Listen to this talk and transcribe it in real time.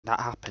that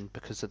happened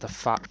because of the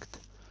fact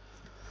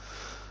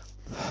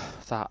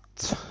that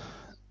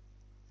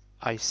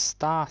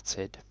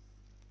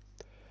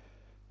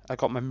I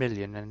got my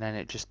million and then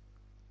it just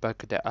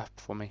bugged it up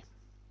for me.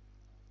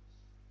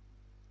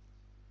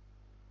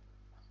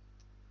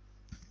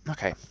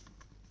 Okay.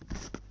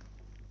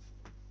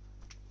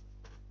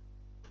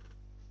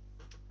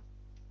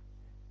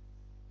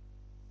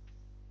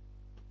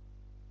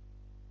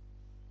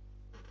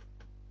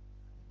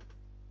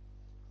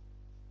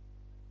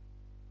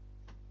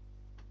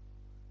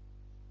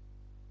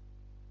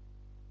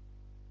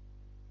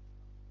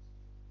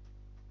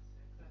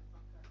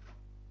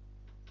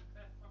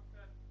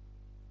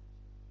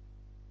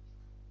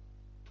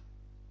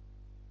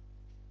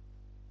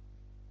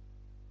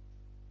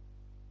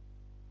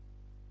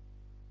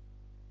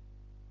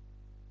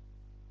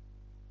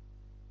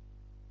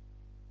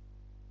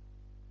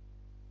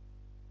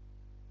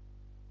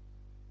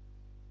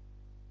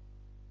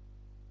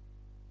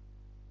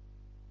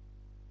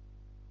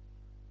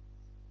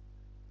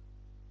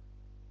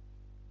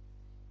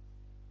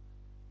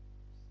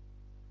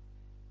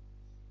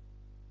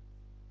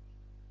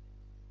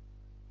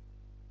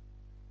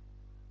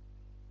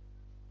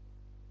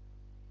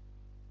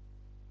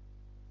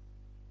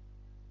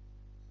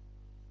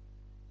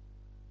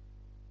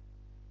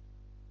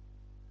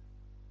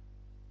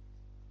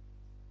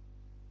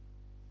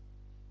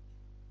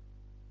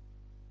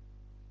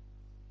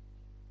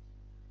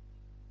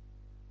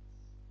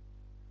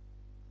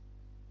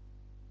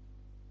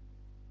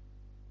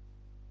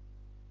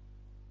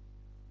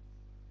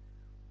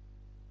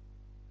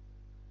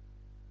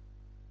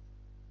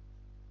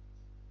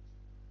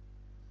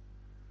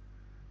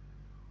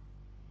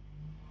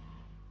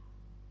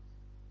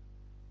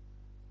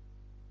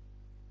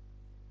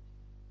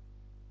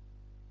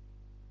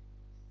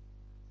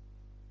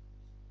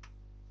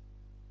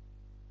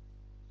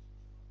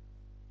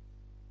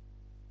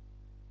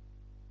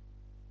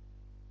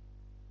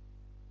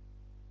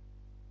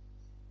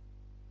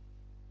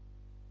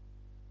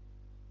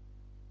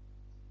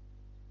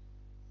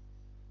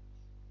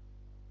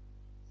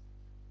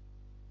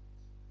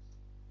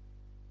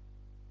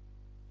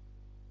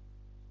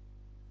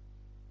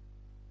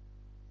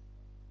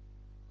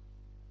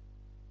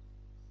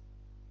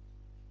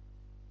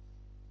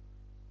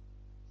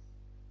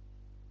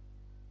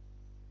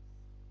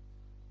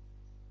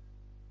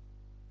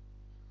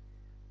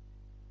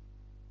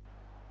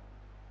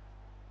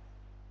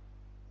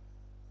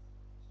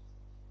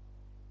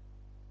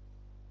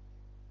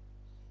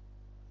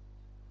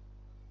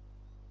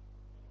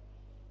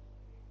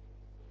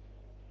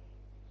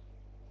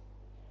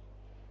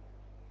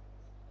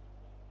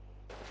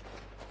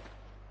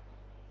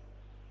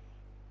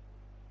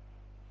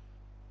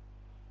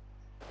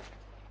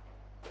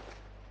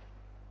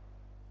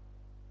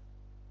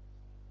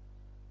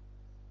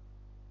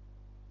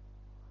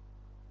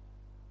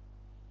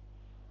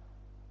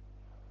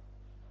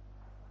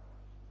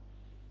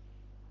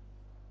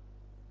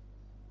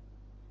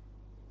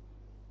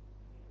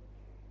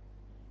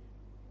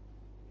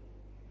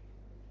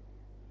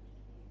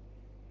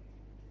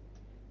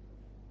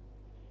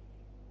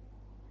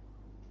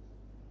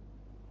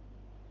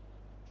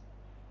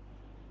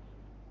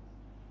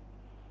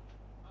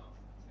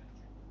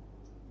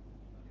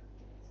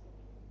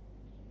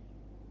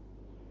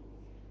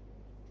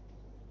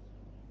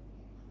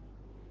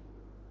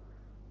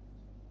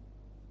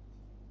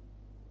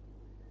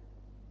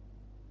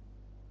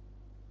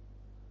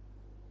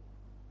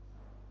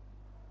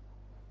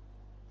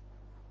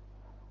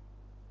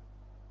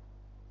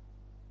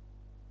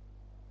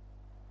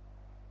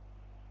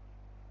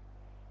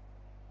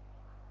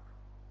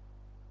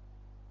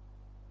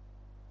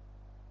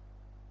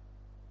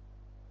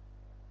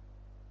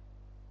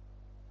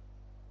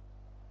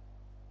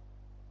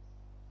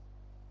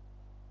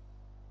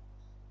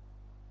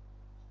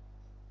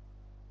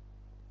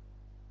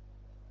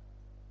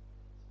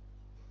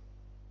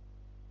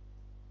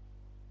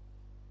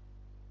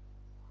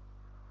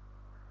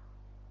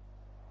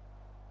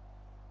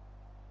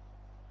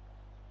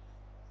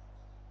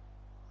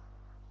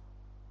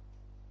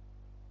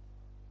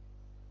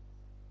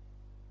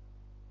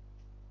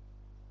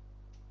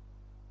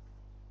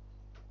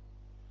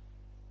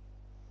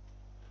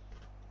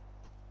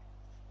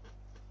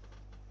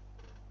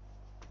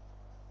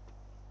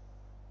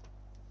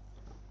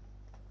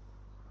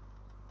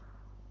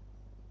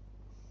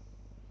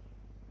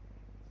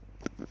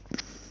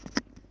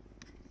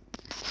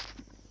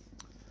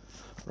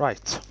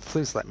 Right,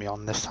 please let me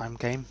on this time,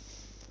 game.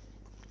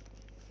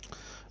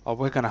 Or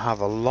we're going to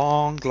have a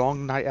long,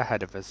 long night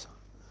ahead of us.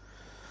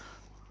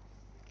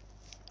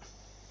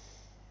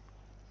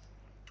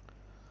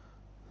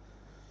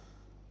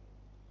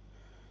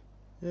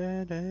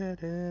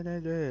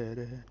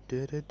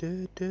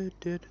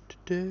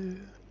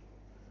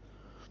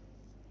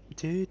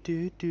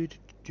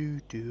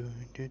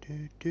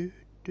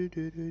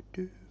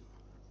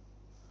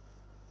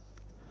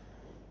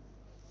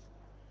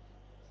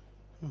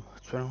 Oh,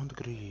 21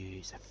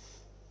 degrees.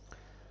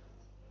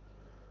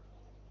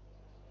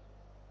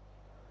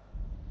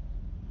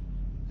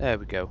 There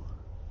we go.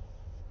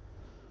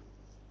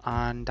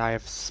 And I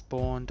have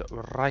spawned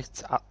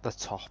right at the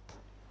top.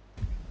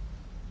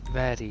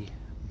 Very,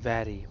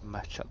 very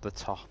much at the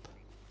top.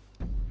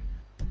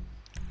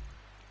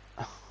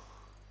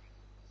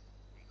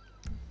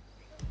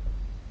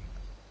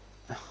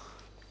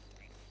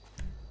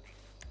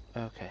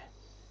 Okay.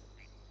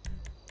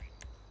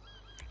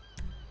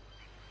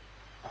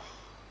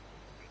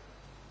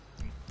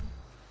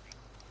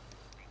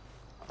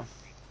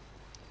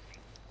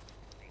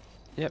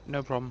 Yep,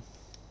 no problem.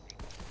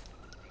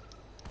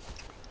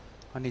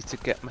 I need to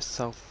get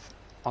myself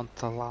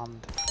onto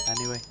land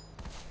anyway.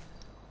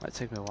 Might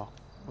take me a while.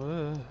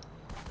 Whoa.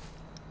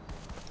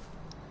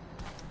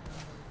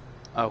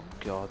 Oh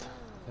god.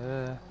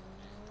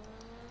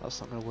 That's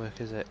not going to work,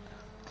 is it?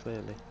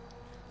 Clearly.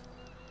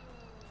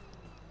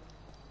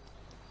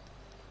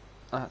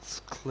 That's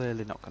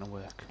clearly not going to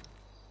work.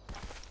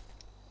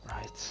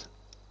 Right.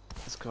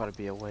 There's got to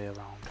be a way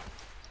around.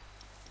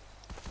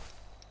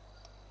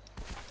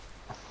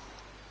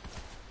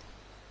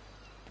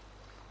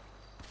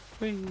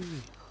 Whee!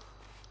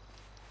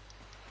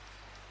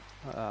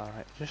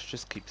 Alright,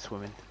 just keep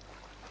swimming.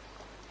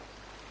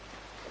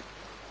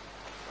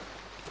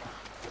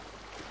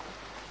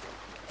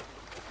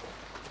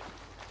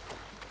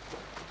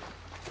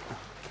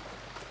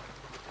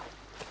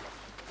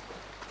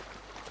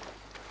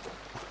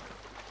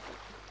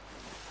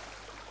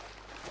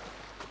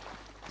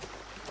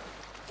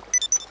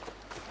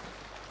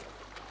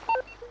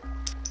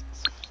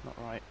 It's not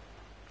right.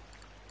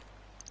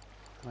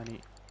 I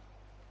need...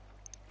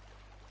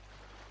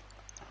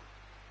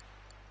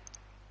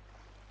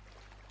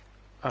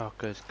 Oh,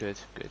 good.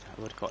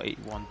 I would have got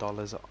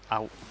 $81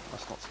 out.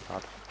 That's not too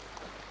bad.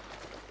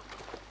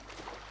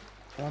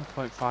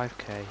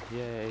 1.5k,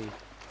 yay.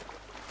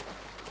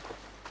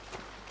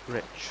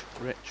 Rich.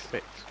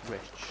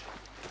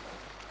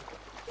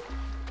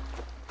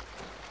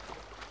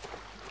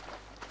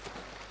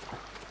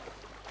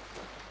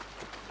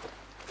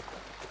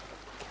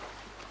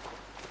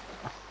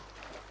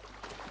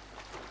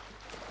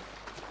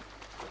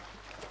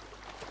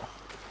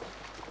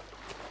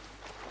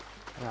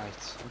 Right,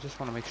 I just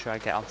want to make sure I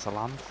get onto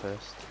land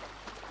first.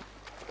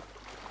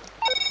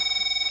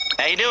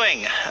 How you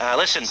doing?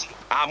 Listen,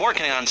 I'm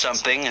working on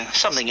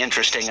something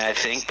interesting, I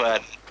think,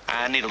 but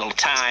I need a little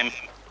time.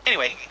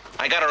 Anyway,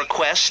 I got a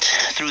request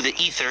through the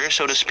ether,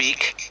 so to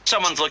speak.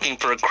 Someone's looking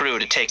for a crew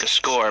to take a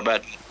score,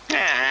 but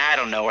I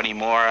don't know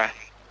anymore.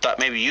 Thought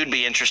maybe you'd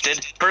be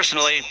interested.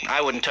 Personally,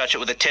 I wouldn't touch it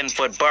with a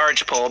 10-foot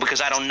barge pole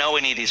because I don't know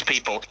any of these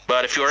people.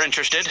 But if you're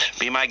interested,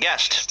 be my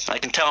guest. I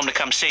can tell them to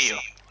come see you.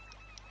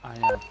 I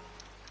am.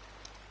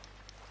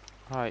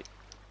 Right,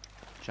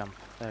 jump.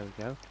 There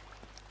we go.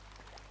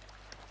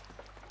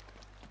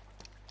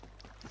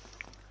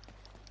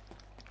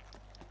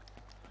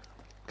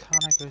 Can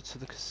I go to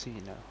the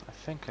casino? I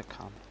think I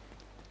can.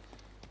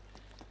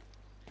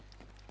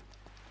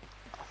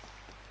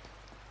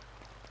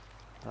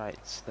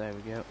 Right, there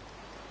we go.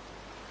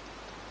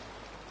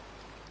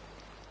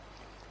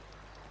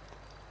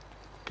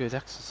 Good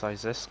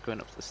exercise this,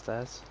 going up the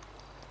stairs.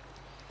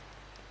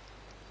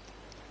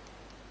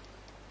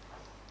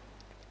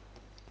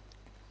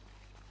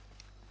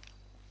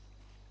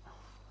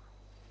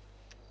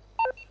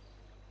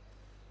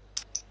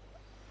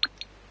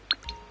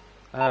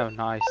 Oh,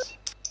 nice.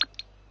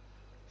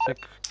 I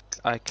think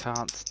I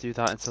can't do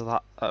that until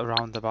that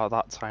around about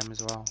that time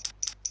as well.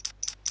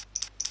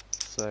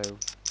 So,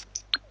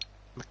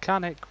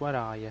 mechanic, where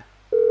are you?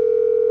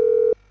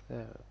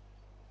 There.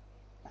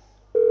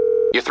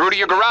 You're through to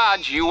your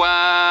garage. You,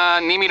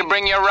 need me to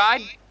bring you a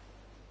ride?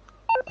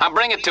 I'll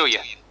bring it to you.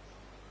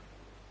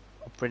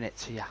 I'll bring it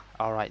to you.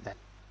 Alright then.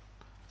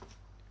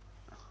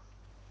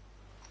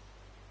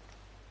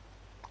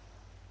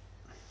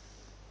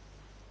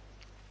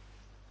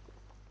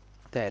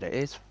 There it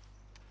is.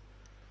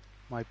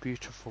 My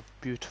beautiful,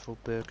 beautiful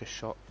burger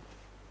shop.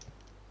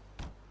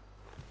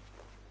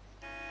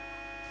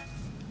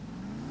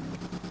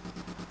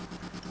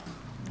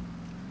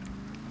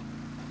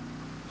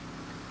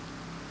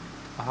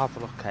 I'll have a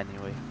look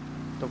anyway.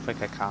 Don't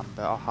think I can,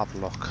 but I'll have a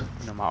look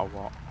no matter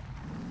what.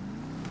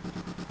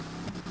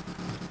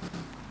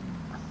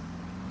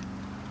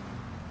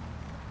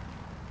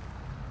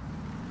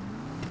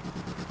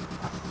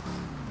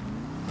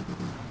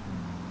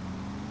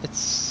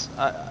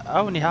 I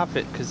only have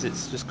it because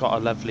it's just got a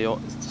lovely,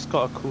 it's just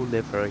got a cool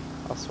livery.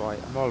 That's why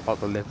I'm all about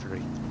the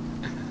livery.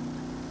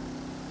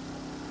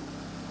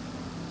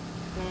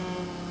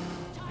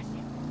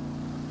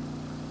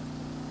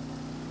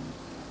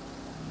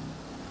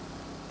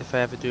 If I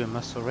ever do a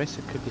muscle race,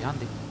 it could be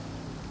handy.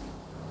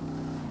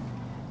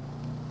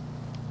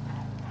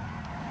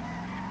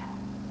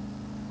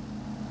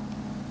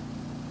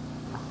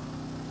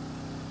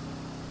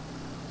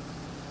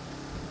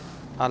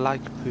 I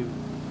like poo.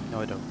 No,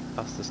 I don't.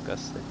 That's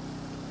disgusting.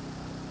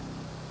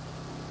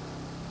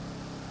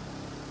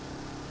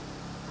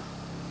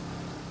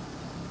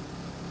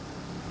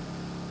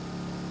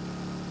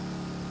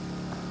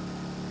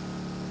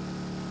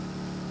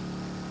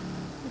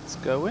 It's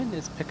going.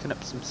 It's picking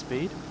up some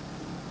speed.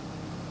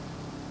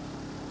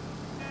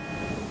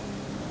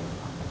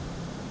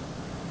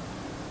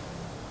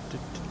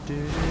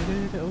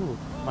 Oh,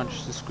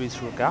 managed to squeeze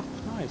through a gap.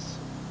 Nice.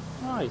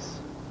 Nice.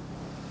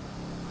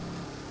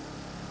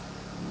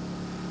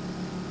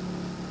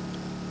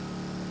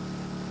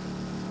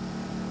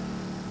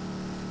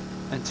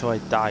 Until I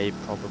die,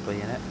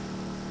 probably, in it.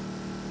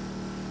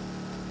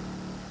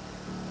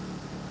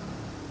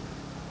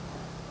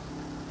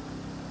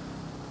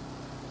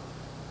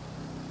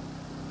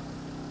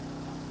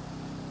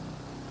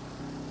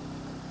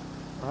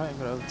 Right, I'm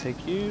gonna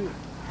overtake you.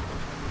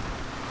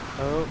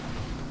 Oh,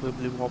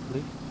 wibbly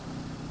wobbly.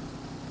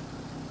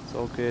 It's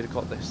all good, I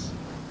got this.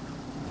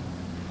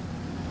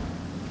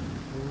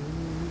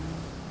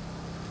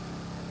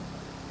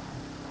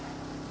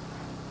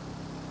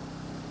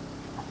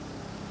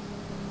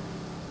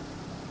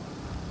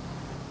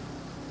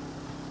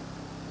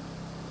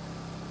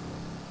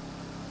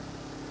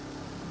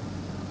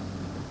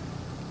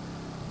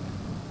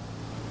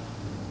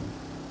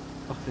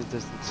 Luckily it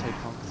doesn't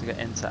take long to get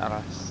into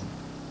LS.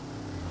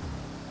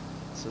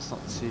 So it's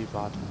not too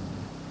bad.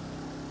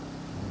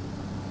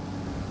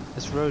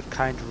 This road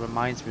kind of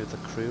reminds me of the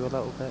Crew a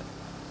little bit.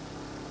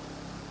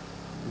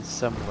 In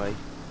some way.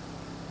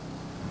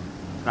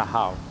 I don't know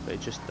how, but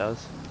it just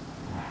does.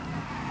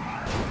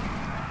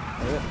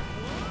 I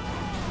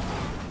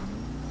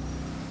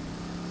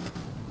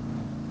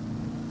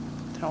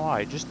don't know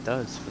why, it just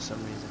does for some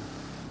reason.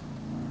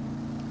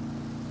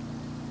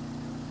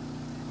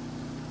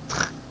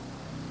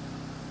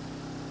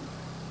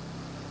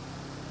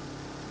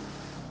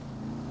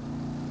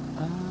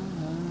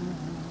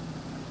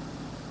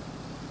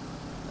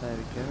 There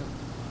we go.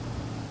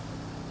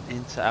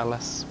 Into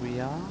LS we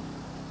are,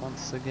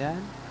 once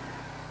again.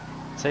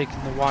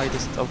 Taking the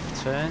widest of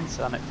turns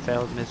and it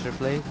failed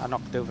miserably. I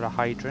knocked over a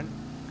hydrant.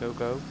 Go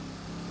go.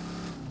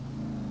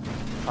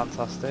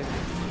 Fantastic.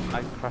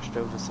 I crashed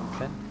over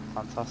something.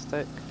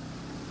 Fantastic.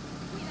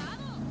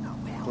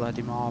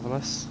 Bloody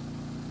marvellous.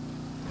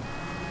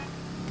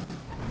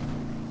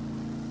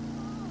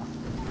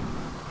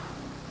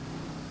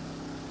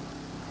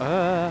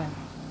 Gonna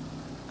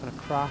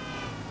crash.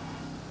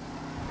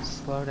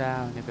 Slow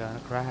down, you're gonna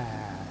crash.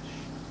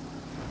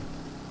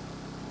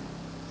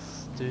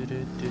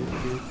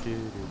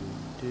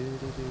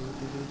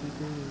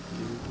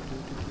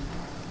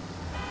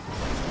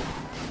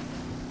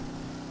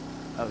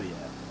 Oh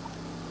yeah.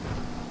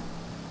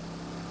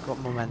 Got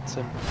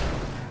momentum.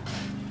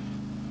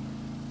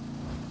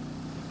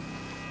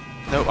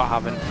 No, I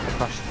haven't. I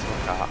crashed into a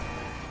car.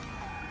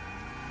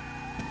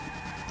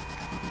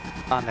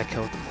 And I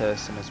killed the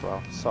person as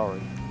well.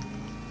 Sorry.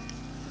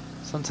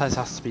 Sometimes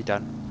has to be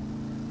done.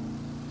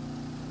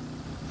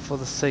 For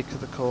the sake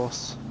of the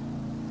course.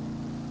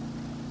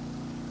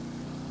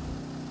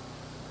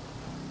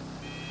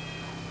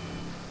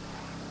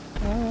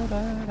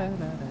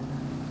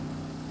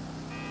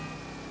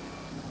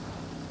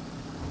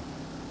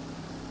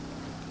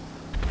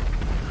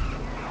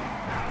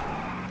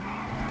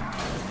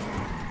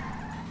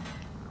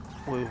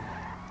 Woo.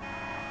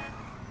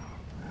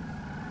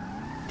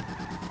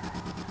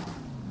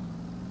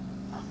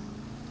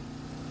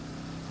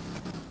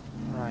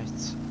 Right.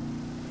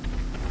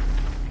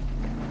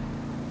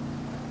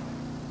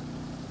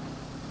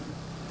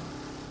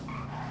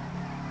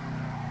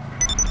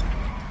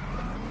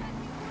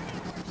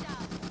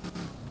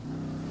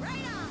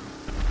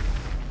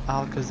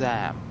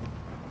 Alakazam.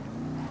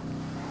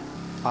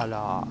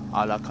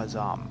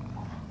 Alakazam.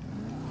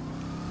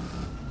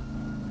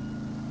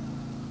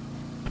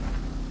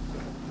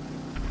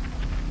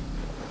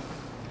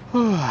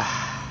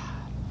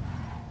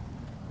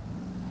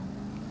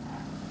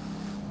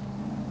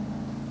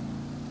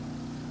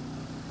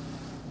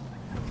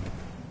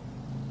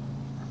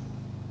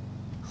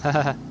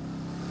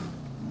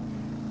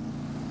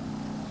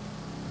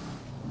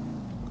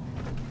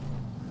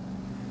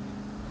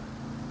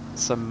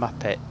 Some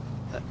Muppet.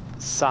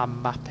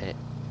 Sam Muppet.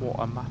 What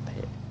a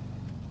Muppet.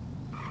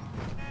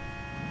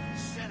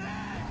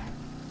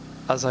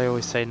 As I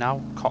always say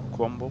now,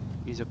 cockwomble.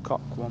 He's a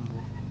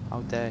cockwomble.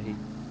 How dare he?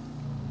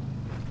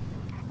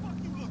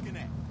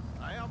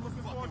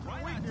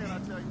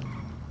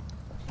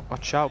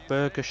 Watch out,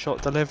 burger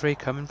shot delivery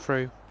coming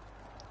through.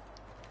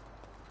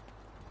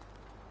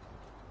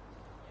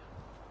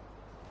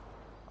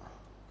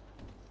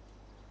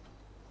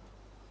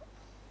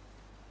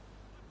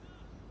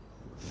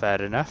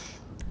 Fair enough.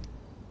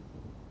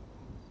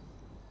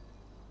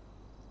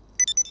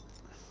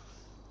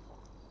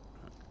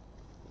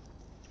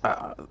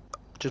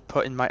 Just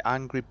putting my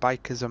angry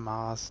bikers on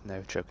Mars.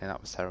 No, joking,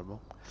 that was terrible.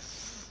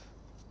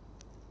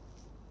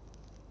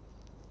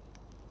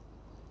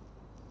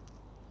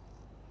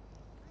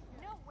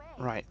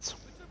 Right.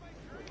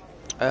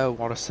 Oh,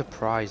 what a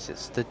surprise.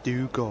 It's the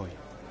Dugoi.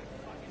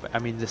 I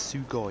mean, the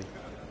Sugoi.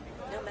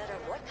 No matter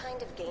what kind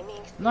of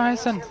gaming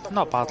Nice and experience you're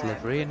not bad looking for,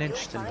 livery, an you'll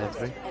interesting find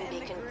livery. it and be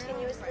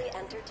continuously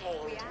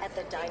entertained at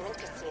the Diamond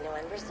Casino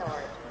and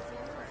Resort.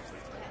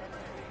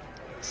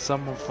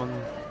 Someone from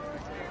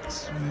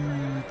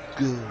Sweet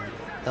girl,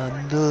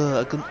 I know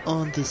I can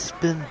only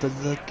spin the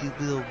lucky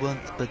wheel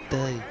once per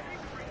day.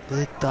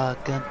 But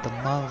dark and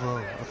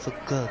tomorrow, for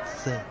God's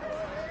sake.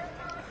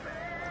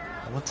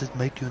 I want to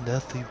make you an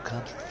offer you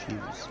can't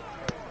refuse.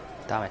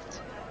 Damn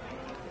it.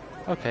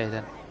 Okay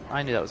then,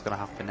 I knew that was going to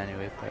happen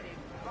anyway, but...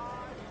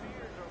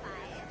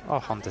 Oh,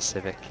 Honda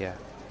Civic, yeah.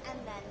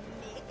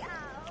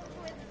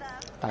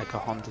 Like a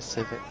Honda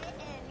Civic.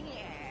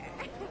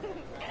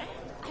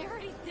 I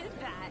already did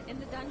that in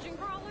the dungeon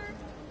crawler.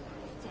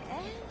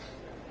 Did?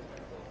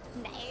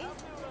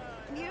 Nice.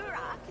 You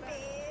rock,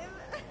 babe.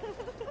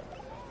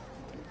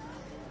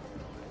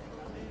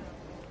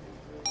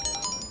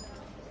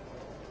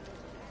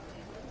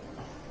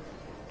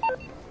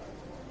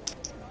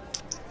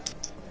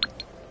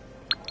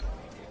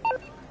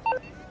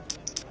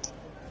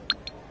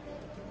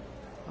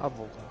 Have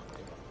a look.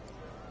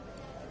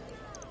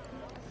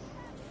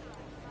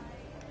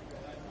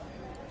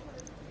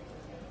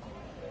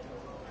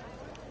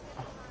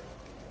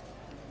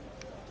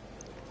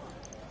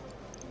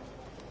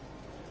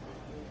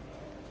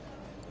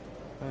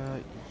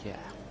 Yeah.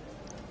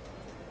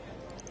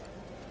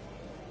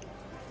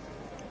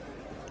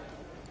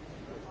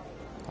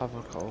 Have a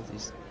look at all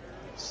these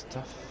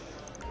stuff.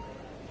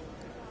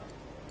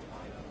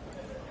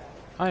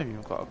 I haven't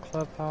even got a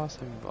clubhouse, I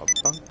haven't even got a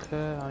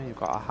bunker, I haven't even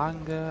got a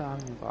hangar, I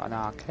haven't even got an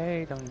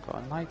arcade, I haven't even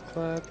got a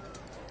nightclub,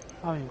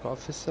 I haven't even got a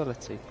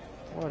facility.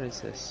 What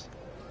is this?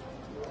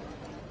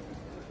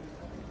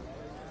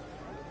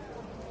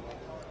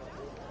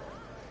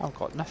 I've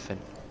got nothing.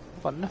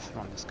 I've got nothing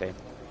on this game.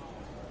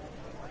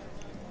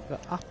 They're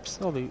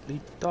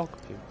absolutely dog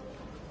poo.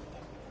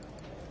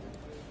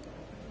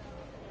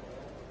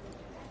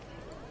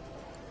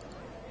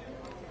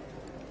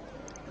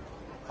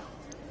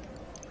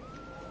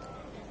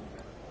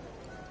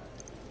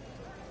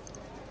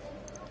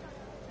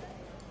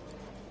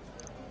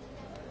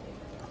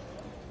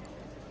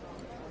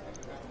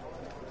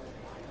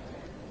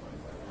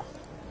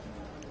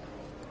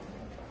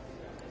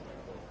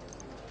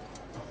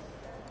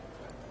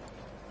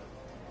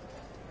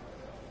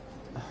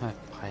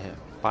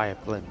 Buy a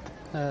blimp.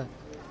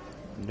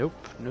 Nope,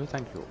 no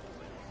thank you.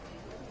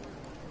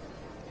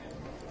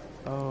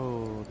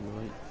 Oh,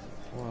 right.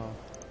 Well.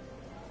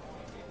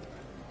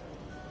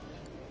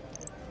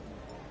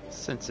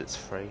 Since it's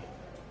free.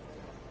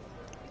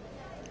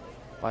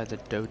 Buy the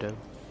Dodo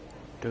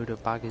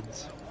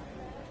Baggins.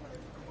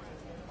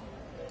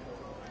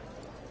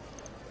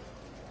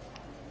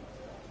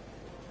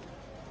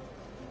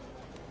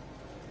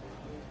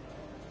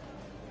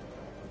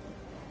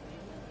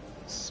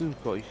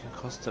 Super, you can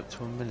cost up to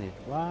 $1 million.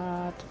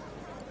 What?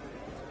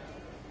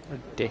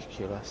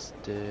 Ridiculous,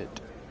 dude.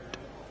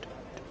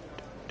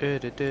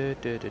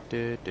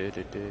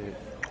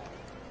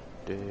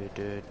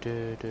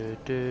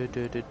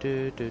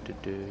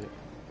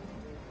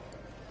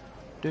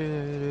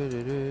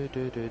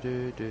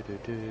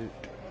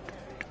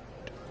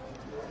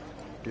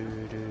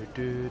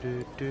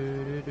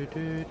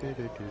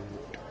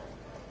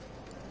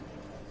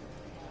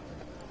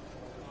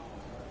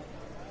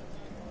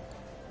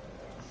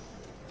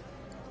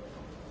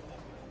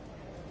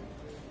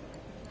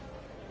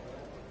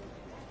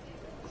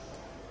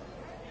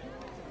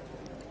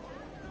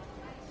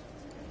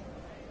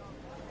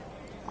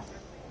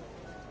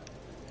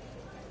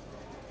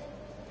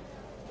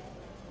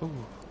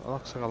 Ooh, it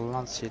looks like a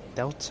Lancia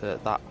Delta,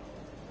 that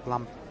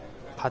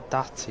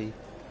Lampadati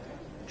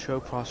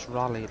Chopros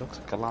Rally. It looks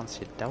like a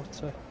Lancia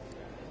Delta.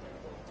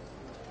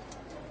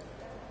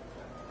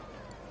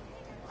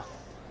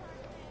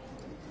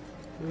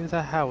 Who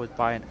the hell would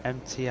buy an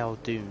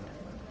MTL Dune?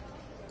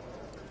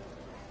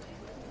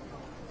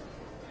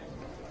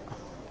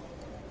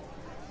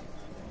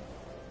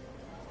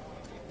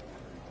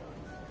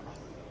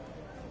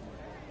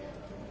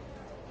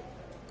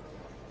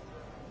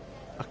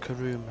 A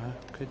Karuma,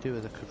 could do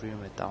with a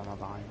Karuma down the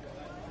line.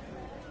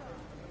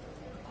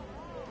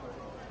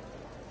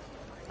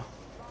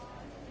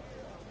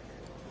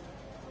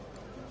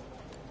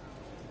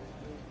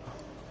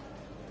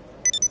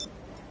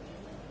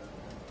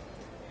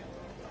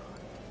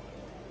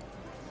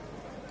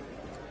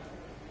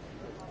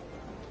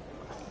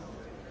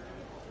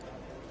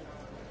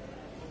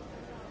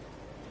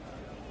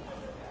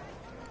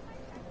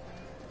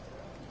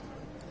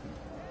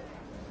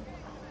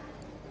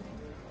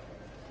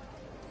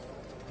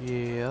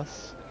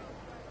 Yes.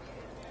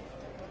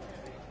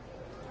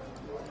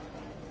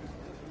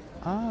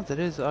 Ah, there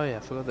is. Oh yeah, I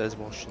forgot there's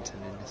Washington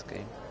in this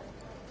game.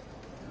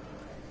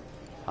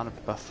 And a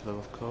Buffalo,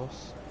 of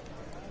course.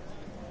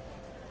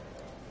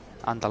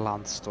 And a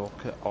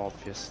Landstalker,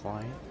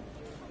 obviously.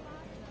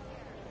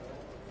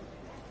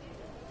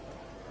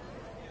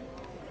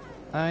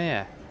 Oh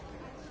yeah.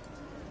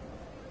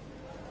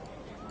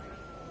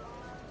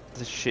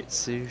 The Shih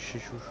Tzu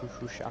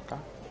Shaka.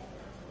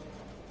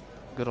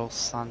 Good old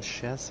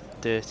Sanchez,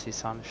 dirty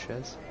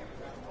Sanchez.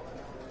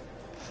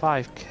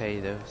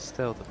 5k though,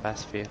 still the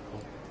best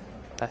vehicle.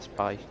 Best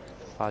buy,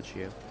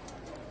 Faggio.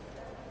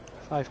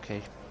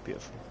 5k,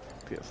 beautiful,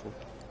 beautiful.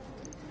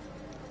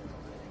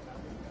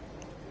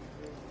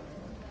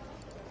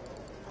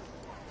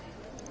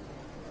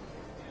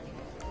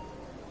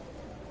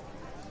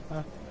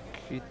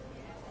 Okay.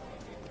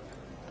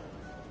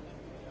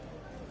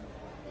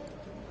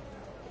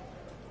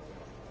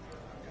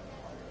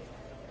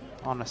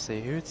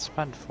 Honestly, who'd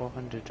spend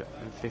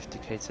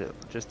 450k to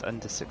just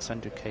under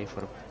 600k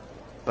for a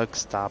bug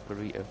star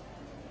burrito?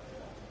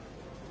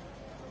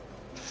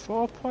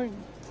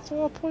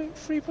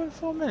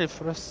 3.4 million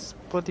for a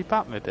bloody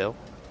Batmobile?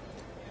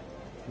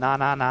 Nah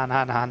nah nah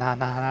nah nah nah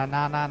nah nah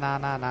nah nah nah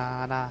nah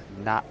nah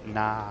nah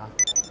nah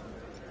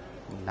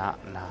nah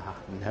nah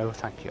no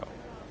thank you.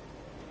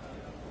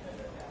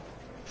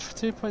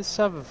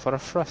 2.7 for a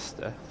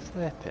thruster,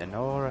 flipping,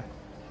 or a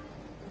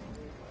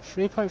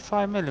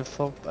 3.5 million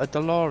for a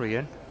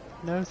DeLorean?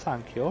 No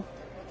thank you.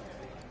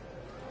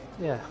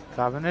 Yeah,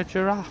 grabbing a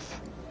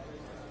giraffe.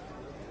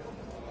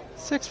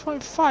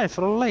 6.5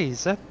 for a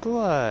laser?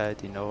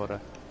 Bloody Nora.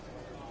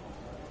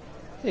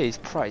 These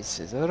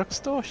prices are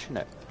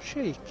extortionate.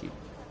 Cheeky.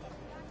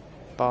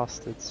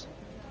 Bastards.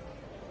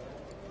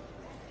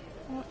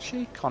 What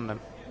cheek on them?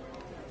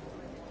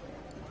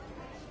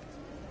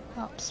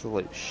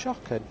 Absolute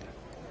shocking.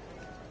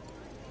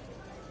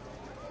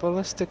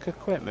 Ballistic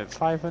equipment,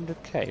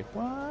 500k.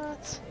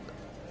 What?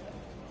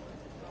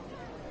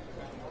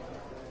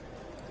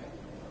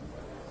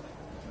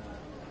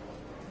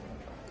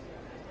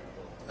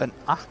 An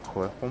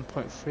Aqua,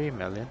 1.3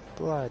 million.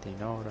 Bloody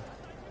Nora.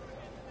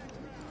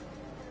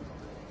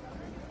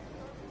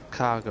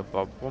 Cargo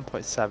Bob,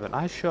 1.7.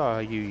 I'm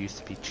sure you used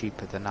to be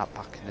cheaper than that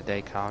back in the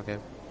day, Cargo.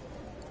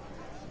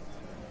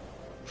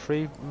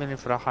 3 million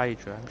for a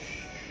Hydra.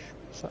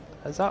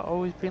 Has that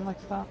always been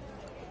like that?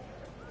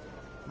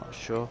 Not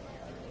sure.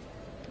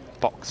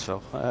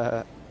 Boxville.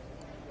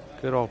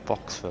 Good old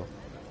Boxville.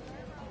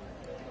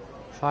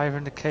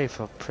 500k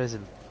for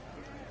prison.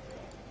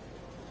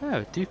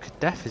 Oh, Duke of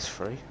Death is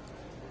free.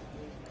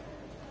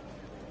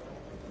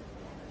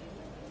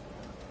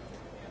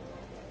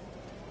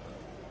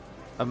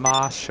 A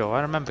Marshall.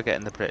 I remember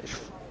getting the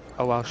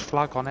a Welsh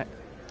flag on it.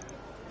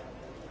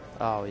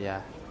 Oh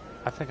yeah.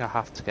 I think I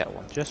have to get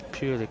one. Just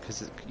purely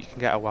because you can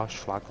get a Welsh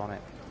flag on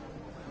it.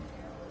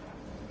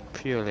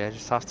 Purely, I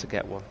just have to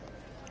get one.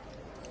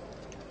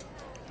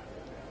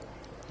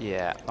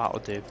 Yeah, that'll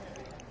do.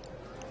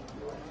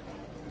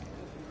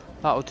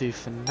 That'll do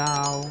for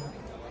now.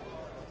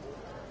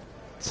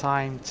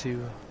 Time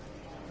to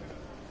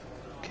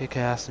kick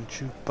ass and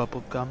chew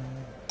bubble gum.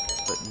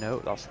 But no,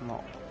 that's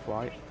not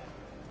quite.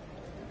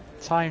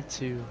 Time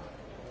to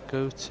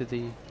go to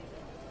the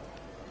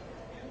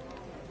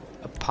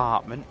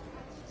apartment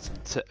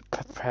to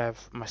prepare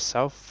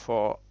myself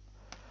for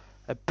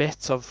a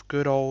bit of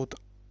good old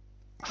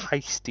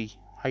heisting.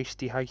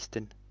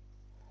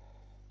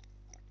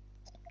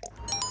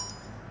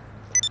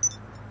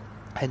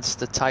 Hence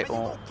the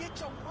title.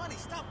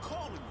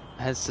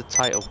 Hence the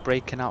title,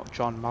 Breaking Out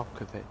John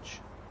Malkovich.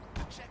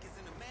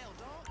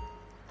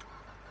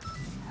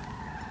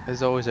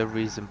 There's always a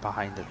reason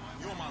behind it.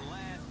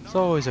 There's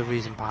always a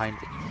reason behind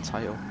the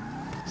title.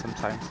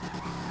 Sometimes.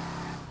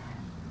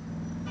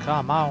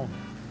 Come on,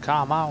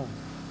 come on.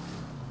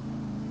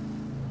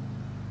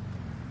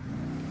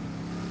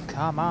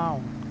 Come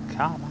on,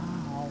 come on.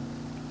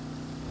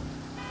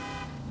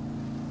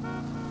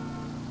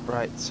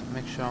 Right,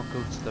 make sure I'll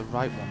go to the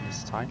right one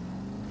this time.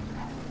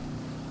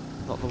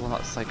 Not the one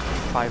that's like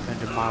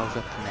 500 miles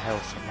up in the hill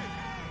somewhere.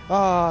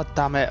 Oh,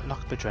 damn it, I've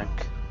knocked my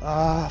drink.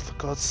 Ah, oh, for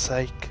God's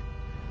sake.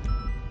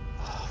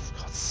 Oh,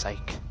 for God's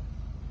sake.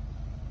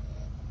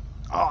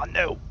 Oh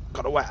no,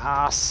 got a wet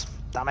ass.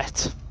 Damn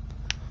it.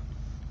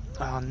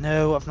 Oh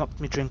no, I've knocked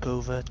my drink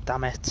over.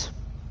 Damn it.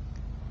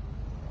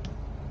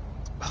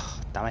 Oh,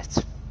 damn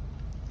it.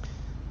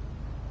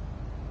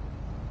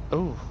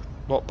 Oh,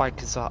 what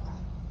bike is that?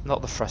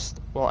 Not the thrust,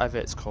 whatever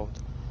it's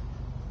called.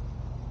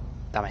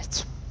 Damn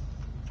it.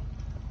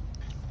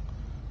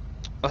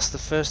 That's the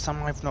first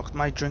time I've knocked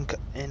my drink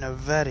in a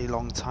very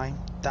long time.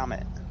 Damn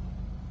it.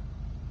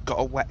 Got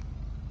a wet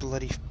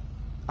bloody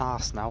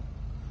arse now.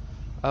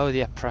 Oh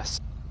yeah, press.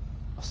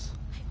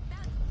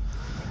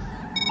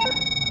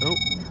 Oh.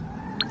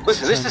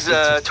 Listen, this is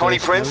Tony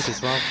Prince.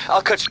 As well.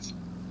 I'll cut you.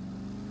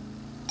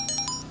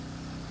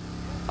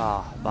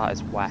 Ah, that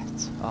is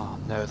wet. Oh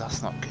no,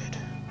 that's not good.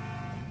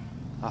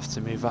 I have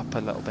to move up a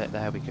little bit.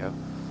 There we go.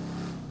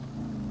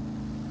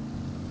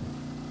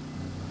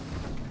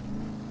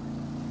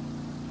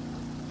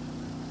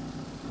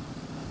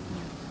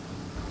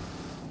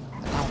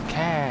 I don't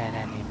care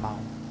anymore.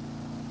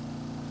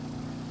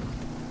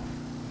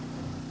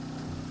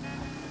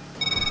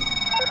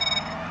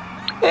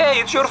 Hey,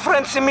 it's your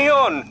friend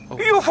Simeon. Oh.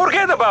 You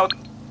forget about...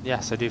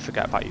 Yes, I do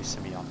forget about you,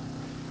 Simeon.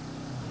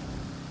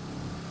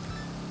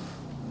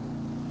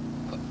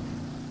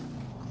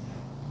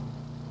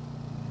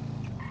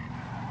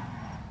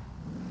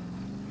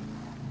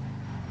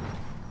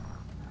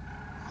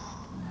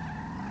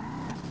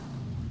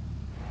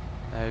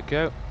 There we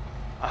go.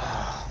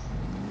 Oh,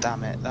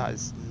 damn it, that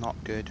is not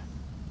good.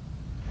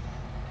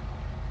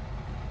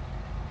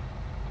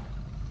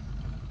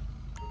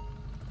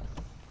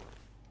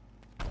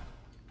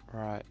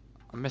 Right,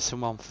 I'm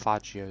missing one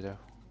Faggio though.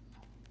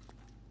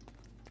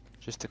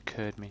 Just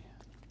occurred me.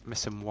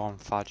 Missing one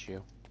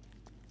Faggio.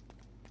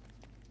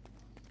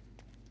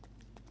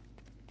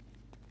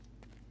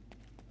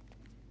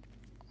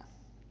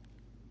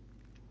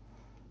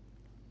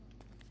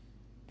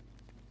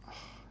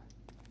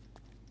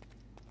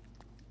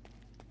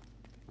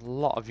 A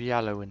lot of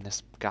yellow in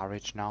this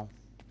garage now.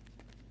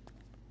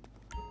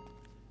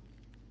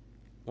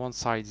 One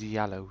side's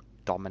yellow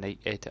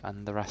dominated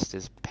and the rest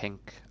is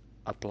pink,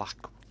 a black,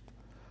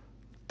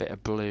 bit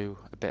of blue,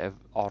 a bit of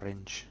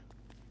orange.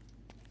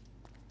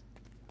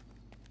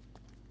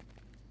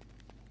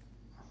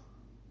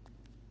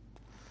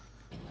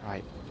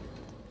 Right.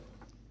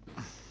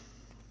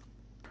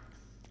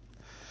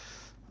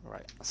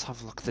 Right, let's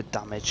have a look at the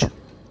damage. It's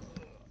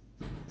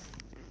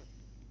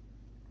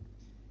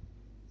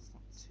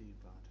not too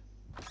bad.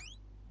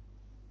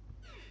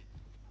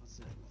 How's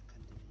it look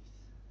underneath?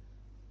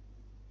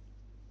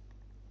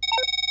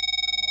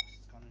 Oh,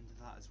 it's gone into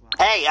that as well.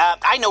 Hey,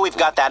 I know we've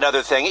got that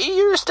other thing.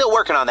 You're still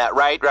working on that,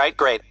 right? Right?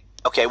 Great.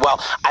 Okay,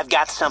 well, I've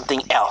got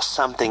something else.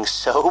 Something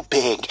so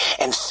big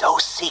and so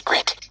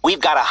secret. We've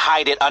got to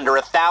hide it under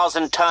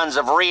 1,000 tons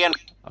of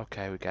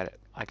Okay, we get it.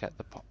 I get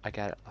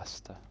it,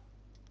 Lester.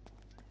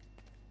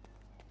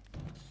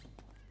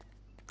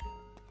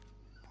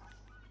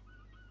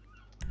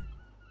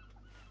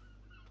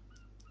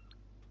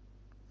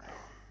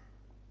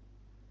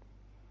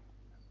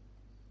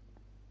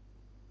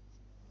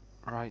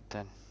 Right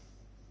then.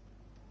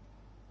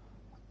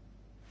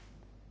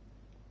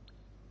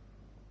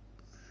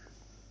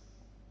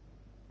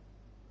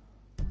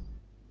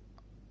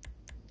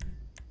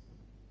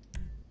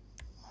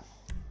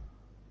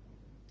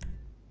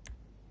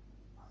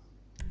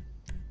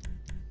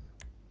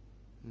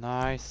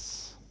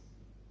 Nice.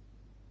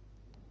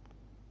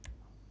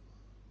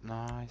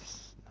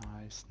 Nice,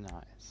 nice,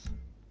 nice.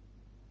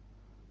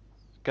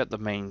 Get the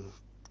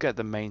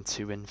main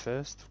two in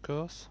first, of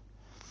course.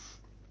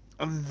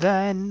 And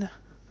then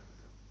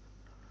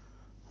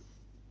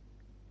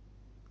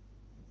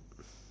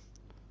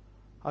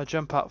I'll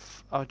jump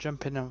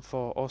in on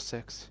 4 or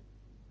 6.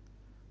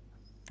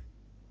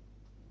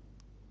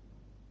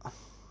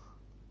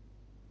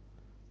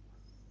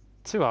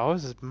 Two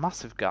hours is a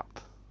massive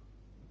gap.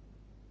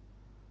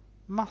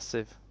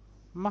 Massive.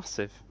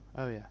 Massive.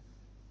 Oh yeah.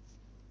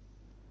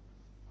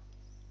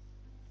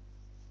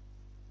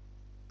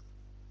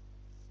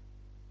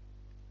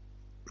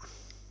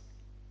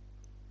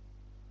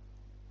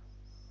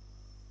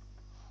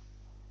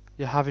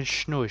 You're having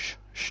snooze.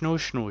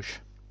 Snooze, snooze.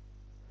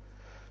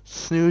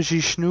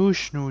 Snoozy, snooze,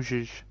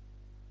 snoozes.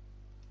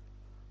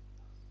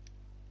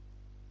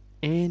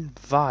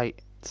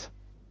 Invite.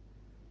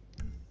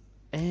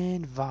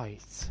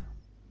 Invite.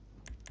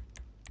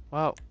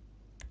 Well,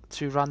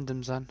 2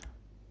 randoms then.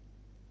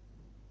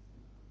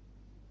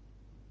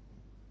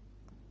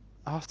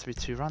 I have to be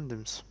 2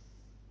 randoms.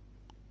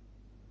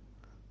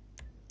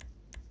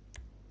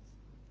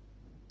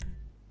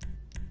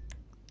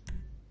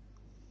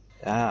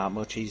 Ah,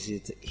 much easier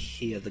to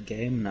hear the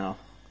game now.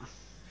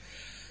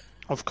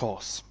 Of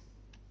course.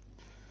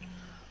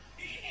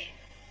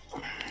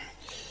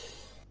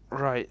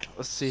 Right,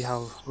 let's see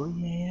how... 3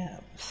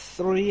 a.m.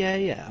 3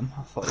 a.m.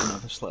 I thought you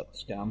never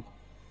slept, scam.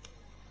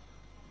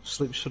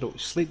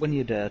 Sleep when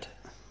you're dead.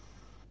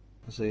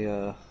 As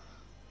a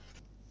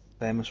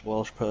famous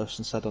Welsh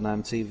person said on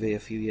MTV a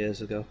few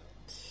years ago.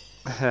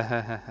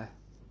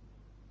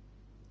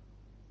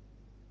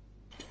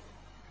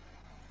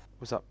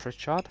 Was that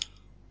Pritchard?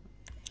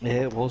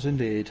 Yeah, it was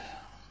indeed.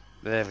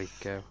 There we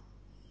go.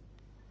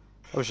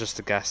 That was just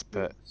a guess,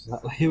 but...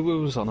 Exactly who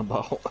it was on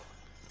about.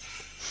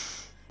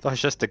 That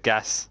was just a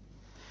guess.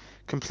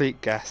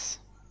 Complete guess.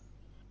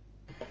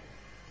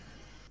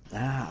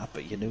 Ah,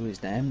 but you knew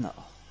his name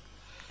though.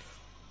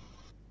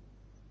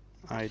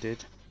 I did.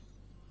 To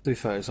be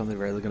fair, it's only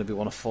really going to be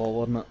one of 4,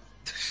 wasn't it?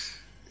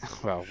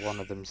 Well, one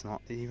of them's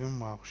not even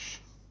Welsh.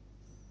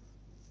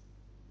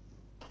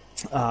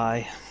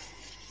 Aye.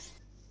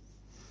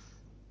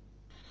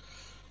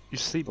 You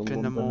sleep in the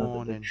London are the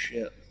morning. big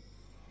shit.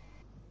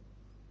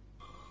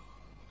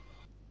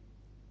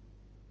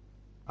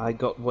 I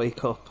got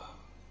wake up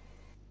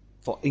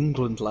for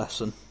England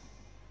lesson.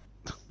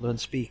 Learn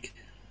speak.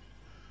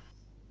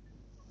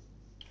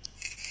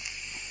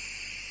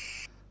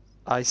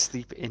 I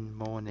sleep in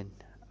morning.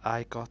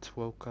 I got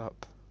woke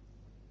up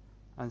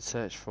and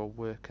searched for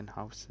work and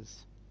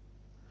houses.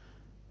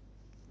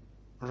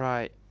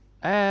 Right.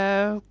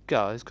 Oh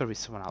god, there's gotta be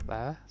someone out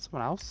there.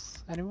 Someone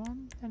else?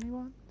 Anyone?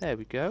 Anyone? There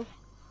we go.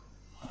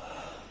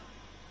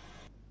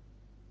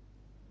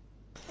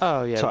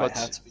 Oh yeah, Sorry, it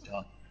what's... had to be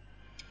done.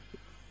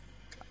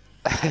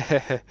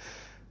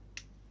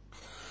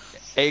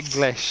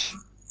 English.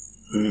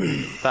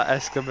 That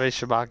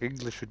exclamation mark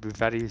English would be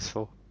very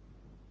useful.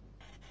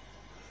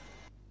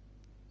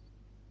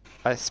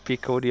 I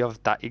speak only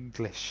of that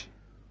English.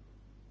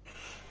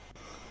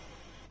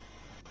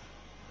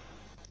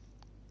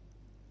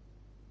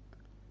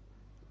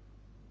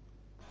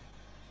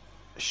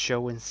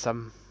 Showing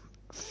some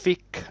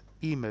fake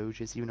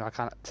emojis, even though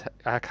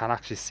I can't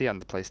actually see on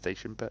the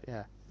PlayStation, but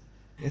yeah.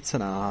 It's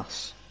an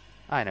arse.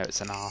 I know it's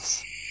an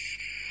arse.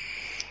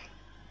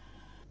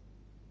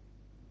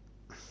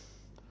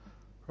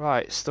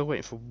 Right, still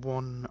waiting for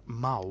one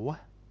more.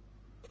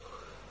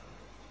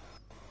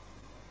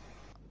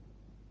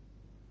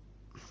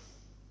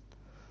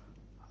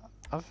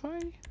 Have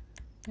I?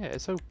 Yeah,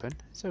 it's open.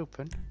 It's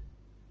open.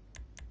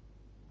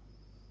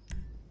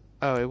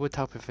 Oh, it would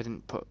help if I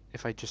didn't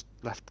if I just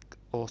left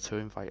auto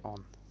invite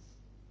on.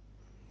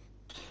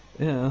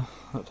 Yeah,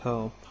 that'd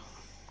help.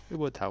 It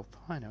would help,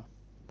 I know.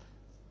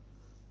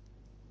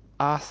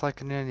 Ass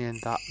like an onion,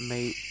 that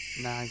made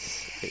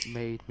nice, it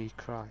made me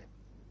cry.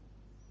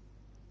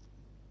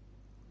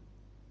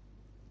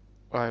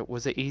 Right,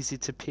 was it easy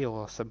to peel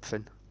or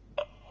something?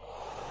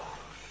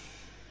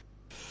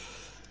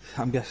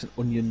 I'm guessing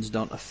onions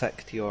don't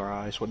affect your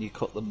eyes when you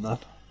cut them then.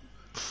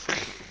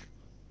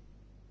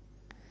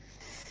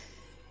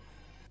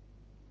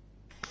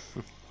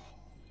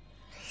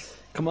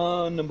 Come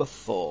on, number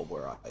 4,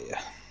 where are you?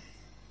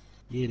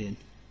 Get in.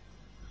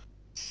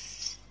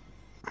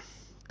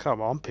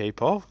 Come on,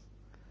 people.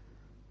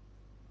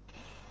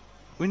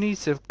 We need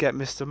to get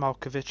Mr.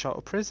 Malkovich out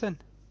of prison.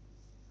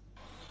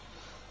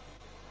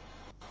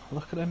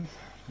 Look at him.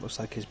 Looks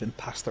like he's been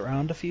passed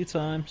around a few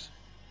times.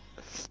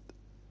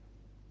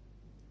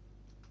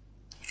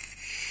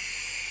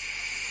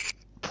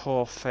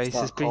 Poor face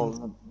has Start been...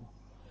 calling him.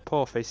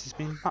 Poor face has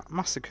been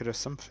massacred or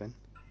something.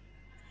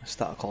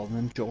 Start calling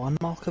him Joanne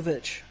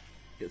Malkovich.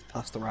 Gets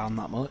passed around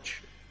that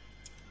much.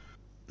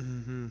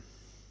 Mm-hmm.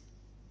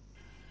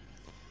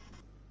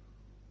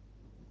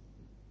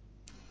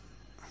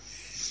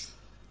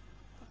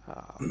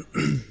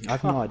 I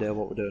have no idea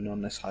what we're doing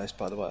on this heist,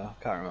 by the way. I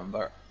can't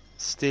remember.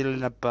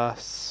 Stealing a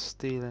bus,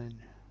 stealing...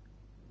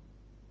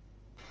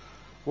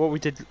 What we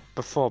did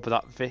before,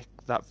 but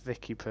that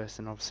Vicky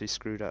person obviously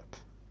screwed up.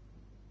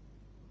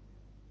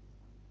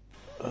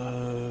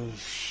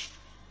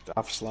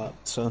 I've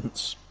slept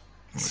since.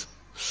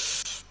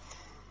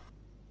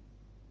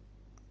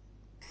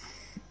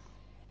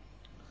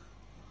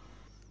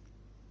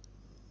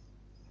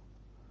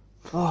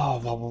 Oh,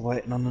 while we're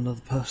waiting on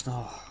another person,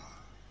 I'll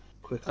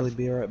quickly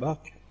be right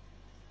back.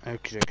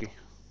 Okie dokie.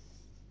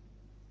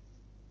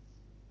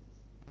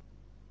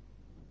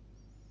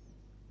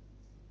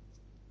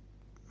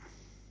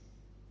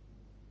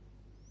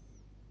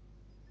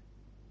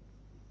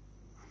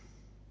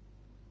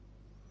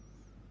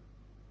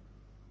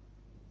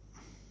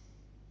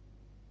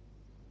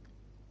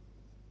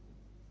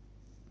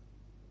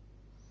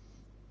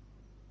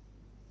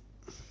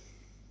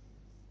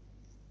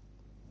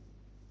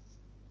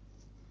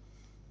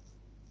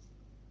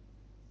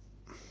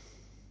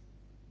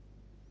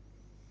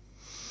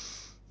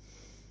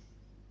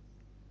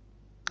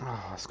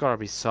 Oh, there's gotta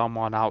be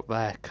someone out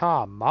there.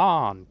 Come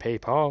on,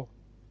 people.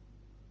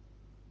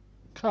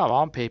 Come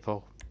on,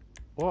 people.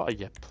 What are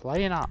you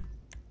playing at?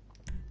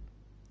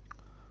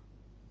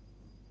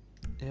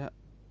 Yeah.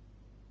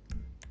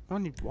 I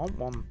only want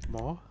one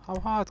more. How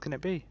hard can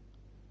it be?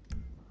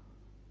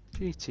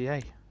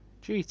 GTA.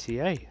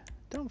 GTA.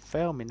 Don't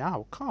fail me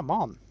now. Come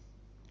on.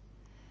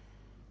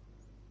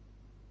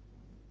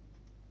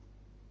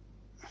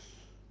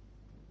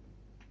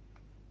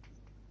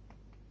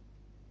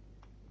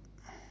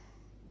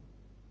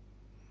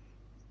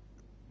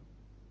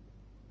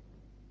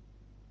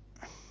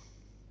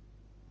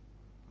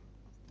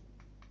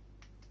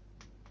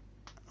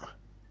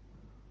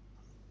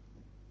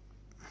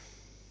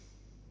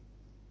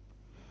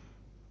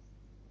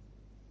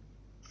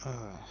 Ugh.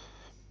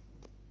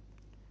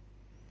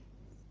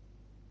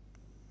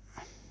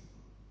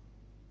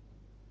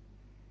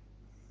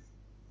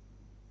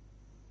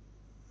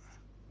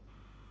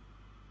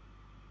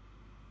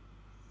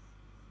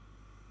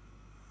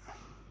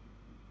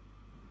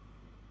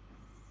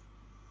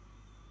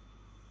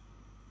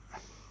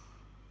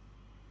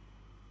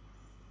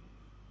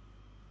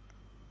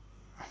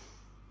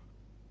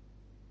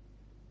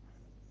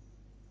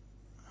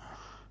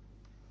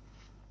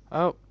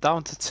 Oh,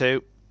 down to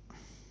 2.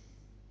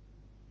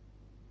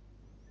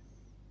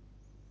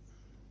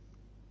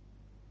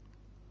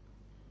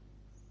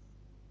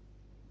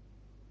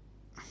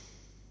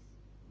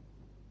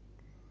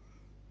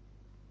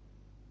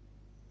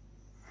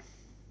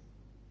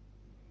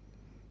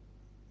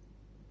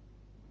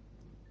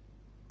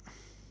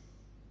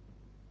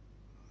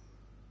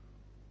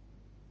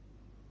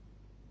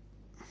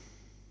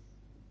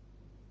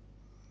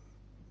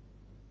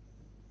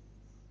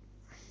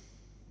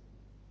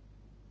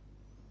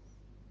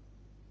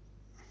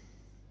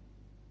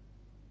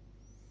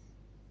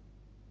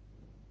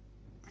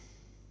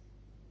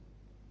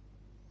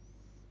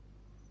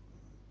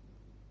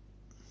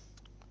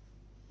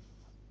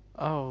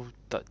 Oh,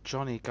 that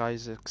Johnny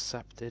guy's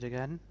accepted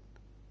again.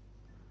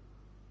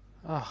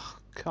 Oh,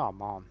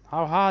 come on.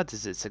 How hard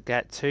is it to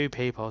get 2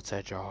 people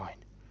to join?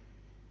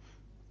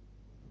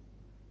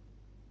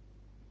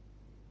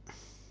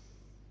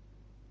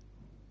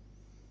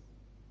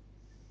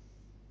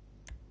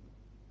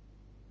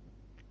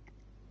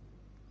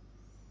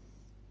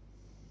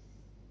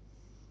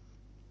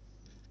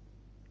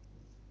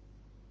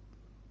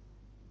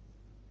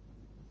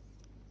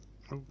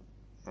 Oh,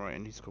 right, I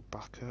need to go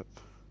back up.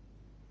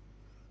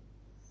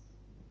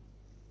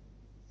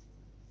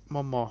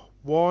 One more.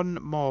 One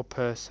more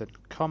person.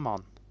 Come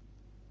on.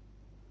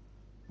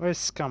 Where's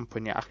Scamp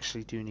when you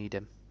actually do need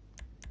him?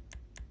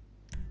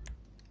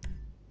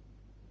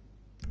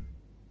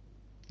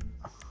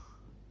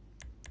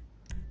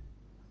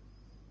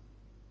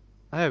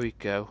 There we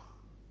go.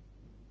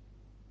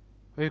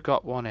 We've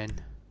got one in.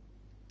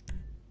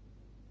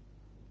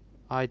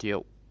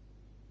 Ideal.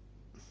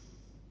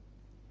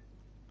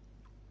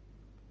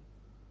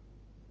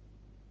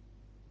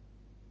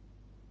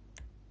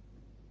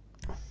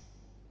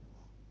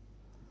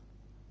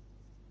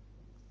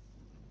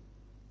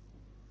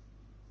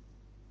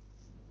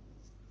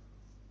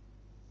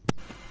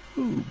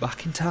 Ooh,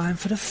 back in time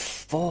for the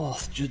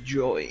fourth to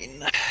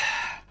join.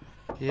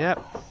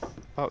 Yep.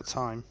 About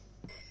time.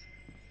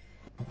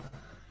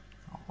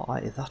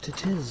 Alright, that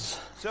it is.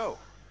 So,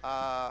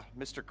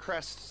 Mr.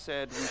 Crest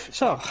said we should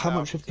So, talk how about,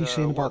 much have you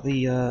seen about work,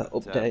 the but,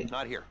 update?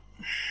 not here.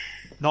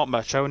 Not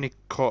much. I only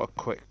caught a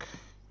quick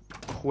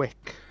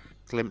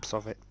glimpse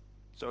of it.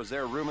 So is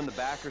there a room in the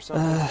back or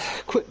something?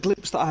 Quick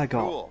glimpse that I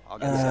got. Cool, I'll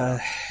get set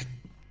up.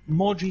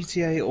 More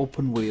GTA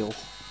open wheel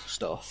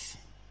stuff.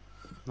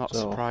 Not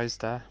So-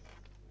 surprised there.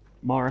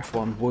 More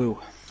F1, woo.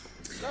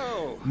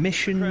 So,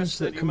 Missions Crest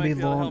said that you can might be be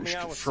able to help me launched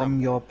out with from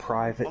something. your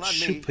private well, not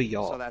super me,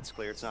 yacht. so that's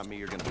clear. It's not me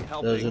you're going to be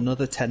helping. There's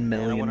another 10 And I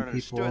million want it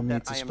people will understood need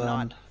that to I am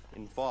spend. not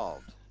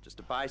involved. Just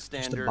a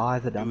bystander buy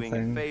the damn doing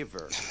thing. a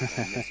favor.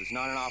 And this is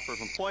not an offer of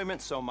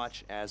employment so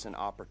much as an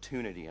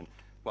opportunity. And,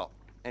 well,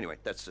 anyway,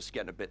 that's just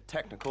getting a bit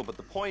technical, but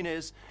the point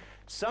is,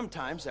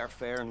 sometimes our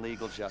fair and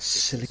legal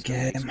justice Silly system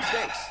makes game.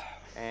 mistakes.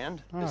 And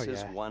this Oh,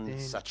 is yeah. one You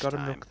such gotta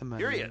time. milk the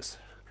money. Here he is,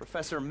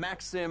 Professor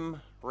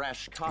Maxim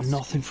Rashkovsky.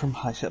 Nothing from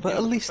high set, but You know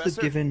at the least they're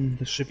professor? giving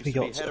the Used super to be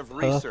yachts head a of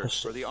research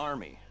purpose. for the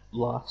Army.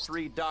 Last.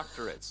 3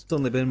 doctorates. It's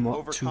only been, what, 2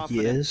 Overconfident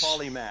years?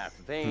 polymath,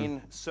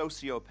 vain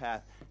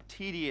sociopath,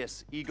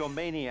 tedious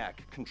egomaniac,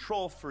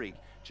 control freak,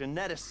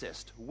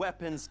 geneticist,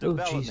 weapons Oh,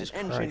 development, Jesus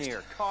Christ.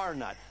 engineer, car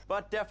nut,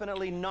 but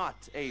definitely not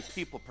a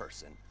people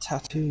person.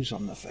 Tattoos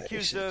on the face.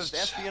 Accused of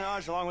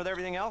espionage along with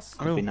everything else?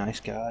 Could be nice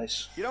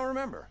guys. You don't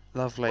remember?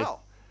 Lovely.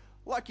 Well,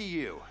 lucky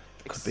you.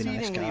 Could be nice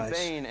Exceedingly guys.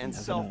 vain You and never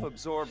know.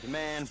 self-absorbed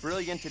man,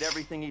 brilliant at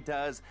everything he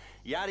does,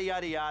 yada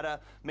yada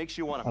yada, makes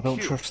you want to I don't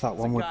puke. trust that He's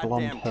a one with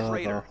blonde goddamn hair,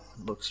 traitor.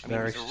 though. Looks I mean,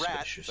 very he's a rat,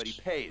 suspicious. but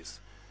he pays.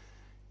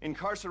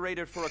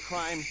 Incarcerated for a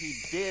crime he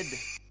did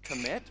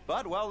commit,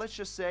 but, well, let's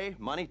just say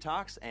money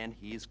talks and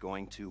he's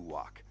going to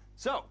walk.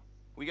 So,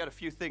 we got a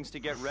few things to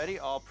get ready,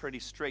 all pretty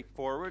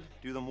straightforward.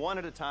 Do them one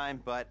at a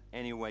time, but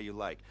any way you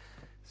like.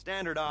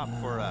 Standard op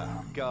for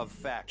a gov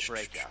fact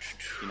breakup.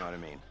 You know what I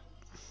mean?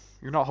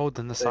 You're not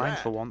holding the sign Rad.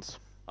 for once.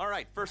 All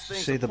right, first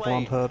thing's See a the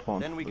plane. blonde-haired one?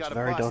 Then we Looks got a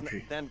very bus.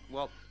 dodgy. Then,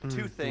 well,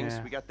 two things.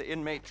 yeah. We got the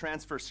inmate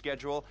transfer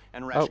schedule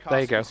and Oh,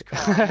 there you go. Rashkovsky's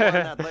car. More on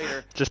that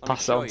later. Just Let me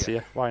pass it show on to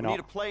you. Why We not? need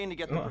a plane to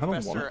get the Oh, I don't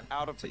want professor it.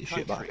 out of the Take your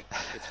shit country.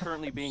 back. It's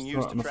currently being Throw used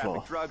it to on the traffic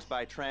floor. drugs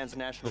by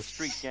transnational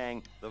street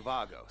gang, the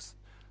Vagos.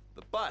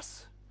 The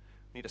bus.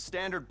 Need a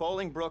standard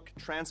Bolingbrook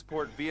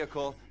transport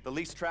vehicle. The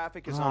least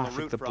traffic is Oh, on I the think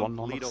route the from blonde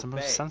one Lido looks the Bay.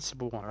 most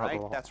sensible one All out of the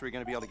right, lot. that's where you're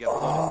going to be able to get a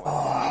photo. You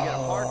can get a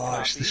hard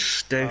copy it's the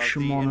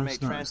station of the one, inmate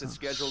isn't it? transit It's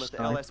schedule at the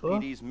sniper.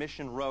 LSPD's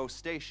Mission Row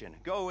station.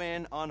 Go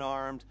in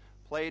unarmed,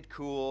 play it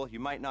cool. You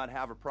might not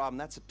have a problem.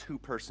 That's a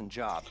 2-person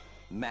job,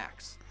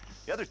 max.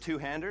 The other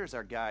two-hander is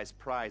our guy's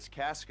prize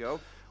Casco.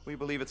 We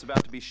believe it's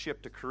about to be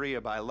shipped to Korea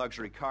by a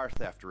luxury car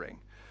theft ring.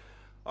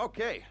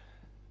 Okay.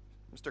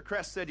 Mr.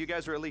 Crest said you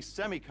guys are at least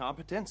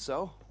semi-competent,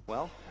 so,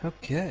 well,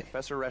 Okay.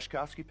 Professor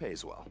Rashkovsky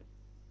pays well.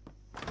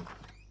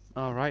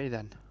 Alrighty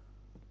then.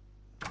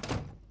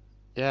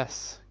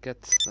 Yes,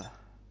 get the.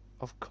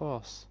 Of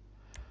course.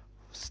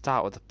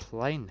 Start with the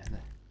plane.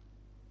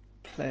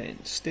 Plane.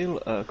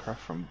 Steal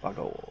aircraft from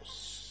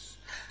Vagos.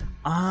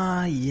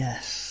 Ah,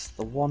 yes.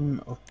 The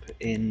one up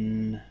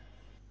in...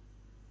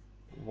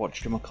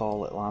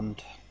 Whatchamacallit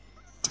land.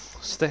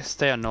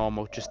 Stay on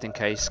normal just in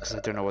case, because I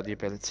don't know what the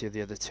ability of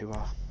the other two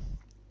are.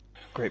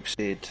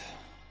 Grapeseed.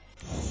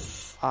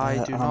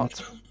 I do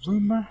not.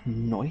 Rumour?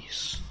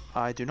 Nice.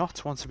 I do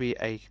not want to be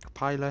a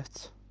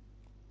pilot.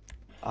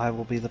 I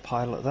will be the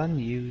pilot then.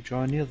 You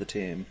join the other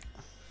team.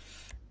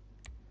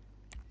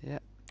 Yeah.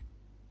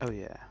 Oh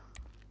yeah.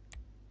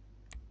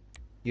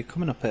 You're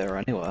coming up here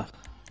anyway.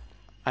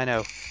 I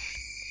know.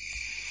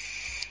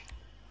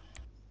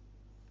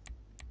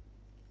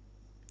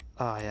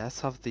 Ah yeah,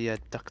 let's have the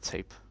duct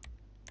tape.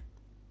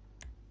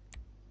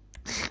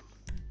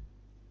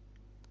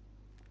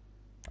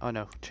 Oh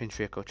no, change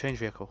vehicle, change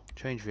vehicle,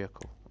 change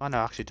vehicle. Oh no,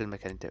 actually it doesn't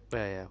make any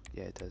difference.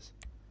 Yeah, it does.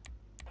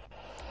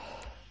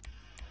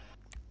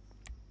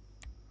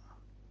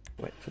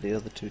 Wait for the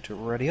other two to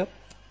ready up.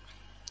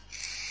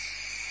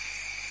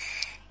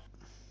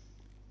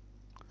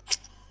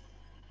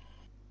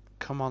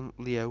 Come on,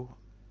 Leo.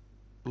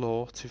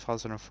 Law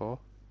 2004.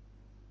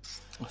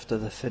 After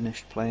they're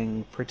finished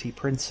playing Pretty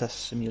Princess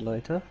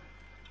Simulator.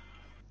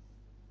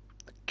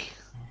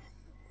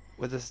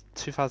 With this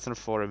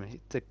 2004,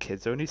 the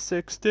kid's only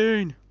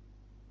 16.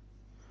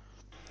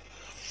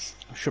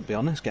 I should be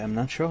on this game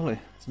then, surely.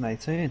 It's an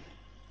 18.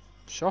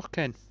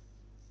 Shocking.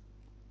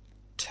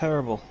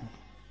 Terrible.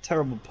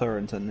 terrible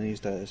parenting these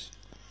days.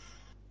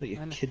 Let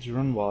your kids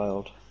run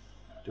wild.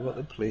 Do what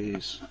they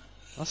please.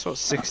 That's what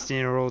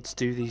 16-year-olds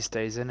do these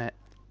days, isn't it?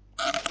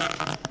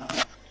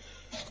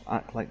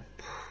 Act like...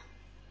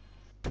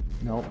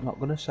 No, not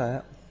gonna say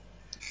it.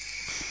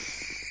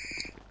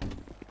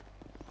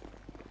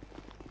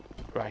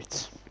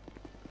 Right.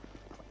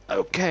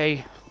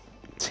 Okay,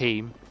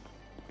 team.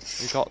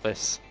 We got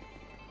this.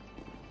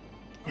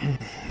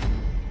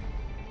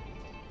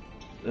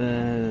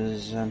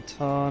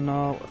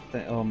 Zantano,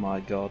 oh my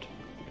god.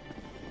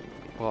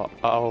 What?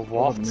 Oh,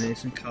 what?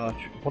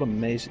 What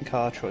amazing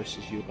car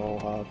choices you all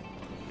have.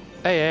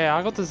 Hey,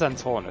 I got the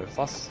Zentorno.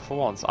 That's, for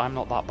once, I'm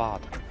not that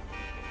bad.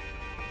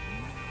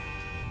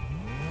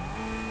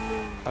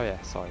 Oh yeah,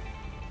 sorry.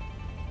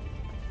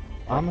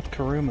 I'm at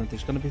Karuma,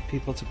 there's gonna be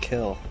people to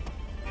kill.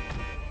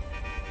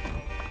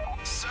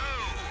 So,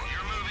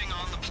 you're moving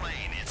on the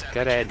plane. It's at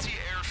Get in. McKenzie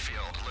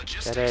Airfield.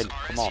 Logistics Get in, are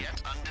come as on.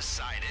 yet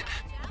undecided.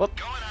 What?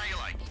 Go in how you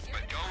like,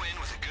 but go in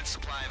with a good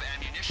supply of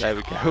ammunition. There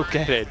we go, armor,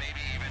 get in. and maybe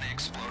even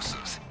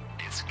explosives.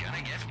 It's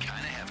gonna get kinda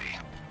heavy.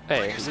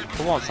 Hey,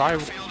 for once, I'm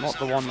not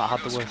the one that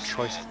had the worst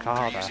choice of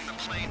car there.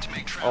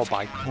 Oh,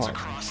 by What?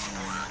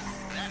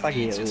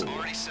 Faggy.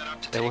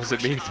 It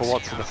wasn't me for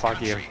once for the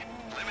faggy. Limited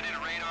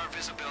radar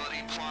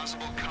visibility,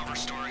 plausible cover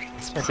story.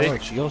 Oh See?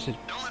 god, yours is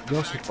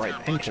bright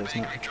pink,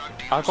 isn't it?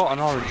 I got an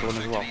orange one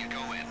as well.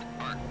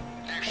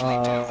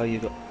 You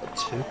got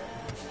two?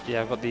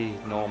 Yeah, I got the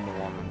normal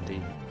one and the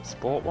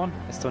sport one.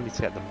 I still need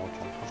to get the mod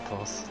one, of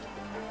course.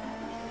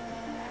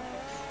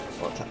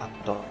 What to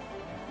add on?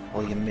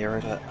 Well, you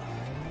mirrored it.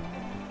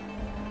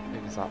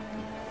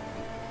 Exactly.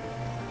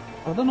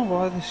 I don't know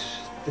why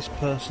this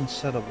person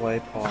set a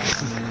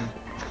waypoint.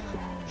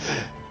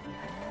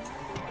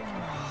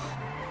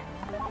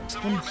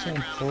 In the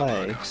same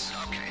place.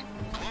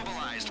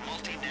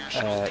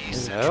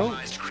 No.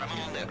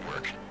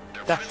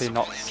 Definitely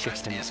not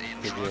skipping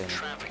the journey.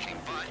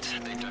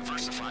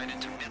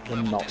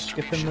 They're not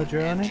skipping the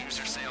journey?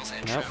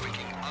 Nope.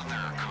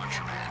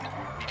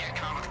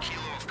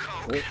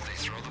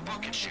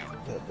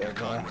 They're there.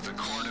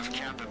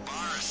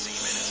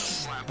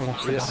 We'll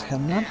have to go back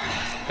in then.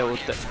 It would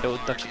take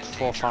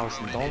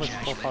 $4,000.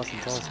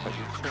 $4,000 quite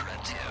useful.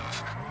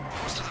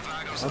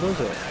 How does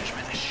it?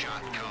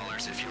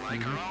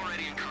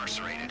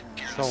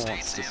 Someone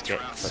wants to skip,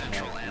 but no,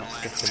 not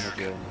skipping the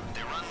journey.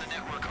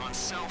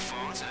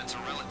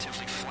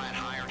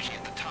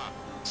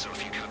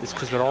 It's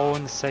because we're all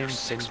in the same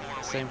thing,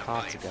 same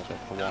car together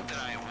for once.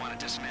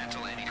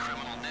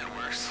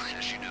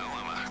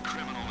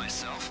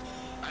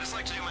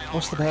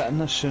 What's the bet?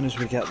 And as soon as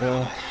we get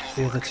there,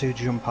 the other two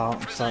jump out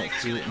and start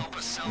shooting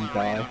and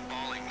die.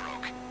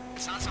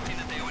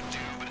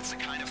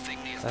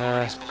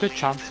 Good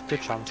chance,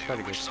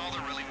 very good.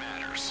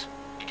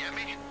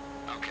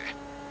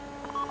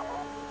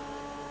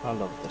 I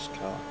love this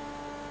car.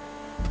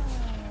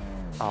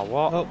 Ah,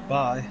 what? Oh,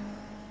 bye.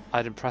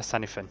 I didn't press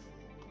anything.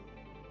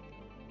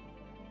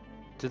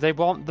 Do they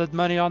want the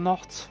money or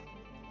not?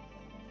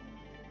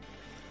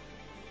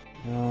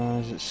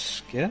 Is it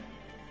skipped?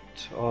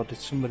 Or did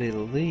somebody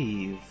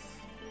leave?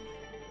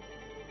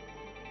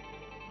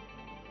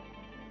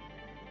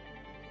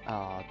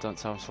 Ah, don't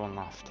tell me someone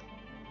left.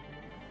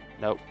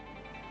 Nope.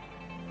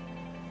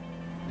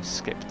 They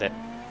skipped it.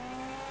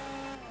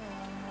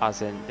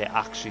 As in, they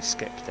actually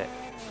skipped it.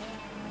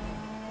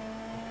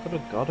 Could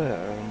have got it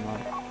in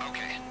like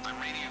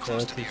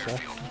 30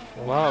 seconds.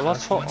 Well, I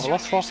lost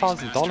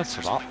 $4,000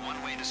 for that.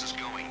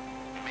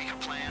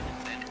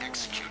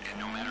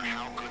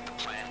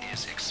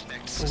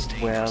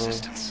 Well,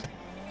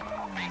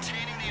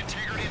 Maintaining the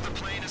integrity of the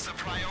plane is the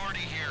priority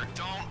here.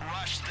 Don't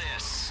rush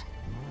this.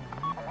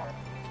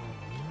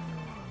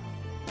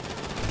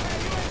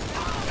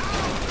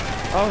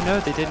 Oh no,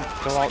 they didn't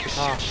go out the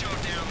car. Show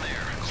down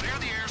there. Clear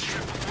the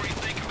airstrip before you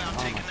think about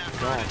taking that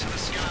bird into the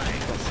sky.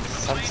 That's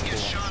sensible.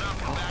 Shot up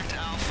and back to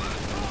Alpha.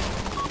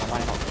 Why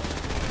not?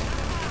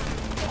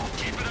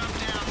 Keep it up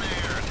down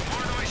there. The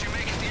more noise you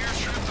make at the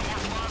airstrip, the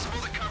more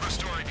plausible the cover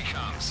story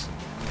becomes.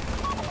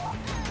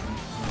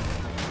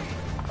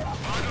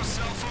 Argo's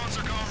cell phones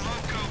are going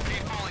loco,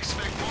 people.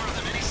 Expect more of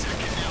them any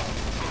second now.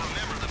 But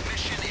remember, the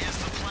mission is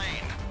the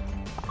plane.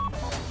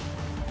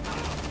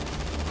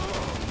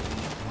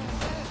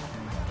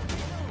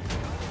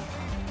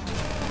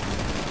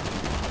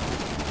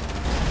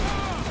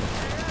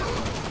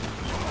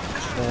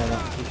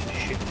 that piece of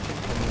shit on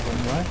the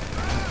runway.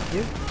 Thank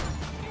you.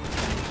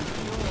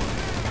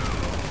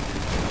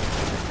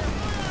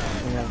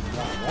 We have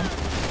that one.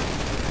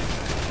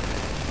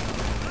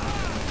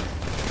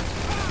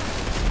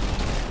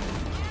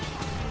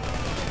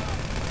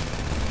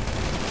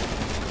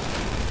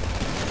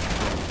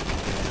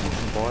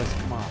 Boys,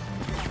 come on.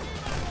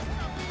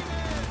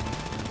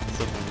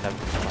 Something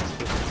never comes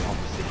with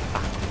obviously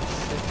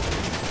accuracy.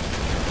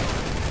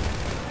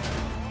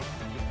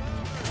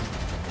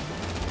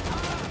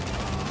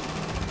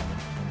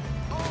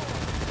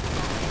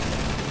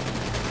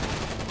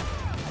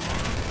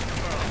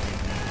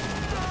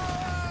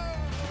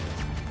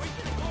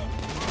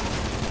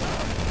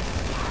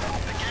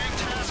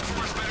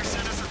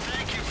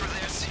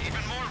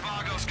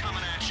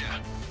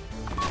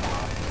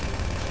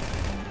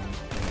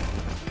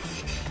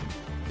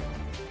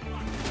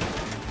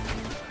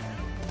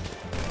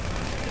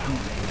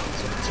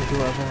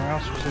 whoever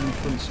else was in the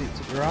front seat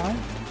to drive.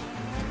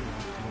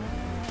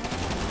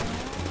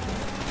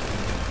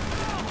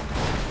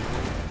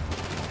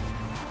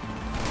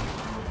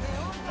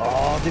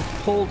 Oh, they've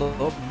pulled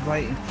up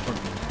right in front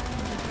of me.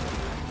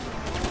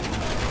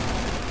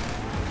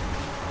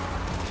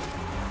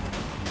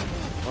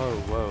 Whoa,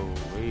 whoa,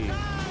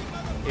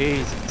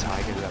 easy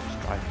tiger whoever's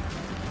driving.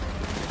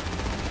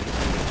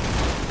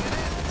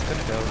 It's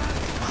gonna go.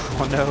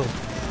 Oh no.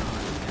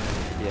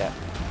 Yeah.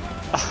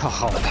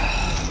 Oh.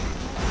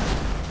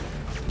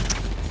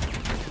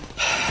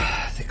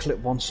 They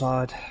clipped one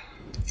side.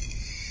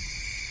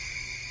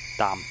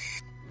 Damn.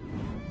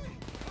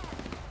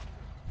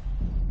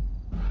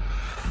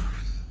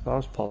 I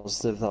was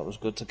positive that was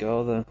good to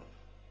go then.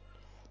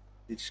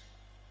 They just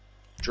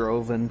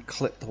drove and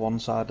clipped one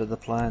side of the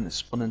plane, it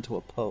spun into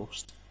a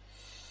post.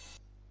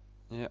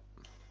 Yep.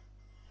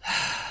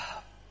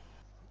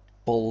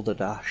 Boulder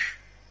dash.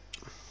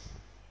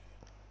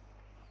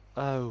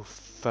 Oh,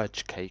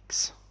 fudge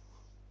cakes.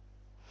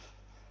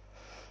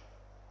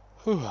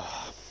 Whew.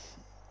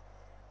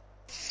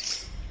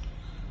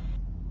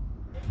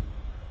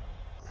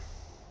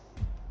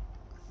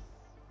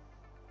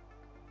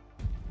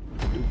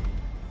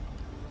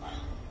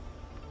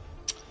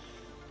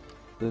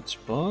 Good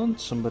spawn.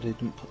 Somebody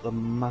didn't put the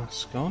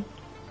mask on.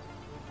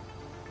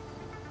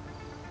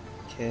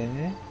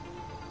 Okay.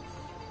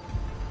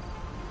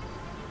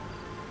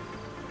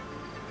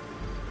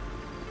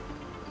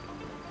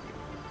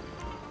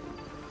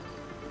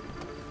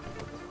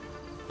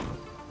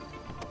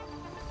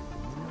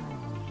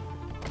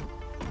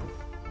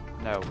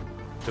 No,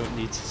 don't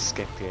need to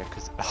skip here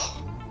because.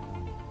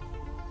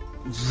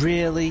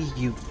 Really,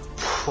 you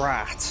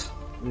prat?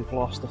 We've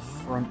lost the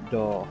front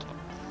door.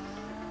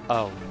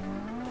 Oh.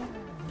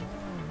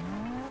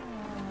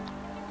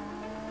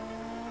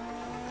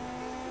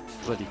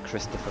 Bloody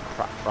Christopher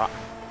Pratt.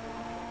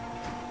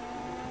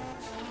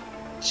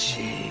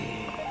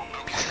 Gee.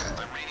 Okay,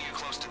 I'm reading you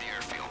close to the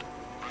airfield.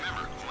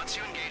 Remember, once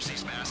you engage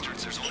these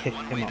bastards, there's only Kick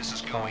one him way up this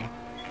is the going. car.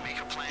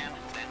 Make a plan,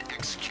 then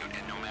execute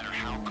it. No matter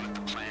how good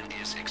the plan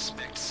is,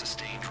 expect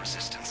sustained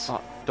resistance.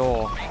 That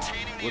door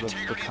Maintaining the would have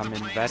integrity become of the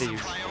plane very is the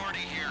useful. priority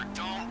here.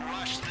 Don't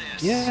rush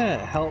this. Yeah,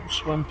 it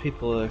helps when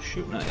people are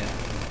shooting at you.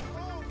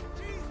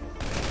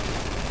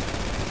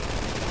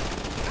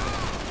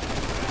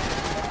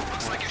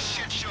 Looks like a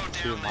shit show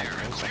Two down there.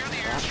 micros Clear like the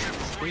that. airstrip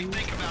before you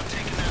think about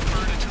taking that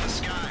bird into the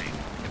sky.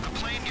 If the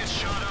plane gets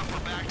shot up,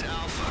 we're back to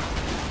Alpha.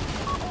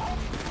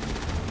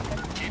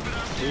 Keep it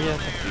up Yeah,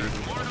 down there.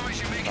 The more noise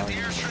you make at the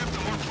airstrip, the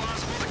more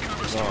plausible the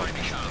cover story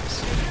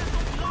becomes.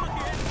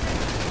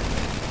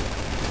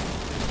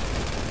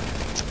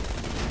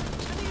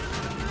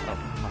 Oh,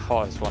 I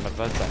thought it was one of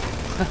us then.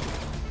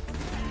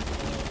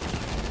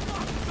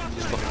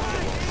 Just looking at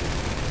the wall.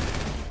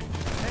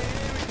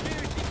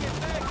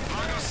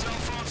 Argo's cell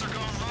phones are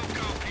going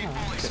loco.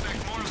 People expect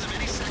more of them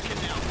any second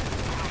now.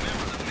 But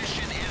remember, the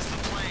mission is the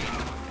plane.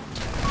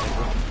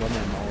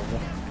 Running over.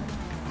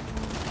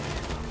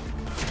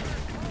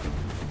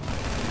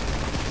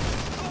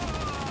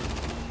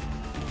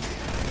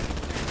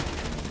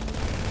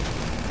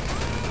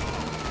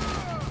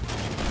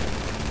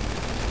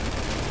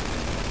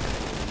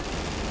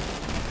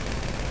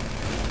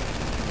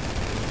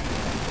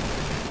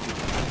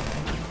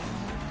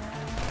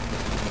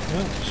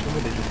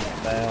 Somebody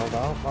just bailed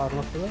out by the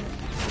look of it.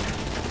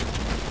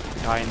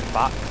 Guy in the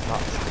back,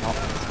 that's not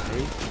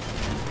me.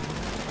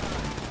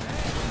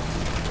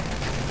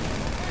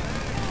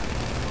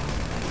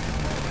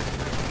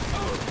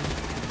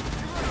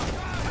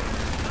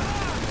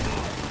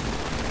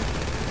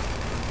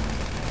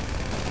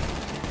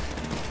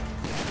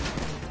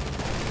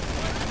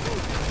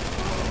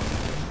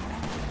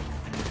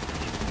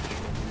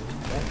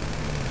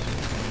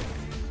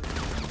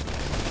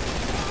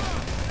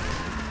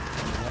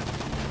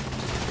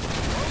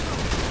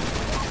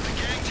 The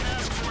gang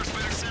task force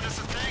better send us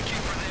a thank you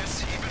for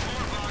this. Even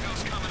more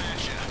Vagos coming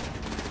at you.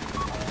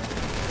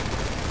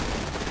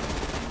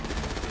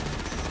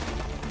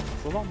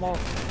 There's a lot more.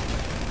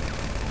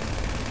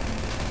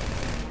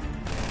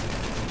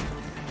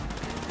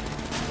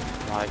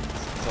 Right,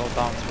 it's all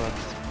down to us.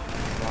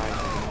 Right.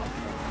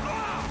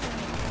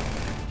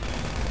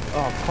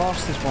 Oh, of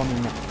course there's one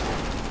in that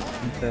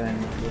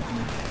container with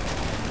me.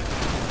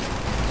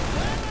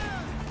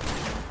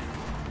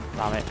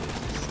 Damn it.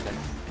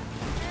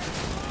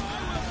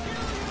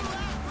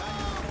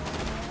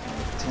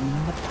 It's in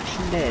the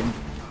plane.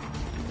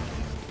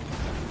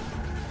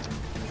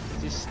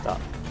 Just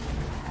stop.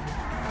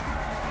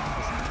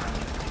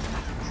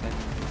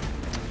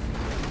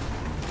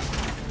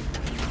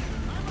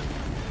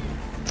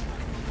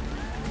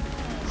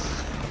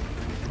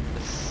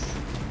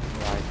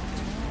 Right.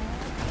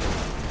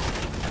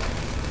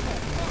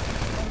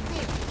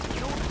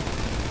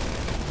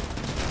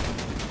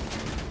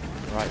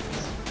 Right.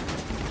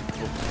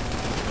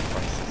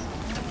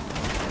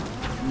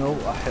 No,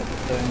 I hit the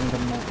thing,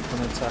 I'm not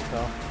gonna take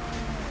off.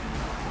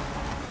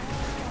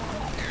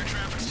 Air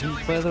traffic's Didn't telling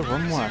me clear the the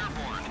bird is runway.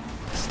 airborne.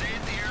 Stay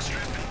at the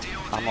airstrip and deal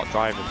with I'm any not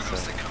driving, Vagos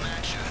so. that come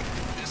at you.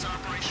 This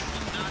operation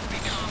will not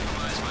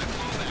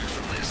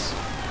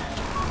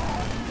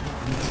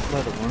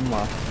clear the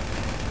runway.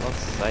 For God's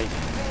sake.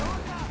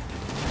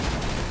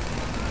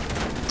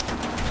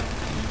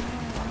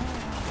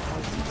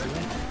 What is he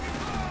doing?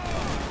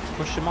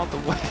 Push him out the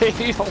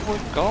way! Oh my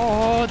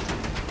god!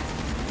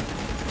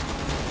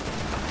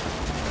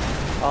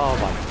 Oh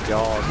my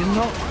god. You're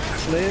not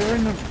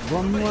clearing the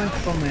runway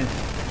for me.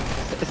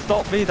 It's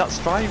not me that's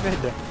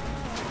driving!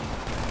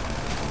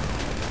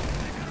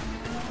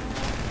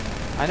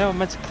 I know I'm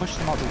meant to push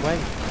them out the way.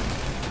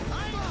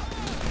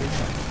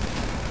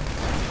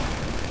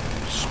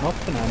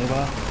 Smoking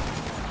anywhere.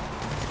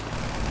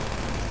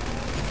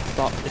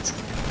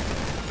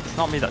 It's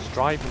not me that's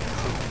driving.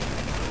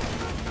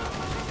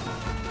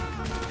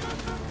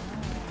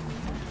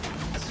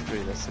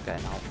 Screw this, I'm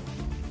getting out.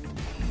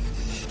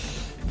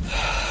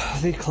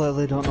 They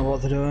clearly don't know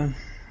what they're doing.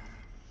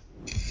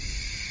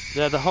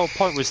 Yeah, the whole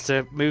point was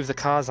to move the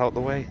cars out the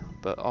way,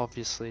 but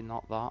obviously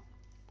not that.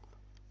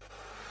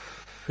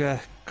 Yeah,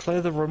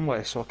 clear the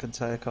runway so I can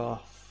take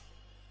off.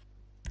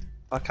 If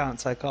I can't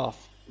take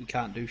off, we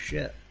can't do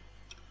shit.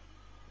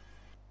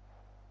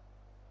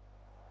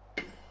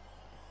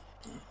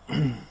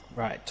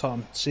 Right,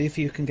 Tom, see if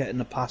you can get in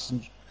the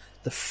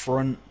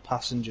front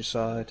passenger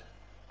side.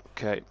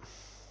 Okay.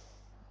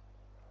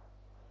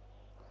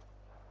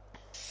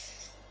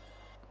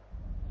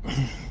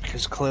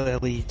 Because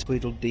clearly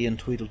Tweedledee and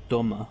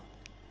Tweedledummer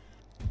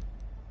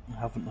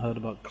haven't heard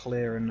about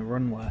clearing the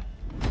runway.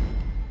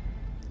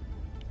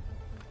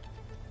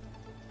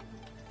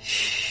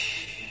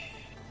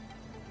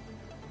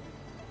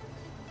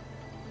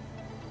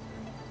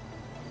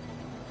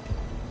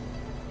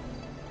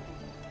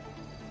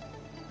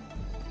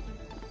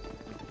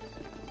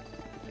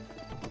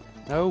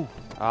 No!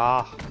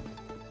 Ah!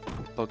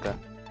 Bugger.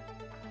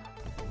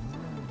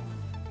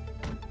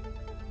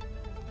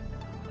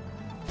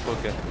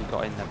 Bugger, you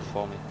got in there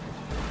before me.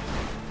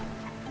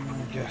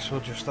 I guess we'll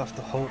just have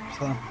to hope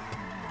then.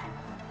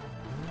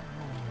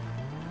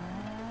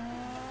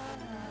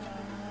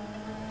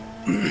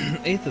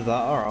 Either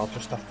that or I'll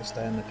just have to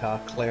stay in the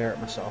car, clear it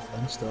myself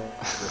then still.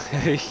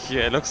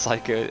 Yeah, it looks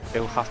like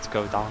it'll have to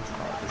go down to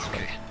that this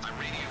way. I'm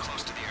reading you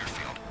close to the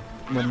airfield.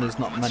 When there's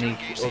not many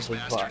others,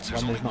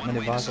 when there's not many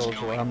Vagos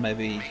around,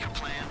 maybe Make a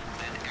plan,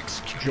 then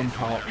execute jump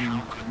it. out No matter and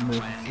how good the move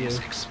plan through. is,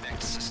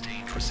 expect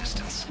sustained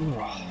resistance. Ugh.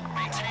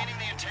 Maintaining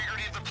the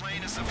integrity of the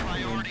plane is the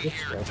priority this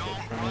here. guy's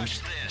Don't fine. rush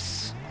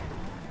this.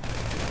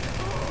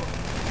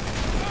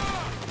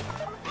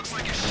 Looks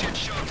like a shit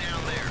show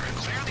down there.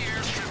 Clear the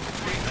airstrip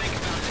before you think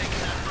about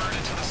taking that bird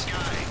into the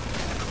sky.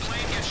 If the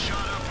plane gets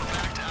shot up, we're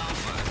back to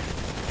Alpha.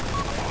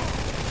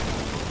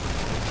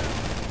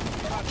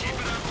 Keep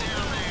it up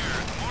down there.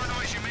 The more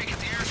noise you make at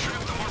the airstrip,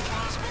 the more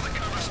plausible the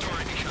cover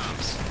story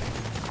becomes.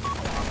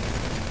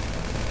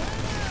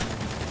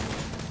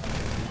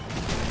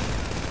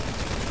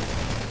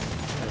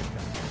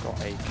 Got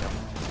a kill.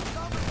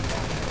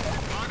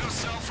 Mongo's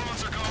cell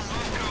phones are going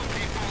loco,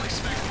 people.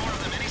 Expect more of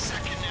them any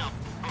second now.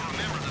 But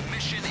remember, the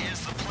mission is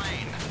the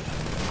plane.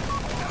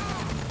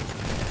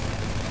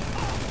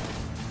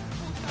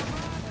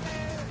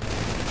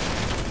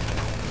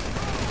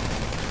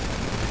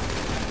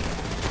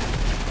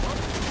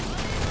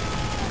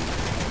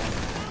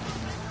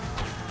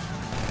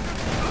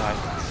 Right.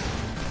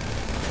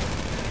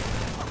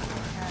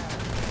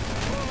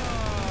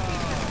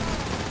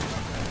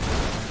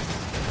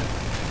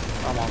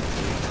 Come on, dude.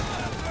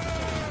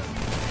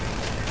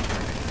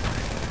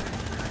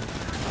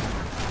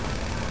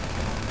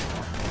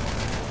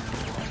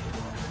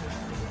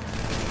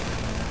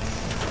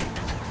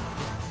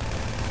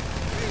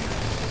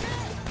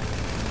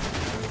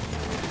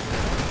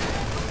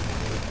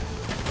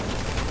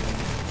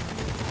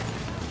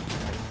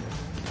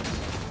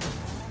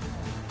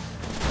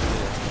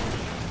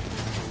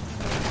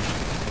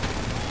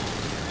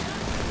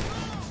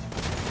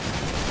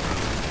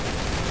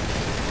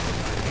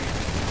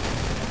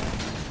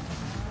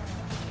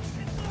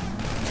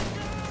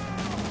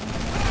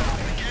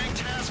 The gang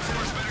task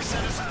force better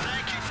send us a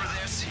thank you for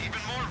this.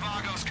 Even more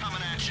Vagos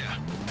coming at you.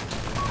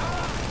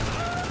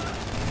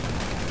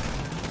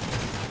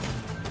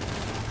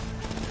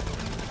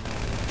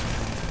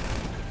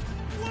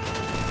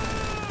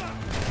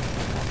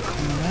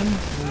 And then,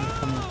 where are you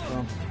coming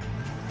from?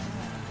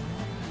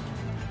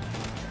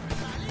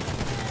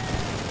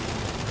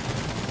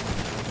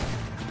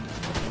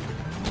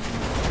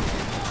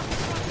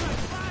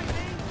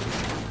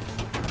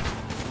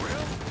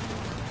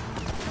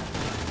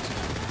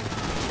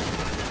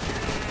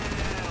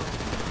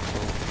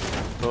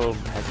 Boom,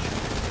 headshot.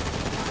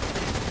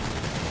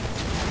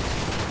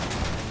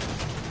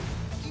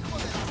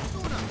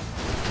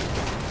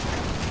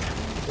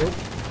 Oh,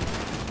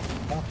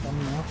 back on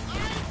now.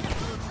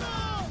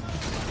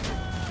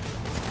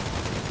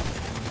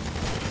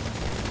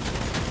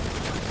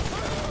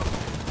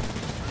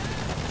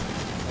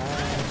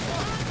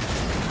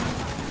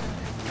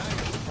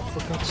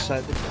 For God's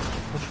sake, they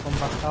push one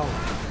back out.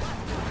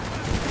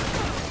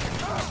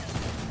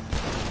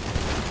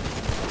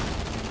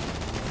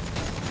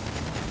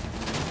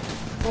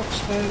 Fuck's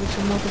sake, there's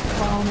another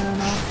clown here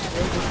now.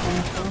 Where's it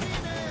coming from?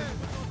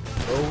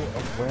 Go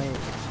away.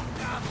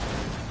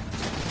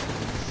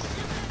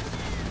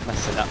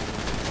 Messing up.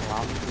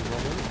 Around the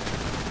woman.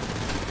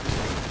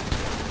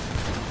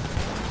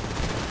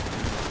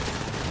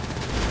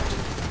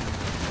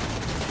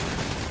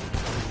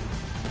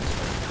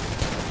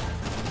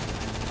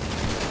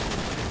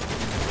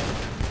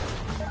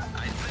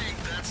 I think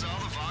that's all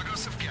the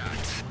Vagos have got.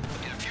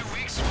 In a few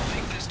weeks, we'll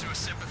take this to a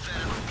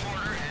sympathetic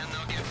reporter, and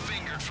they'll get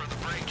fingered for the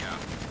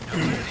breakout. Now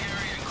clear the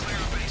area and clear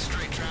up any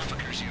stray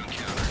traffickers you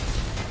encounter.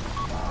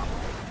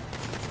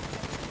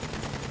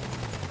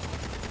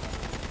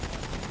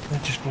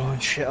 They're just blowing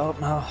shit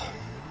up now.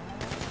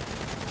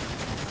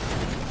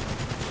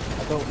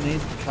 I don't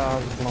need the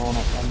cars blown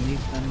up, I need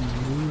them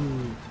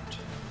moved.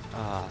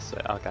 Ah, so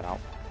I'll get out.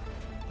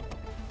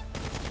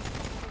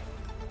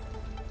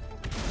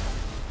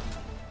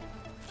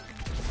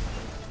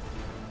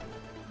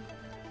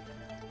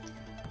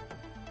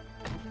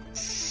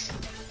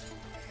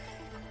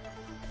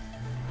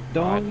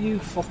 Don't you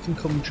fucking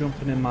come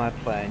jumping in my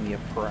plane, you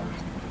prick.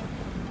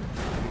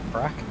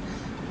 Prick?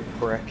 You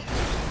prick.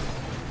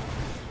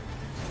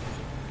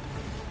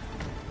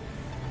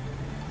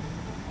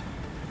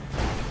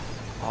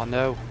 Oh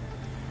no.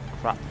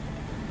 Crap.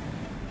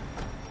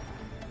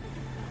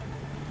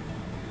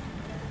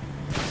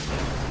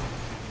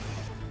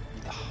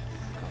 Oh,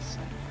 for God's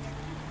sake.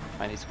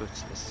 I need to go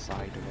to the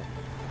side of it.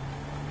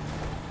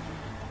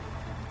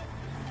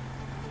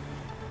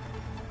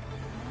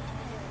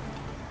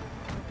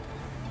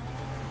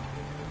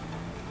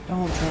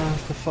 Don't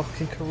drive the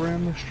fucking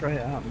Karuma straight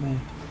at me.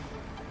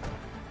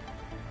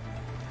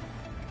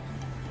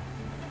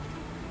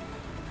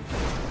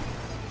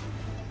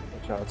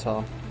 Watch out,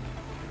 Tom.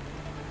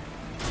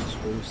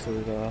 Squeeze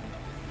through there.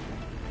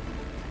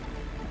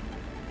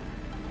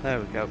 There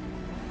we go.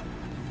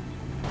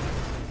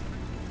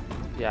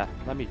 Yeah,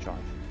 let me drive.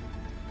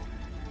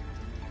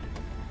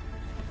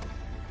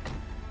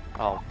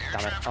 Oh,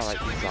 damn it. I'll let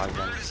you drive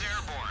then.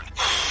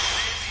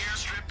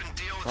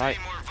 Right.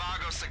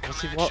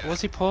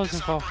 What's he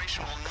pausing for?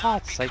 Oh,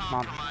 God's sake,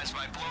 man.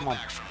 Come on,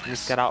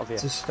 let's get out of here.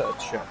 Just at a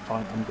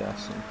checkpoint, I'm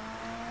guessing.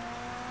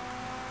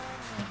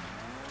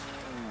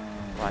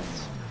 Right.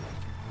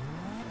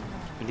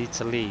 We need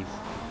to leave.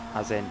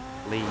 As in,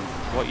 leave.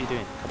 What are you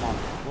doing? Come on.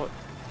 What?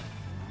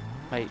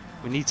 Mate,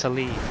 we need to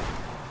leave.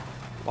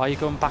 Why are you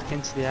going back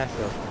into the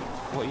airfield?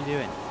 What are you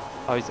doing?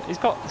 Oh, he's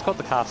got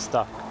the car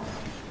stuck.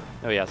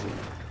 No, he hasn't.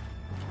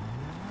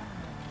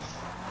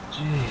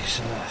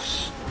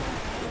 Jesus.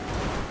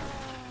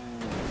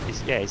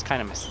 He's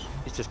kind of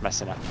he's just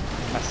messing up.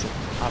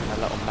 Having a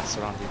little mess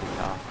around with the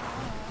car.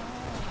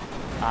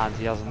 And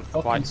he hasn't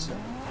quite...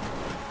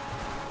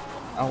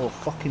 I will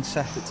fucking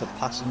set it to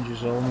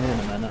passengers only in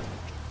a minute.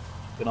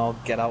 You can all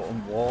get out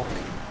and walk.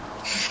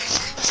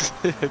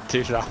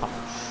 Do that.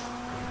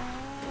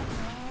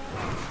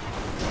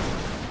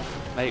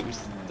 Mate,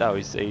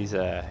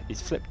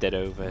 he's flipped it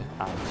over and...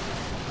 No,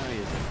 he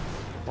isn't.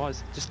 What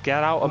is... Just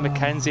get out of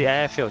Mackenzie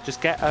Airfield. Just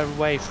get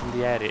away from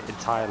the area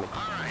entirely.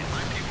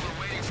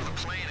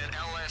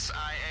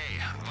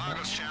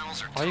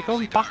 Are you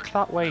going back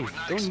that way? You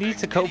don't need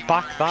to go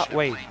back that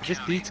way. You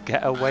just need to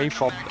get away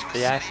from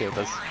the airfield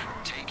as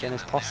soon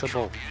as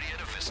possible.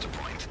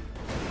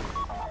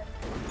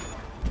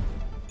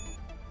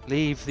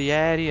 Leave the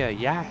area,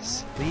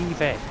 yes.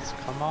 Leave it.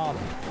 Come on.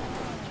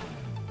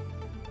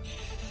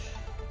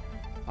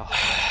 Oh,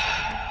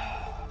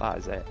 that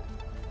is it.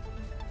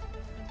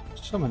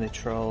 So many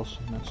trolls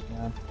in this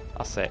game.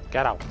 That's it.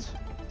 Get out.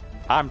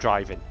 I'm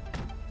driving.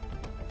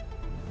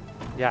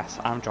 Yes,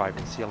 I'm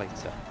driving. See you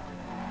later.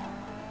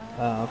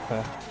 Oh,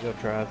 okay. You're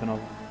driving. I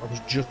was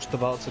just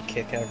about to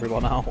kick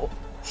everyone out.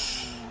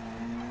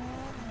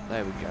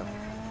 There we go.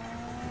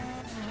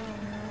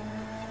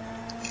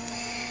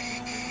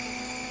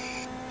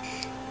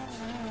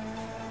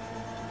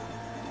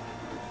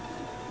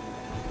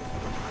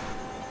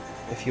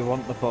 If you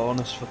want the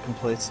bonus for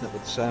completing it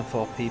with the same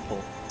 4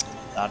 people,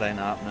 that ain't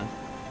happening.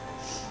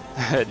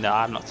 No,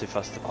 I'm not too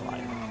fussed about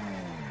that.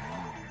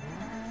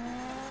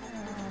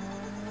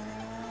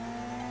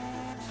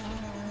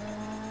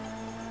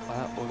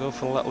 Well, we'll go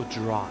for a little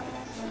drive.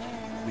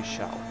 We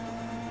shall.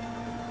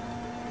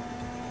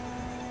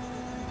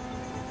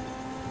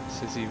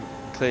 Since he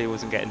clearly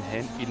wasn't getting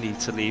hit, you need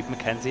to leave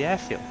Mackenzie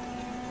Airfield.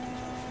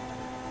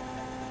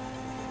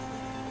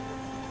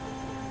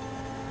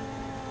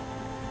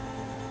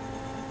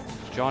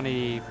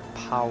 Johnny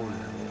Paulilio,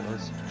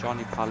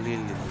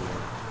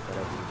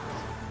 whatever it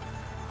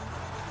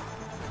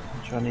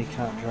is. Johnny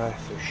can't drive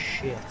for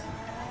shit.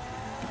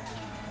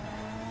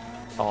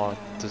 Or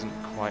doesn't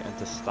quite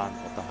understand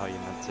what the hell you're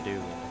meant to do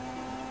with it.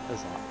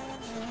 There's that.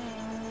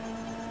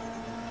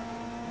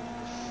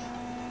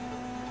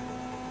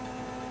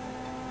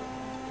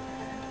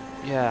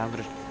 Yeah, I'm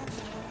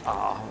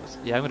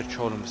gonna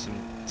troll him with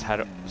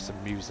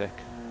some music.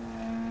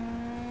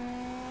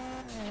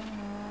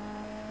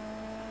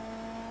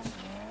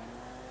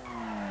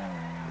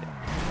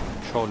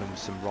 Troll him with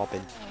some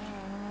Robin.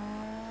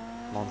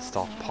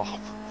 Non-stop pop.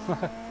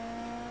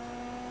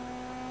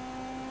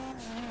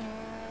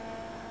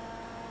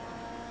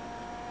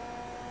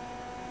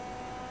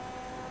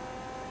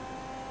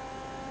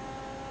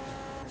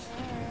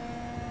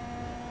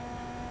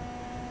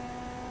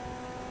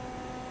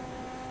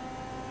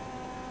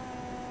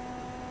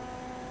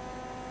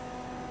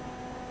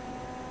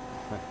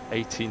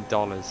 $18.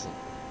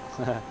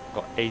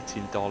 Got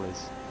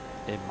 $18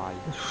 in my.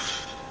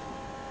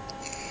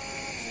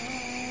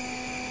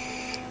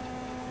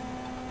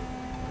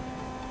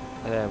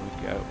 There we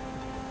go.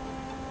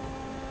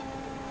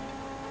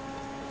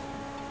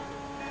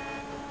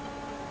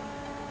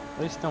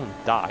 At least no one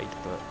died,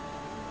 but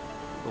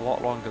a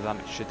lot longer than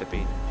it should have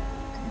been.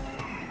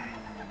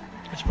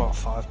 It's about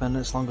 5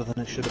 minutes longer than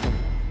it should have been.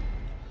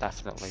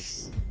 Definitely.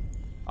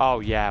 Oh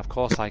yeah, of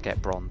course I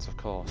get bronze, of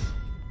course.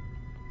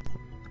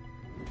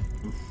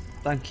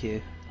 Thank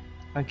you.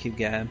 Thank you,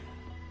 game.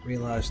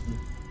 Realised them.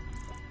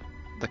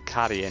 The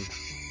carrying.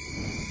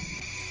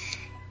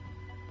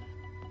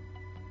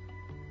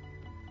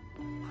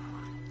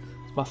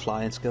 It's my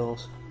flying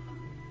skills.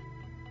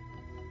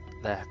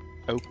 They're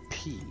OP.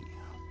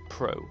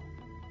 Pro.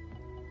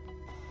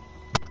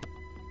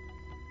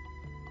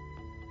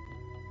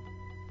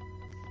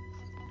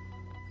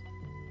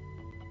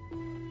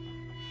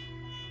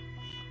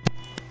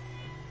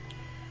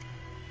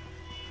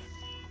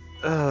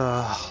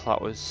 That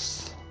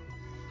was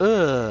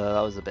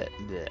a bit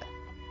bleh.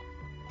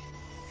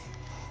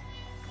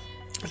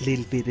 A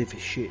little bit of a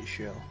shit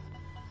show.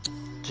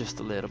 Just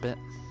a little bit.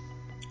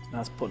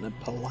 That's putting it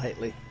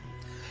politely.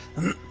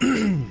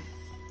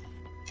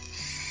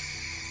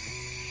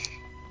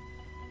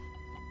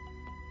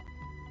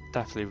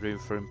 Definitely room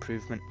for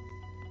improvement.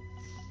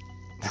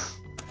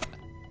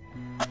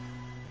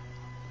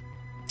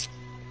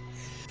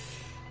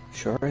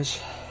 Sure is.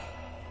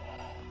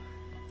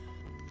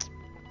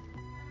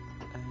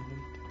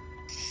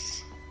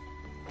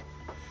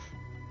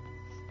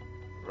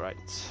 Right,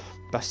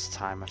 best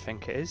time I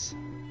think it is.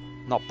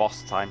 Not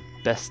boss time,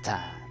 best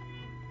time.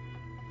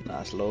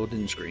 That's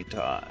loading screen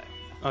time.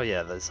 Oh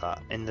yeah, there's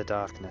that. In the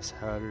darkness.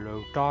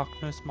 Hello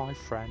darkness, my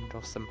friend,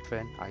 or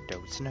something. I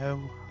don't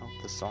know how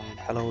the song.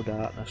 Hello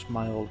darkness,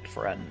 my old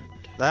friend.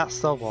 That's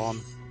the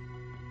one.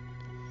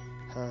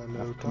 Hello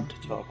I've come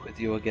darkness. to talk with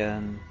you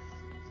again.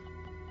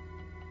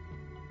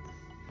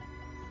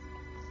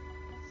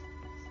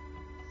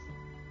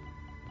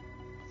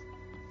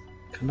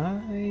 Can I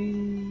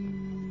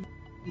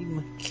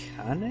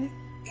mechanic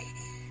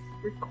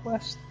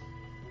request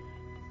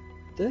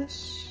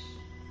this?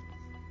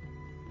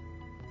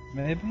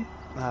 Maybe?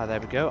 Ah,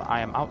 there we go. I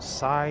am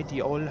outside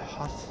the old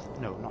hut.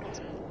 No, not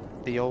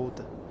the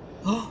old.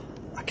 Oh,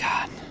 I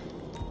can.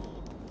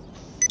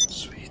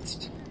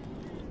 Sweet.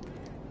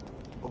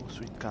 Oh,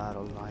 sweet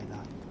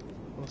Carolina.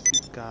 Oh,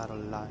 sweet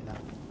Carolina.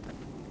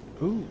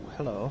 Ooh,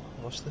 hello.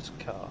 What's this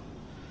car?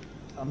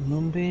 A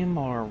Moonbeam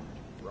or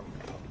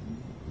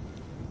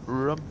Rumpo?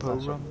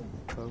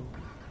 Rumpo.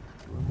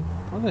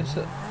 What is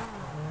it?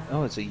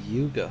 Oh, it's a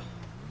Yuga.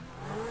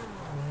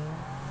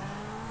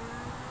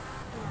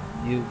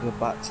 You go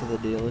back to the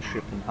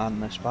dealership and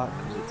hand this back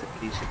because it's a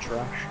piece of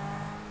trash.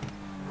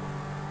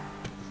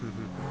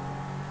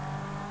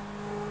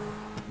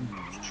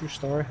 True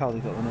story how they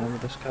got the name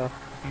of this car.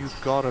 You've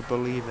gotta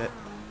believe it.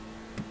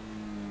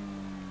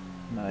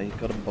 No, you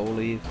got a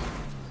believe.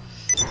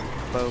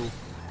 Bo.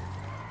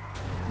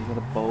 You got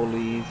a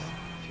believe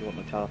if you want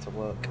the car to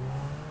work.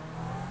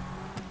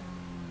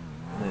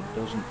 And it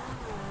doesn't.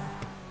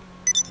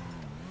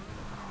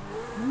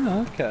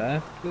 Oh,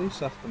 okay,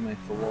 police after me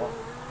for what?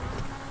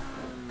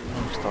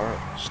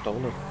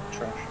 Stolen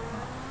trash.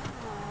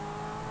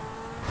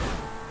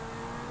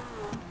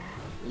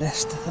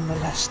 Lester the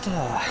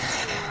molester.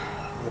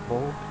 The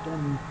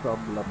Bogdan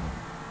problem.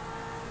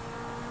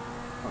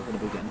 Not going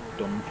to be getting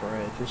done for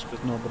ages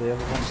because nobody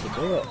ever wants to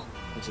do it.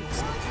 Because it's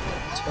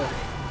tough. Let's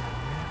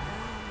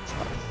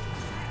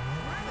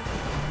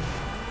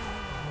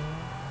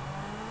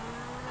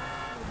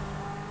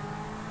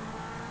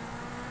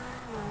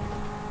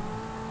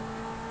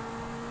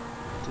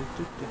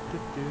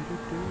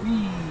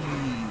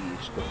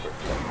go for it.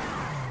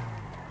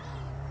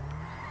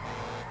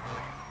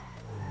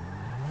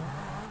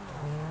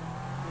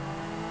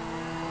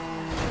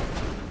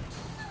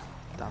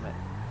 Damn it.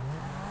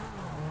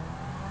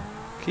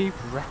 Keep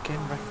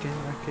wrecking.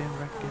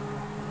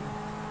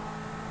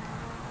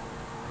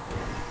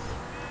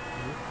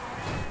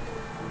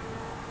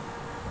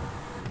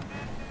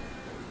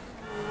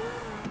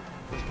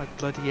 Where's my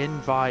bloody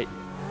invite?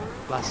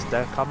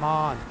 Lester, come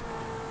on.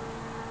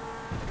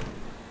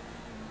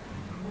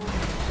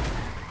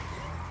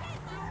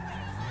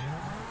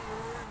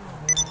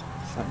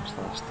 Thanks,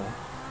 Lester.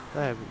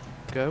 There we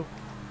go.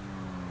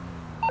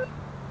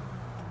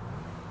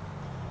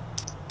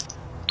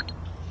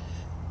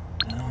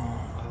 I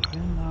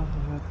didn't know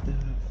what it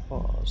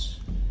was.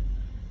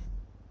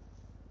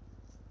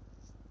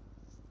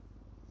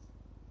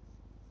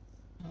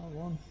 That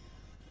one.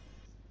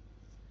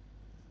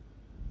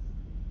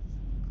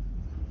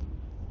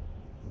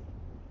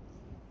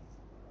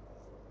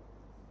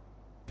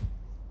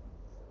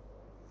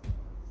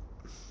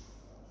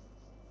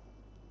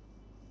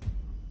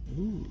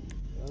 Ooh,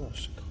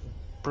 that's cool.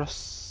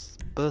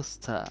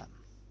 Burst time.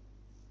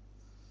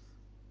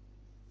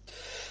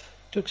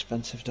 Too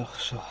expensive though,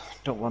 so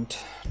don't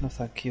want. No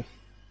thank you.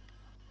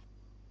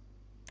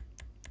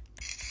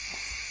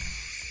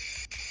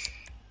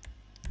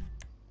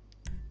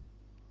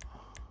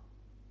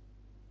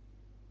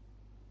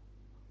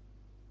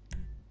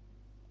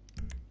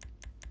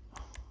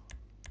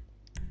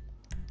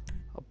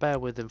 bear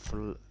with him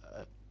for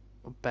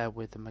bear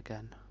with him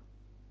again.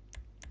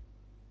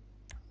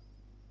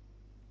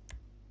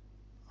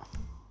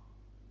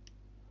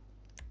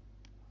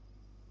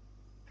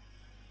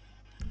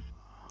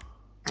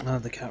 No,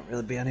 they can't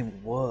really be any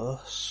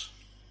worse.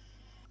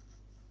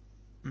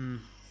 Hmm.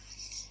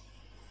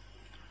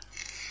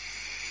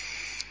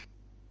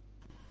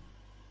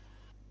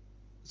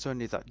 It's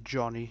only that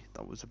Johnny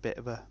that was a bit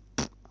of a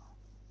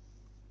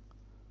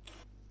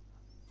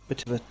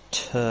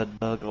turd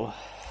burglar.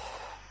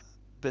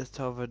 bit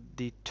of a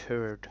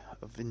deterred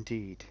of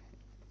indeed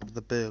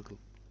the burgle.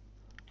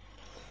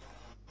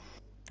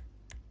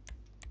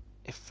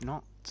 If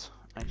not,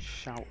 I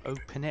shall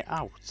open it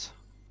out.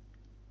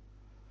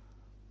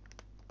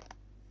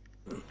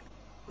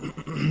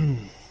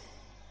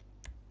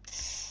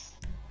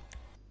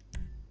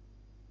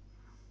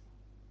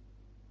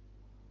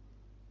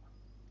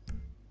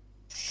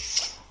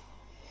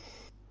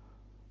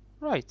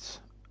 Right.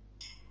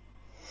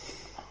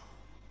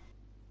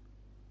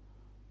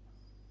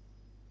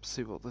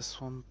 See what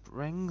this one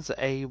brings.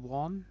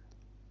 A1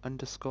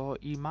 underscore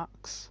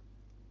Emax.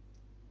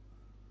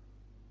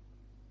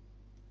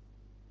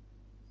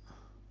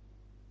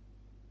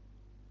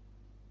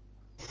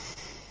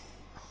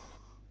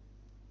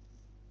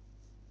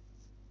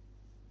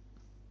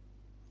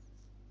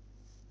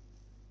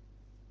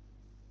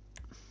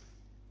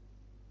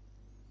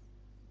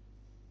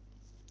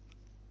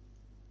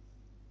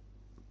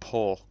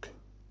 Pork.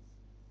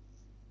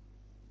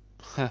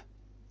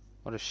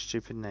 What a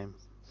stupid name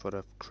for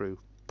a crew.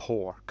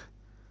 Pork.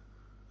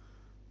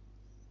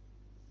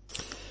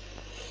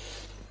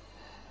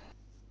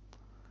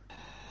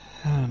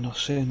 I'm not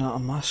seeing that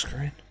on my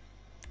screen.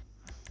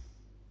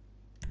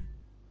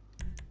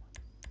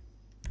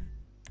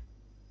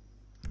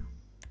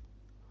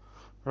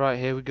 Right,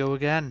 here we go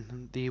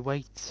again. The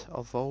weight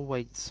of all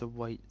weights of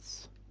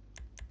weights.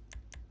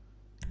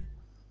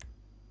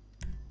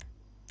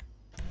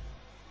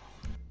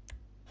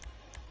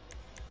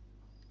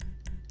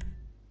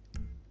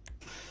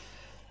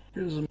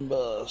 Prison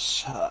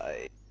bus.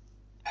 Hi.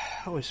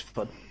 Always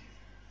fun.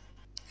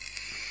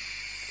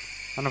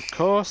 And of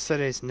course, there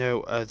is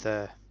no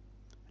other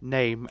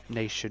Name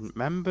Nation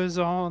members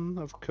on,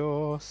 of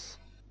course.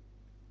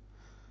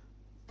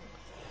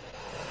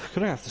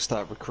 Gonna have to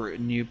start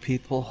recruiting new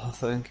people, I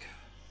think.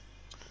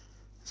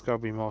 There's got to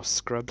be more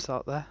scrubs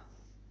out there.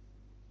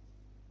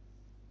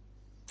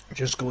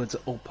 Just go into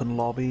open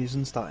lobbies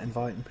and start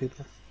inviting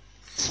people.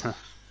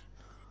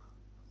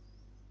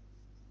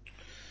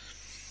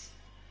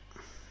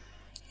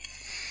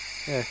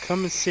 Yeah,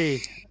 come and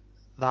see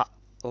that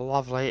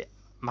lovely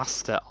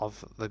master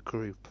of the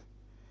group.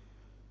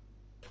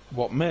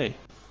 What, me?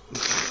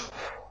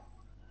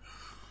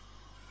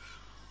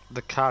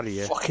 The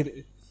carrier. Fuck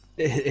it.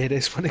 It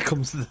is when it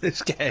comes to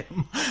this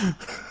game.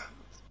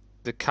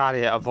 The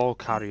carrier of all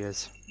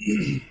carriers.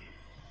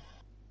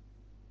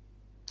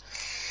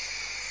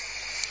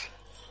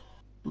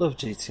 Love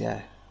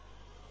GTA.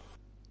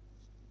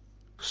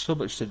 So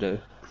much to do.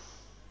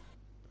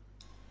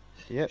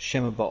 Yep.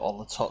 Shame about all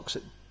the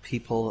toxic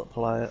people that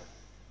play it.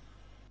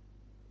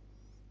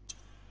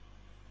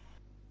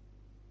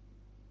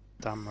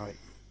 Damn right.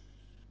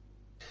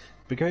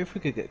 Be great if we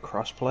could get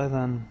crossplay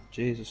then.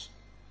 Jesus.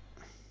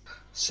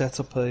 Set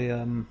up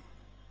a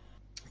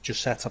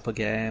just set up a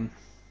game,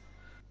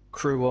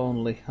 crew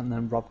only, and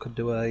then Rob could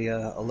do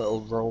a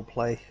little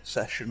roleplay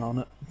session on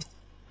it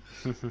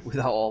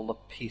without all the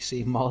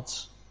PC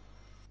mods.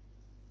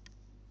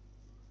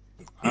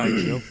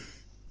 Ideal.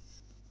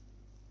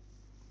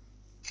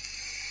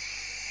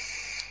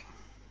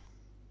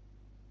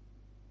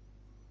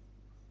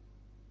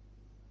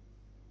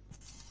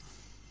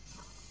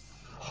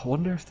 I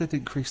wonder if they'd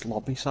increase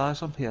lobby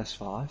size on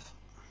PS5.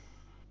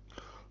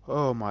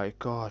 Oh my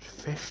god,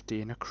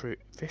 50 in a crew,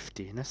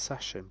 50 in a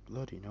session,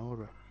 bloody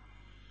Nora.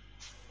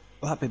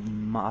 That'd be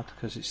mad,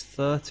 because it's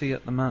 30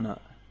 at the minute.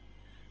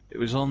 It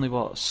was only,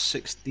 what,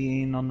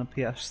 16 on the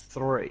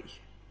PS3?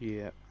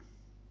 Yeah.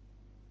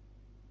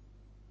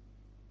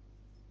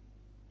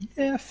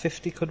 Yeah,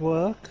 50 could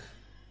work.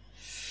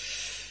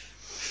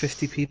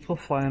 50 people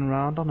flying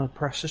around on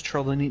oppressors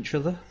trolling each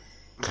other.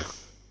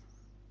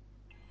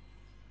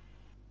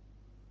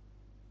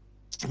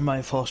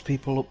 Might force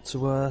people up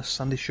to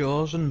Sandy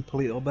Shores and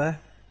Polito Bay.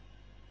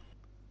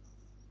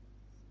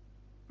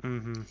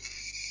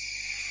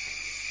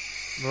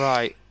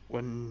 Right,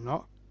 we're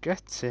not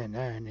getting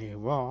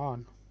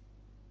anyone.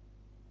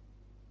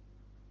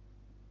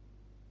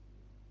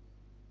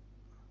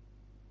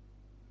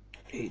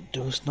 It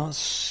does not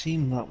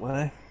seem that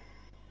way.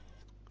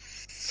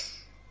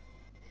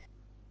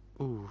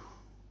 Ooh.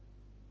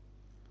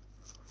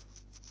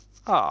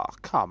 Oh,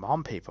 come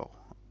on, people.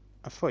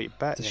 I thought you'd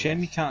bet. It's a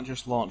shame you can't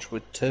just launch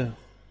with 2.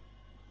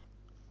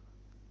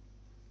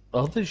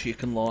 Others you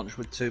can launch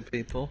with 2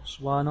 people,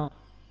 so why not?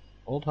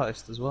 Old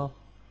Heist as well.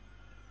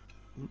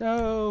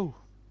 No!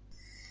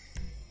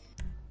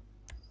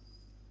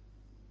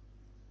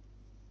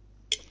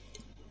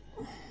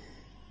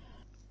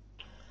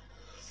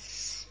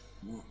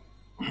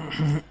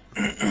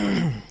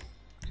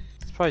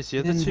 surprised the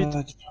other two.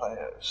 Invite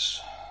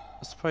players.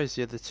 I'm surprised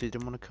the other two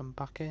didn't want to come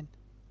back in.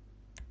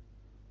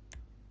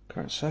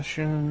 Current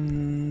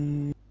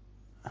session.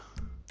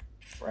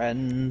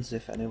 Friends,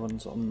 if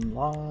anyone's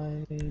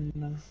online.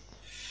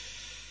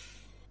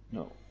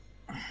 No.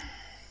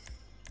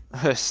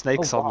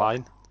 Snake's Oh, wow.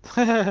 online.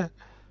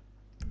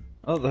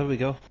 Oh, there we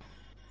go.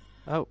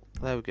 Oh,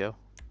 there we go.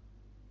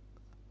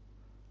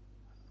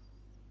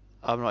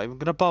 I'm not even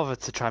going to bother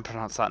to try and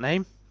pronounce that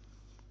name.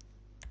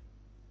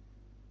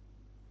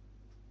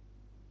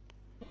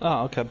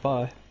 Oh, okay,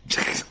 bye.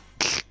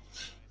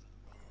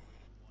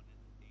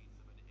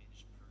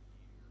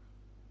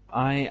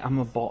 I am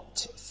a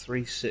bot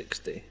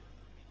 360.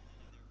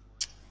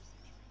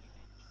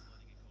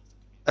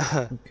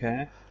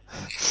 Okay.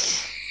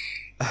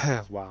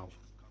 Wow.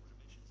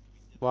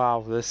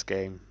 Wow, this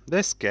game.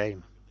 This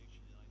game.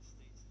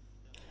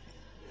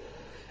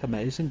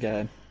 Amazing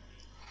game.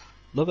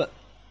 Love it.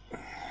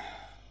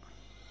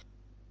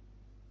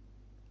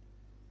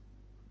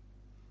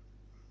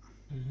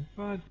 If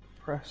I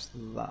press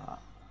that.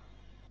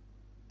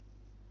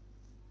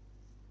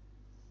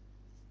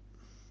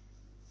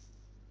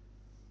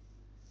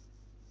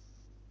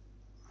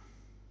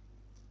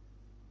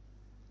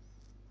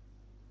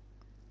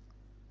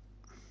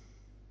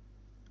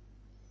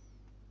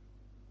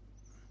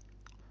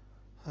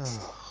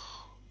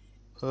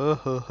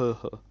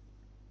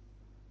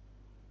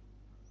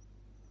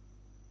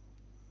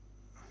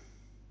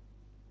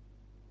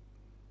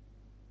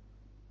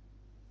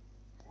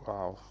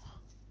 Wow.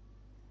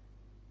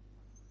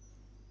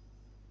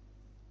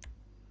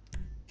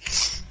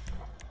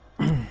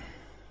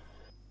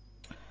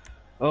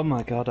 Oh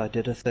my god, I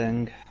did a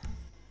thing.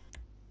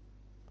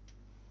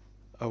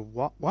 A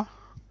what? What?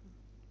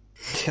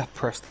 Yeah, I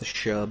pressed the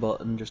share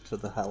button just for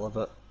the hell of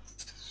it.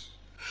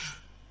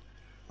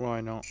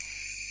 Why not?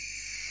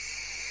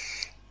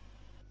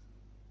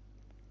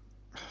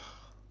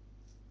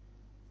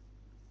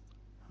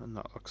 And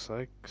that looks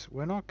like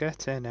we're not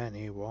getting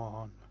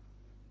anyone.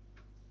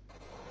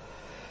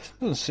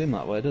 Doesn't seem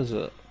that way, does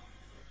it?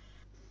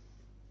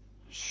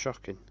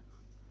 Shocking.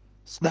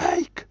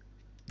 Snake!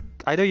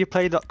 I know you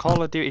played that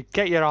Call of Duty.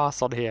 Get your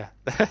ass on here.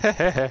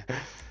 I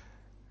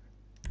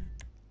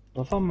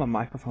thought my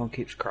microphone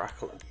keeps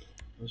crackling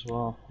as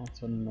well.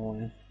 That's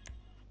annoying.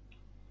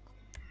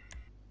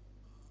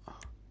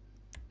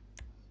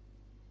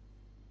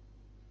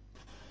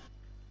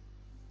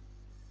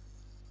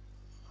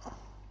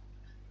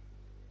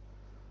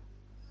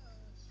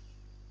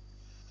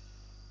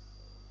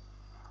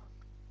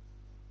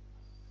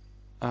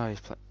 Oh,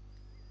 he's playing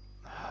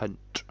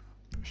Hunt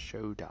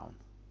Showdown.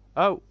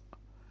 Oh!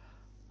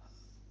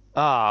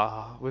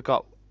 Ah, we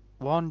got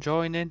one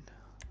joining.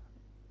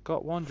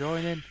 Got one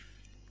joining.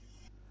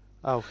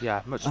 Oh,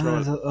 yeah, much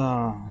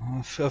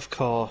troll. Of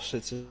course,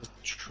 it's a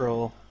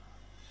troll.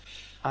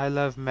 I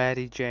love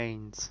Mary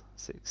Jane's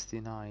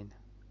 69.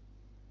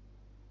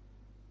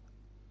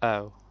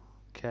 Oh,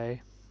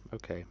 okay.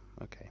 Okay.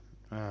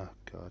 Oh,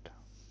 God.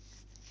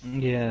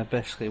 Yeah,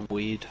 basically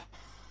weed.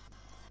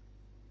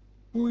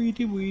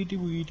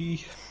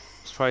 Weedy.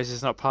 Surprised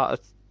he's not part of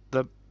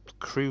the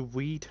crew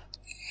weed.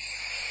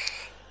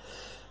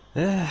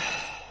 Yeah.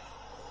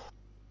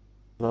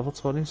 Level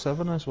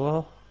 27 as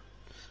well.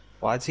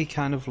 Why does he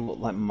kind of look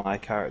like my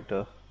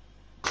character?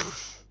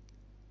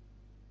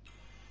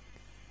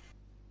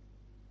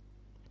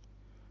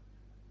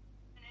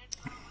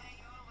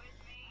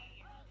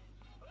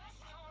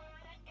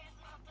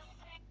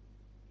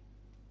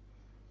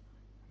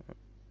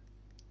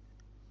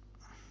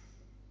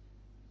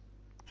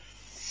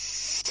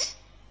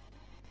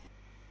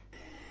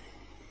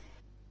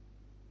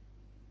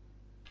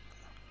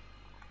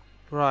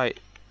 Right.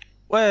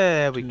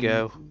 There we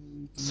go.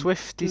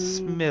 Swifty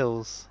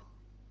Smills.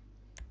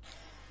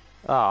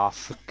 Ah,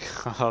 for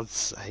God's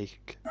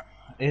sake.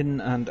 In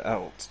and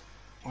out.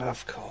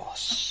 Of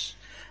course.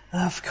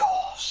 Of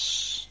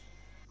course.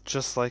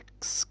 Just like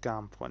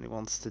Scamp when he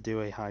wants to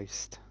do a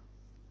heist.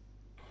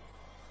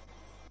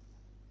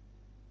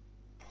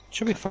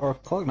 Should be 4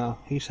 o'clock now.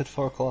 He said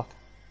 4 o'clock.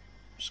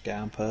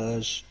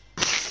 Scampers.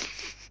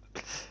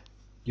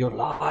 You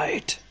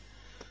lied.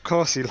 Of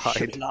course he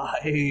lied. You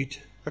lied.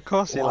 Of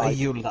course he Why lied.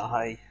 you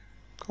lie?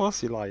 Of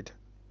course he lied.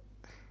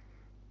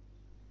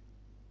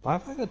 Why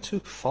have I got 2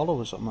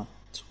 followers on my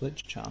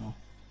Twitch channel?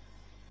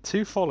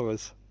 2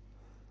 followers.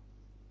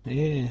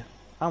 Yeah.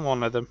 I'm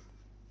one of them.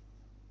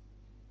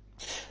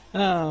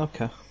 Oh,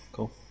 okay.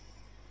 Cool.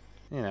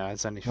 You know,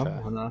 it's only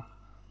fair.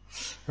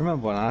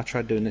 Remember when I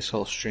tried doing this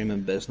whole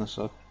streaming business?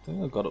 I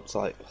think I got up to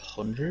like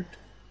 100.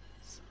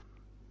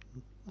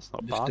 That's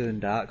not Just bad. doing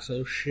Dark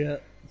Souls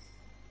shit.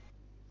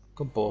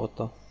 Got bored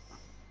though.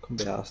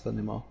 Couldn't be asked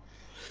anymore.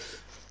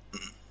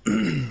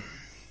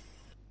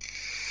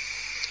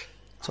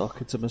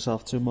 Talking to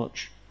myself too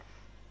much.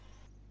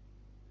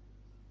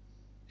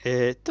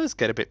 It does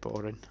get a bit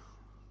boring.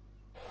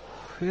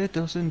 It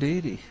does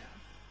indeedy.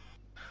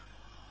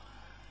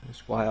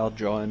 That's why I'll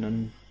join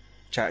and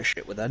chat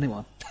shit with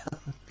anyone.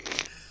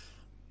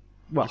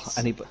 Well,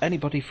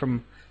 anybody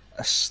from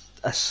a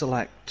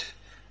select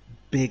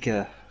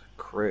bigger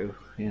crew,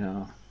 you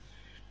know.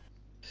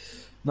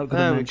 Not going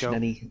There to we mention go.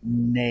 any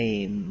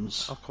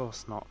names. Of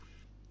course not.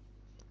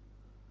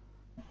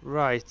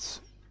 Right.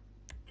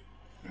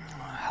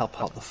 Help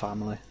out the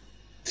family.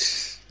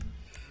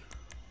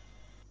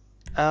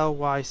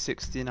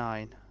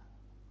 LY69.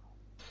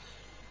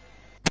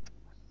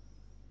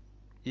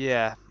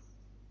 Yeah.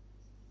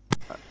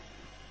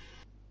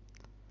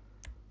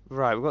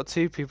 Right, we've got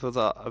two people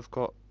that have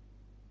got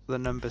the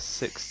number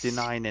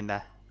 69 in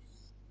there.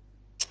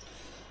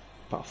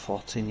 About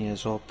 14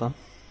 years old then.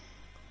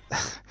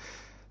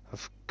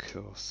 Of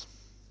course.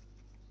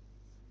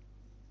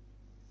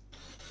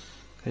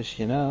 Because,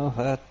 you know,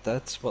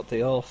 that's what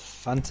they all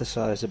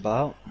fantasize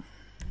about.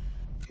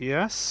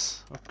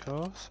 Yes, of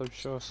course, I'm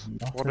sure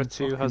Nothing one or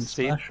two has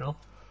seen. special.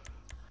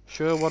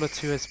 Sure, one or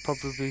two has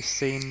probably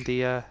seen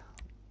the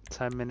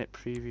 10-minute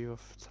preview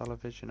of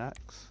Television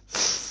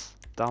X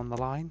down the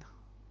line.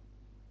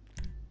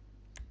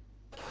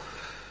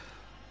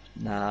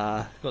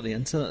 Nah, got the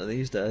internet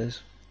these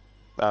days.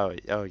 Oh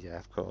yeah,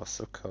 of course,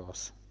 of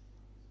course.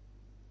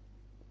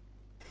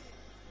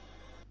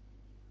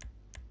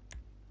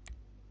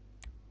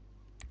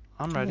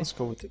 I'm ready. Let's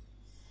go with it.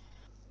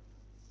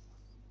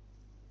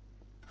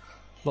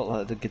 Look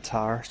like the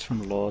guitarist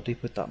from Lordy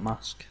with that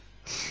mask.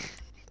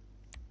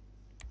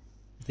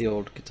 The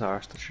old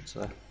guitarist, I should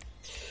say.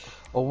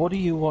 Oh, what do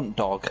you want,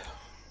 dog?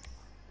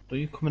 Do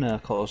you come in here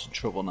causing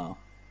trouble now?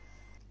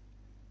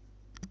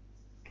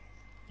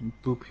 And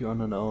boop you on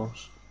the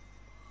nose.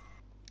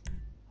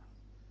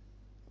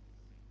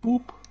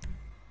 Boop.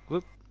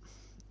 Whoop.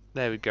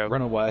 There we go.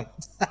 Run away.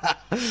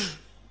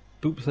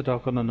 Boop the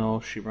dog on the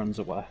nose, she runs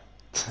away.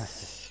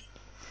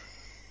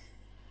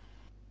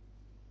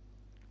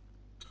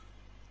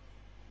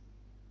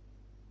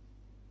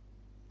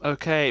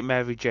 Okay,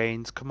 Mary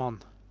Janes, come on.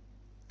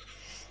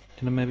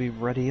 Gonna maybe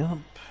ready up?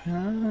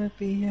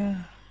 Maybe, You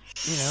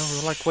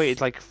know, we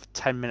waited like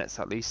 10 minutes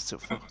at least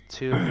for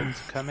two of them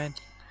to come in.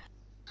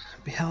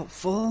 be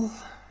helpful.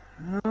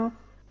 No?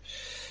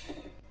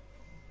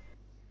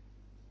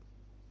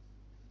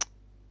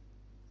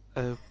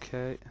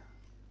 Okay.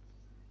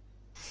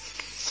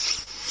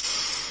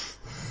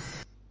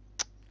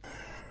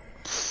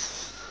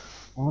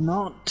 Or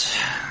not.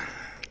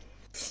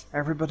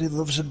 Everybody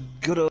loves a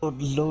good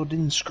old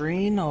loading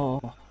screen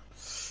or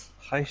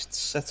heist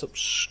setup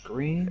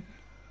screen.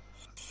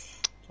 It's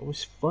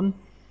always fun.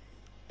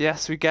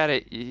 Yes, we get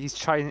it. He's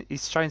trying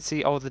to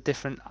see all the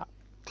different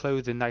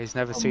clothing that he's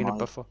never seen it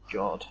before.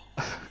 God.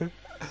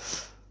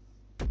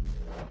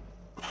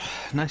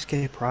 Nice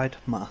gay pride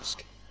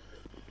mask.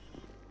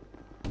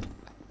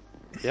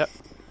 Yep.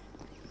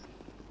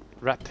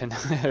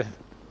 Repping.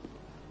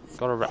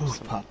 Gotta rep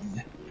some. Pardon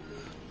me.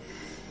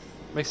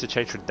 Makes a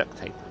change for duct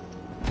tape.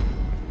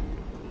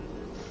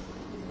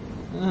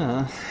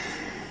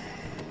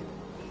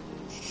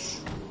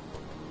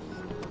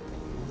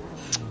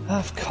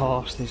 Of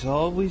course, there's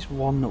always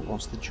one that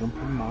wants to jump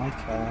in my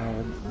car,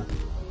 isn't there?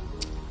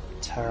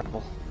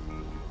 Terrible.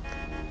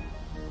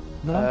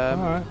 No,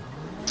 alright.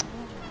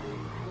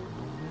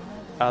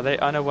 Are they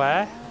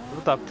unaware?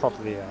 That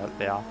probably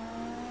they are.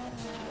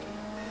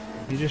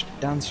 You just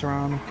dance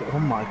around and go, oh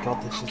my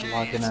god, this is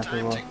lagging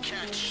everywhere.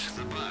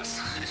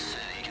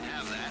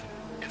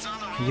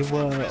 Can you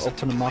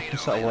open the map and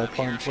set a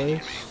waypoint,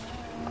 please?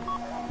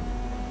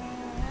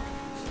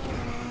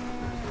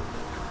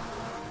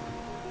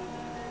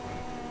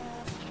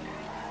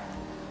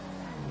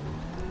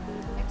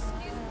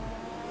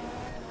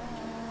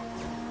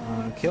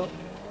 Thank you.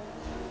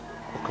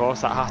 Of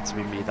course, that had to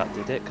be me that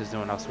did it, because no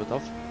one else would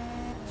have.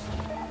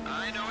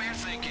 I know what you're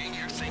thinking.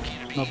 You're thinking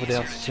it'd be Nobody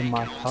else is in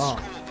my car.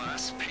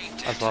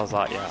 As well as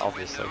that, yeah,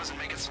 obviously.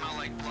 Make it smell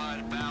like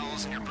blood,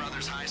 bowels, and your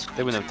brother's high school.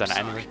 They wouldn't have done it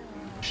anyway.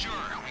 Sure,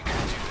 we could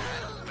do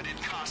that, but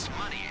it costs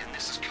money, and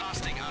this is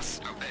costing us.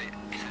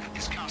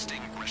 It's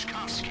costing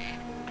Rishkovsky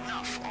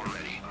enough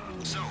already.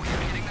 So you're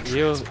hitting the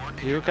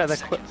transport. You'll get there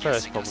quick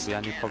first, probably,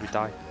 and you'll probably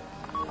die.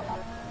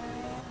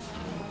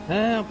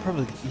 I'll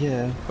probably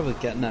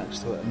get next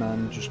to it and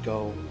then just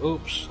go,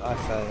 oops, I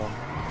failed.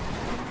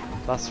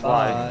 That's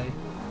Bye.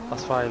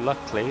 why,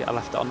 luckily, I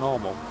left it on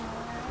normal.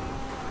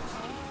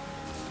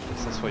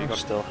 So that's what you got.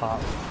 Still hot.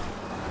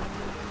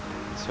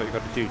 That's what you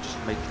got to do,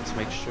 just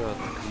make sure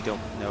that you don't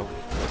know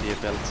the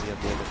ability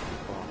of the other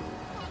people.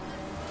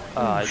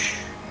 I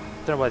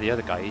don't know where the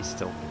other guy is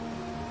still.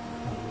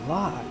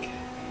 Lag.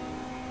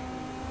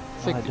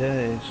 think- My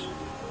days.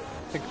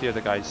 I think the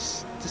other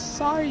guy's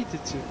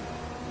decided to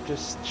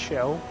just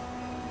chill.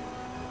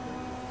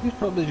 He's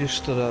probably just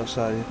stood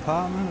outside the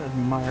apartment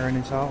admiring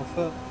his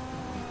outfit.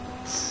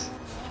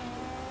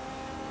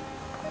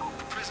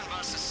 Prison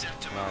bus is set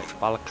to Right, move.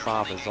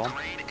 Balaclava's on.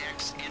 Grade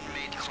X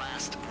inmate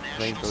classed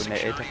Rainbow national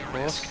knitted, security of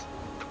course. risk.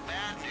 The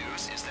bad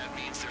news is that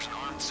means there's an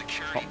armed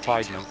security Not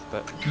Pride detail. Month,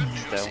 but The good news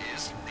still.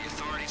 is the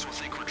authorities will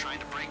think we're trying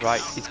to break Right,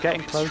 it out, he's and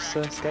getting they'll be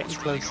closer, distracted he's from getting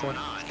what's really closer, going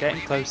on. he's getting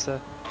Maybe-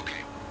 closer.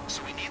 Okay,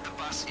 so we need the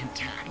bus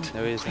intact.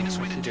 No, he isn't. Quickest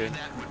way What's to he do doing?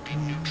 that would be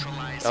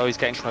neutralizing Oh, he's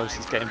the getting close,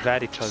 he's getting driver,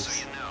 very just so close.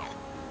 you know.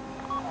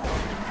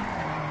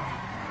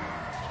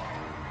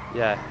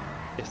 Yeah,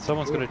 if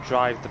someone's going to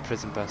drive the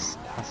prison bus,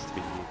 it has to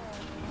be you.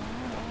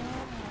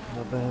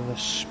 A bit of a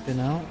spin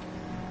out.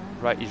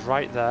 Right, he's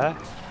right there.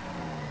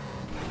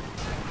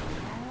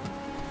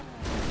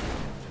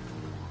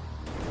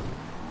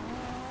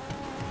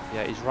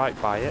 Yeah, he's right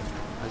by it.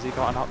 Has he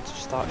gotten out to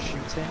start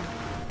shooting?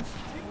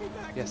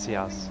 Yes, he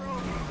has.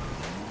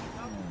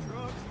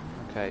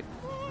 Okay.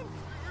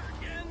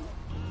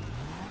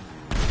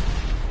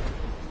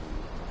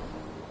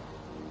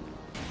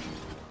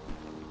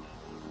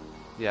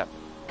 Yep.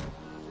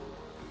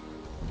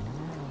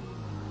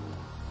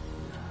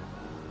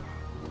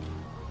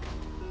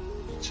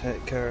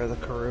 Take care of the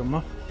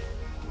Karuma.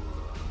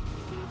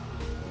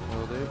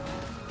 Will do.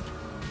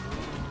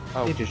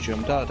 Oh. He just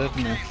jumped out, didn't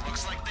he?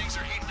 Looks like things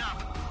are heating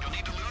up. You'll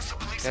need to lose the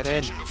police Get in.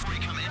 attention before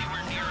you come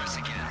anywhere near us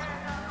again.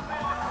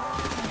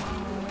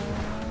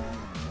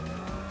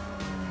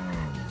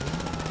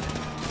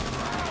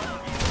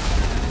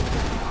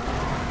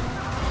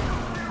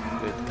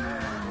 Good.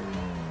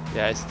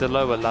 Yeah, it's the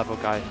lower level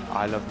guy.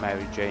 I Love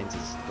Mary Jane's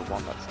is the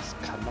one that just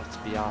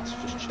cannot be asked,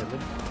 just chilling.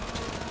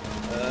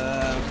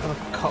 Got a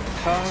cop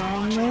car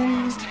on me. A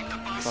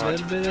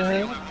little bit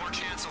ahead. More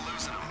chance of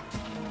losing them.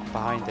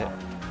 Behind it.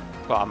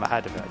 Well, I'm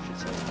ahead of it, I should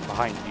say.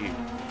 Behind you.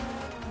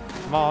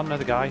 Come on,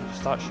 another guy.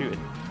 Start shooting.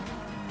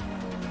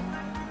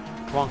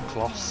 Come on,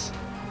 Kloss.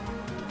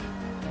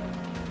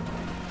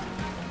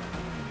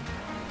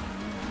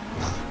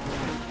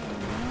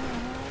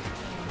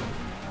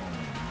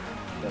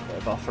 A bit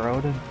of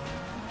off-roading.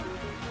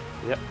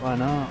 Yep. Why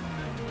not?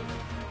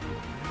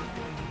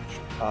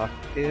 Park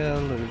here,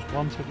 lose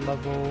wanted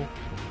level.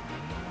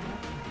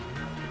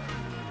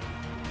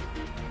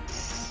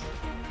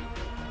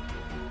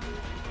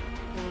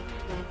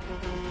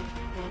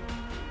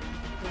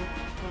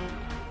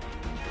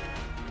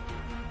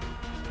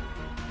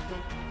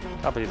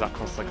 I believe that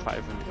costs like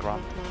 500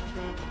 grand.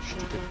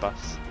 Stupid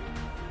bus.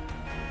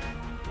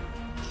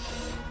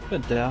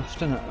 Bit daft,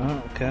 isn't it?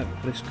 Oh, okay,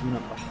 police coming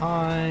up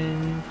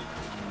behind.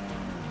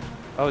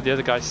 Oh, the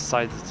other guy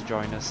decided to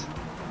join us.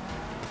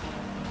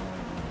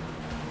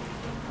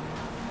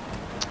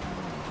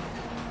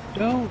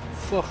 Don't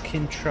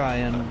fucking try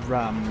and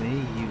ram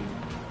me, you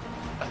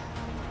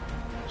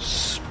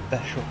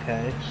special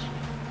case.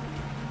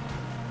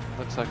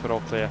 Looks like we're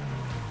all clear.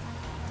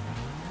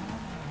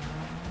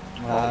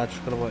 I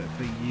just gotta wait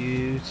for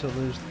you to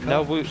lose the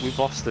No, cops. we've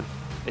lost him.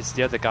 It's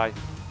the other guy.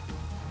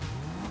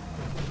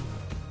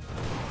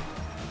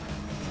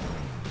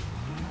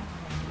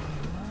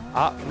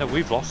 Ah, no,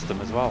 we've lost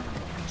him as well.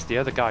 It's the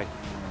other guy.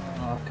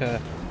 Okay.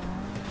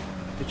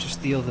 It's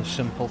just the other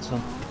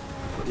simpleton.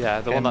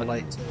 Yeah, the one Came that...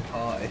 late to the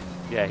party.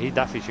 Yeah, he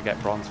definitely should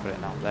get bronze for it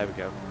now. There we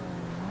go.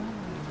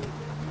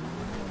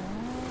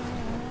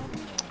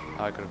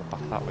 Oh, I gotta go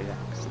back that way, yeah,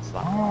 because it's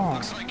that. Oh,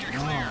 Looks like you're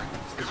clear.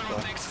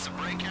 Everyone thinks it's a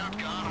breakout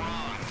gone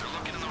wrong. They're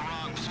looking in the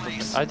wrong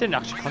place. I didn't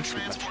actually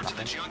contribute much to Transport to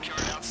the that.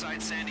 junkyard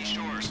outside Sandy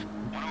Shores.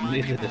 One of my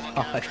Neither people did will look I.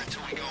 after it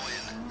till we go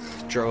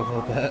in.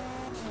 Drove a bit.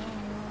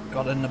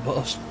 Got in the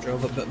bus,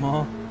 drove a bit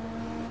more.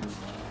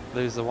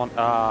 Lose the one.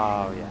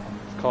 Oh, yeah.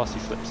 Of course he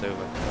flips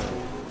over.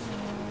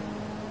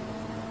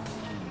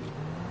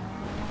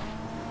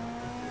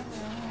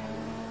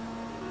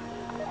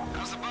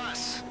 How's the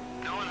bus?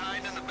 No one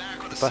hiding in the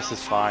back with The a bus cell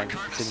is phone, fine. a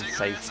carton It's of in cigarettes,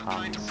 safe a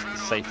pint hands. of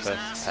Pringles Safer up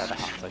his pair ass. of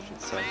hands, I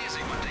should say.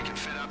 Amazing what they can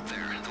fit up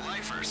there. The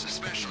lifers,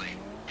 especially.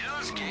 You know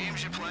those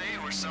games you play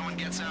where someone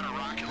gets out a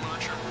rocket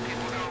launcher?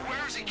 People go,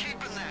 "Where is he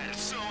keeping that?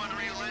 It's so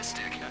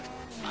unrealistic."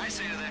 I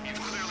say to them,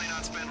 you've clearly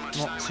not spent much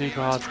time Not in too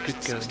the US bad.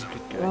 prison Good going. system.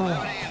 Good going.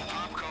 Levity and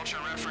pop culture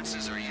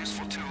references are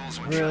useful tools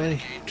when trying Really?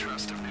 to gain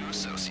trust of new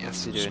associates.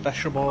 What's he doing?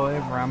 Special boy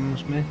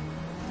rams me.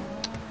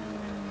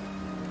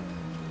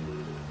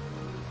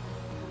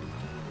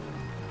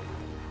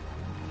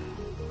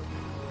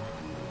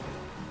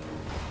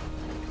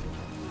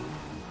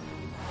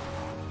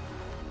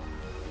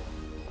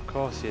 Of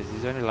course he is.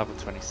 He's only level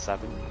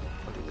 27.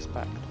 What do you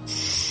expect?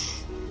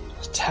 It's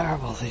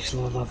terrible, these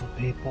low level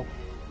people.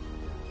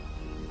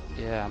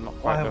 Yeah, I'm not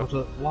quite.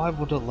 Why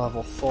would a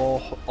level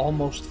 4,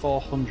 almost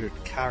 400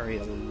 carry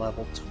a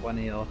level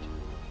 20 odd?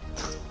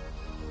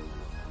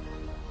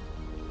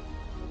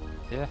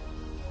 Yeah.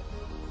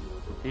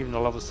 Even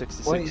a level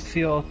 66. Wait for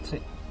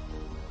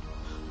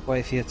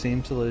your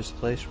team to lose the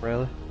place,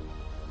 really?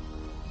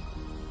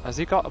 Has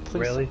he got a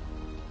police? Really?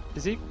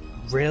 Is he?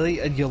 Really?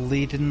 And you're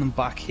leading them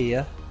back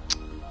here?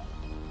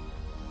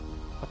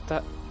 What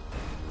the?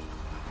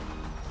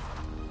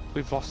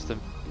 We've lost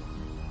him.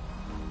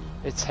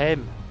 It's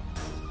him.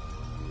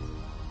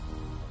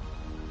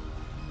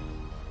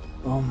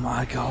 Oh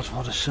my god,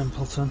 what a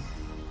simpleton.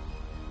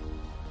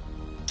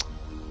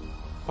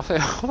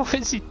 What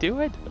is he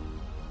doing?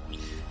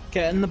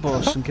 Get in the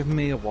bus and give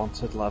me a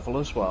wanted level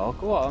as well.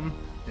 Go on.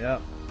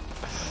 Yep.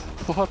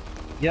 What?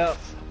 Yep.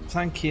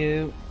 Thank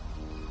you.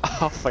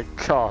 Oh, for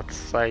God's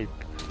sake.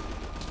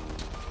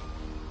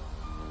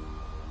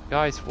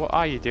 Guys, what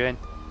are you doing?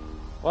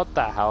 What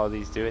the hell are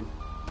these doing?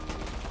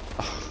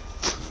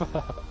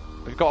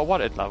 We've got a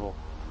wanted level.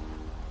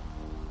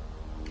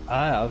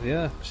 I have,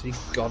 yeah. She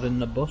got in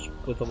the bus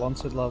with the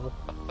wanted level.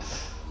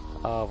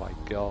 Oh my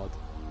god.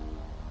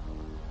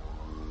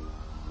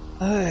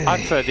 Hey. I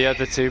prefer the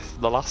other two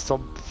from the last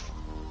one.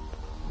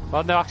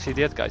 Well, no, actually,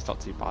 the other guy's not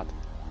too bad.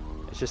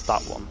 It's just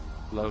that one,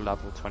 low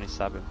level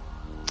 27.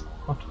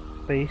 What?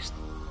 Beast.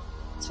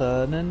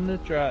 Turning the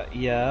drag.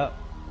 Yeah.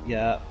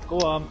 Yeah.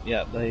 Go on.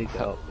 Yeah, there you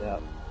go. Yeah.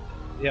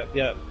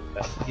 Yep.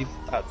 You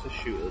had to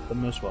shoot at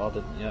them as well,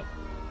 didn't you?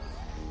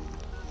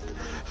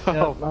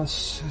 Yeah,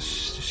 that's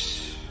just...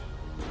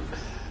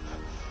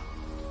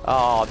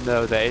 Oh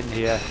no, they're in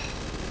here.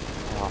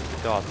 Oh,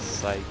 for God's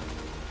sake.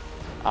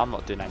 I'm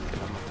not doing anything.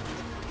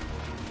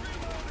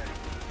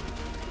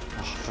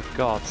 Oh, for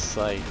God's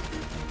sake.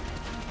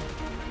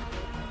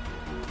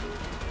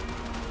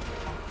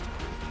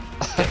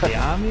 Get the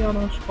army on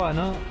us, why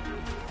not?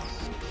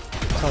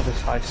 That's how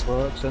this heist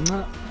works, isn't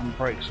it? And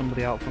break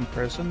somebody out from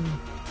prison,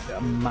 get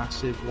a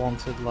massive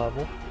wanted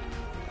level.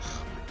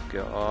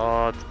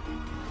 God.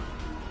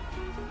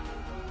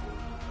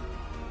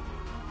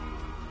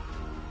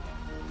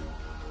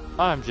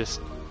 I'm just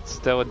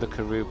still in the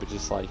Karoo, but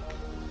just like,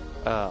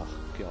 oh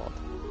God.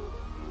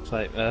 It's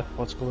like,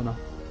 what's going on?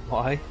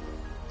 Why?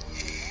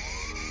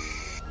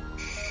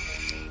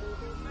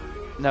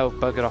 No,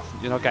 bugger off.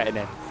 You're not getting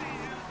in.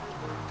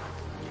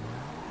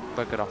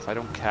 Bugger off. I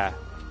don't care.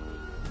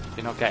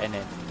 You're not getting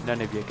in.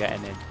 None of you are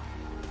getting in.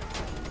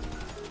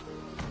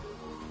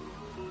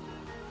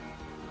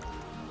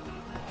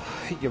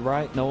 You're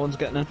right. No one's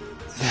getting in.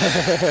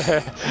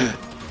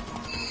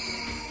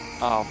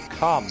 Oh,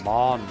 come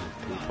on,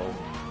 people.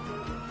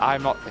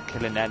 I'm not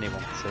killing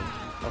anyone, so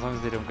as long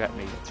as they don't get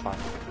me, it's fine.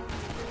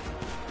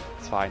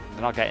 It's fine.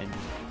 They're not getting me.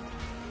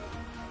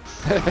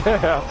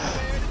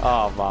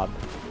 Oh, man.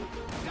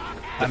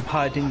 I'm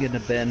hiding in a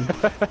bin.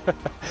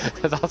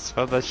 That's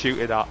what they're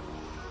shooting at.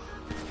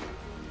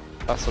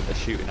 That's what they're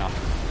shooting at.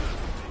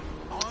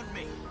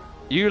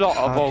 You lot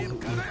have all...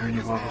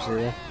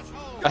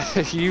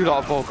 you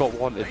lot have all got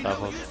wanted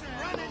levels.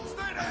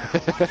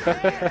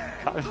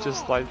 I'm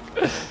just like...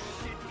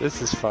 This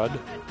is fun.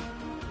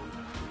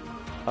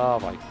 Oh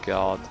my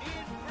god.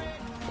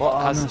 What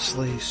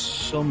Honestly,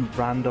 some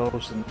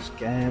randos in this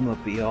game are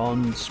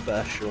beyond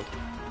special.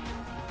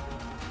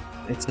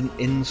 It's an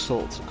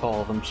insult to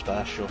call them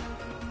special.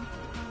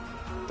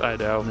 I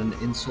know. And an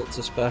insult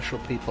to special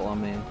people, I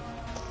mean.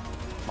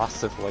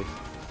 Massively.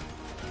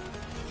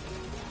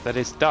 There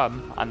is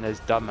dumb and there's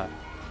dumber.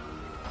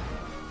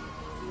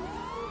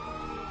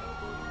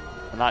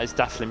 And that is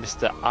definitely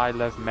Mr. I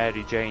Love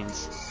Mary Jane's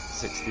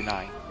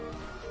 69.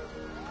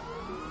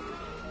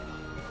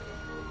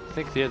 I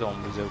think the other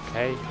one was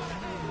okay.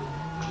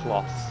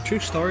 Cloth. True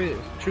story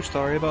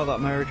about that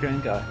Mary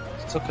Jane guy.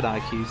 He took an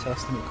IQ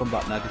test and it come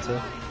back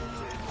negative.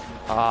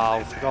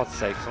 Oh, for God's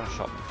sake, someone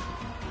shot me.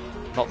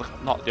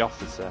 Not the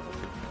officer. I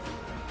think.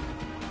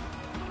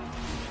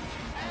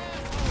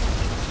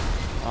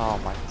 Oh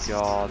my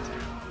god.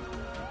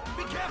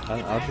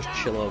 I'll just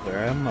chill over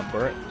here. I'm my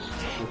bricks.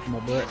 Look at my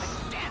bricks.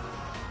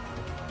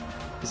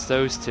 It's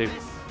those two.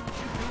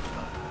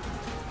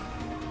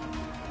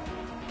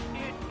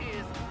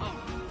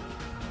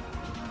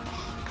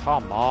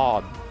 Come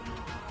on.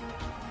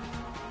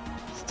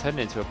 It's turned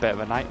into a bit of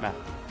a nightmare.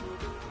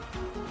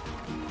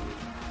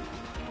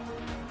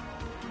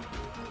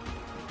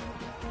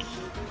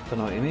 Don't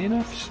know what you mean,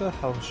 officer.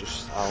 I was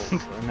just out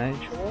for a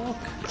nature walk.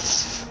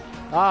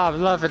 Ah,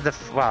 I'm loving the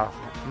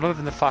I'm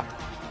loving the fact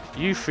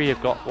you three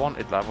have got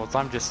wanted levels.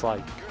 I'm just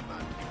like,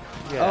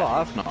 yeah. Oh,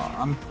 I've not.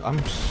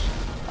 I'm.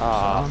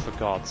 Ah, for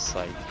God's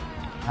sake.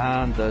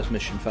 And there's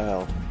mission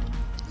failed.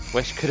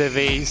 Which could have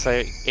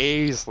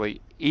easily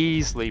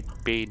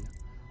been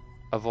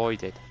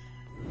avoided.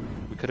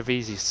 We could have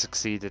easily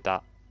succeeded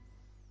that.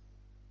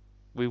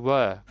 We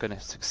were gonna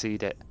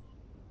succeed it.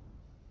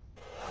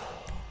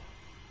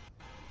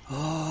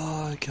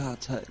 Oh, I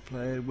can't take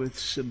playing with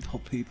simple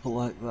people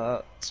like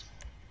that.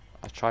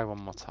 I'll try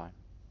one more time.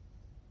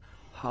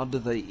 How do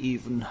they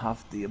even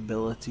have the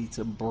ability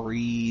to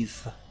breathe?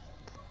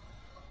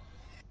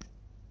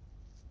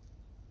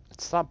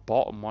 It's that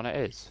bottom one, it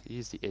is.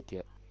 He's the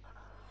idiot.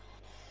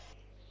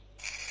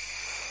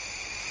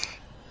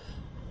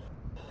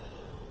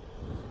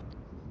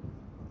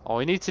 All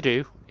you need to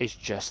do is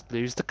just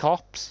lose the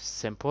cops.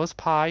 Simple as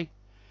pie.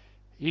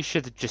 You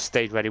should have just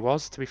stayed where he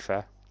was, to be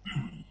fair.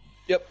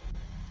 Yep.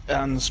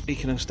 And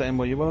speaking of staying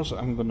where you was,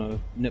 I'm gonna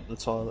nip the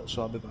toilet,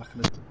 so I'll be back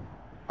in a...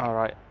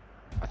 Alright.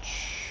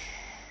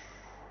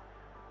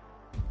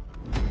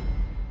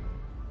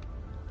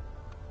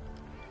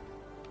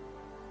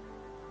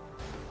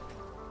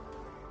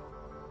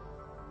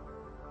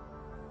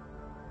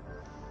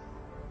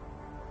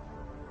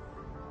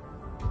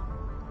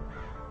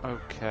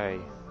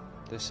 Okay.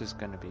 This is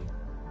gonna be...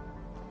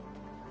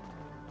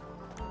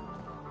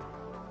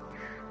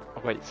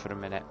 I'll wait for a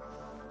minute.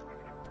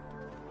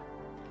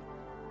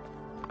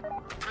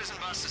 Prison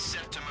bus is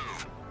set to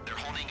move. They're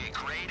holding a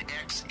grade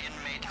X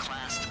inmate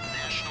classed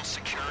national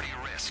security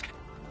risk.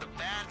 The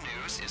bad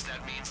news is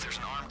that means there's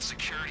an armed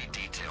security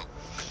detail.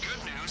 The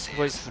good news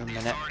Wait is for a the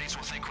minute. authorities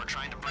will think we're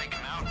trying to break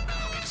them out and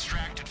they'll be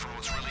distracted from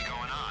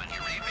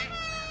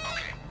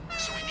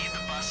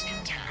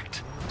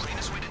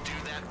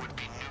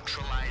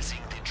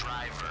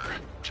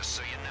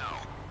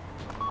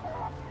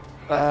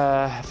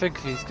I think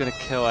he's gonna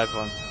kill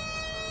everyone.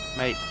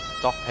 Mate,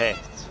 stop it.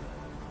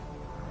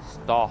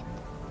 Stop.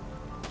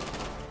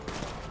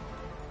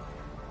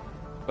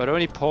 We're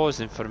only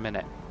pausing for a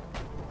minute.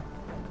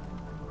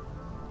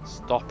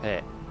 Stop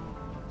it.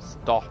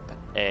 Stop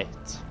it.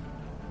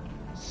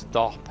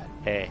 Stop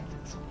it.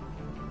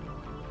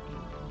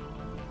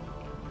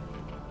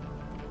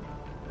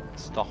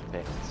 Stop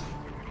it.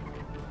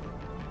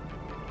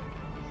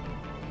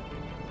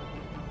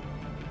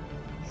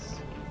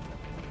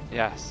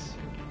 Yes.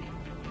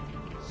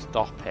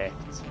 Stop it.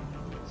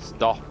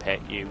 Stop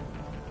it, you.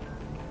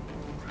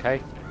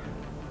 Okay?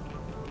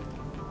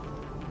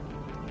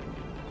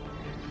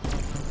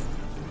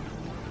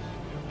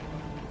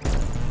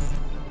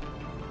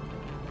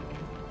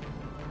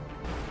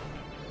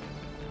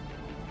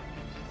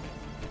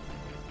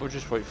 We'll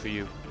just wait for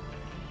you.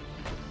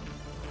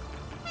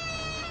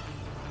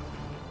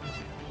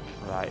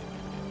 Right.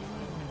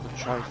 We'll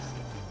try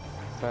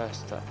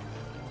first then.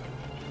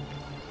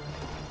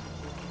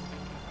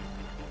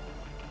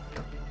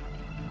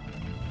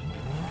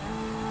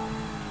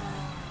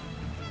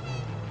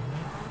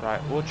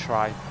 Right, we'll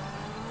try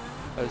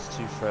those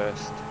two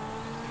first.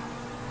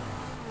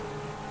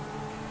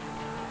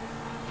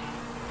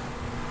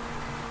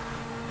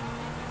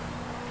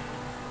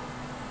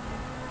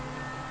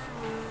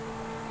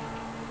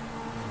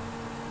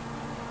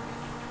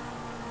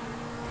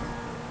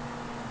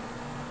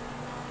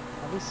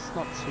 At least it's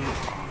not too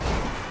far.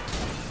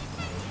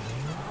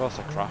 Of course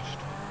I crashed.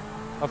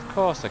 Of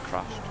course I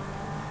crashed.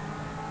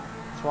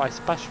 That's what I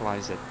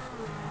specialise in.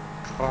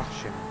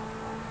 Crashing.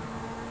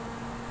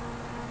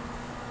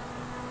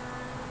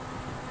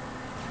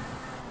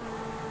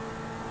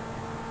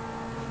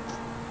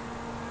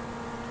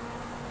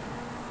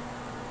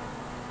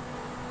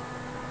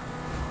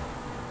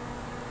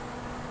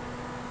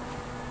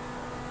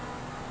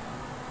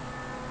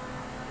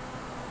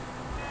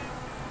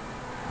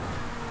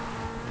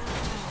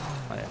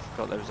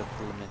 There was a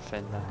blooming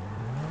fin there.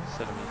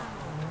 Silly me.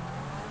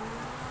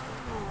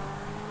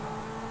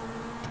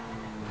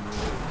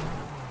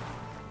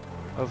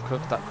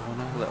 Overcooked that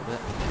corner a little bit.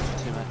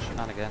 Too much.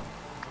 And again.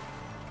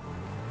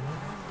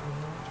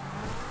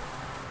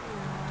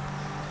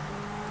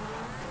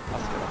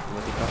 That's got a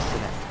bloody bust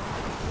in it.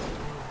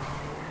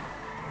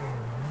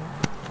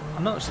 I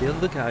noticed the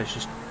other guy's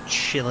just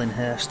chilling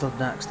here, stood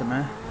next to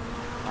me.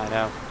 I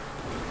know.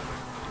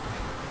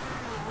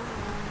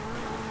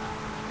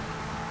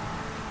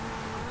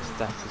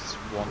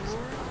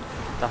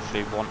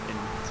 Definitely wanting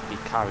to be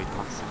carried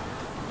massively,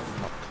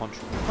 not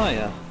controlling. Oh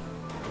yeah,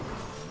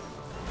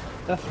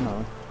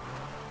 definitely.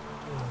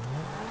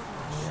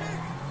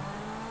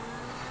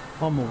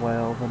 On my way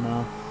over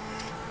now.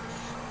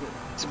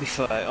 To be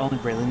fair, it only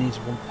really needs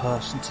one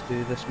person to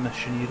do this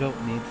mission. You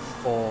don't need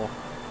 4.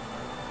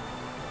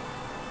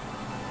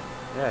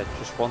 Yeah,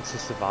 just wants to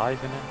survive,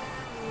 innit?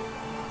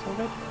 It's all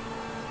good.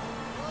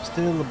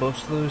 Steal the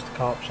bus, lose the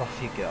cops,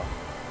 off you go.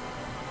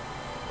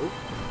 Oop.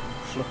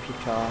 Flip your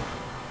car.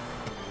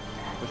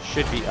 Which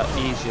should be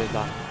easier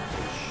than...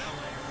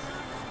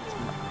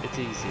 It's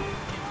easy.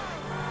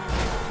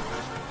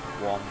 Just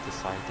one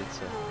decided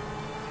to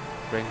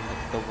bring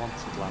the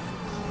wanted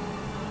lands.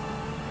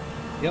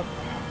 Yep.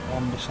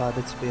 One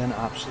decided to be an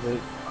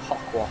absolute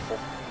cock waffle.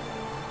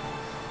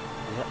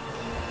 Yep.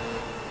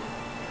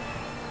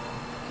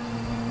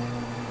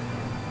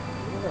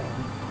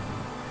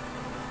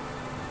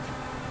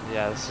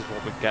 Yeah, this is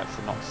what we get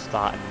for not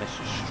starting the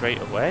mission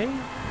straight away.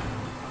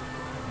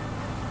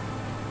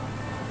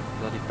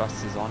 Bloody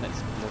bus is on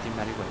its bloody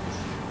merry ways.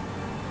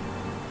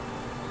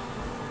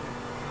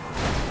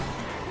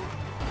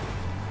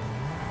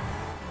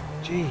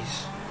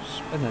 Jeez,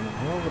 spinning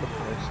all over the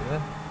place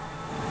here.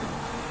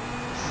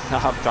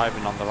 I'm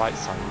driving on the right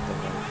side of the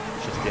road.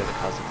 It's just the other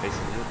cars are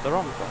facing the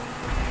wrong way.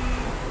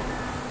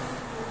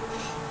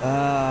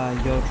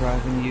 You're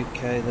driving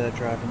UK, they're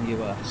driving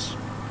US.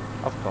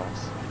 Of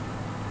course.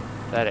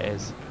 There it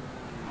is.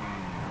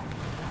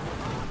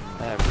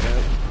 There we go.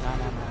 No.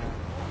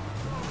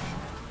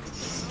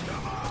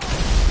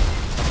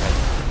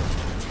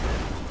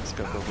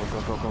 Go. I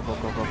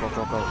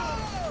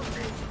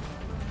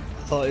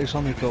thought it was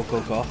only go.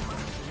 Go.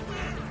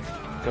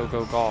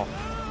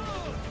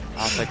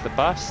 I'll take the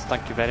bus,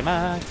 thank you very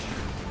much.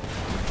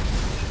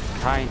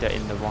 Kinda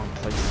in the wrong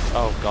place.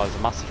 Oh god, there's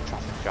a massive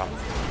traffic jam.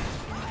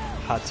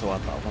 Had to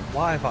add that one.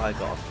 Why have I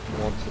got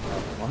wanted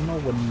that? I'm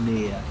nowhere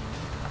near.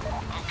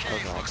 Okay,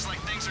 looks like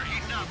things are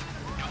heating up.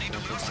 You'll need to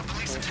lose the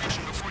police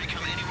attention before you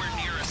come anywhere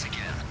near us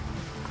again.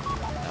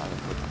 No,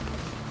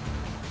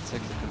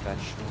 take the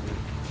conventional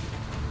route.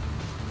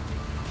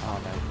 Oh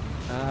no.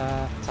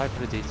 Time for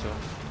the detour.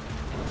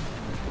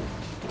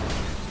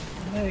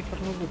 Yeah, you got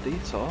a little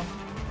detour.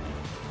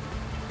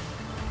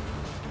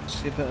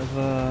 See a bit of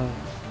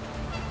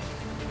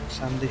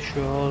Sandy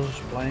Shores,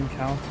 Blaine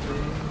County.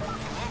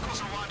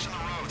 Locals are watching the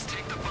roads.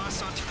 Take the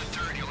bus onto the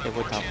dirt. You'll They have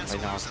would more have chance by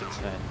of now losing to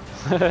them.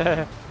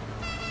 turn.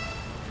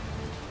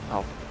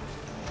 Oh,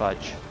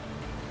 fudge.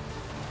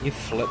 You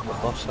flipped the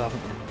bus,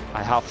 haven't you?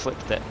 I have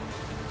flipped it.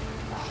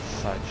 Oh,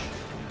 fudge.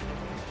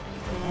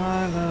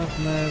 I love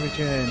Mary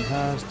Jane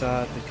has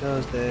died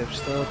because they've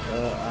stood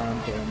her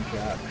and done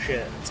jack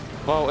shit.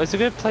 Well, it's a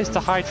good place to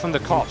hide from the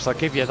cops, I'll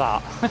give you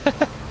that.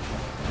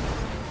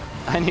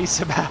 I need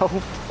some help.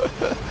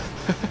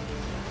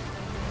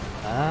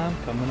 I'm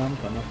coming.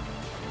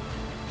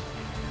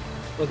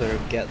 Whether I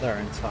get there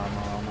in time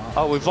or not.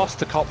 Oh, we've lost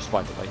the cops,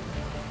 by the way.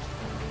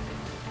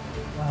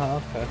 Ah,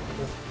 okay.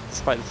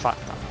 Despite the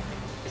fact that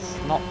it's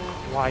not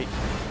quite...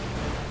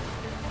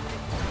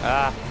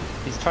 Ah,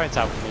 he's trying to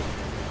help me.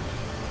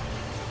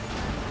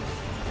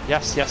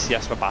 Yes,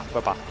 we're back,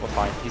 we're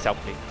fine. He's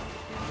helping.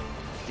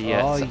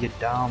 Oh, you're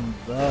down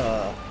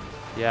there.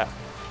 Yeah.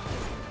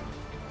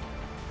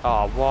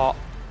 Oh, what?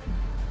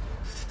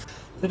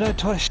 They died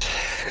twice,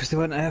 because they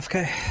went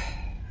AFK.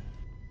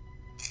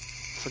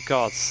 For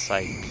God's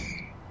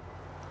sake.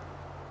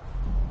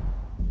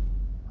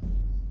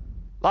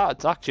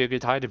 That's actually a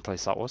good hiding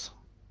place, that was.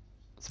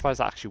 I'm surprised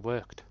that actually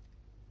worked.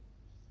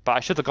 But I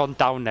should have gone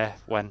down there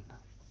when,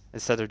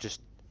 instead of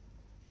just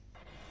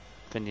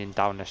thinning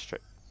down the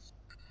strip.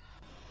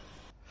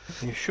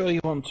 Are you sure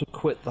you want to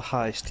quit the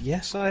heist?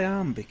 Yes, I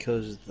am,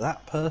 because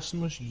that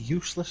person was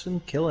useless in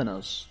killing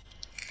us.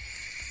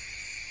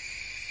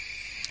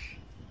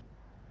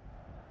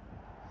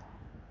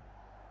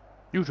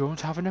 You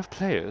don't have enough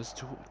players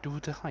to do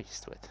the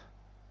heist with.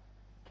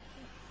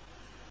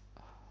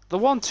 The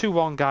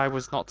 1-2-1 guy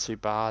was not too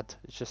bad.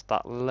 It's just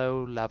that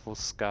low-level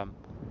scum.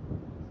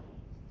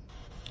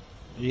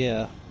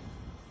 Yeah.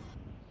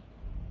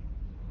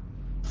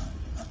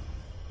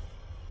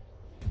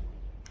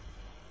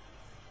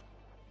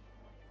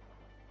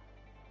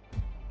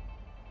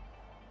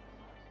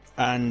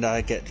 And I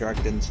get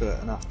dragged into it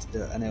and have to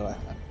do it anyway.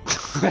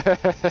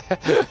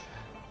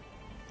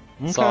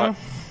 Okay.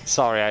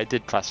 Sorry, I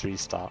did press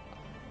restart.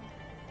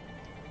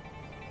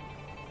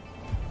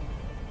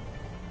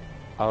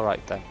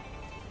 Alright then.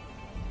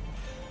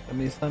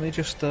 Let me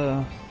just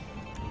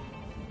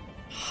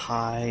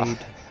hide.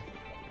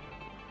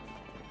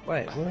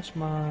 Wait, where's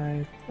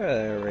my...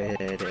 There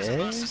it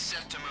is.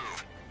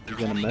 You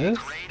gonna move?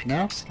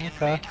 No?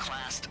 Okay.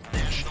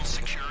 National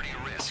security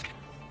risk.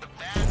 The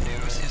bad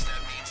news is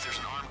that means there's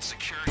an armed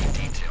security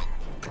detail.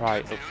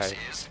 Right, Good okay.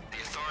 news is the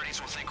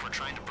authorities will think we're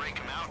trying to break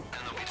them out, and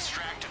they'll be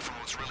distracted from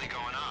what's really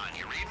going on.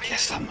 You read me?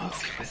 Yes, I'm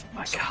moving with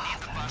my So car.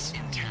 keep the bus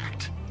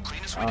intact.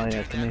 Cleanest way Oh to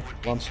yeah, do give me that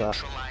would be one sec.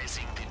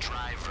 neutralizing the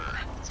driver.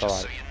 It's Just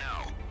alright. so you know.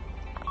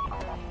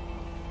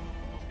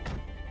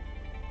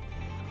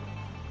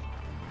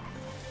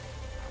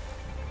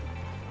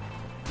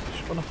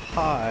 Just wanna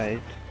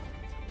hide.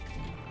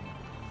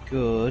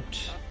 Good.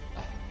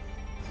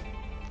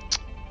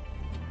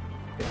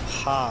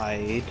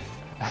 Hide.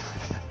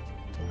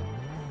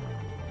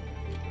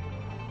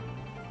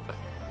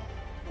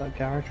 That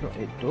garage door,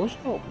 it does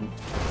open.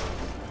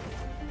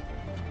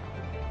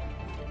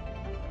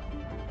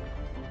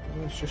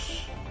 Let's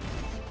just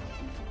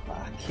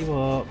back you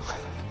up.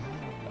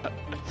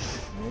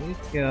 There you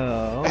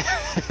go.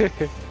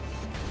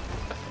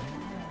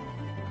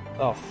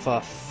 Oh,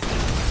 fuck.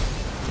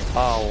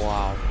 Oh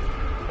wow.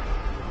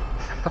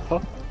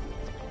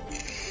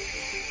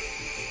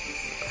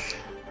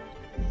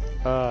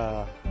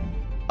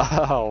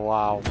 Oh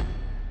wow.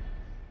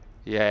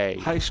 Yay.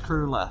 Heist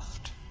crew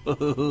left.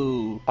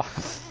 Ooh.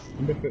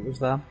 Wonder if it was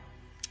them.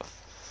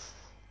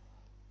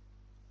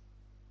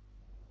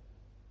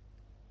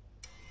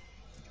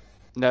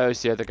 No,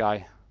 it's the other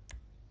guy.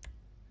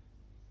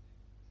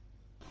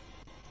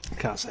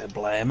 Can't say I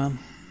blame him.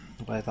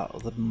 The way that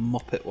other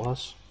muppet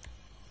was.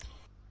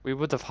 We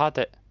would have had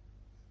it.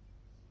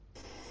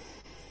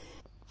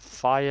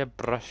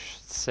 Firebrush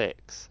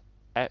 6.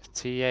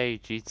 FTA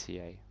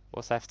GTA.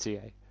 What's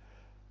FTA?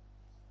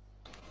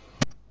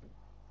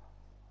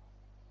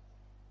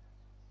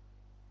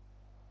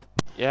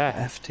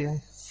 Yeah.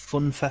 FTA?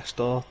 Fun Theft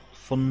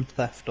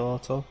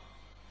Auto.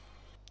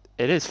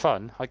 It is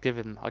fun. I give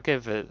him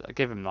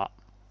that.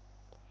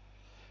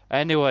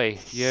 Anyway,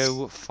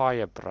 yo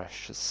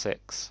Firebrush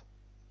 6.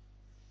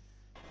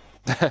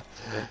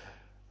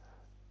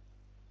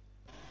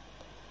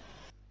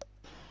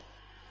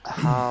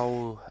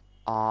 How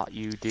are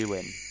you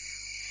doing?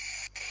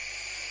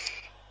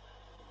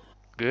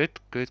 Good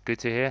to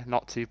hear.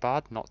 Not too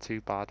bad.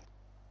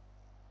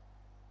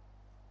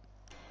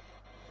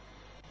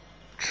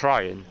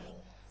 Trying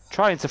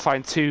to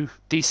find two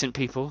decent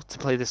people to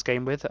play this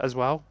game with as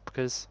well,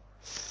 because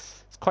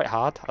it's quite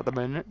hard at the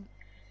moment.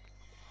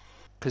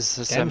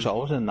 Because Game's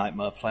always a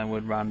nightmare playing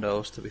with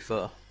randos, to be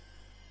fair.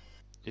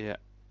 Yeah.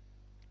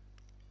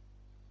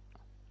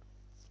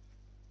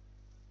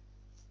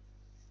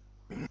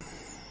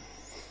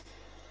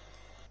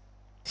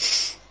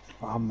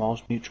 Our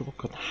Mars Mutual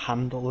could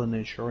handle an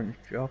insurance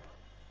job.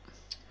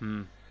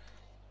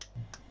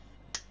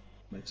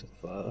 Makes a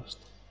first.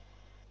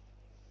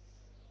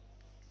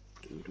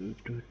 Do.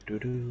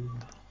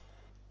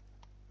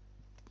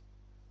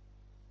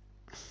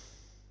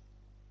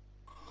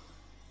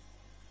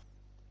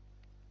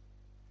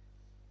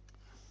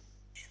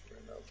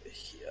 Sprint over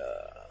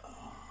here.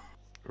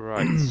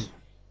 Right.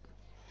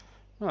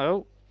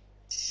 Well,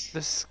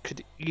 This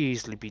could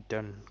easily be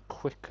done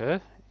quicker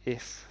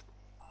if,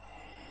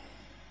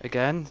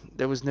 again,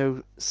 there was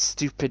no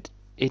stupid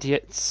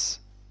idiots.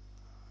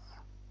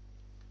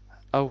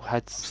 Oh,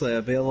 heads. So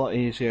it'd be a lot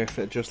easier if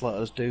it just let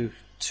us do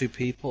 2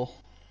 people.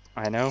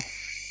 I know.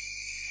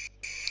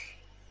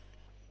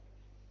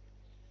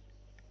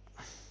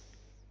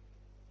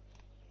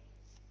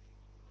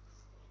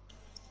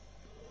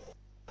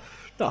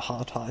 Not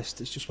hard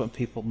heist, it's just when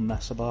people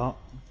mess about.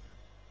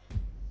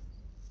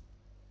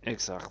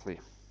 Exactly.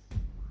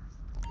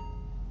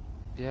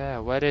 Yeah,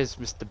 where is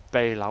Mr.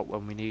 Bailout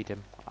when we need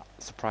him?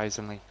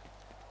 Surprisingly.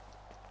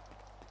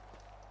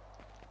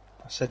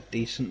 I said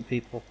decent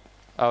people.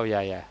 Oh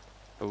yeah, yeah.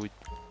 Oh,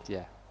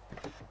 yeah.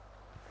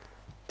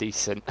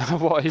 Decent.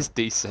 What is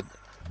decent?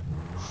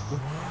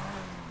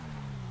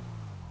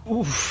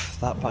 Oof,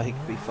 that bike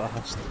be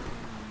fast.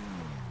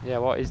 Yeah,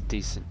 what is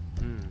decent?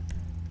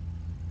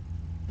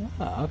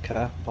 Ah,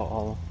 okay, but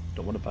I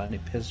don't want to buy any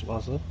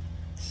Pizwazza.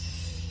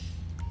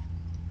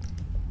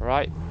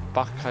 Right,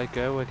 back I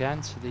go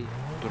again to the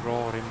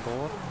drawing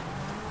board.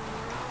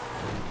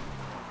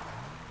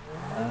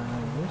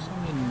 Where's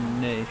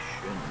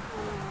ammunition?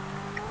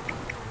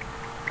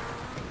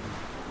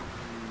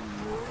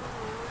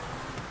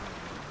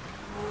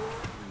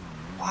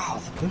 Wow,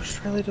 the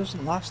boost really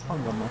doesn't last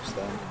long on this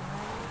thing.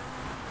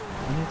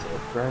 I need to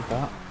upgrade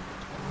that.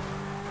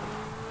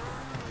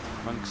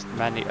 Amongst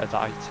many other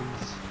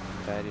items,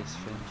 various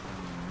things.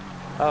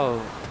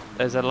 Oh,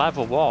 there's a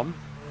level 1.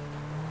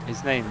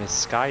 His name is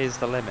Sky is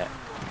the Limit,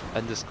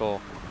 _1,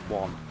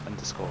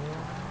 _.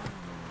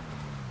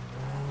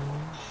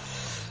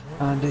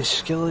 And his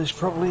skill is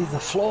probably the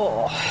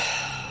floor.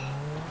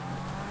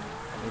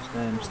 His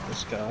name's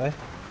this guy.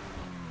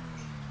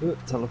 Ooh,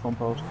 telephone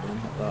post, don't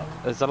hit that.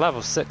 There's a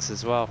level 6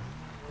 as well.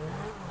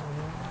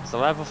 There's a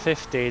level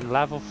 15,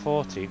 level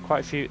 14,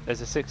 quite a few.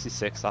 There's a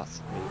 66, that's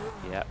me.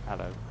 Yeah,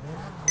 hello.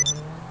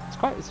 It's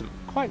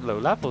quite low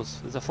levels.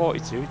 There's a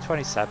 42,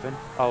 27.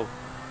 Oh,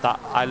 that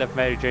I Love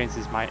Mary Jane's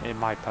is in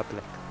my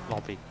public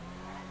lobby.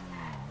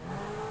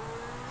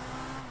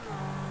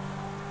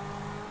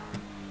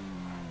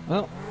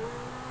 Well,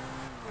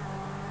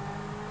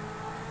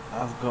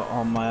 I've got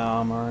all my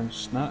armor and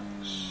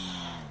snacks.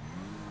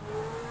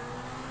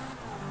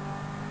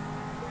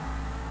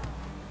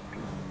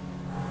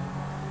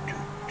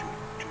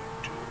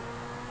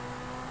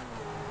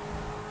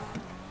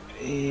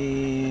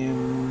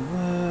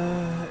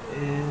 Where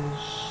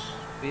is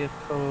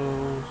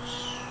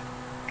vehicles?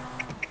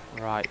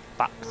 Right,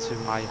 back to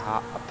my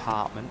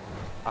apartment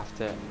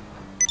after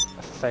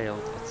a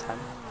failed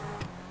attempt.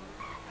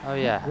 Oh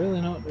yeah.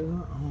 Really not do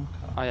that?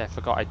 Okay. Oh yeah, I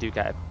forgot I do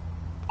get an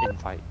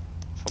invite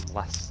from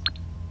Les.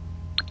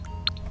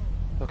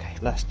 Okay.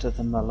 Lester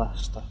the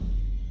Molester.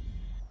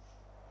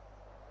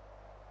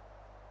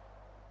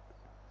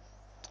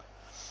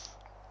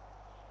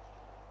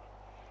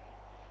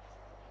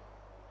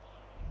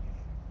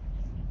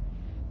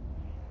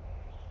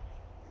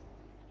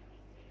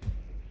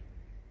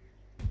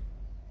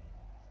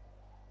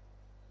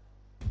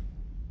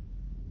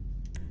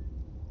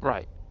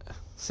 Right.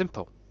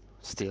 Simple.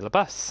 Steal a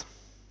bus.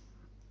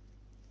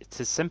 It's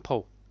as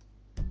simple.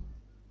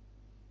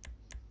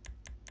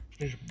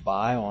 Just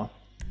buy one.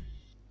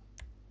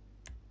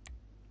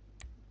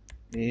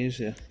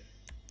 Easy.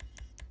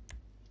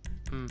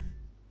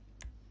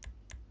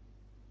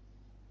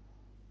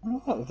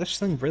 Oh, this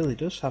thing really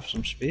does have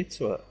some speed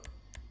to it.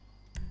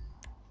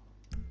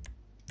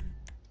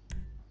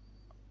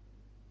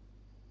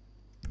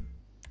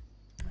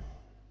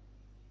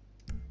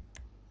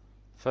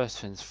 First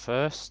things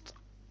first.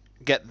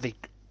 Get the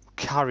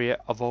carrier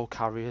of all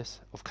carriers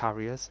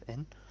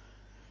in.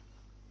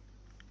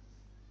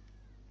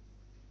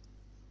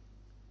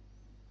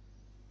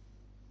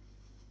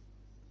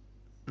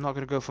 I'm not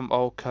going to go from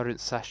all current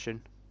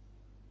session.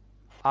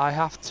 I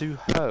have to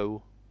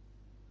hoe.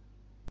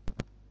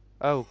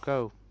 Oh,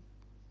 go.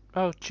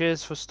 Oh,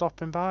 cheers for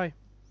stopping by.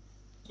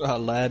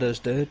 Ladders,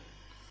 dude.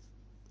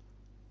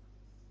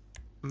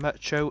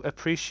 Mucho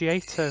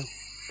appreciato.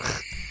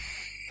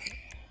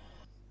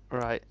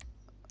 Right.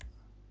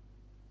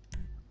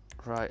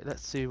 Right,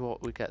 let's see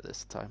what we get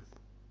this time.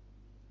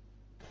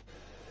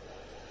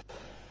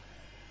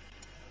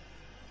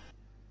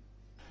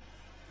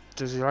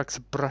 Does he like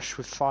to brush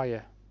with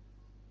fire?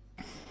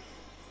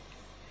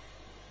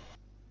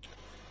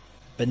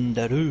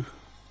 Bindaroo.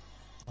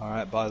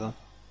 Alright, bye then.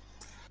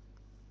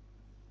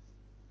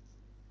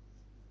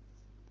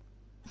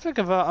 I think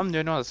I'm the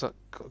only one that's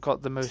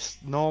got the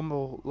most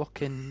normal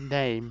looking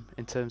name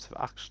in terms of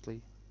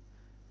actually.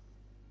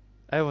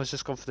 Everyone's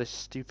just gone for this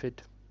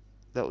stupid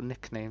little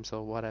nicknames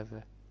or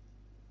whatever.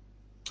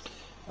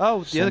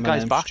 Oh, the other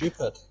guy's back.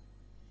 Stupid.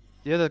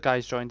 The other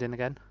guy's joined in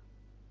again.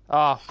 Oh,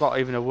 I've got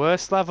even a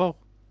worse level.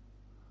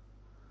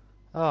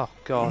 Oh,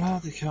 God. No,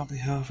 they can't be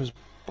half as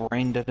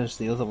brain dead as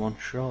the other one,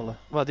 surely.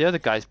 Well, the other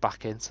guy's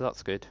back in, so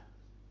that's good.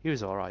 He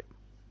was alright.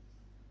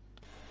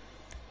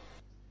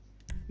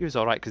 He was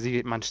alright because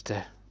he managed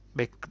to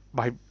make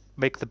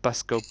the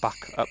bus go back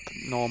up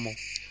normal.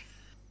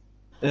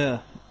 Yeah.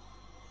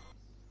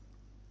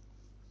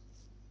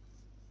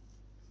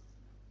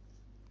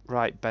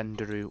 Right,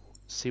 Bendaroo,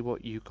 see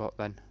what you got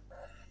then.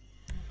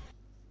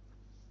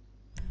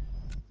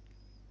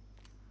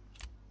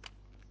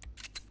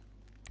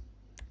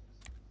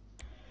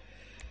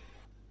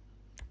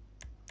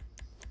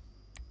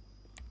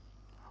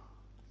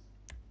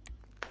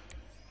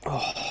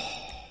 Oh.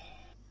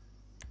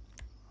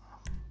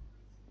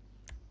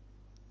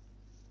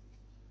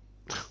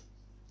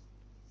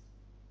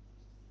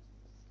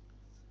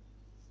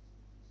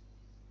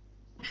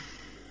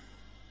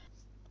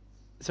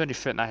 It's only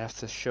fitting I have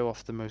to show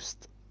off the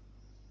most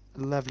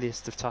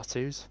loveliest of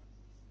tattoos.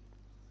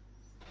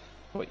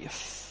 What you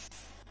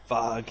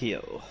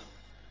fagio?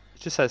 It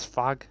just says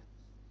fag.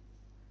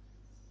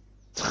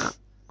 A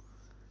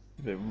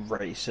bit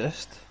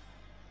racist.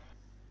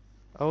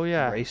 Oh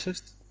yeah.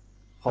 Racist?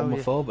 Oh, yeah.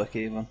 Homophobic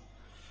even.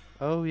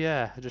 Oh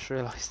yeah, I just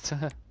realised.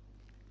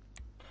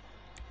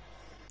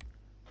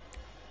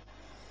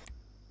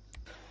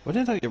 Where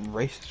did I get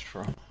racist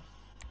from?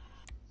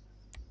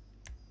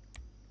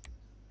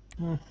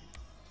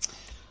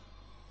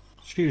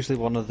 It's usually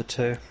one of the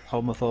two,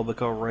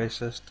 homophobic or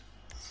racist.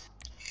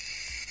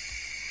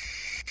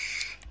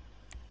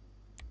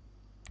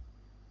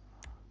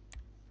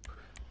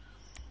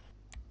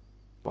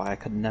 Why I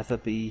could never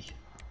be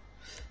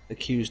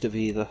accused of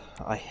either.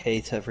 I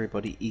hate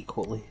everybody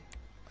equally.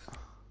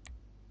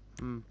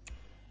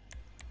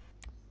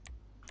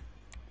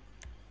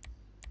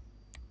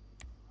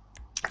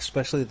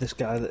 Especially this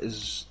guy that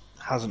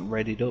hasn't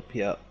readied up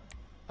yet.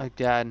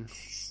 Again.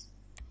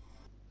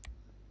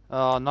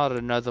 Oh, not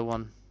another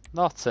one.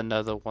 Not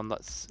another one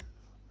that's...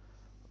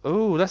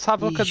 Ooh, let's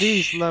have a look at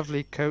these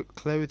lovely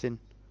clothing.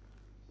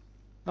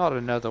 Not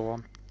another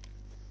one.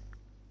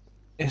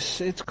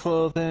 It's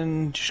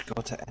clothing, just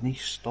go to any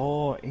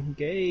store in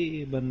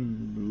game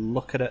and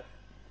look at it.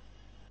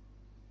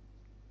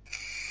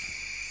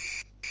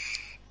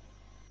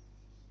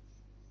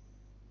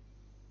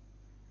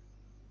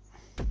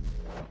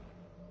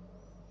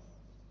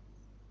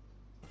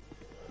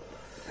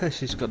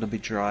 This is gonna be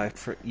drive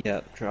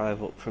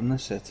up from the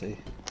city.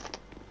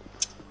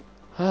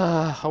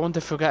 I wonder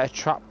if we'll get a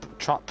trap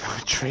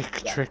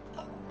trick.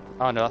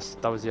 Oh no,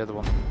 that was the other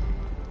one.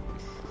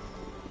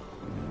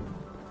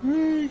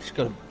 He's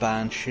got a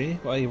banshee.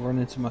 Why are you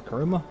running to my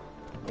Kuruma?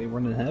 What are you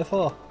running here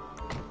for?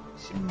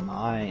 It's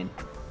mine.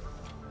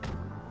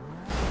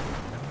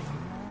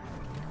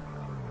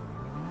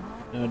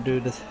 No, do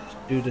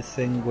the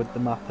thing with the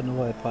map and the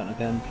waypoint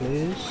again,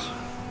 please.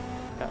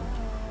 Yeah.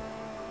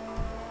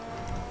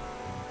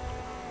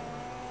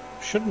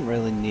 Shouldn't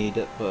really need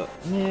it, but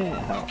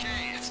yeah.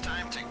 Okay, it's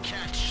time to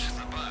catch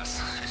the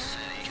bus.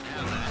 You can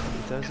have that.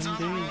 It does It's on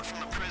the indeed. road from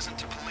the prison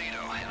to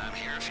Toledo, and I'm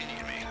here if you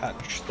need me.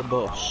 Catch the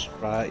bus,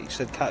 right? He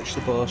said catch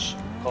the bus.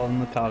 Call him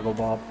the cargo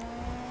bob.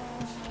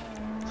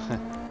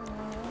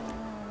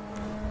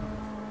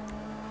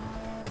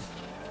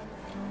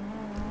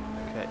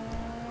 Okay.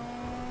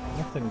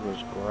 Nothing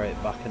was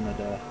great back in the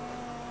day.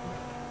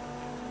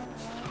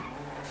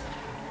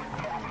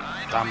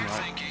 I know Damn you're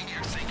right. thinking.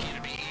 You're thinking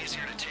it'd be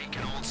easier to take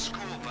an old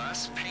school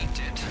bus, paint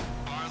it,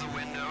 bar the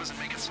windows, and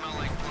make it smell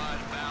like blood,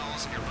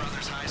 bowels, and your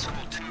brother's high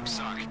school tube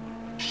sock.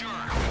 Sure,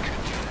 we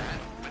could do that,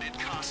 but it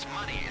costs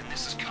money, and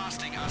this is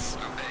costing us,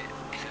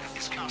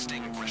 is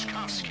costing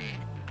Rishkovsky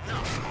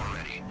enough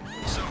already.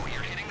 So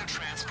you're hitting the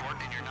transport,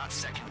 and you're not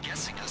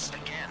second-guessing us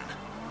again.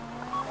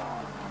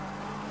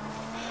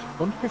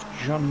 Wonder if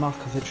John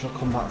Malkovich will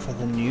come back for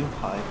the new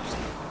heist.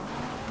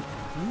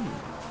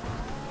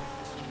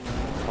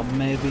 Or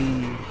maybe,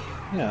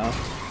 you know,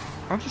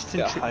 I'm just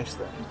get a intrigued.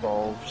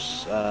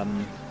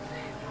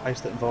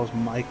 heist that involves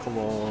Michael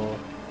or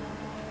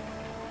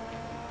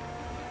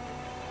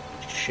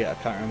shit, I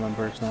can't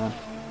remember his name.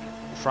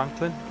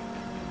 Franklin?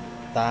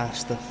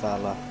 That's the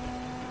fella.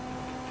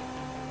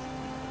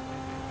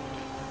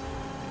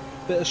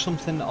 Bit of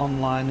something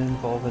online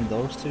involving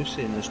those two,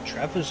 seeing as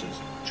Trevor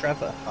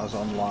has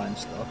online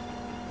stuff.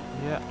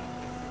 Yeah.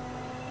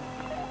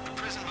 The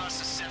prison bus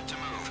is set to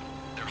move.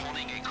 They're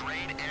holding a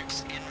grade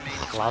X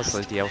inmate.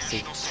 Lazlo DLC.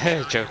 National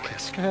security Joking.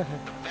 risk. The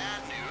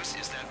bad news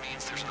is that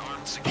means there's an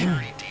armed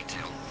security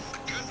detail. The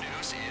good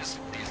news is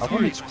the I want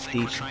authorities will a think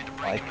we're decent trying to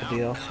break biker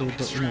them out, and they'll be DLC,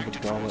 but you never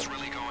distracted got from what's it.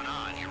 really going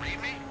on. You read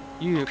me?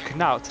 You can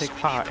now take So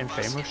we part need in the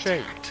bus Famous Shape.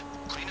 intact.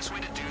 Cleanest way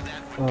to do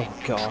that would be Oh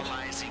god.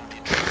 neutralizing the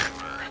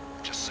driver.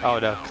 Just so Oh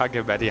you no, know. can't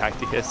give any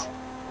ideas.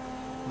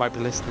 Might be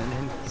listening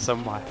in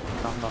somewhere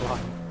down the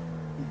line.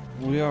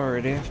 We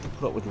already have to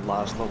put up with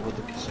Laszlo with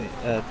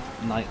the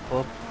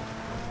nightclub.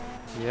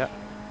 Yeah,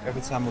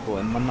 Every time we go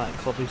in my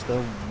nightclub, he's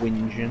there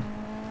whinging.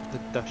 the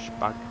dash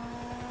bag.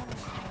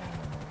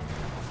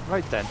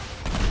 Right then.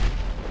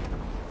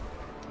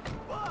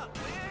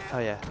 Oh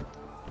yeah.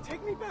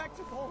 Take me back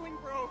to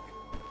Bolingbroke.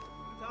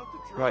 Without the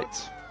drugs.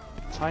 Right.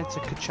 Time to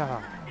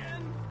Kachar.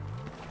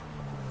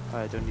 Oh,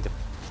 I don't need a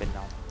fin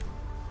now.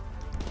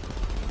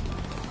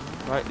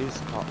 Right, lose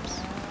the cops.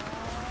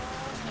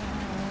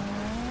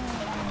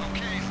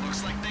 Okay,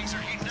 looks like things are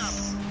heating up.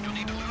 You'll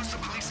need to lose the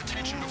police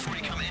attention before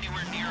you come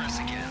anywhere near us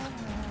again.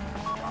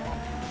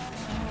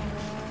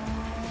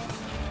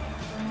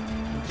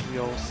 We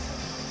all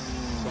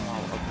somehow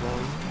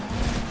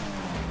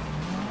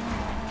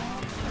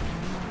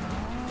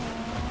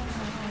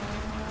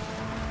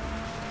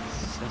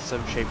in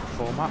some shape or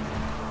format.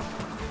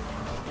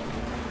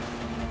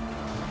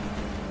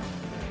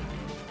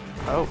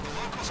 Oh,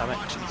 damn it,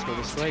 let's go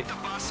this way.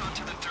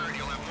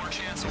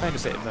 Kind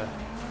of a bit of a...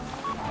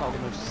 not the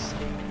most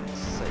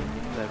safe.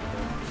 There we go.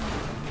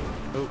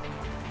 Oh.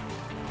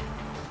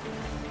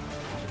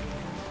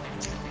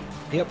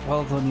 Yep,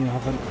 well done, you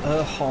have an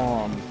air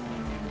horn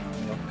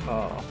in your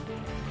car.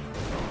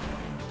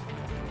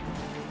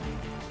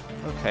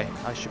 Okay,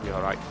 I should be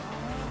alright.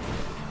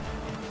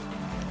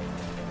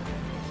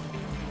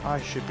 I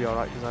should be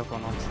alright because I've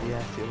gone onto the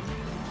airfield.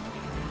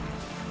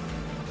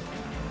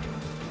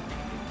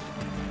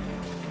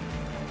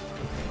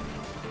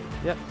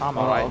 Yep, I'm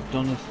alright. I've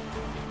done it.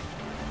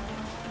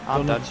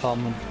 I'm done. It,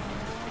 Tom.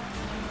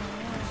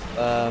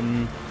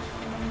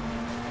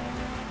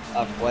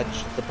 I've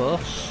wedged the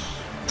bus.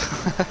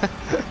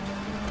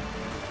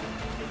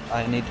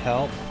 I need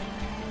help.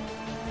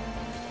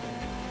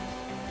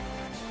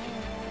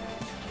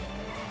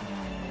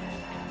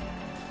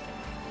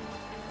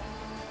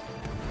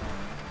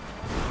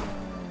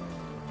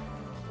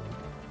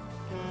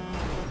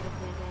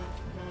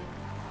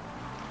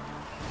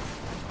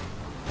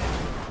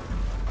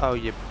 Oh,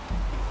 you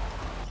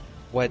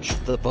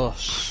wedged the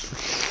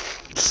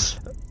bus.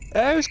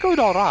 It was going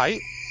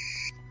alright.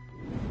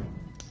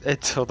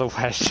 Until the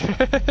wedge.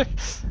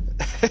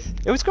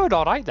 It was going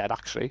alright then,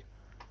 actually.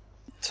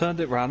 Turned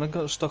it round and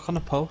got stuck on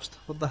a post.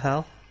 What the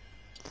hell?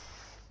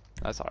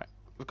 That's alright.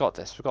 We've got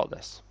this, we've got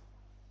this.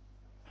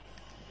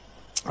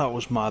 That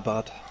was my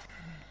bad.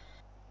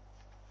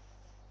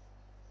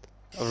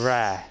 A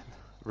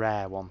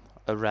rare one.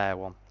 A rare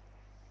one.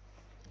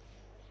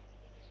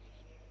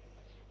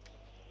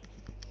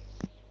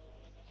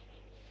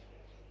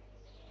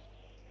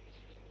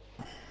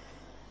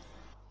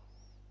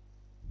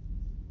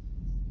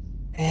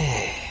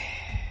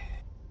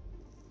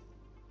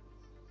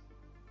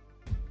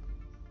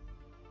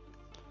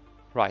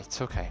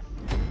 Right, okay.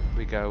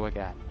 We go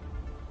again.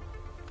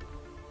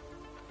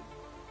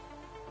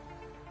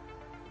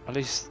 At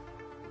least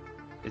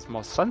it's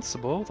more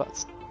sensible,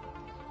 that's...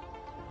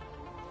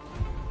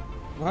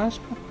 Why is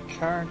my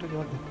character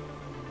got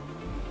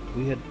a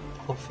weird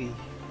puffy...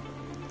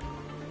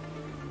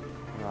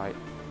 Right.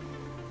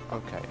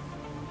 Okay.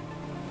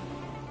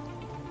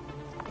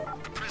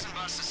 The prison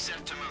bus is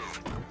set to move.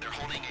 They're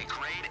holding a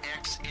grade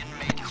X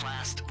inmate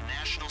classed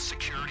national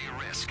security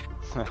risk.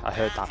 I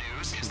heard that. The bad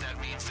news is that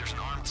means there's an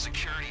armed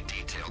security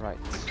detail. Right.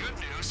 The good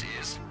news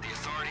is the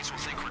authorities will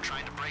think we're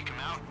trying to break them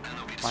out and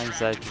they'll be Mine's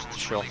there distracted just from to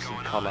what's show really off some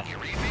going colour. on. You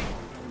read me?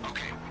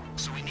 Okay,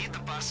 so we need the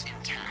bus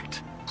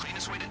intact.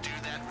 Cleanest way to do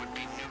that would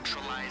be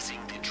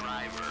neutralizing the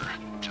driver,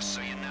 just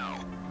so you know.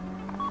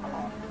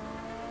 I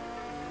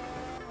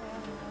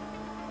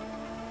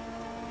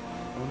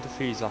wonder if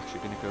he's actually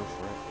going to go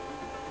for it.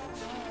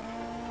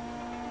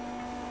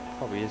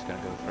 Probably is going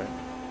to go for it.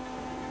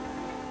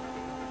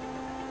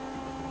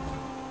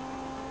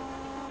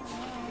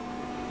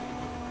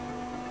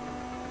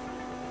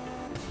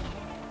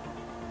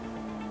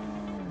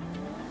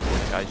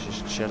 The guy's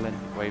just chilling,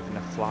 waving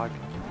a flag.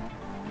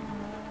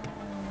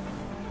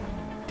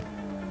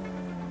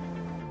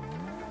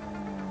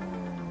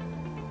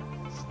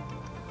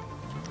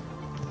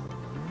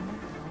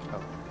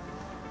 Oh.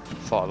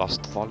 Thought I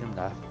lost the volume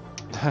there.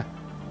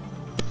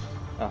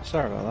 Oh,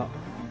 sorry about that.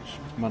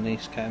 My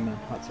niece came in,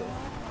 had to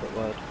put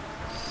word.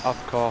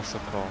 Of course,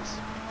 of course.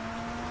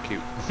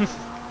 Cute.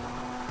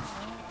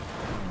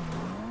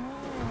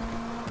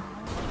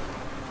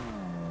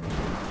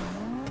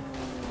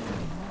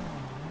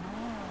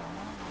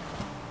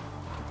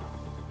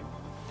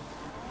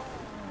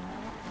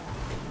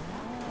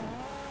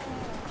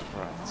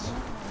 Right.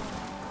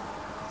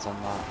 It's on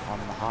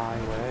the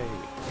highway.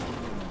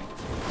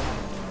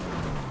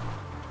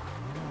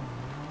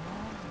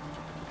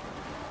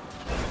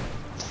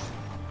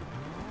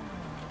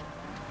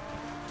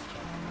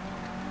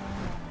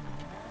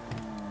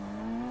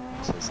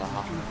 So it's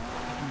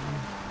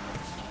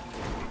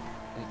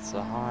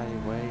a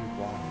highway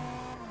one.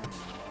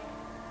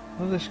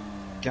 Well, this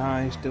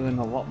guy's doing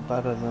a lot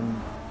better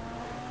than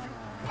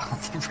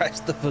the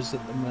rest of us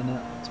at the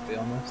minute, to be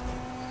honest.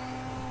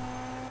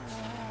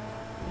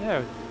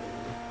 Yeah.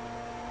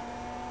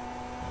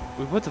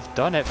 We would have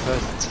done it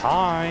first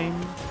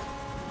time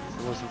if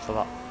it wasn't for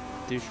that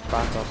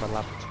douchebag of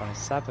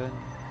 1127.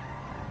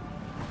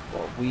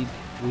 What,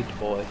 weed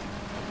boy?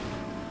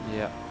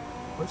 Yeah.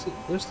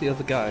 Where's the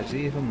other guy? Is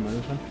he even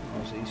moving?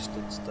 Or is he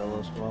stood still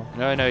as well?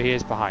 No, he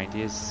is behind.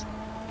 He is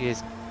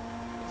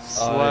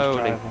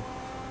Oh,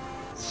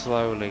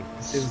 slowly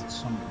he's doing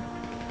something.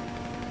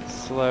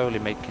 slowly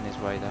making his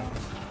way there.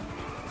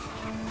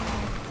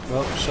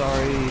 Well,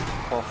 sorry,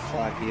 poor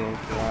flaggy old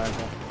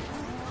driver.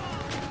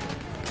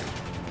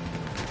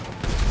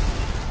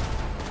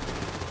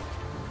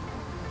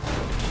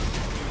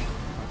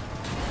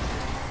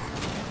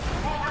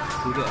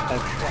 You get a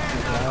headshot on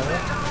the driver?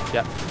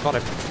 Yeah, got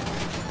him.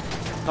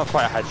 Not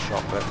quite a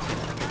headshot, but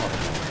got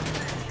him.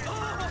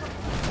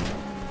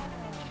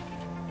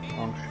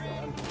 Oh, shit.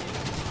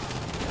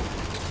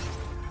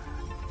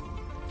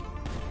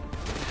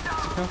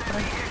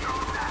 Okay.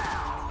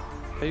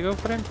 Are you go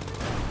for him?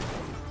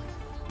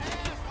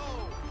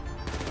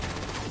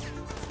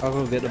 I'll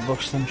go get the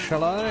bus then,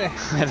 shall I?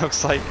 It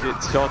looks like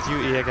it's your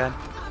duty again.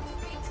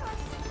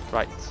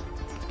 Right.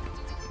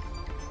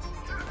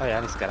 Oh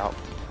yeah, let's get out.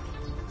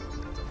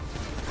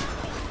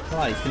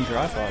 Why, you can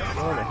drive out,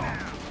 surely.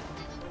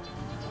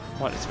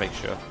 Wanted to make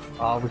sure.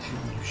 Oh,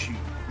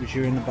 was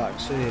you in the back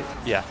seat?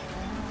 Yeah.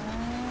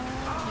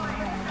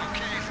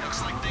 Okay,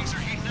 looks like things are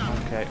heating up.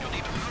 Okay. You'll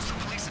need to lose the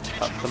police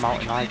attention Up the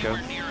mountain I go.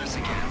 anywhere near us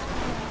again.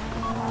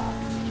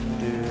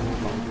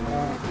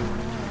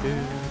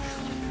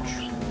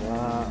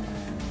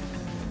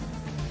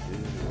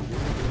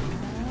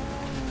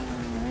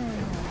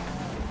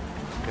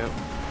 Go.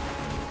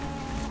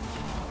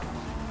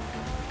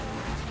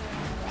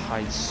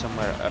 Hide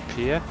somewhere up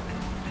here.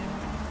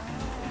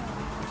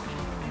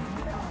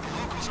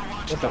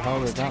 What the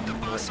hell is that? The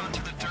bus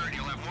onto the dirt,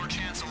 you'll have more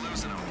chance of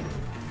losing them.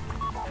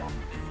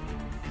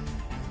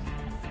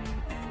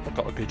 I've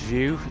got a good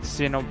view,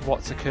 seeing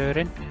what's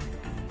occurring.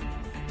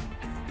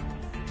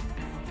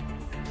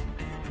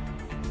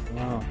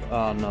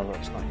 Oh no,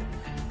 that's not you.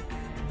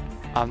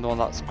 I'm the one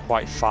that's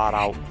quite far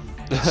out.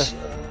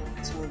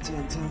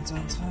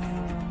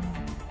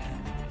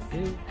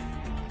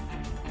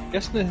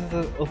 Guessing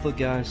the other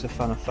guy's a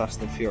fan of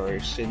Fast and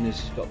Furious, seeing as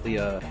he's got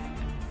the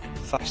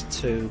Fast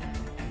 2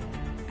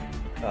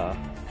 car.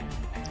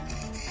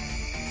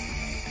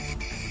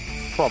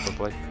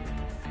 Probably.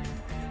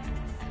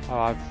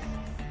 Oh,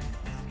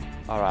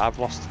 Alright, I've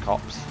lost the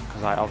cops,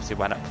 because I obviously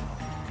went up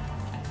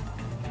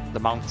the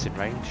mountain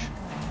range.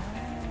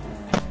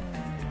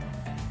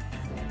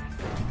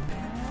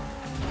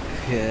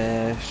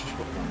 Yeah, it's just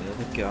working on the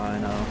other guy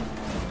now.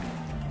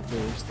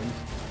 Those things.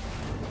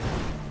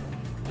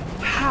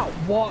 How?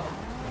 What?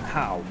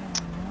 How?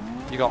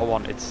 You got a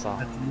wanted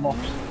star.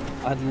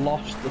 I'd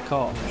lost the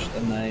cops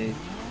and they...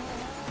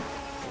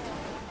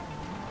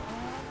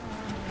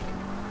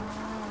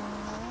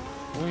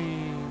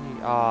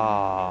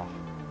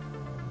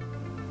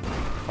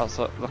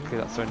 Luckily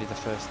that's only the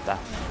first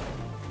death.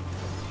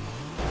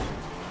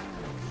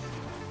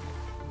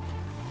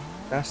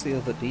 That's the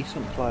other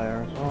decent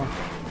player as well.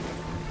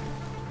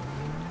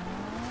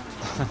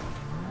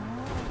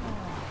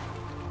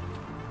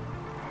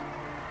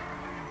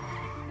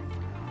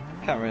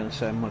 Can't really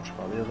say much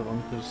about the other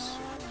one because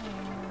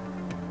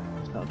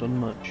he's not done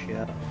much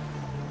yet.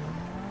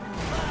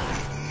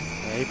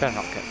 Yeah, you better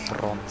not get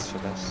bronze for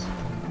this.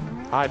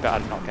 I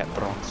better not get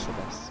bronze for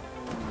this.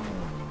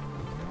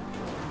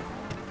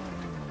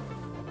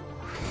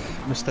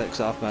 Mistakes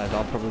I've made,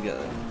 I'll probably get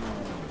it.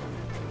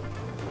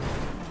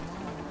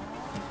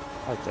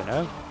 I don't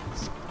know.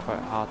 It's quite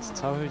hard to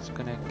tell who's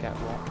gonna get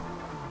what.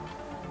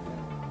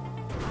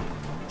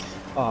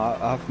 Oh,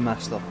 I've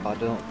messed up. I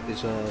don't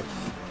deserve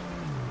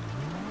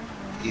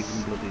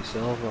even bloody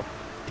silver.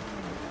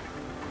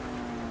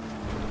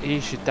 He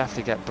should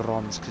definitely get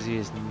bronze because he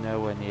is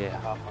nowhere near.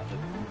 Can't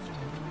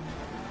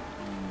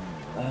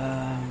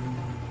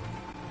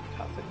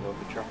think where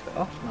we dropped it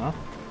off now.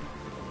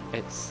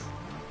 It's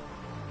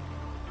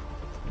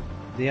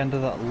The end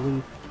of that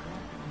loop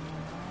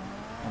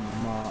on the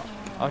map.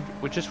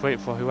 we'll just wait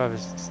for whoever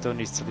still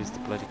needs to lose the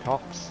bloody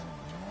cops.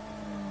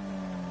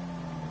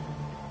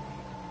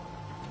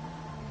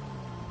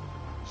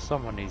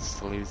 Someone needs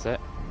to lose it.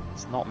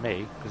 It's not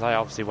me, because I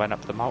obviously went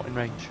up the mountain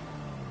range.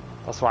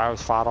 That's why I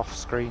was far off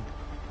screen.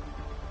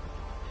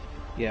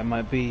 Yeah, it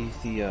might be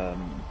the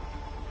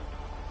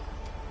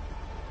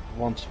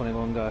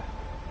 121 guy.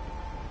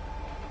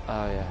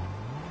 Oh yeah.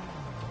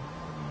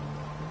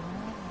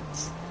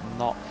 It's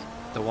not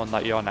the one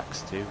that you're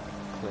next to.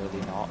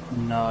 Clearly not.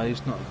 No,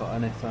 he's not got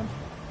anything.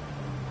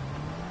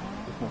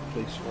 There's no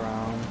police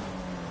around.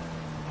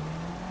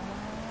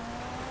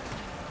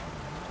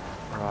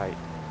 Right.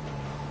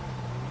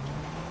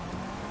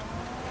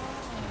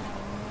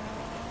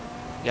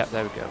 Yep,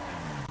 there we go.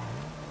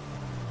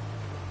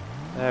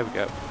 There we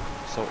go.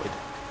 Sorted.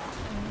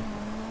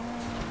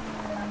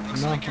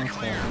 Looks No, like you're that's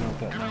clear. fine, no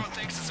better. Everyone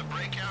thinks it's a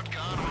breakout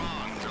gone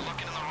wrong. They're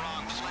looking in the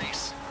wrong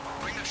place.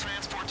 Bring the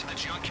transport to the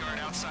junkyard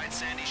outside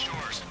Sandy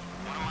Shores.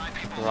 One of my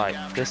people will Right,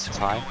 look after this it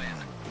till we time. go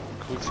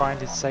in. Can we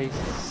find it safe?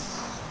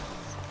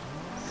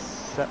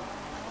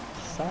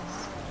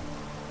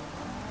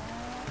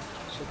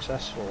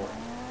 Successful.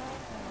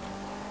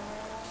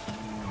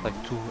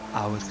 Like 2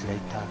 hours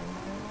later.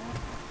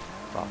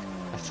 Well,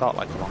 it felt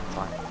like a long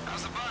time.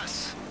 How's the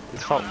bus?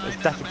 It's There's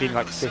definitely been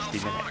like 50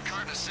 A minutes.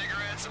 carton of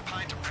cigarettes, a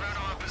pint of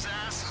Pruno up his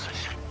ass.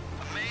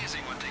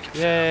 Amazing what they can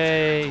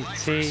Yay,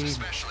 fit. team!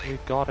 Especially. We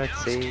got a You know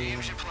those team.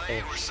 games you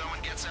play where someone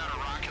gets out a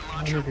rocket I'm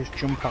launcher? gonna just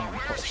jump out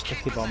and put a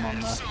sticky bomb on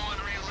there. So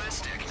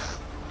unrealistic.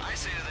 I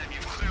say to them,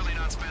 you've clearly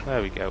not spent.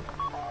 There we go.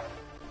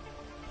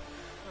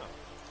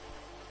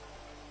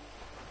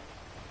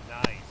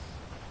 Nice.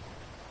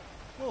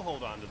 We'll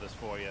hold on to this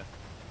for you.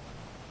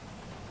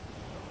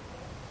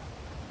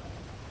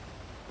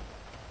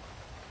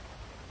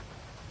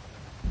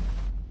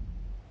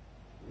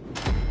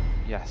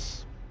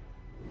 Yes.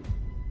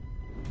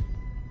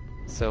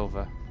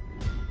 Silver.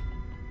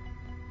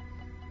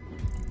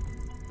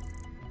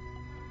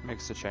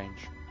 Makes a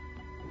change.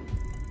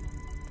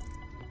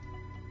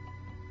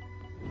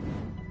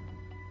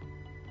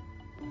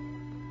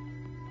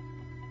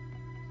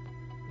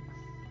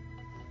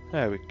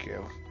 There we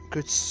go.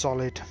 Good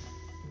solid.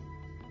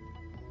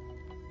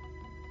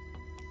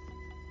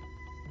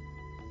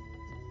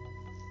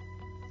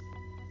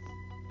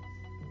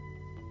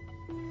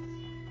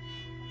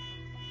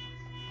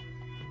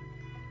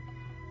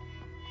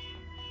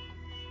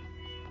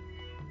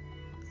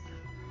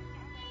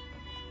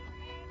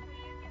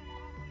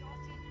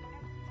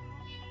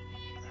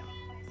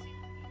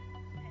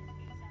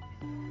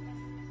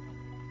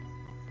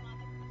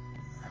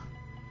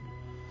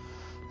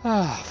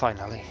 Ah,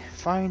 finally.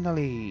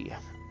 Finally.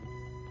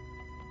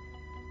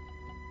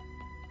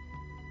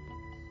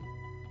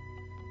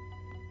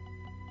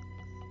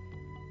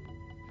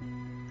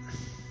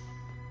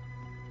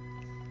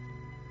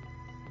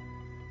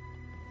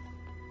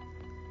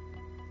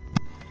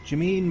 Do you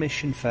mean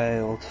mission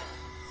failed?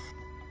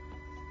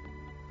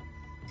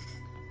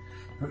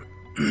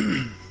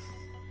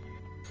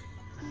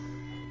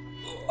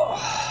 Oh,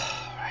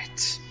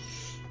 right.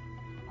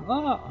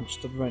 Ah, I'm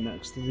stood right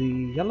next to the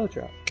yellow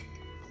jack.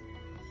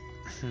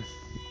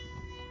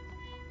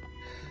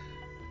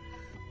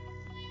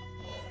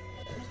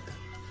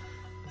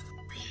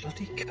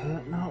 Bloody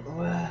curtain out the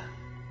way.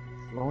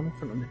 Blowing in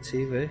front of my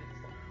TV.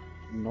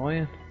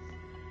 Annoying.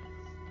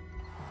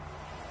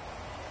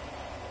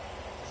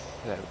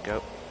 There we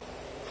go.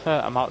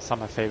 I'm outside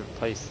my favourite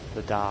place,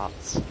 the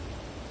darts.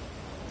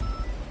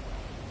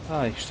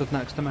 Oh, you stood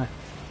next to me.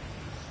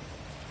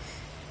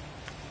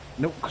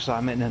 Nope, because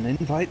I'm in an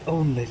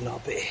invite-only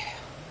lobby.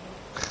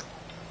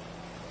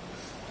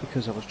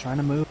 Because I was trying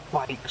to move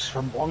bikes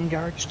from one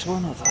garage to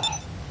another.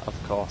 Of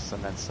course,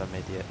 and then some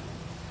idiot.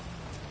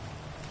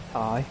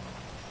 Aye.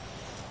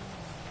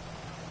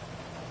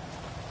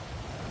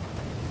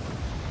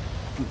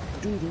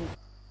 Doo-doo-doo.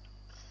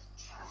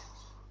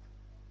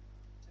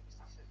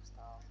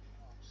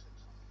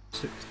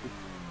 60.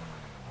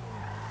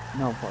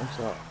 No, what is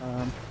that?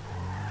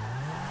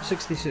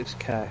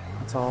 66k.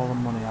 That's all the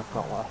money I've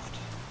got left.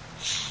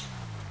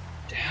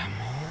 Damn.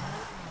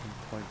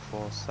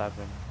 1.478904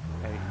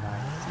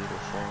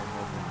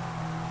 million.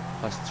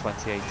 Plus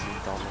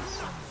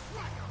 $2018.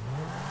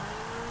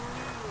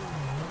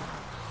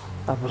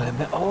 I blame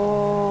it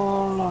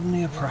all on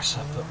the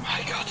oppressor, but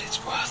my god, it's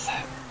worth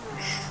it.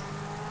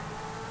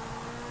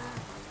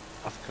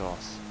 Of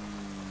course.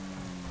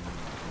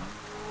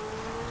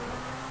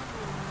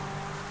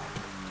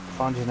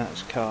 Find your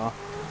next car.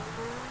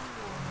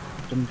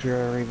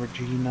 Dundreary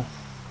Regina.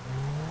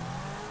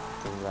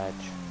 The reg.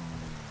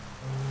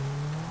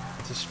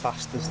 It's as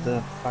fast as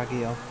the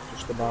Fagio,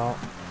 just about.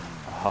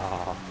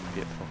 Ah,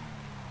 beautiful.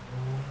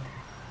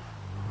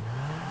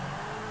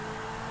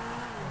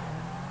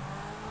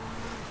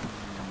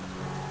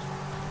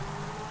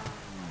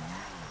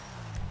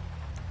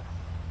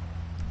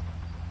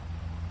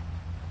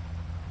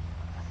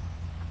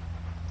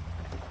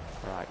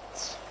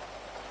 Right.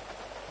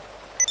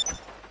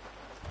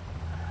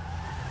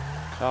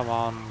 Come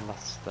on,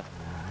 Lester.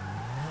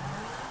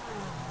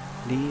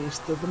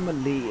 Leicester the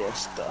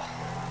Leicester.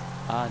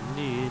 I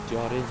need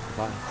your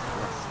invite,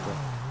 Lester.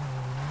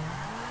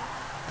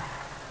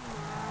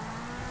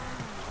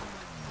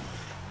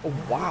 Oh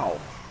wow!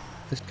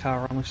 This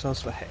car only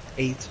sells for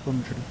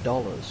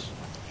 $800.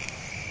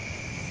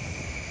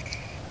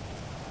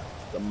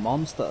 The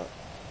monster.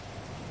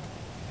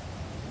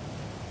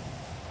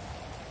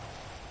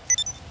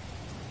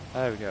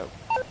 There we go.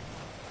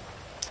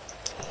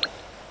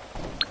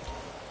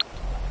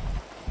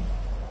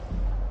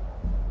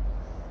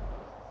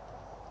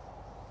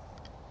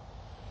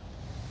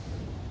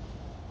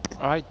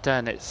 Alright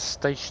then, it's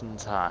station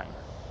time.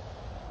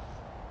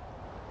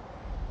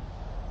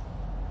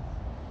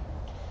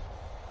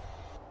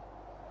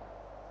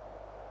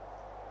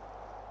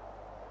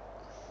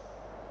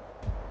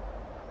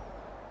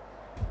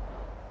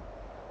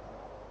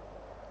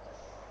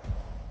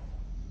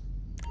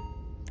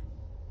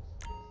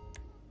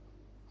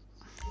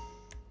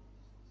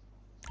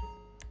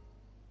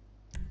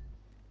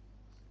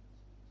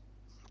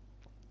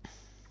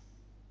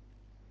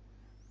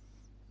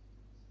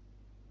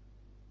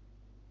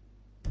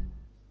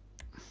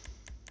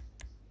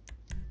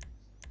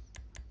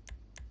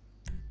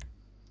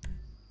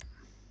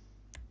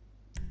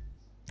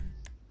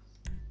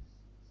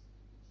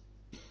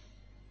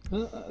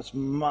 That's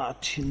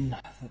Martin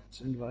that's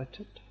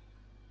invited.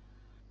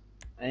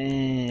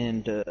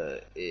 And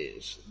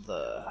is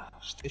the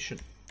station.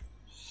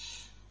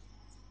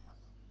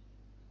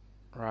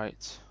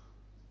 Right.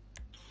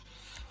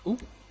 Ooh,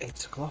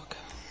 8 o'clock.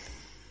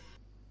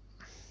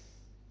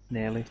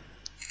 Nearly.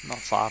 Not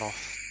far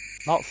off.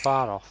 Not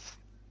far off.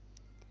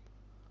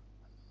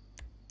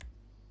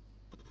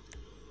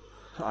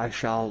 I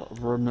shall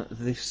run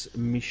this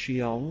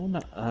mission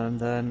and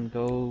then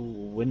go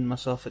win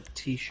myself a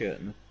t-shirt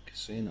in the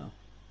casino.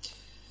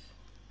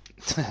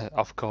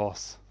 Of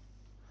course.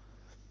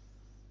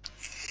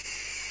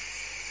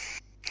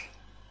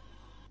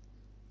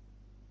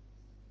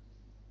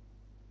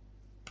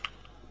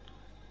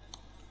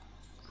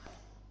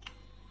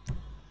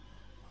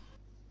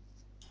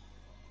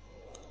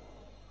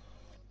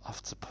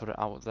 enough to put it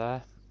out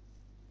there.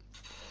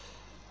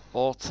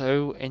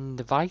 Auto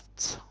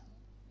invite.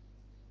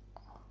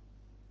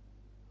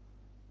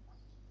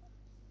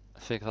 I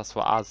think that's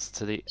what adds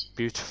to the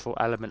beautiful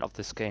element of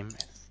this game.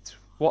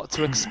 What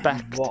to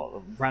expect.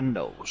 What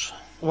randos?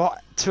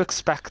 What to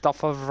expect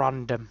off of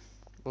random.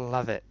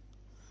 Love it.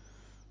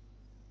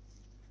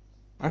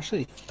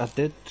 Actually, I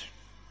did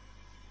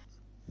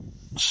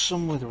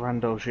some with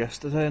randos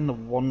yesterday, and the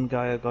one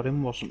guy I got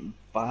in wasn't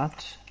bad.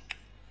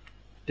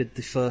 Did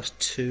the first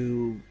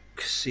 2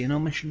 casino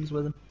missions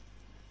with him.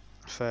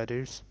 Fair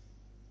dues.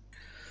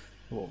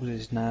 What was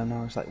his name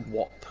now? It's like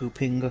What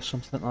Pooping or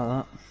something like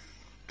that.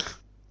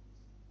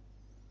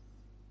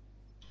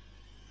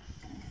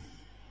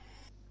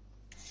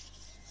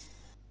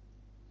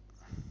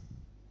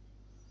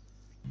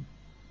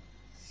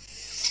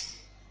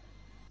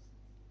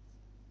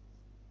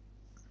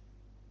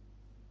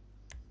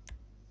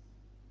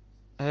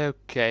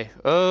 Okay.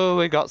 Oh,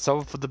 we got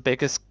someone for the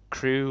biggest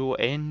crew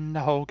in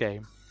the whole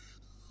game.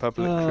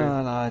 Public crew.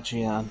 An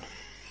IGN.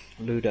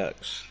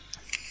 Ludex.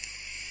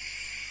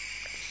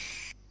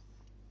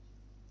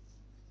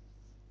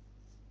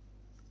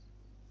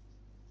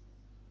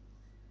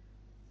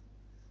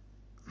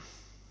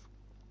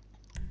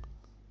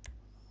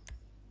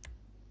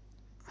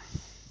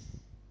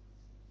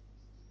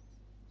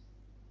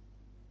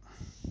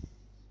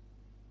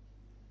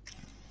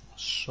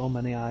 So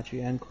many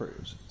IGN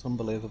crews. It's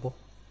unbelievable.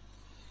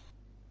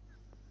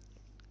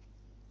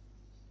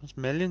 There's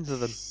millions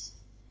of them.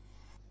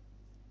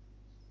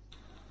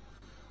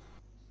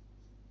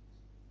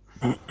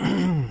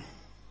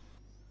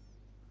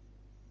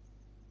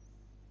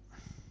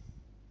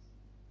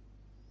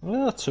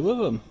 Well, 2 of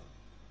them.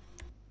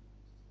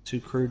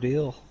 2 crew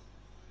deal.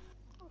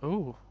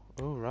 Oh,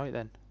 right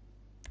then.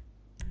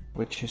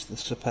 Which is the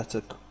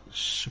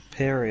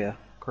superior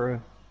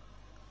crew.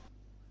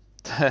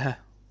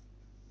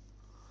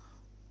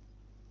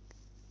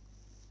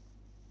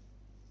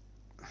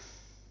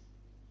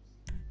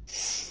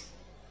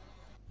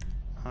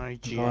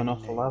 Going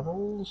off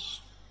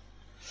levels?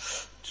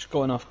 Just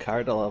going off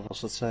character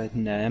levels, I'd say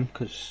name,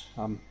 because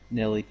I'm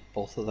nearly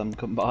both of them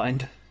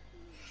combined.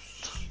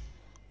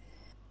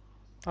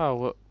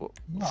 Oh, Well,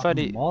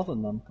 more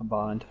than them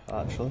combined,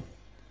 actually.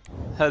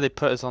 How they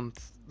put us on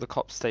the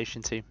cop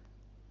station team?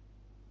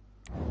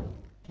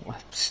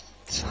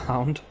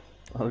 Sound.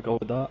 I'll go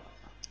with that.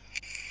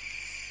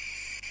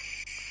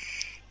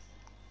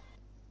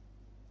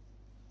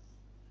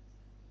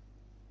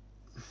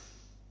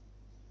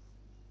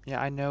 Yeah,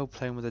 I know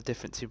playing with a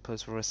different team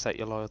players will reset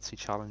your loyalty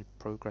challenge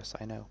progress,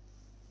 I know.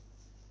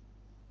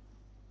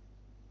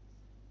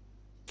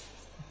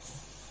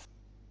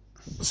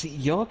 See,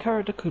 your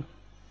character could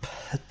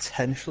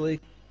potentially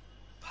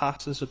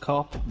pass as a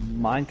cop,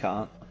 mine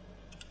can't.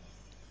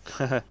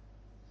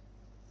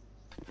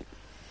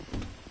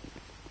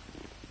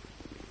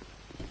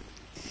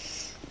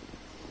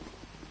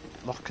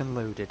 Lock and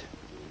loaded.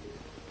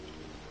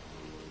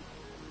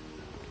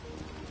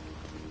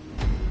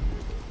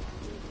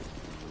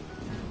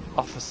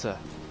 Officer,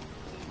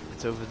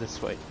 it's over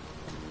this way.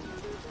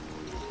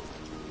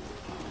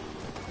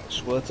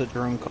 Swear to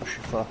Drone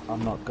Koshifa,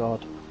 I'm not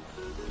God.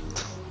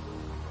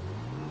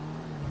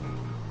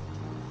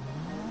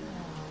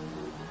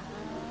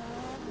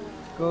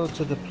 Go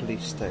to the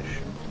police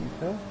station,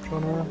 okay?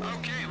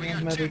 Okay, we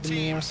got 2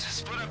 teams.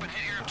 Split up and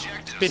hit your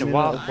objectives. It's been a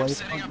while. I'm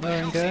setting up a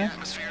healthy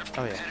atmosphere for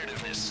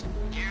competitiveness.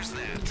 Here's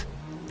that.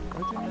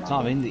 No,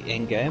 I mean the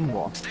in-game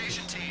one.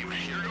 Station team,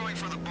 you're going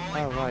for the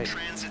bowling road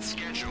transit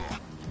schedule.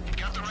 You've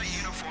got the right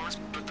uniforms,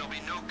 but they'll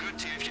be no good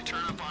to you if you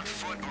turn up on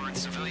foot or in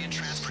civilian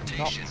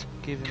transportation.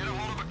 Get a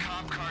hold of a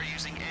cop car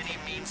using any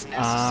means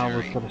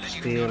necessary. We've got to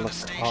steal a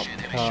cop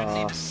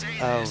car.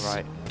 Oh,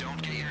 right.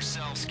 Don't get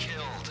yourselves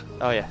killed.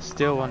 Oh yeah,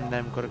 steal one and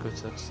then gotta go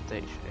to the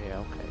station. Yeah,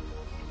 okay.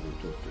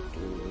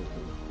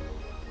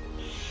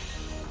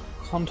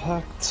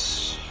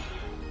 Contact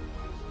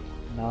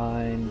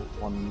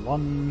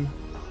 911.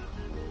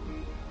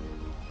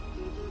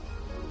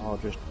 I'll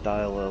just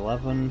dial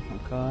 11,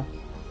 okay.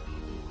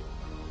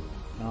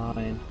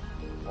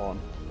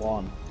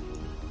 911.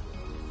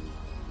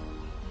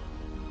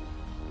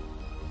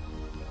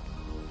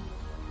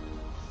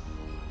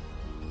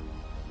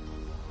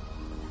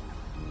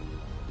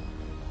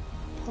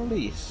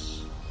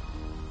 Police.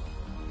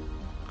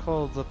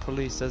 Call the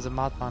police, there's a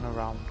madman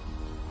around.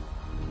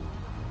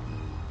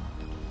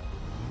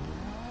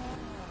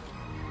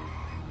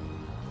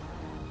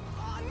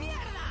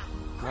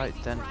 Right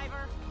then.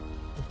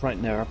 Right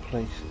near a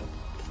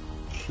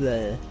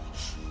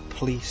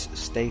police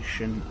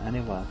station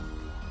anywhere.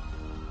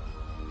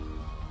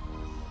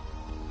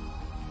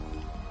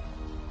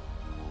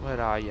 Where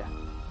are you?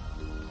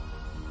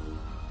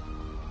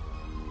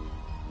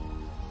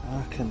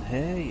 I can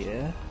hear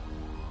you.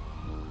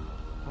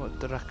 What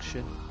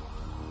direction?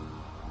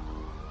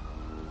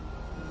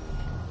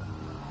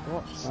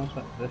 What? Sounds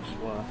like this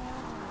way.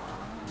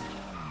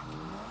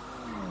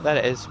 There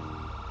it is.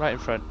 Right in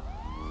front.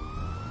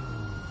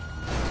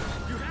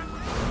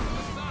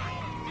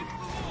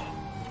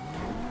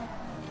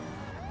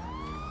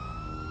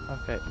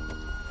 Okay.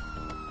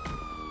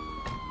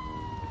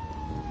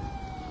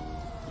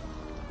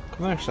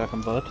 Come here a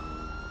second, bud.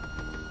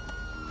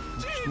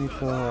 Just need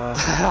to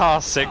Ah,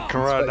 inspect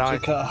synchronise. your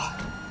car.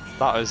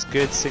 That was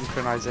good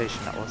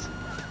synchronisation, that was.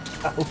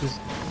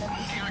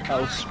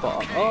 That was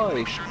spot on.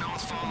 Oi!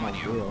 My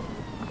wheel.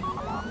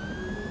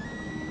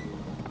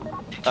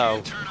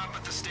 Oh. Turn up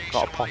at the station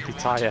Got a while you're poppy wanted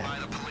tyre. by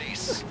the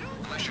police.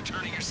 Unless you're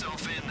turning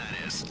yourself in, that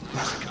is.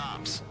 Those are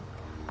cops.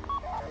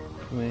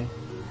 Come here.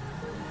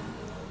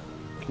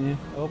 Can you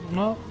open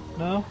up?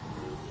 No?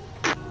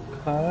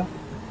 Car?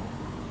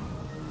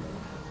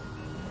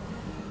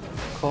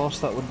 Of course,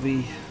 that would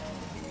be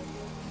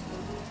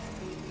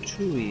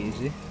too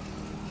easy.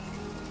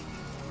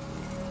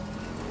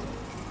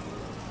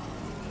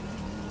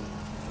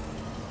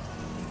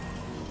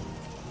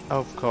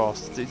 Of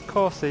course, they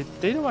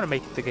don't want to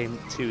make the game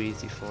too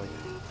easy for you.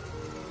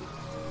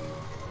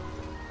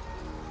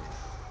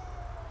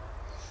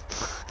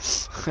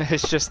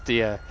 It's just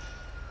the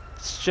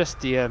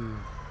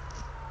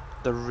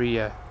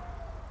rear,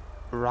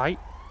 right?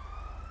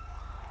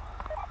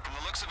 From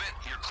the looks of it,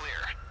 you're clear.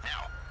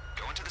 Now,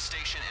 go into the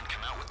station and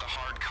come out with the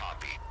hard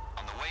copy.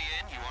 On the way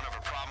in, you won't have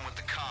a problem with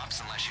the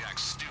cops unless you act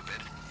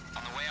stupid.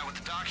 On the way out with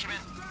the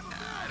document,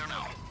 I don't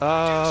know.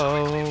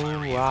 Oh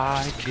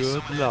my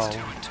good lord!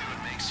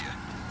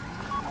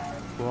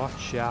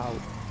 Watch out,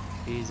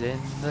 he's in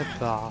the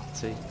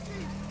party.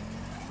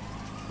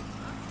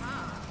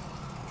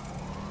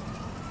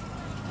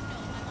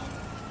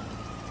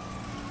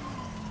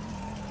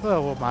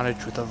 Well, we'll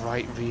manage with the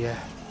right rear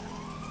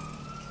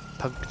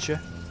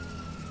puncture.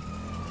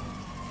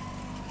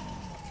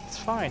 It's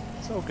fine,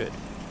 it's all good.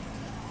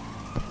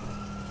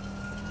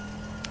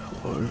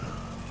 Hello.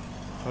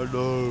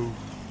 Hello.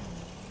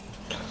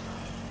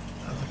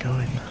 How's it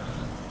going?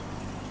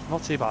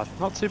 Not too bad,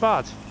 not too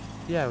bad.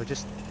 Yeah, we're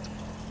just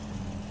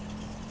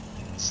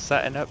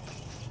setting up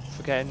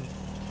for getting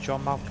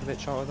John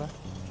Malkovich out of there.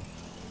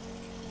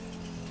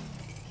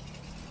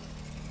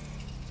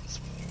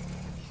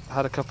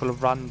 Had a couple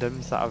of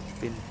randoms that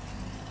have been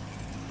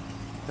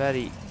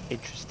very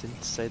interesting,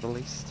 to say the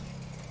least.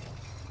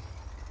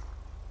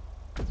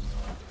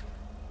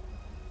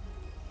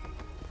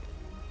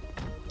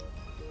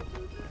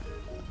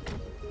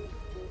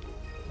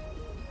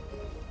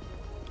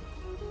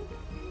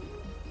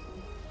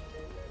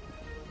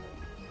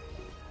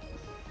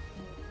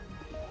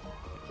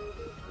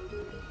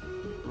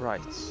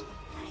 Right.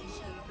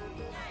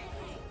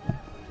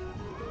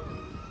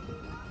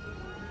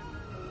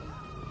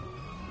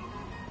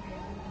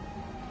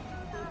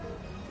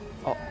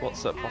 Oh,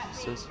 what's up,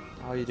 officers?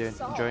 How are you doing?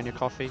 Enjoying your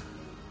coffee?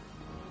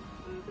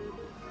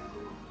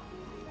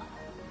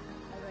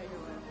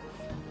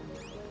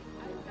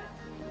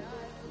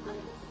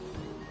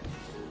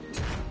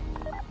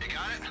 You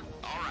got it?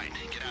 Alright,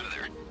 get out of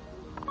there.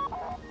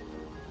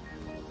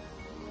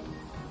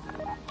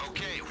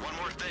 Okay, one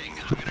more thing.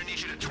 I'm gonna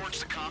need you to torch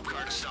the cop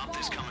car to stop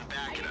this coming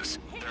back at us.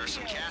 There are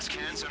some gas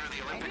cans under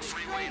the Olympic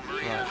Freeway in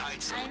Marietta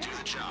Heights that will do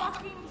the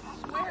job.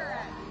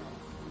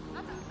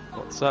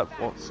 What's up?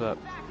 What's up?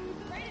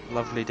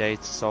 Lovely day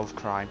to solve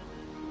crime.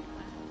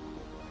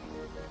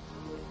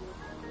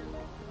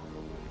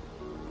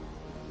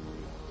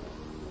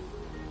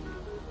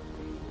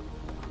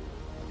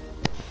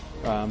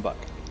 Right, I'm back.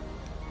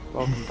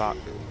 Welcome back.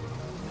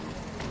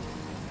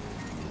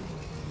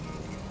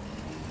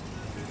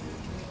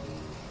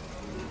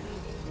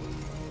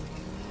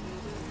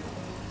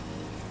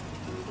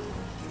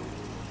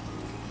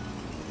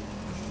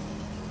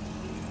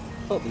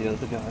 Thought the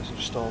other guys have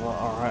stole that,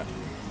 alright.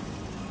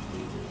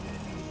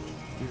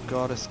 You've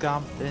got a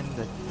scamp in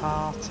the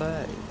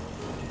party.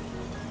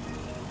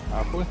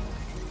 Have we?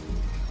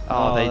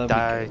 Oh, they there we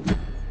died. go.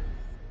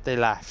 They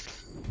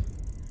left.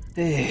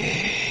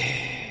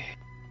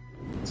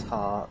 It's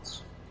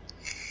hearts.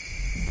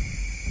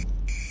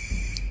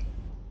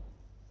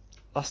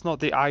 That's not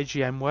the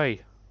IGM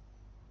way.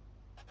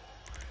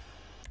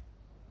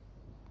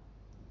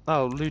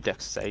 Oh,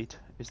 Ludex Sade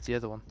is the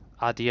other one.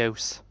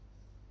 Adios.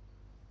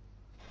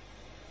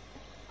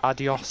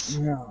 Adios.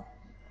 No.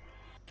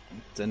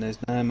 It's in his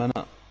name,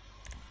 innit?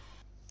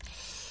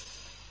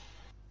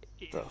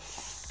 The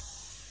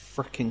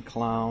freaking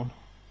clown.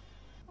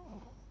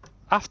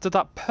 After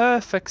that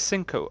perfect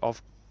synco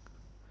of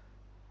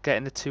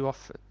getting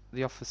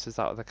the officers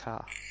out of the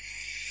car.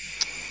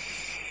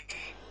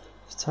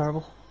 It's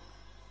terrible.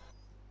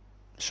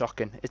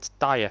 Shocking. It's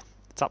dire.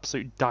 It's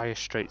absolute dire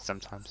straits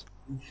sometimes.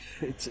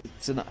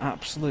 It's an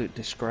absolute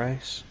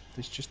disgrace.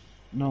 There's just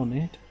no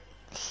need.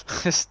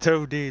 There's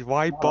no need.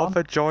 Why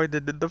bother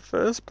joining in the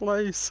first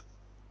place?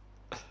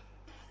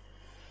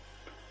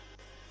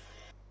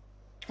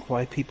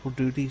 Why people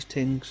do these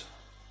things.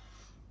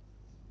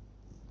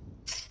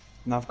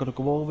 Now I've got to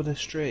go over the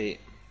street,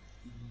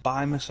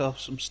 buy myself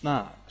some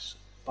snacks,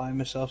 buy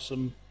myself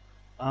some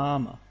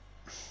armour.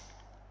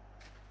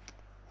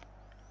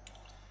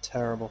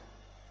 Terrible.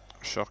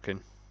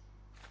 Shocking.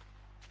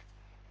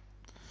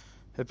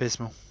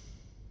 Abysmal.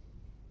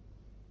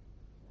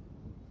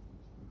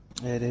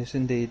 It is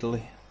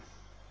indeedly.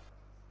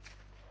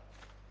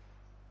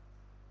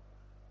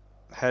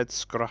 Head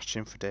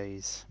scratching for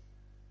days.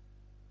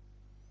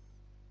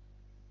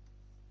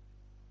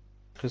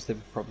 Because they were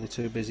probably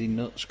too busy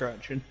nut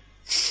scratching.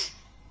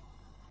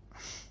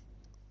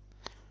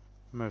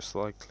 Most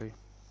likely.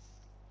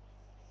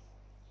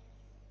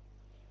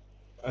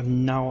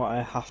 And now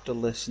I have to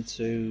listen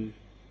to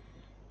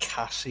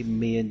Cassie,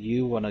 me and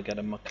you when I get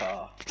in my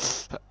car.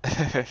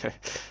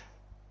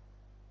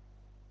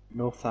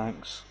 No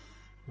thanks.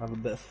 I'll have a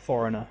bit of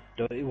foreigner,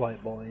 dirty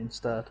white boy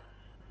instead.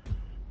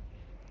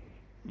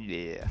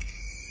 Yeah.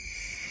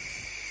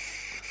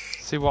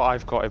 See what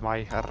I've got in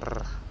my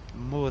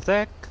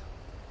music.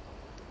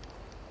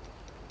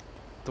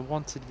 The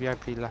wanted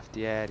VIP left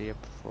the area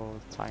before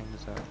the time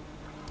is up.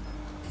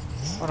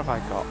 What have I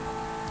got?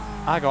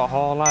 I got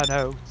Hall and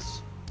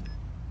Oates.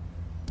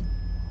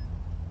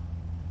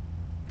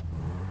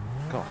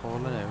 Got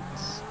Hall and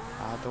Oates.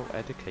 Adult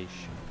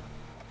education.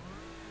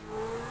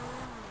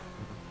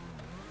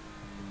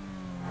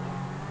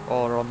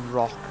 Or on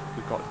rock,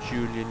 we got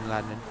Julian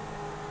Lennon.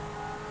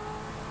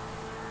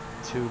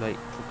 Too late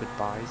for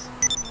goodbyes.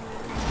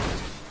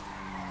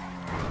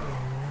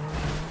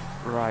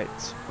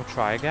 Right, we'll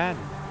try again.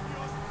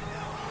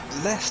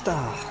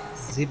 Leicester,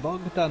 the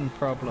Bogdan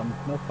problem.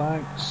 No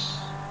thanks.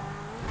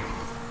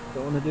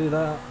 Don't want to do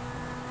that.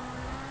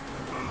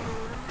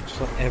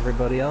 Just like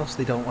everybody else,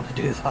 they don't want to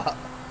do that.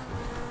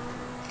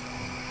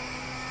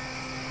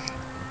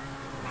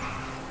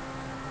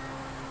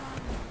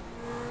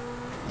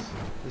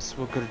 This is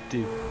what we're gonna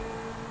do.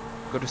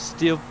 We're gonna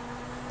steal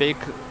Big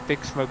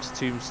Smoke's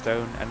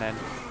tombstone and then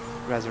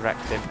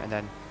resurrect him and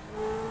then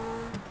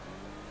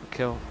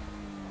kill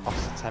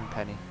Officer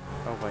Tenpenny.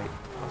 Oh wait,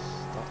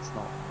 that's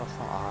not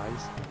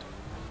eyes.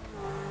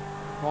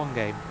 Wrong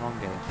game.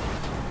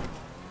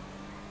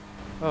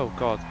 Oh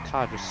god,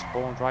 car just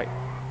spawned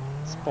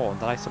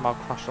and I somehow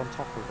crashed on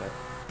top of it.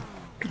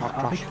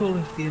 It'd be cool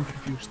if they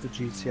introduced the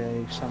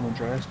GTA San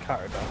Andreas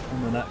character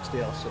in the next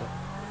DLC.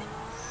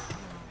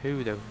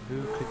 Who though?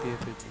 Who could be a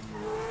good...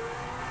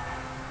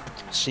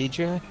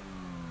 CJ?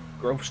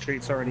 Grove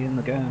Street's already in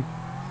the game.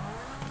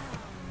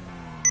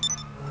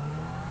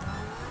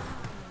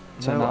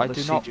 So No, now I the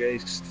do not...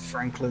 CJ's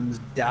Franklin's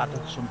dad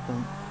or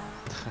something.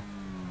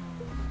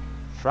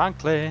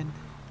 Franklin!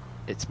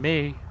 It's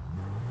me!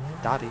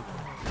 Daddy.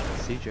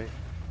 CJ.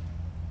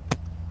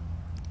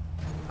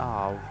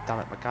 Oh, damn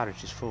it, my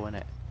garage is full,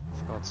 innit?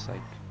 For God's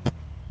sake.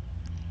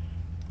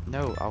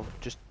 No, I'll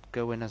just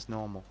go in as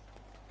normal.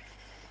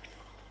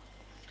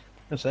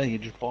 I say, you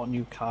just bought a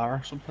new car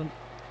or something?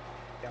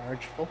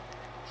 Garage full?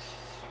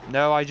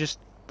 No,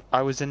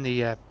 I was in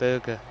the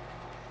burger.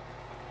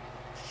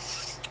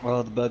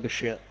 Well, the burger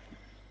shit.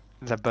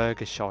 The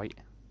burger shite.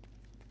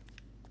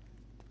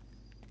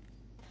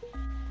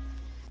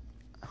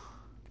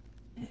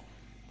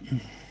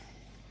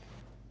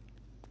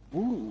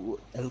 Ooh,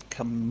 El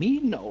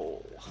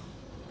Camino.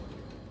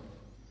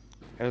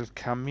 El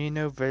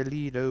Camino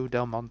Velido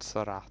del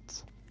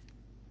Montserrat.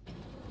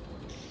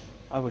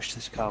 I wish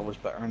this car was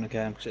better in the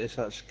game because it's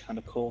actually kind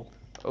of cool.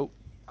 Oh,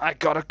 I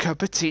got a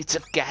cup of tea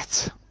to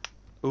get.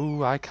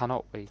 Ooh, I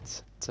cannot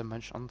wait to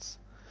munch on.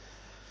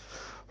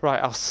 Right,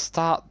 I'll set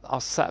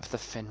up the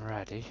fin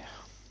ready.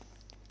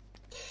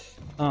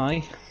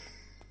 Aye.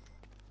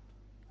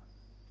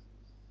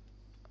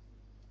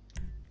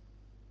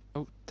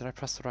 Oh, did I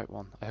press the right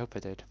one? I hope I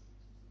did.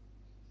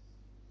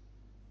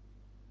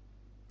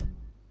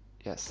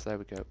 Yes, there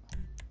we go.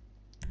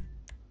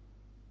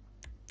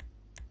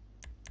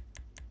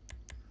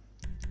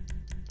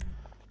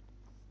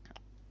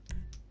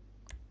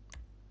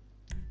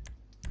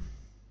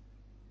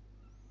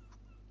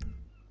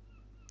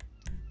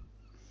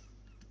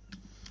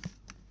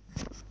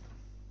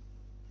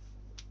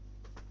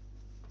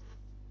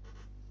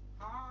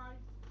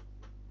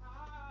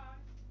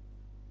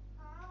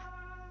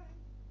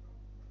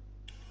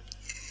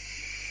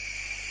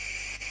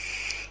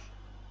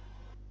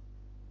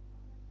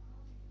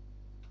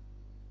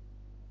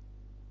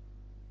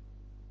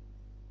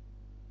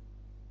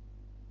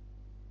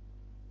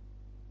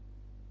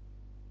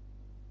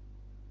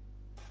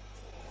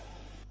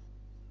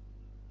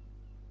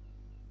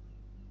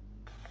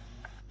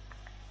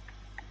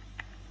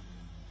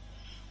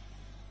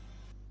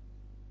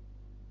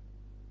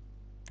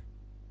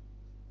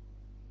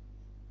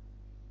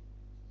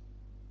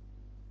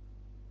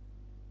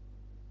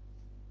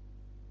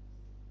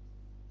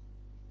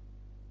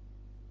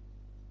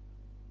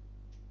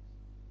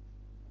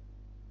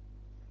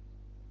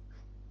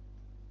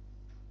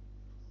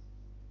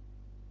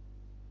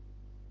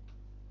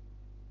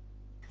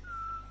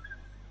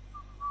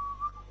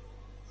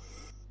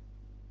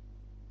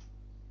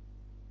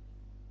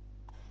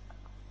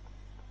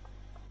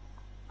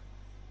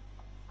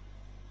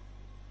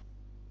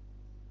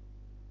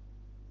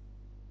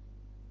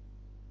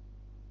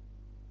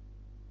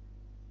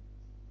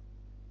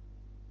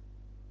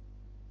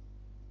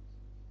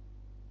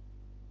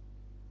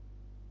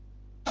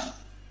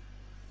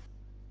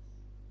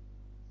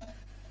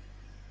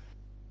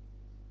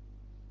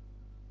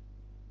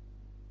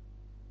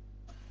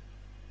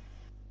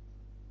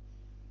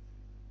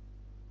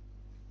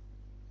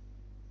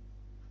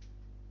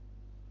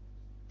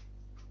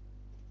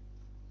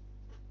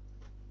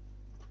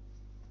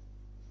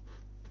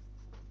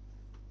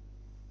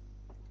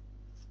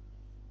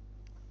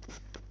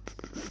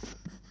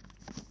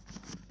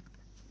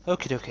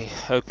 Okie dokie,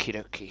 okie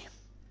dokie.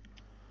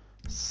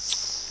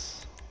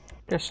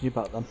 Guessing you're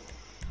back then.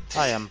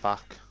 I am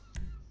back.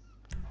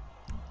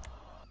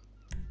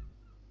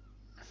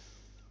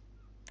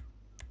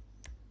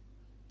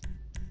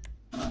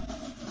 I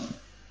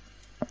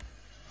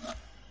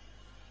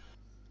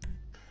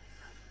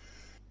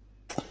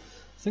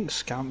think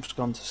Scamp's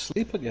gone to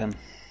sleep again.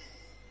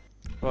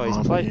 Oh, he's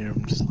I'm playing. here,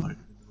 I'm just like in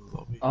the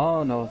lobby.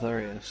 Oh no,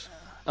 there he is.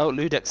 Oh,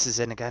 Ludex is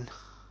in again.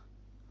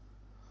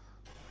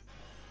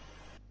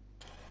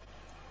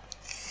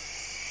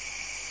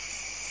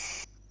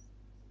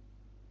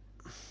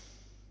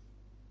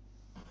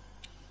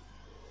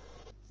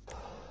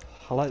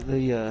 I like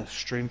the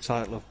stream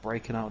title of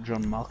Breaking Out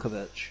John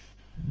Malkovich.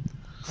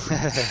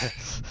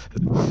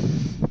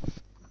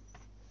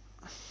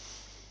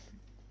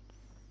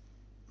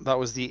 That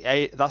was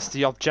that's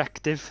the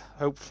objective,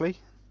 hopefully.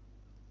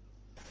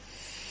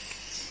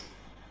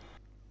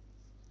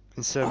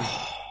 In some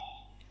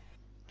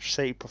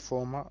shape or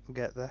format, we'll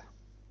get there.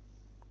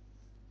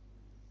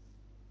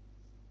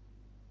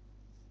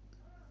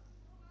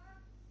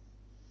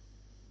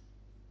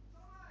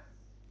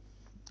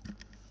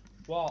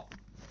 What?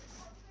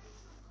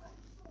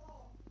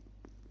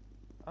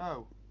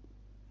 Oh.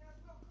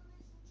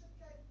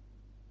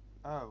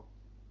 Oh.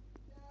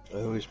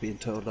 Always being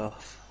told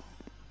off.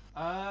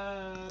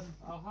 I'll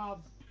have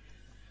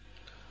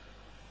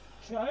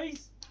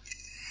cheese.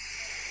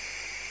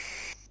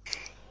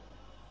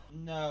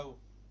 No.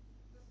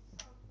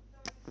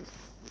 It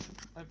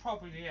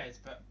probably is,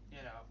 but you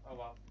know, oh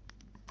well.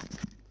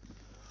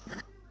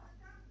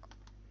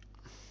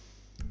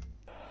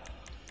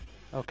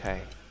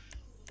 Okay.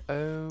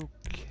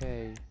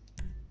 Okay.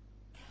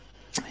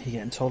 You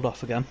getting told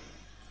off again?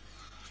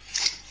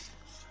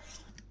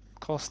 Of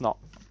course not.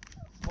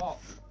 What?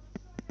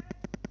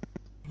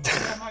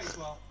 Yeah, might as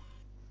well.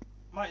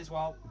 Might as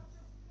well.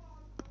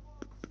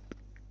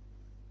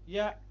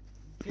 Yeah,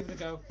 give it a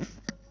go.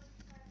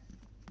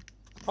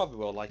 Probably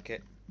will like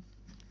it.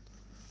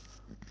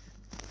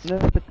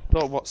 Never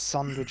thought what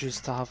sandwiches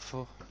to have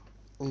for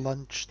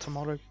lunch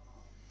tomorrow.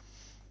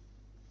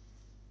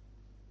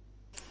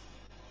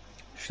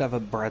 Should have a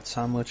bread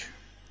sandwich.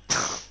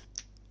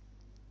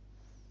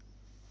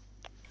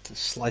 It's a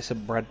slice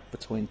of bread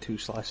between two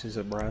slices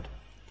of bread.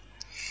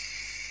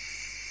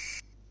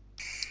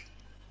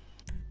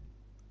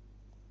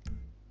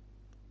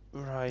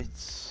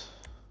 Right.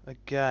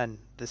 Again,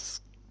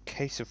 this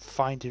case of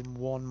finding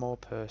one more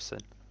person.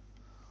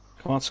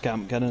 Come on,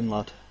 Scamp, get in,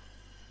 lad.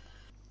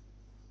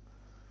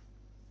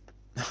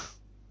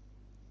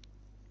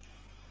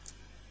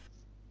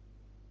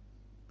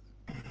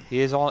 He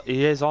is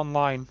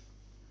online.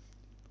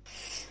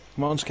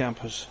 Come on,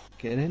 Scampers,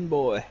 get in,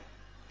 boy.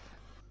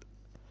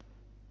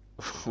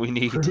 We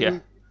need Prove-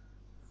 you.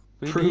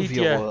 We Prove need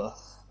your you.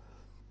 worth.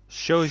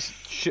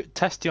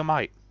 Test your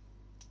might.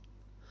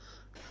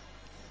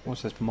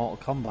 What's this, Mortal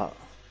Kombat?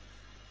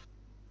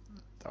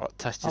 Oh,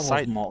 test That your was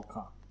sight. Mortal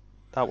Kombat.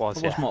 That was,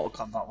 That yeah. was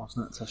Mortal Kombat,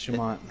 wasn't it? Test your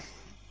might.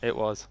 It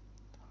was.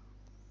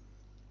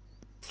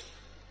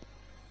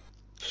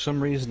 For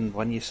some reason,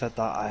 when you said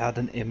that, I had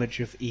an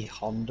image of E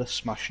Honda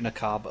smashing a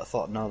car, but I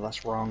thought, no,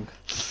 that's wrong.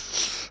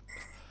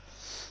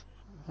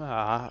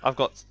 I've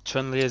got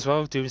Chun-Li as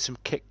well, doing some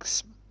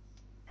kicks.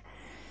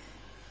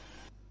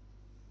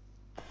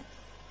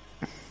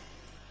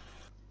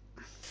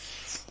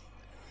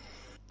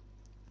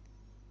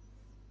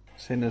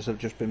 Seeing as I've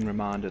just been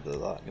reminded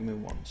of that, give me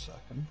 1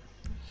 second.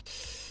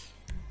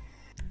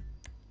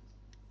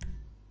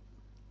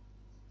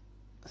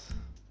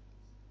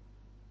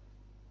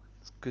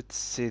 It's good to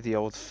see the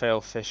old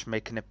Failfish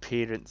make an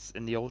appearance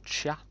in the old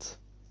chat.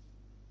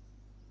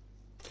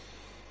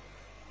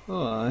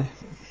 Oh, aye.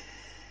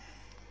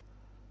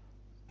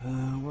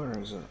 Where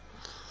is it?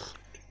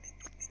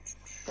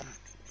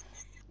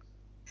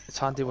 It's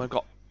handy when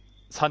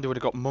I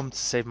got Mum to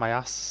save my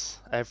ass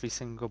every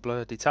single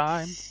bloody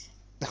time.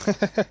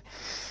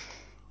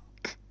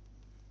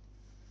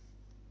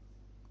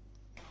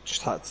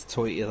 Just had to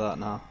tweet you that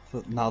now.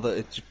 Now that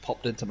it just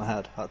popped into my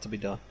head, had to be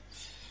done.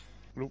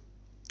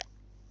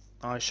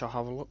 I shall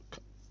have a look.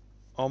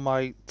 On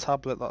my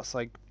tablet that's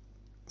like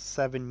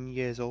 7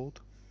 years old,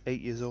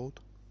 8 years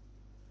old.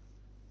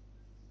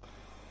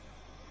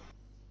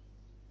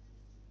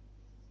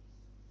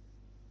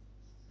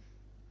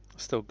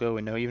 Still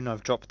going though, even though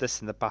I've dropped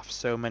this in the bath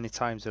so many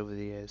times over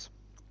the years.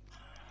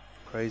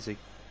 Crazy.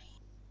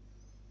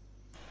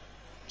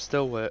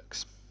 Still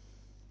works.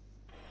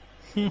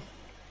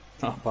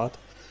 Not bad.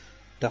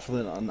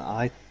 Definitely not an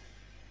I.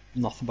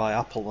 Nothing by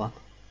Apple then.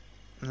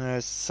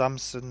 There's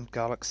Samsung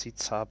Galaxy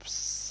Tab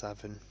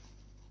 7.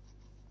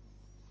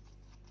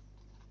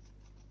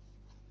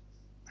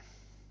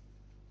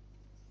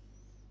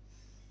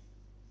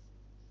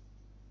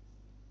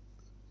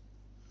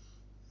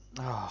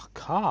 Oh,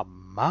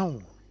 come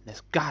on.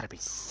 There's gotta be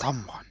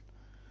someone.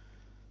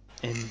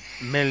 In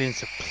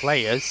millions of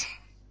players.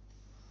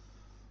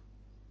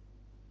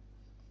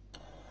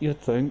 You'd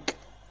think.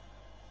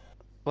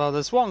 Well,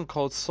 there's one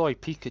called Soy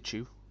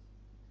Pikachu.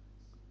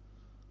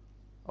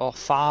 Or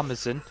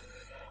Farmazon.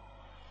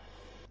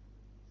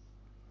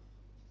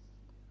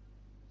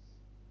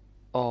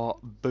 or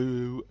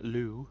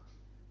Boo-Loo,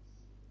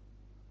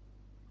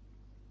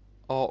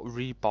 or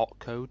Reebok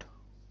code.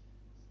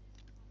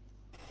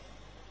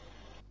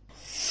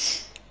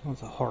 I have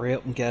to hurry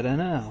up and get in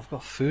here. I've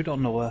got food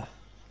on the way.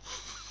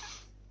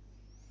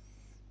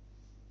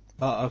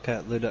 Oh,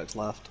 okay, Ludek's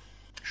left.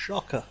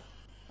 Shocker.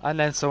 And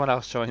then someone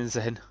else joins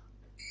in.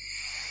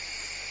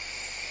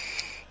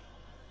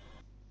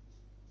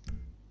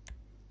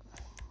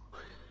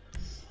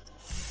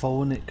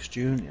 Phonix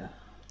Jr.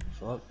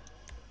 Fuck.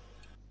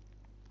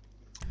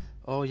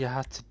 All you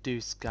had to do,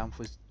 Scamp,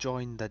 was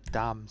join the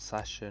damn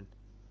session.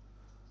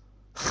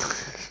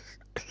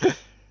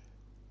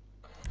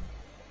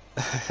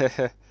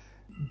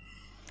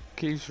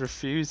 Keeps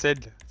refusing.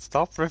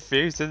 Stop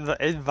refusing the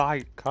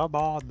invite. Come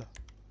on.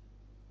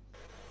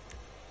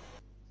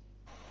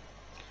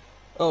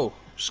 Oh,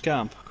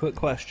 Scamp, quick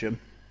question.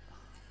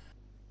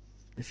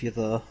 If you're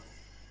there.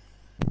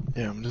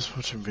 Yeah, I'm just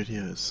watching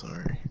videos,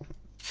 sorry.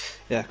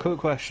 Yeah, quick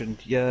question.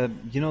 Yeah,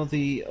 you know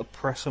the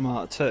Oppressor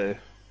Mark 2?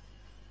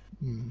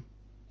 Mm.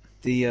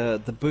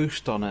 The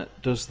boost on it,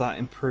 does that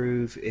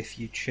improve if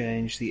you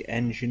change the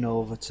engine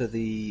over to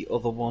the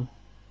other one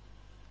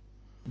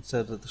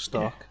instead of the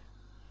stock?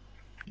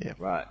 Yeah.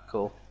 Right,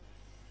 cool.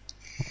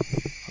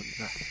 I'll be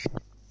back.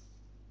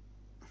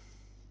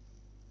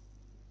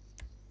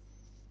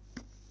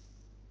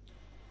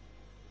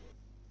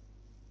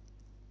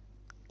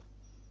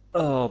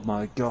 Oh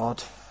my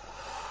god.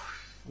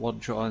 One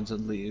joins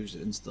and leaves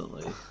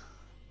instantly.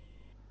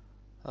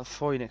 That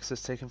Phoenix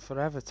has taken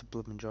forever to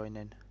blooming join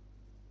in.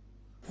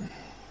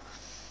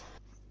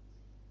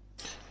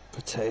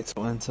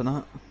 Potato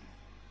internet.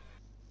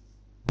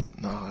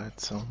 No,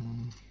 it's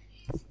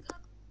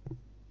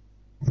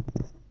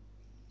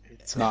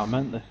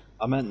No,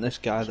 I meant this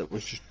guy that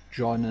was just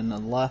joining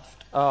and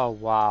left. Oh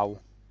wow.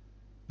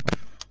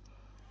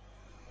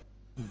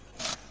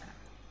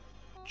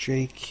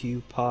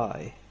 JQ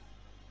Pie.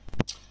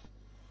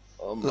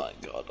 Oh my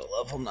god, a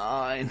level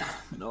 9.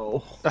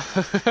 No.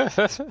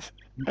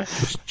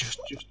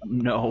 just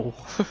no.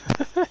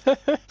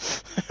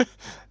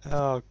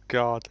 Oh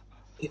god.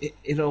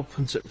 It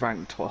opens at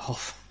rank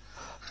 12.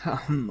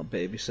 I'm not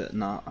babysitting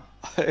that.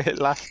 It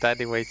left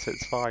anyway, so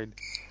it's fine.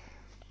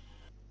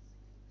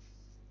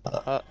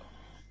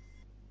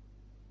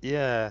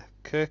 Yeah,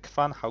 Kirk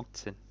Van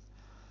Houten.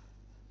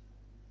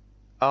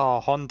 Oh,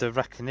 Honda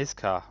wrecking his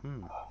car.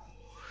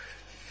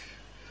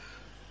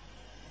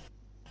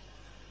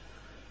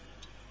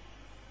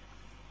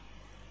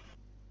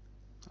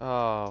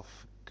 Oh,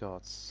 for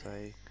God's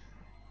sake.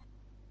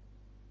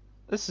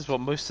 This is what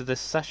most of this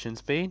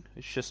session's been.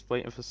 It's just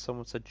waiting for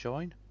someone to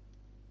join.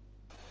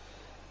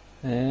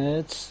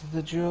 It's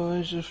the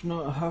joys of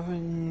not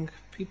having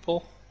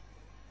people.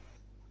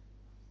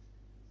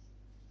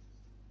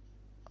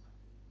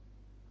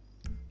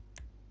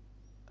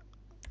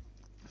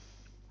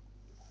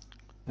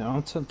 You know,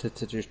 I'm tempted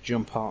to just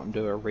jump out and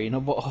do arena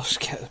boss,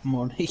 get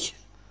money.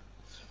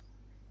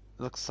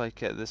 Looks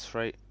like it at this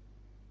rate.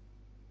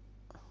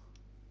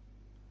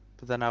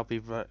 But then I'll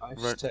be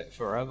I take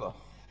forever.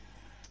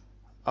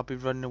 I'll be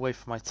running away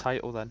from my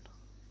title then.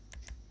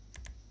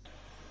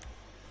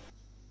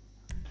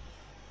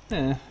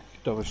 Yeah, you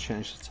could always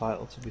change the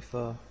title to be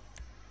fair.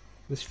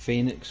 This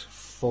Phonix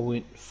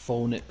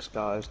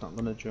guy is not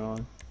going to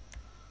join.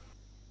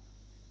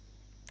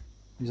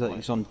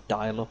 He's on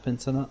dial-up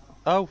internet.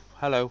 Oh,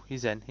 hello.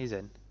 He's in. Is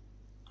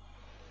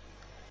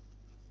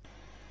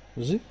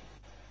he?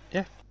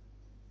 Yeah.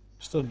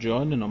 Still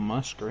joining on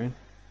my screen.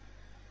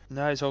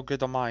 No, it's all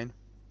good on mine.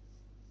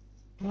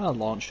 I'll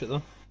launch it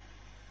then.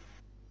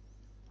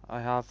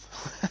 I have.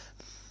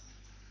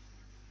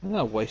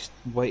 Yeah,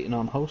 waiting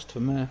on host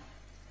for me.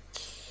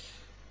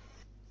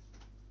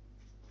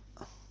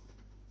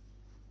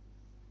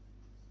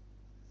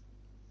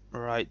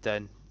 Right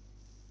then.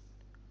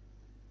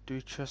 Do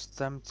we trust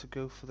them to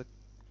go for the...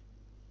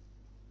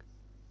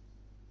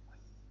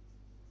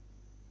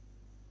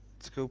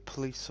 to go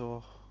police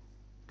or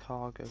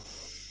cargo?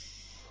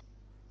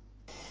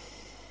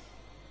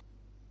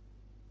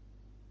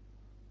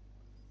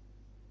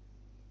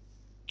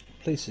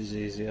 Police is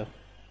easier.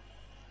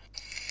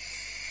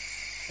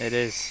 It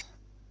is.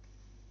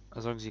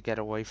 As long as you get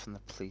away from the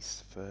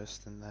police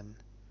first and then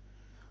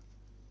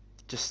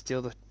just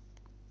steal the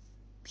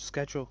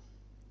schedule.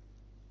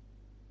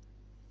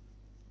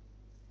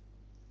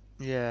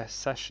 Yeah,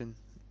 session.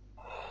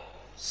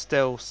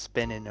 Still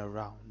spinning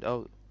around.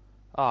 Oh,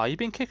 you've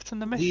been kicked from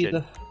the mission.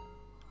 Leader.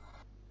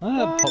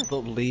 Popped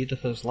up leader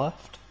has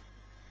left.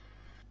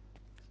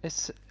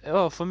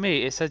 For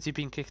me it says you've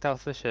been kicked out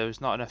of the show. There's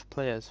not enough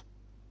players.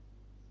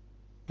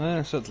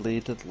 I said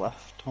leader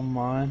left on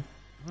mine.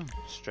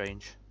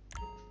 Strange.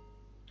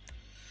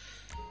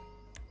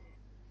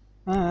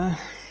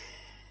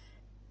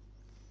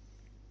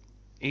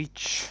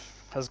 Each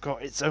has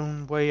got its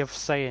own way of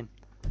saying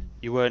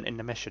you weren't in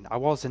the mission. I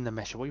was in the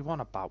mission. What are you on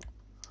about?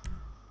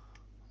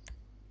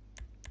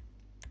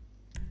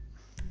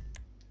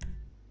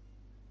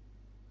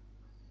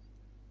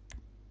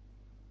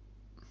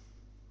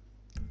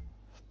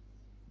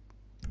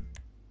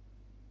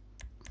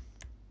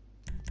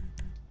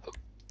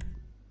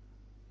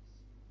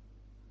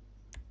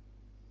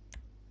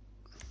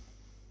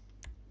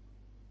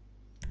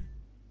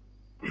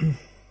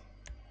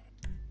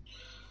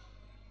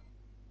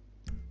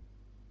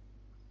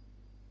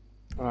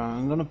 Right,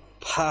 I'm gonna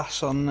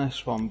pass on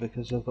this one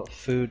because I've got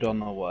food on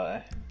the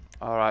way.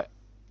 Alright.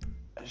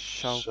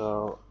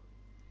 So,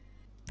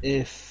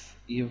 if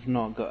you've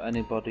not got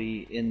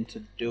anybody in to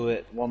do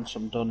it once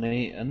I'm done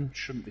eating,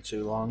 shouldn't be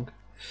too long.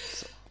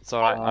 It's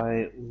alright.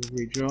 I will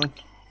rejoin.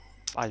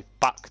 I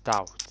backed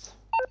out.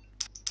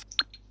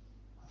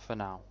 For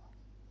now.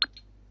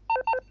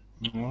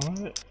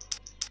 Alright.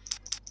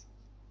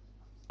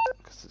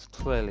 Because it's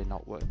clearly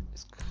not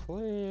it's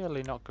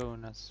clearly not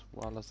going as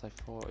well as I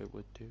thought it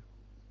would do.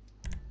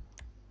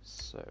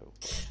 So,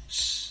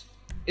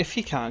 if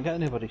you can't get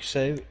anybody,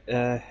 say,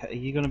 are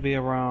you going to be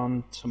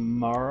around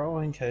tomorrow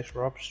in case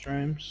Rob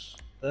streams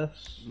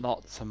this?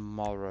 Not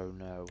tomorrow,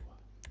 no.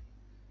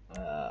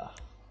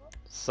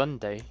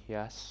 Sunday,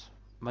 yes.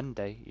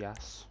 Monday,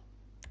 yes.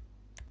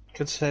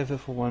 Could save it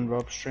for when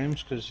Rob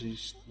streams because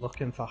he's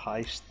looking for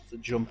heist to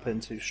jump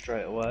into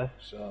straight away.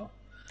 So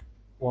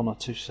 1 or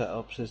 2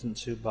 setups isn't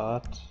too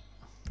bad.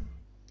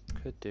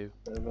 Could do.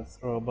 Bit of a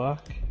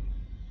throwback.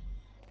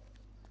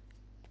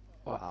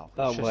 Wow.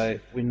 That way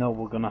we know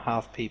we're going to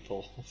have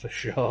people for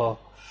sure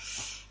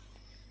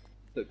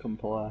that can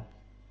play.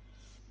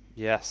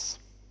 Yes.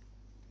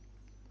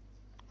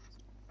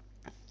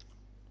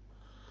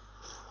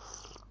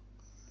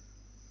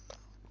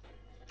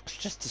 It's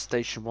just a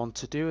station 1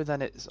 to do, and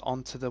then it's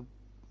on to the work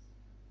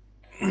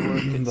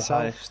The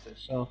itself. heist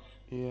itself.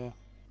 Yeah.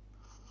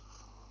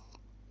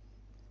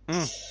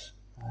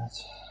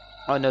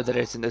 I know there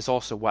isn't. There's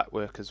also wet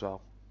work as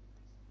well.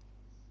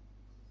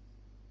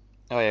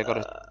 Oh yeah,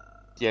 gotta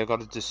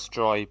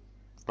destroy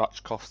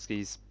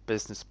Rachkovsky's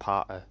business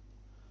partner,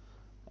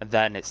 and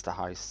then it's the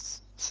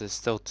heists. So there's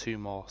still 2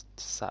 more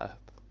to set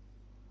up.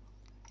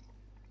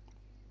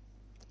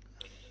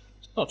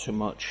 It's not too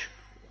much.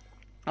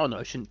 Oh no,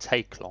 it shouldn't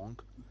take long.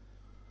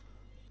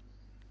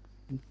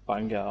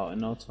 Bang it out in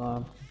no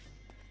time.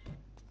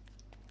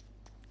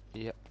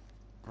 Yep.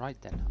 Right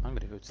then, I'm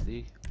gonna go to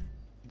the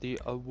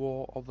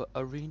War of the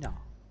Arena.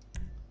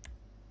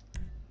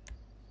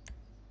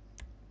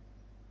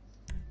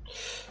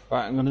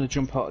 Right, I'm going to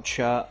jump out of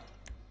chat,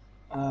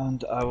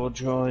 and I will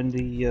join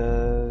the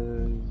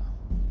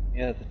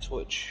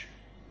Twitch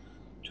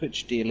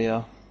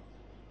dealio.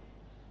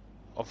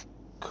 Of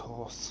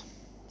course.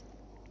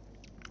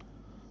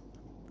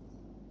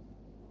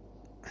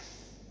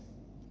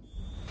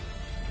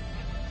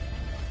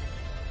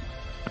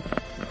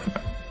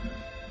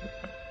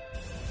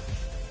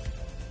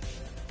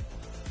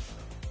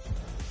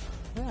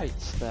 Right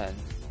then.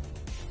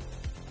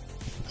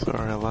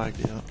 Sorry, I lagged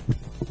you.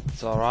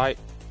 It's alright.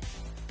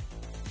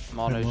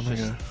 Where do you wanna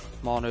go?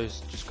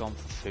 Mono's just gone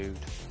for food.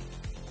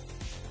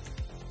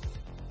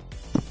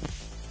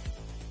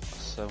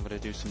 So I'm gonna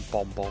do some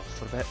bomb ball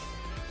for a bit.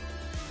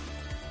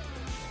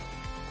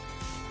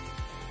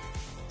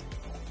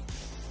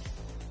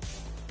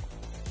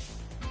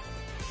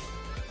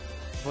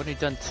 I've only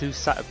done 2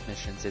 setup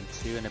missions in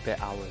 2 and a bit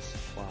hours.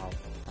 Wow,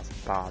 that's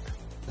bad.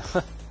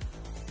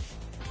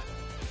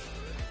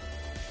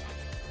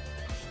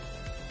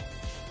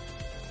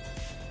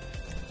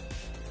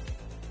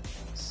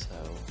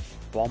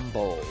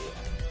 Bombo. Of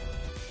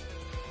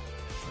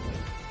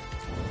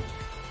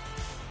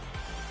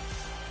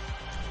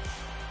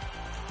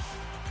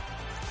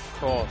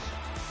course.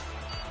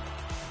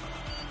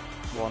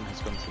 1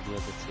 has gone to the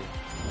other 2.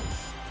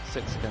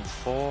 6 against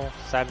 4,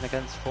 7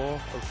 against 4.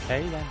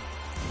 Okay then.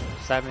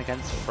 7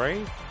 against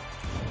 3.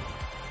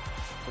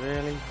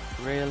 Really?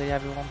 Really,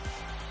 everyone?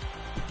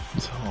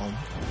 Tom.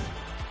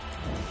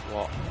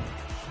 What?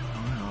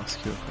 Can I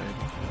ask you a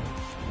favour?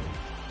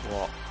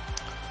 What?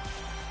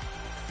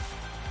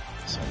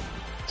 So,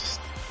 just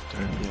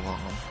don't be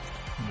alarmed.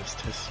 I'm just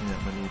testing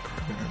out my new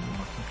program on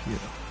my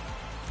computer.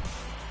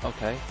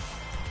 Okay.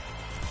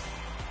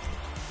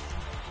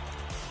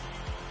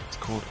 It's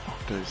called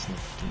Octosync.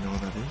 Do you know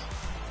what that is?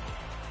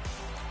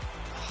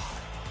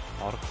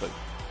 Not a clue.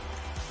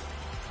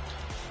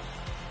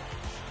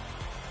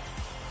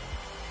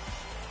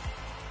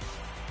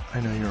 I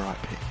know you're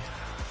right, Pete.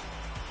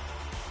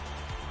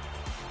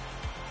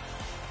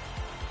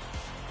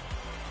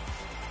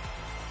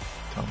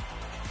 Tom.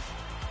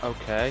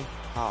 Okay.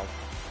 How?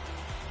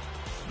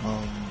 It's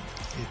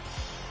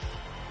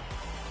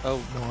Oh.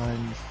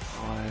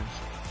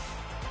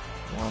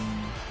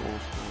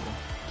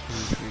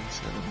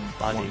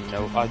 951442337. I don't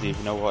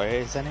even know what it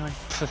is anyway.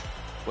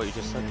 What you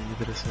just said. Yeah, you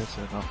better search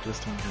that up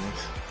just in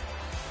case.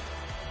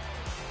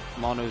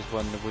 Mono's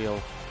won the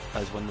wheel,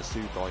 has won the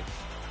Sugoi.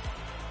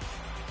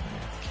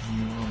 Yeah, can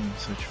you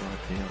search your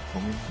IP out for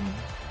me and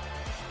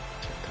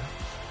check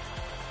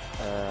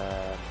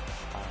that?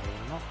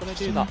 I'm not gonna Just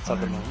do on that the at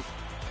the phone. moment.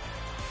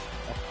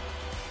 I'm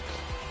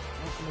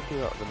not gonna do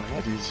that at the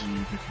moment. It is you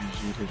because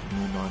you live in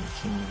the United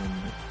Kingdom and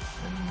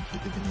you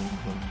live in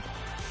England.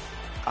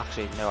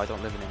 Actually, no, I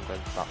don't live in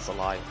England. That's a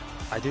lie.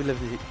 I do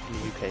live in the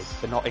UK,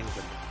 but not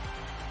England.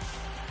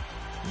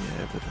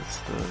 Yeah, but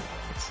that's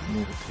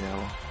near the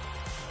tower.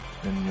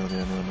 And you're the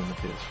only one on the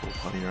PS4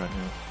 party right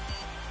now.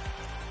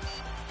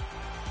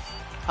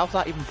 How's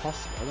that even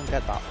possible? I don't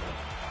get that.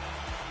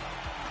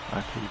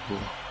 I can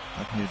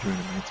hear during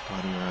the mate's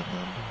party right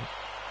now.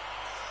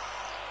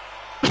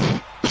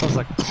 I was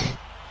like,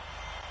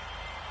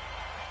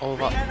 all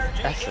The that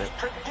energy effort. is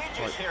prodigious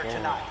Like, here whoa.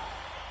 tonight.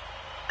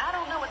 I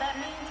don't know what that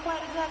means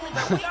quite exactly,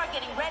 but we are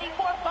getting ready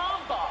for a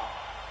bomb ball.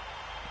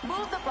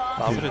 Move the bomb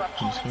That to would your have-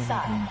 opponent's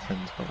side.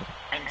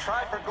 And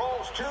try for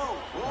goals too.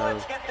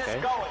 Let's get this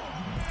Okay. going.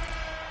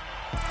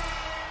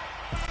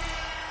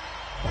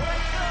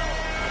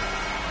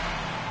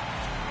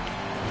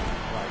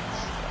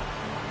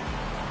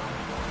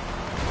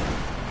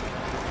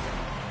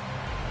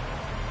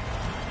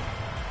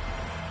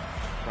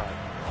 Right,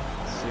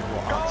 let's see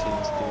what our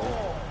team's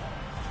doing.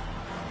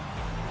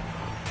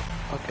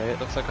 Okay, it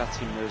looks like our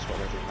team knows what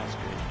they're doing, that's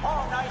good.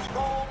 Oh, nice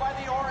goal by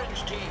the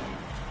orange team.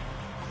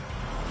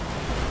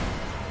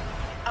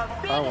 A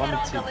big Oh, hit I'm in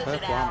on team collision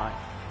purple, now. aren't I?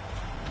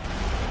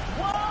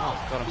 Whoa! Oh,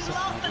 God, I'm He such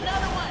an lost idiot.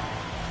 another one.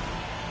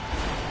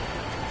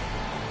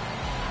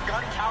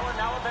 Gun tower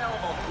now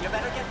available. You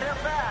better get there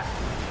fast.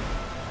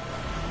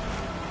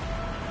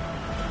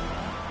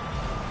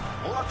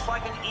 Looks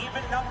like an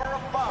even number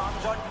of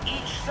bombs on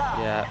each side.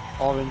 Yeah,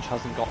 orange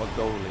hasn't got a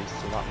goalie,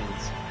 so that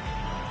means...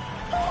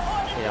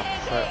 Yeah,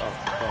 oh,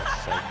 for God's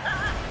sake.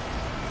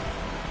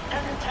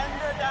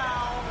 Contender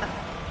down.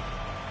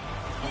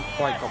 I've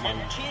quite got my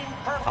And Team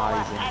Purple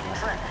eyes in hat there.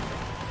 trick.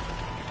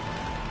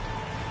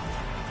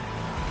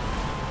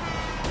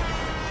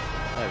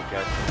 There we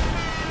go.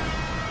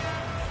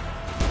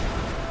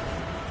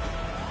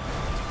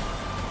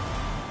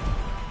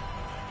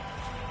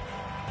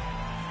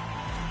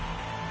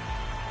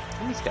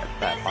 I need to get a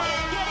better bike.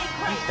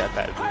 I need to get a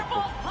better vehicle.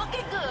 Purple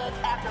looking good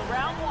after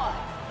round one.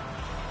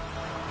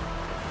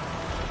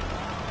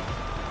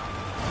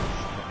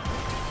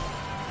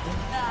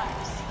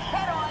 Nice.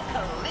 Head-on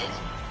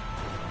collision.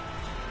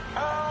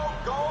 Oh,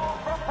 goal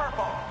for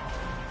Purple.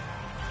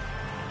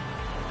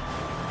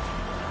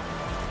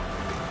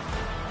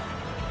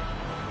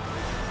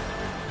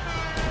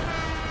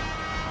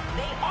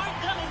 They aren't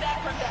coming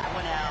back from that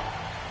one out.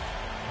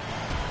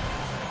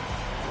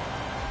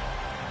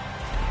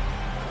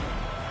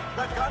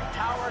 The gun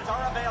towers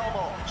are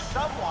available.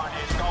 Someone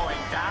is going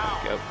down.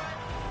 Go.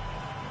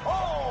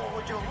 Oh,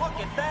 would you look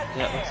at that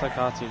Yeah, it air. looks like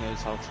our team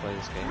knows how to play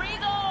this game. 3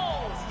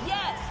 goals.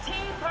 Yes,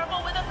 Team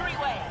Purple with a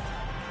 3-way.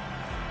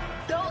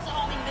 Those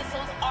homing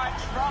missiles are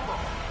trouble.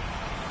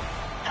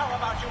 How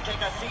about you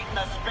take a seat in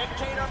the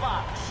spectator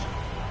box?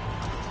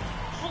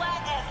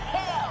 Flat as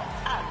hell.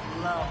 I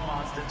love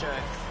monster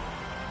trucks.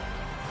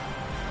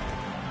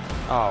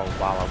 Oh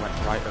wow, I went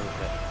right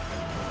over it.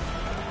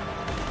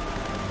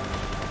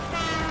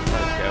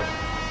 There we go.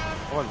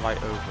 I went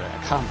right over it.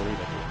 I can't believe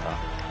I did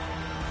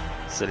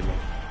that. Silly me.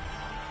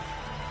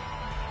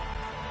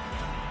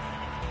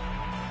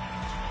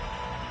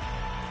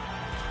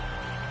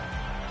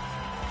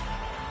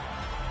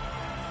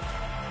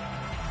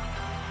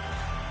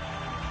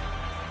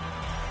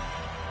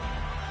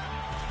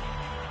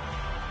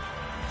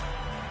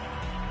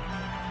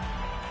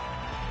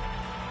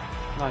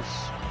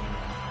 Nice.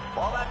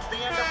 Well, that's the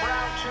end of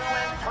round 2,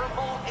 and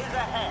Purple is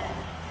ahead.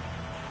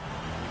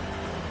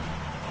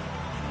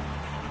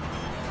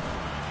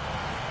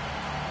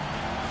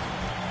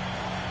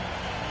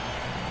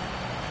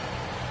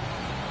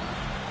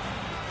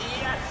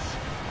 Yes!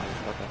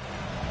 Okay.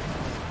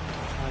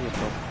 How you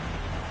go?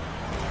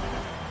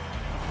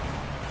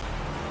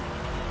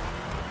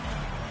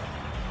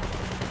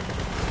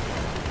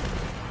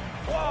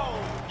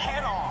 Whoa!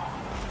 Head on!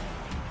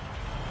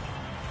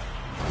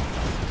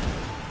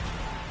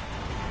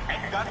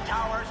 And gun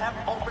towers have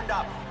opened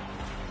up.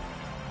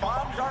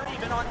 Bombs are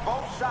even on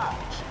both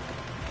sides.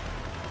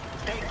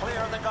 Stay clear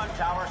of the gun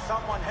tower.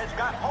 Someone has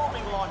got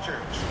homing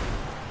launchers.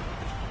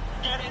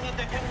 Getting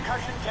into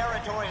concussion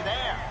territory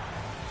there.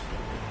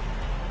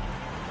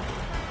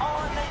 Oh,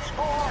 and they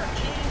score.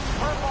 Team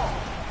Purple.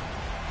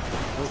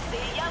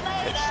 See ya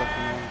Get stuck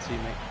in later. your own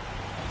teammate.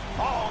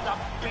 Oh, the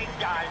big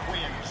guy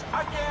wins.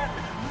 Again,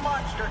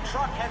 Monster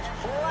Truck has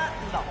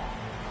flattened them.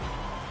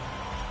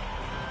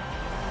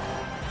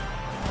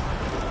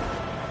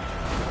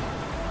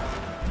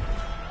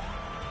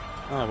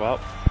 Oh well,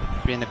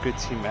 being a good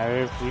team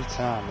every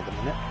time at the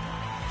minute.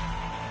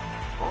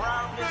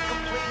 Round is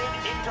completed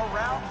into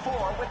round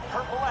 4 with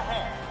Purple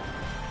ahead.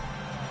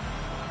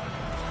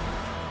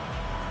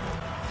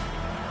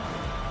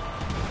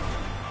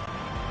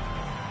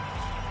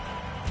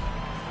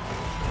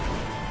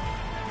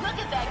 Look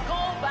at that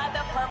goal by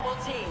the Purple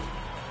team.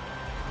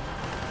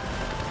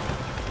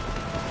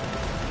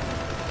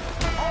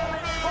 Oh,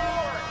 they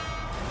scored!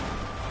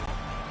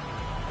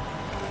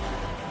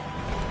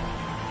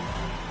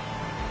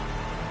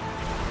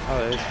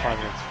 Oh, it is 5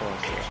 minutes 4,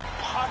 so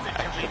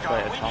Positively extra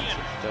player Darwinian.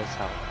 advantage does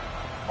help.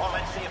 Well,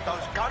 let's see if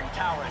those gun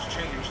towers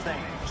change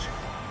things.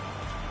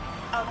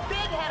 A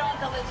big head-on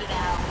collision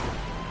now.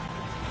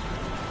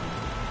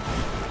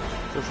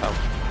 Does help.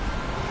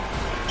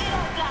 It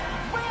has gotten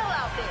real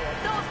out there.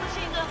 Those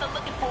machine guns are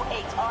looking for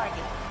a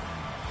target.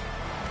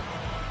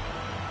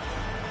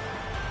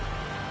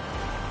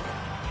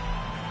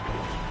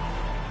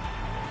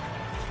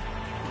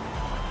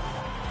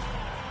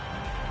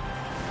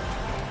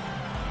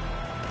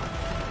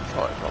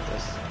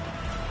 Jesus.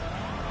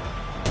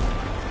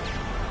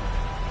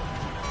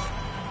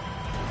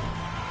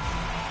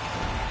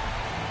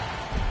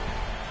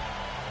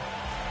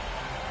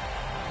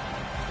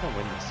 I'll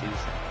win this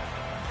season.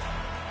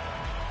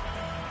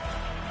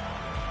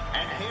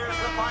 And here's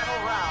the final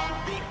round.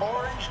 The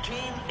orange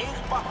team is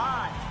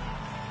behind.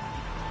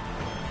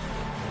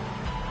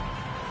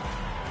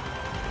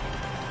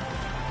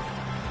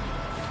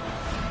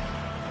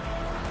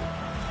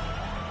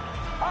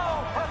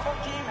 Oh, purple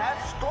team has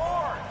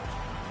scored.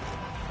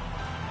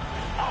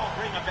 I'll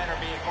bring a better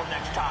vehicle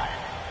next time.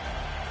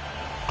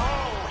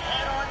 Oh,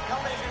 head-on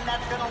collision,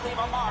 that's going to leave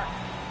a mark.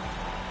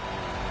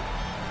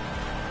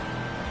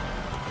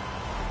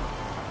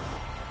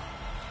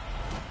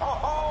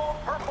 Oh,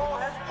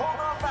 purple has pulled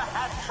off a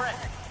hat trick.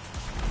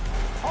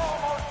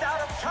 Almost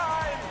out of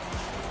time.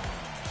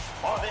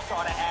 Oh, this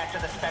ought to add to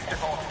the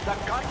spectacle. The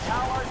gun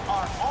towers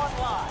are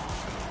online.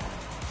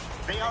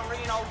 The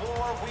arena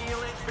war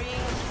wheel is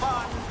being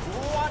spun.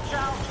 Watch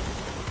out.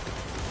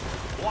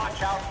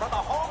 Watch out for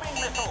the homing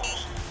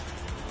missiles.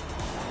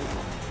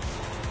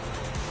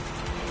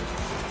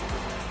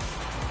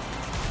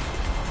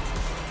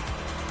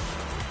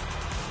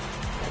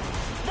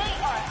 They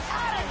are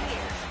out of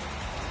here.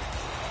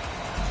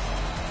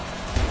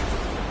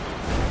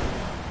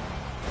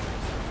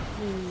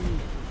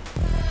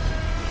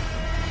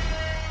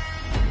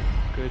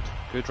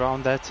 Good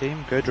round there,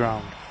 team. Good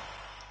round.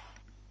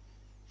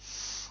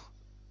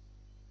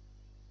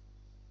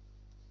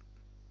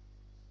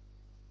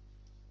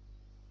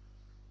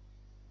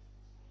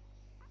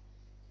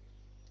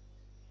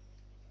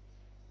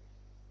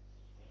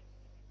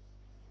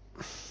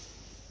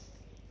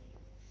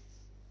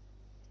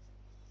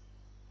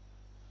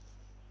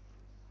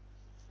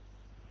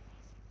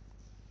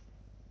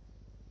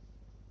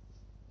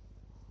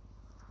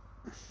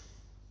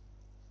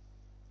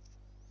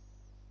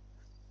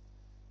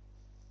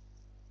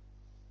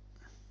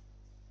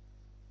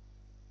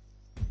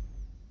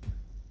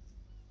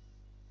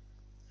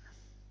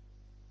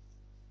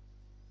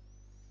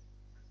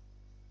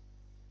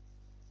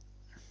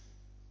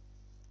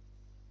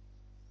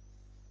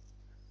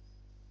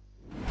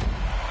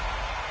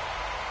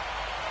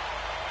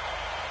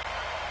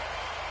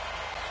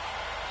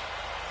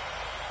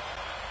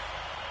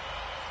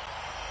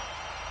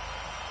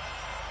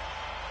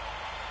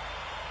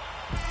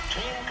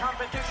 Team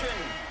competition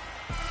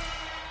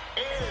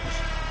is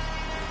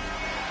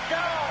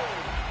go!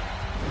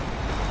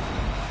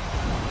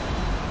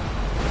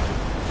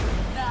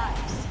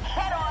 Nice.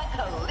 Head-on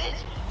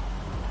collision.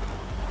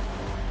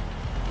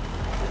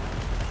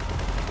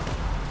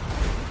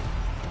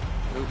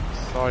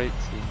 Oops, sorry,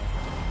 team.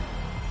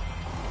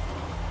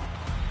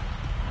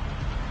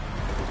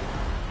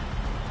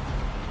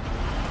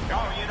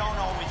 Oh, you don't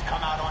always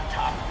come out on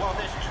top. Well,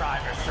 this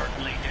driver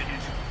certainly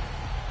didn't.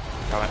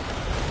 Come on.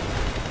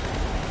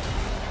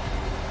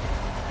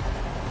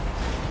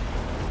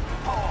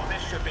 Oh,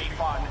 this should be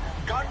fun.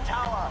 Gun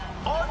tower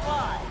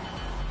online.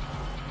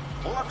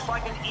 Looks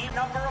like an even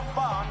number of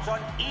bombs on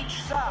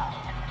each side.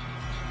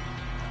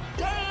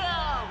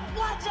 Damn!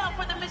 Watch out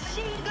for the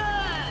machine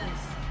guns!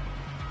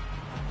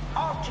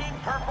 All Team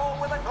Purple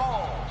with a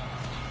goal.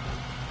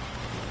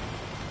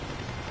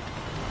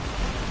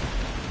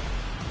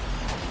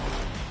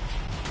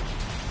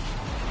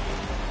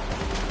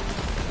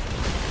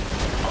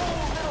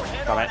 Oh, little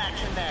hit on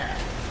action there.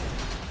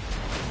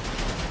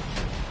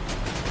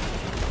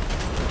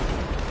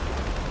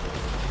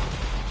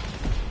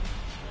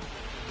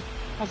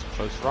 That's a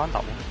close round,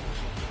 that one.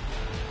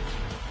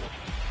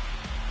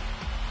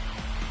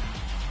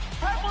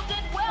 Purple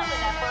did well in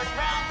that first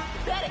round.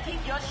 Better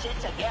keep your shit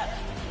together.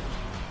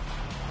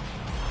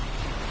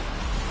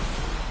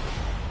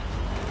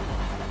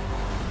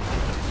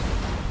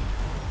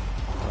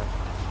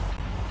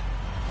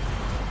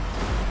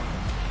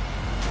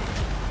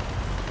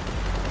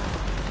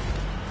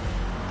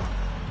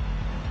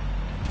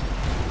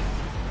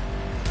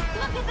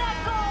 Look at that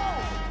goal!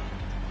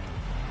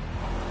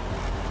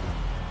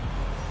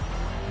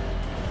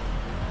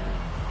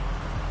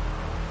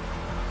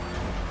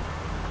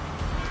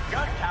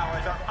 Gun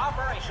towers are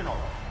operational.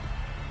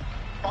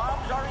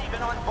 Bombs are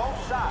even on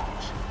both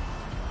sides.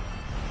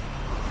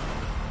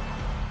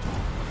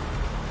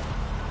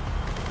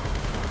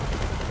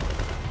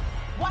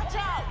 Watch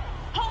out!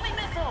 Homing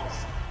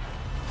missiles!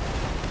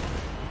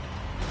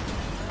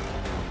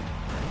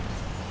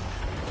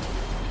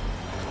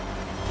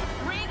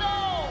 Three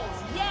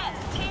goals! Yes!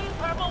 Team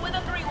Purple with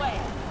a three-way.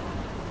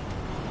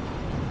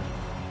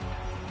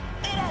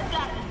 It has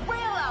gotten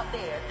real out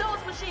there.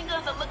 Those machine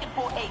guns are looking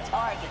for a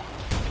target.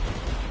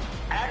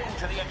 Adding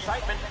to the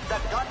excitement, the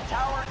gun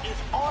tower is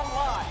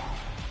online.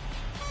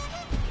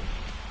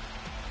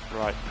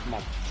 Right, come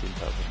on, Team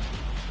Purple.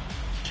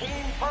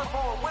 Team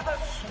Purple with a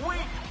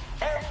sweep.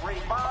 Every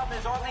bomb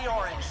is on the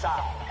orange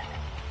side.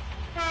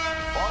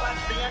 Well,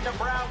 that's the end of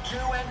round 2,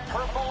 and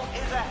Purple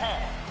is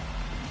ahead.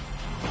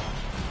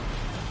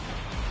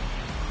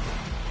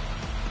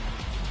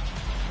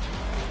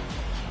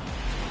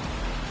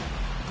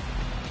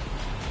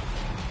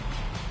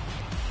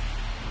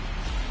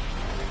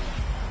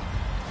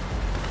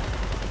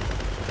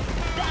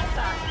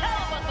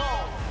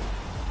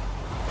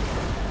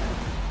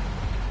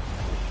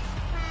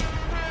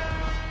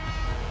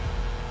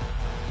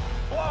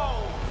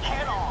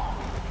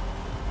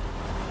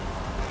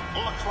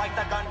 Looks like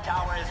the gun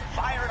tower is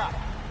fired up.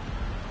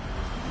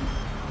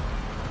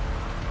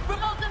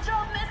 Remote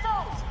control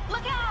missiles!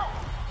 Look out!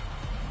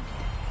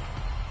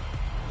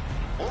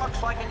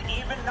 Looks like an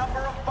even number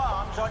of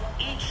bombs on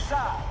each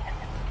side.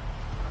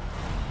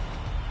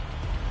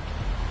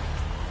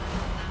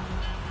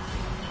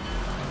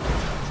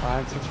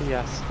 Time to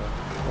fiesta.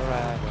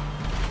 Forever.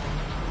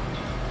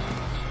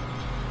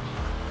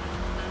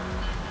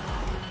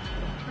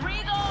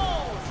 Three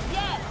goals!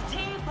 Yes,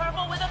 Team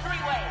Purple with a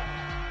three-way.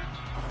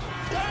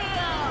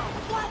 Damn!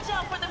 Watch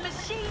out for the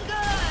machine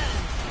gun!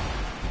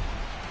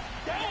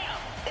 Damn!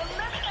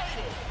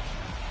 Eliminated!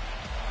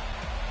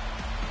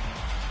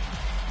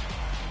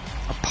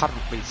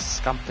 Apparently,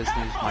 Scampers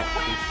News might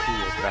be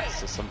key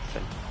address or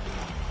something.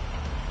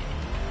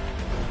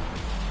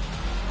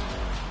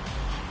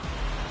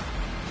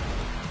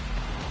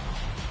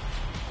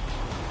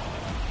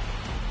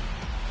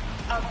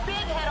 A big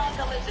head-on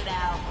collision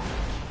now.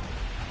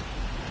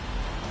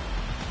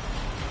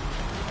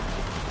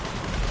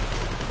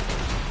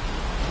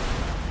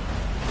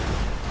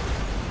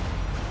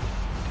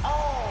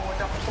 Oh,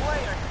 and a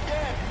player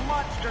dead.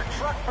 Monster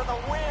truck for the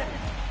win.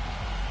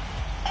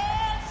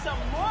 And some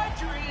more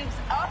dreams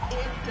up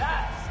in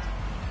dust.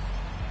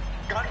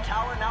 Gun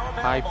tower now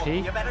available.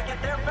 IP. You better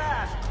get there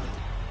fast.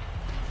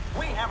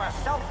 We have a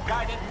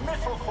self-guided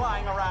missile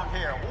flying around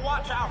here.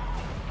 Watch out.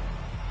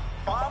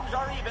 Bombs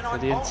are even For on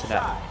the both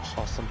internet sides.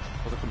 or some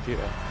for the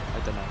computer. I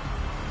don't know.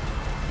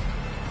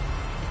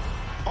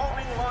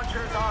 Homing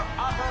launchers are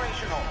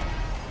operational.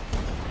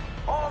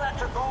 Oh,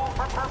 that's a goal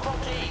for Purple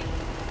Team.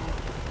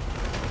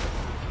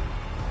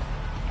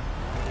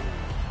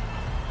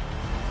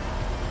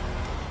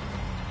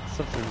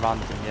 Something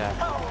random, yeah.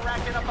 Oh,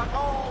 racking up a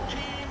goal,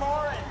 Team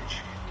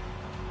Orange.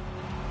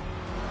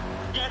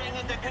 Getting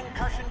into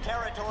concussion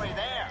territory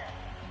there.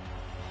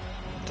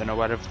 Don't know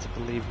whether to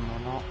believe him or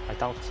not. I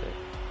doubt it.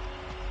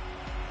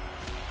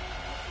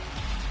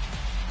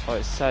 Oh,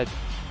 it said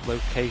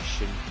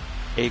location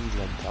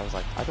England. I was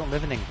like, I don't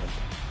live in England.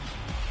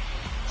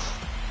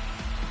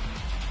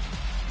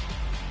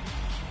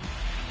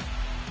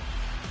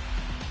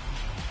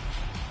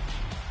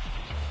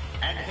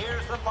 And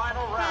here's the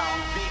final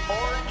round. The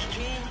Orange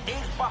Team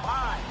is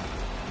behind.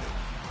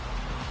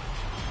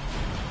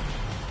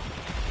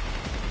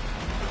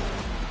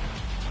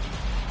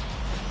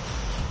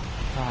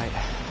 Right.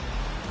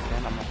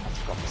 Again,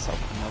 I've got myself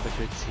another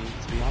good team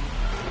to be on.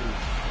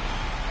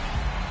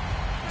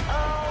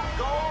 Oh,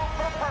 goal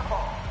for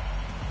Purple.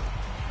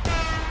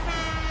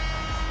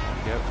 There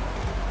we go.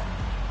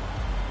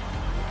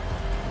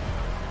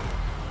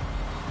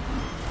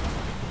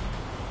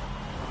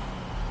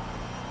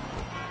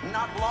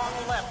 Not long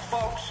left,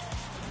 folks.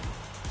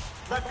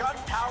 The gun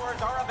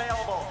towers are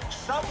available.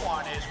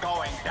 Someone is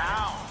going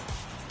down.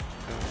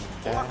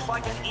 Looks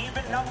like an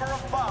even number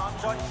of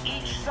bombs on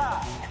each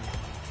side.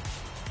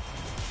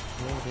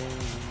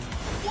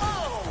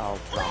 Whoa! Oh,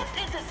 Flipped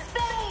into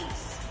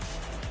space!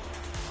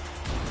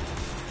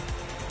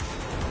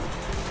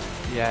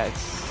 Yeah,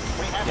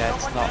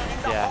 it's not.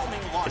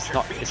 Yeah, it's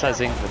not. It says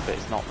England, but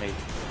it's not me.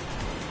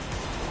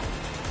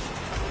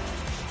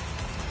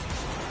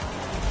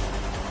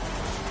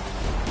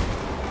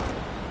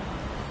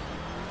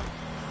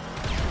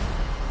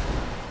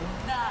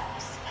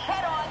 Nice.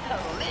 Head-on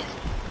collision.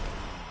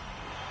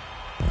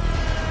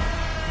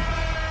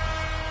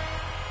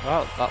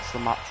 Well, that's the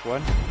match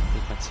won. I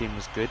think my team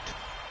was good.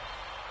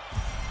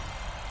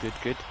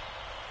 Good.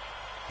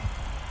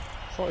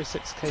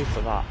 46k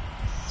for that.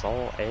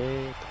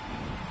 Sorted.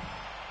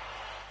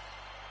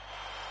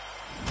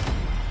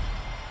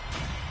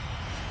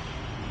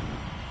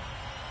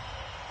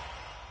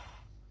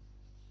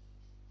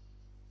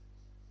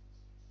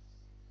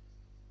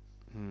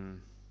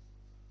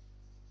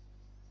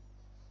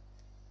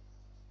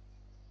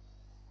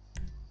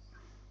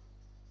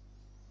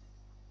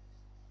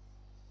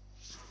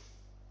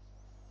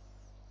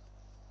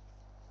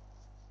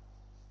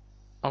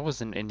 I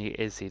wasn't in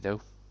the Izzy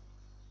though.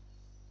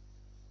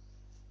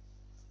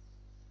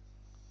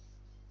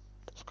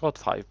 Scored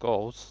 5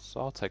 goals, so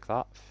I'll take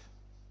that.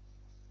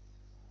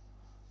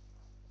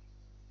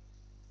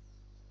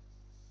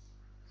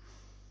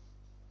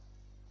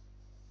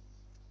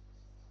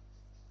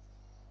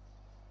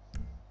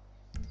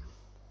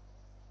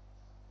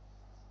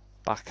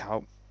 Back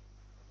out.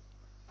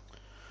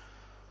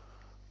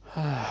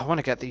 I want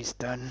to get these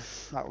done,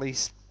 at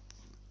least.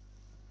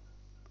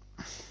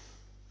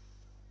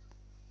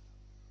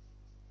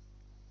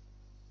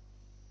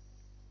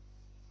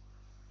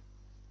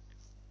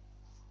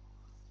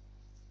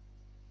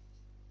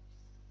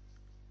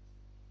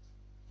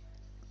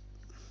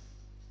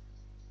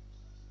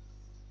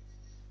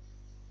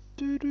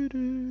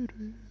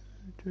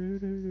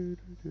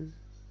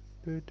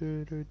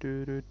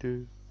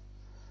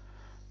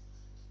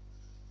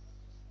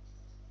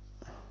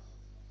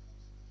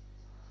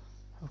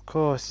 Of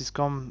course, he's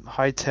gone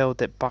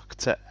hightailed it back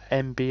to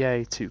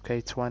NBA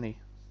 2K20.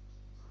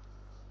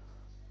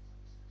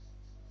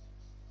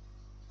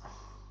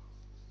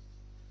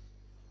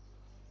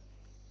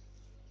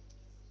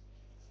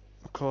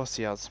 Of course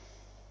he has.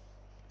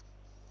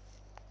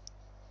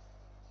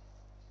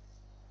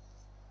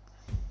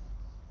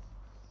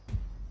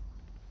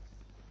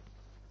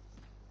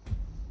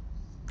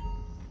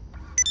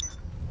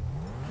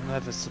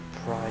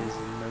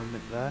 surprising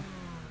moment there.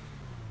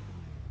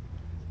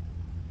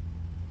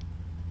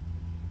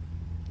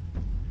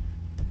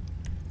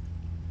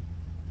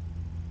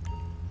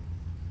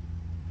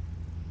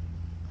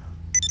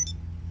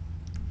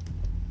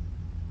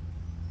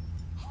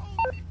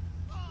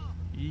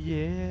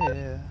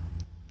 Yeah.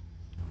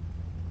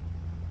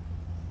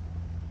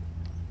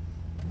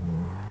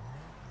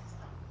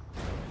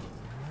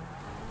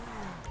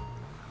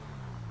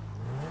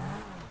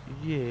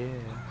 Yeah.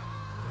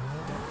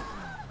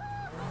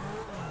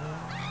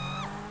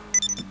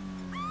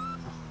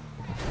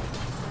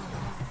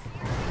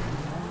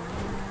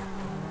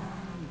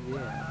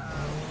 Yeah.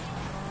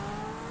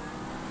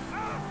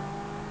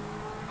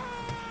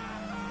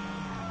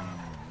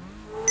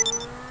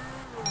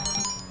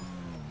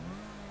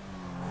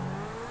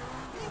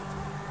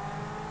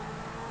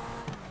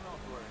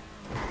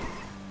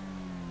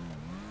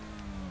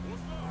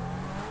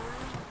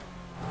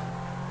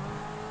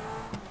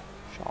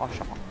 Shaw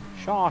shaw.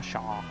 Shaw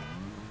shaw.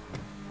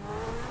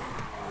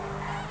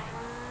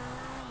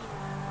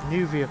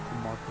 New vehicle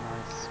mod,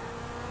 nice.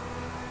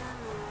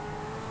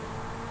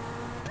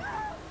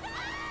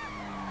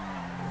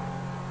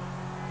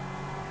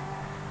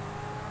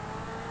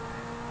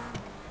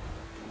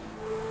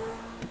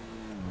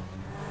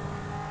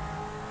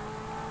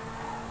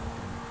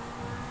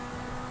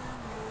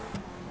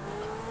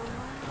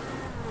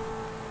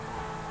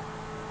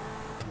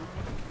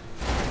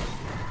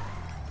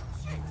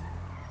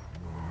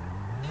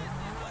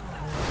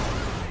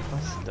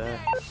 What's that?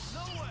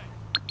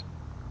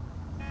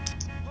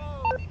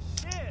 Holy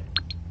shit!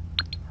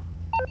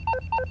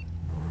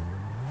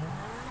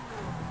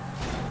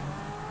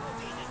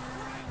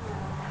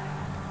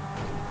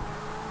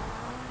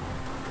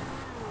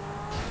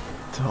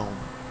 Tom,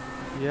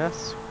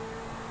 Yes?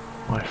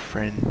 my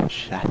friend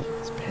shat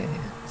his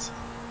pants.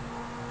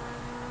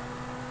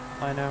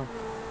 I know.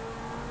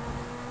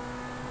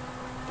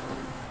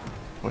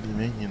 What do you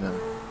mean, you know?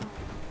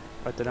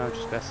 I don't know,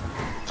 just guessing.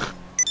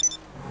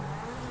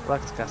 I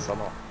like to guess a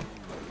lot.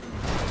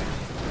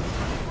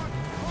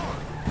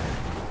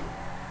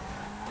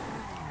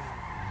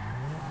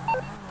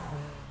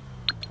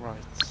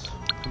 Right.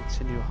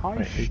 Continue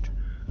Wait, heist.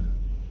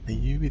 are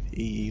you with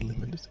EE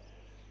Limited?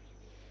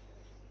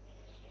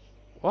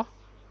 What?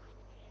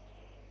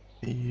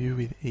 Are you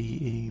with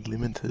EE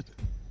Limited?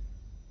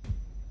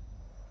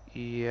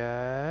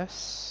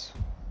 Yes.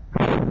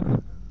 I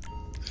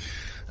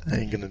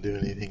ain't gonna do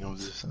anything, I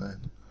was just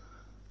saying.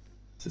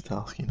 Just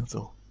asking, that's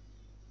all.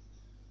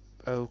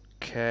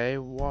 Okay,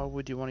 why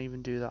would you want to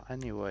even do that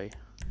anyway?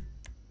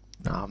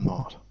 Nah, I'm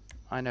not.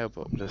 I know,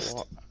 but I'm just...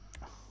 what?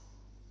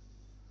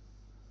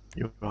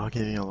 You are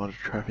getting a lot of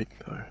traffic,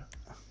 though.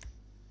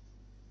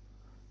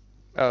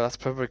 Oh, that's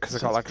probably because I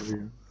So got it's like...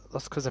 probably...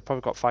 That's because I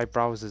probably got 5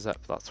 browsers up,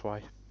 that's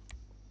why.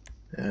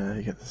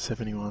 you get the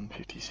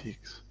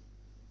 7156.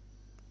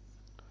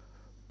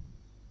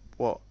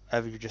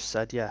 Whatever you just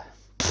said, yeah.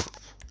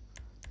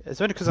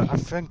 It's only because I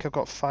think I've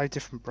got 5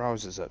 different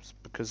browsers up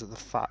because of the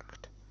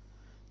fact.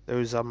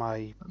 Those are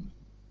my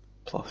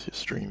Plus you're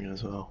streaming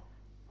as well.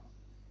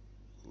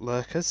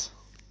 lurkers.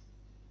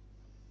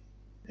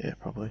 Yeah,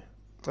 probably.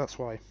 That's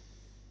why.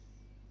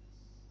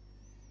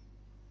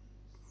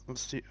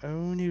 That's the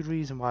only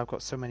reason why I've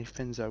got so many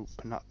things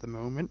open at the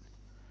moment.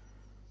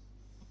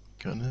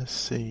 Gonna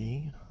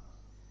see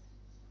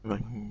if I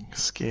can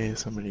scare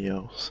somebody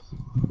else.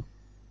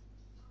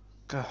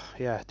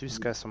 Yeah, do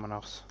scare someone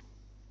else.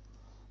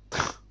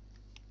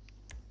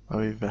 I'll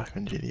be back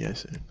on GTA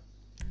soon.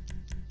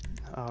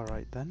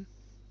 Alright then.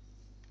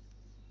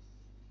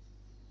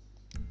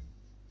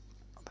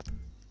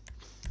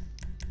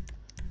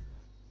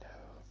 No.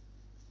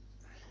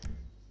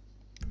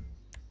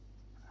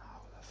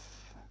 How the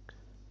fuck?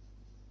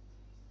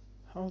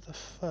 How the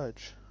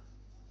fudge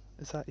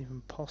is that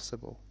even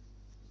possible?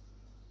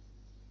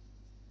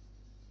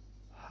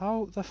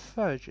 How the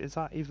fudge is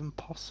that even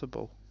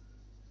possible?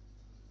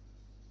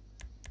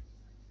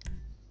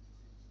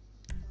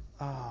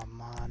 Oh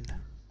man.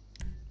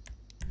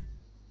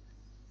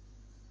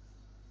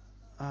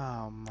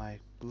 Oh my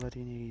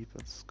bloody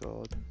neighbours,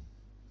 God.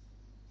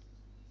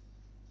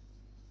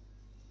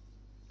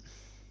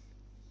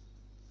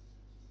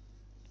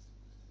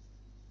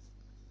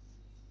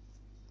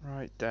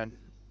 Right then.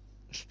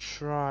 Let's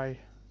try.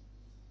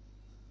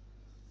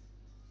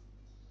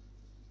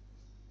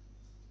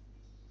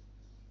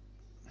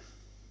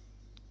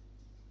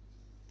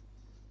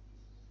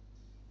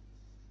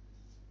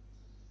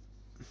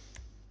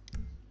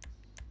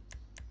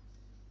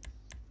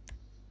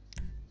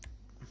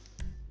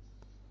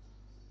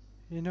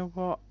 You know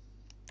what?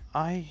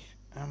 I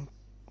am.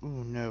 Oh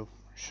no.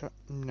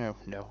 No,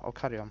 no. I'll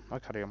carry on. I'll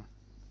carry on. I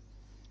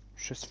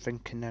was just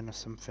thinking then or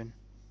something.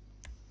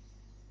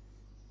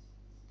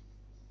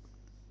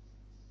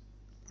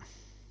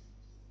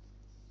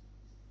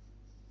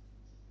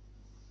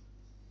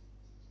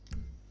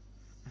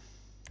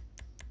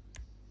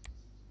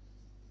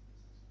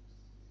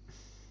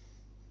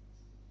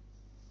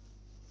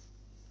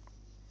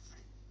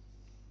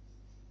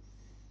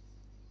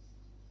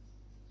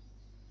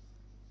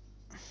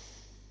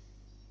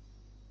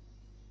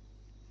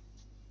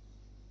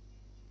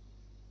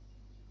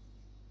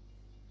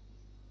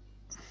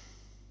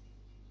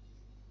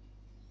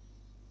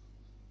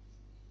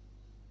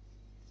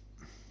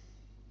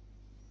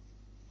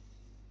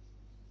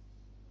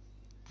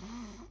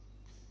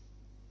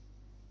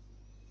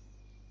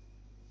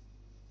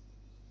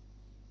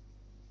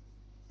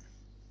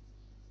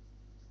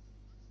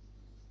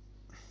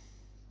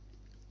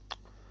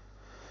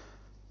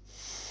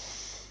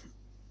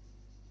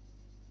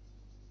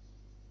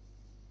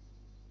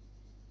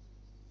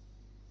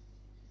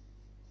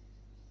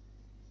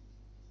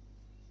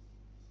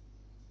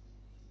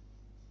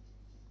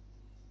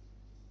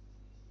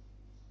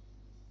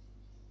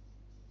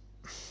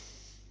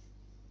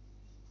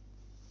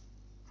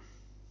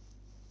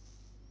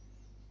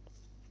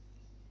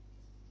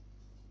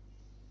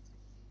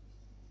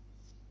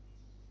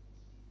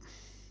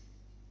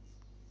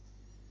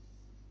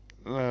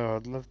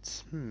 I'd love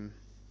to.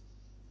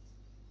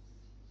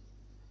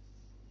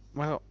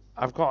 Well,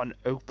 I've got an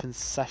open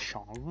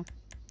session.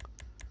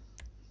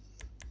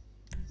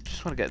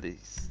 Just want to get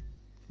these.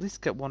 At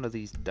least get one of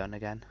these done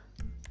again.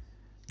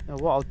 Now,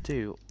 what I'll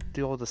do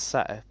all the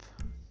setup,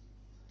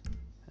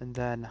 and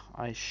then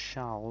I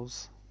shall.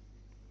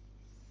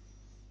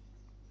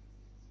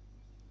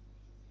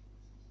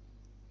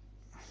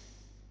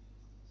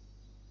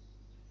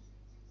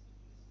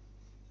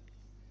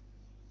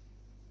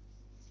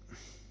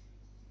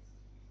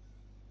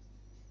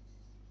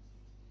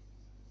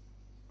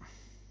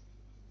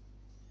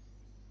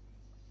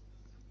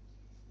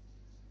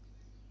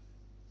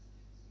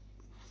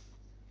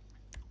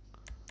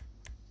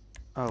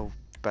 Oh,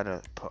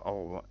 better put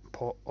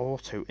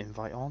auto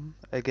invite on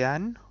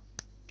again.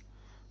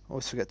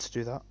 Always forget to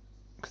do that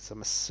because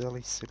I'm a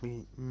silly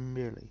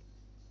Millie.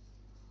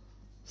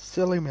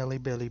 Silly Millie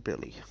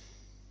Billy.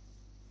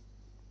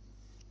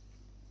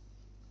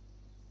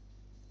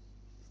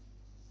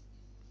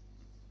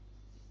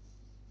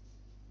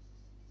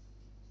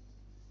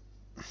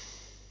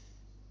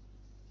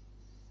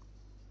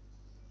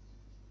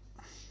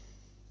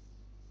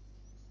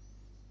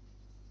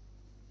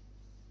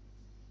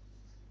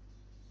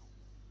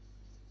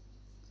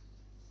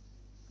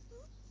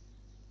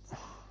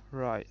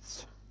 Right.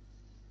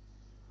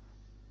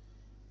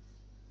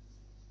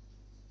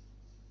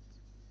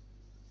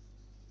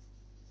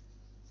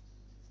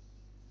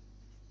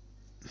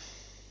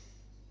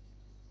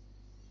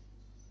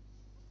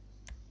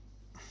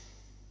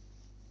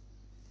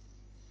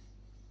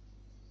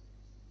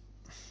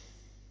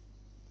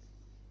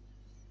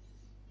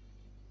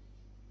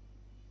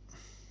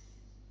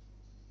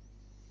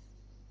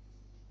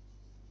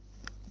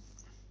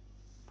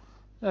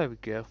 There we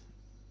go.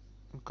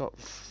 I've got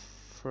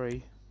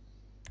 3.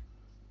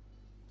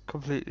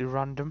 Completely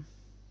random.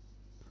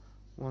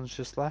 One's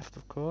just left,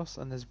 of course,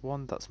 and there's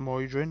one that's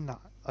moidering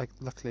that I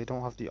luckily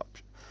don't have the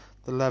option,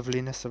 the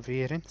loveliness of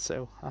hearing,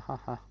 so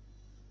ha.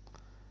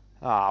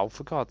 Oh,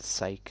 for God's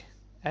sake.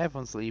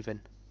 Everyone's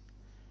leaving.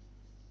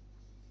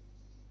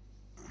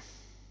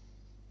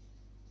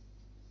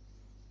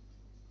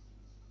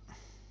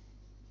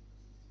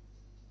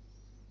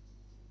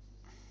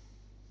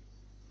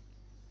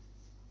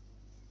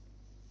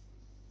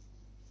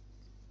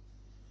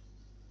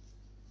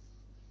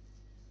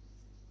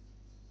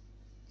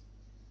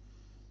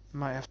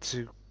 Might have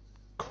to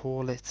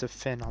call it a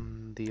fin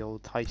on the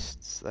old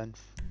heists then.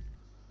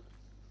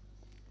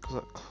 Because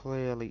that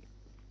clearly...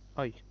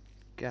 Oi,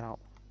 get out.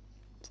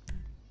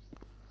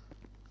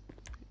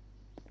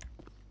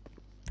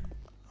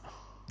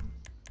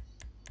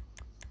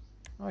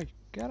 Oi,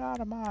 get out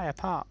of my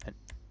apartment,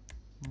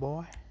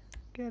 boy.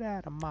 Get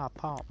out of my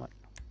apartment.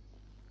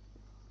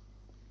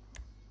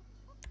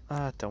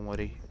 Don't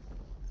worry.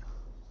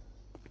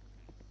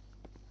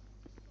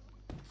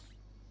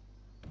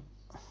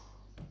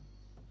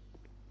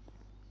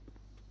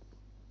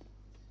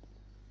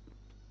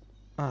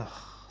 Ugh,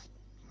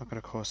 not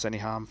gonna cause any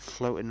harm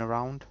floating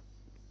around.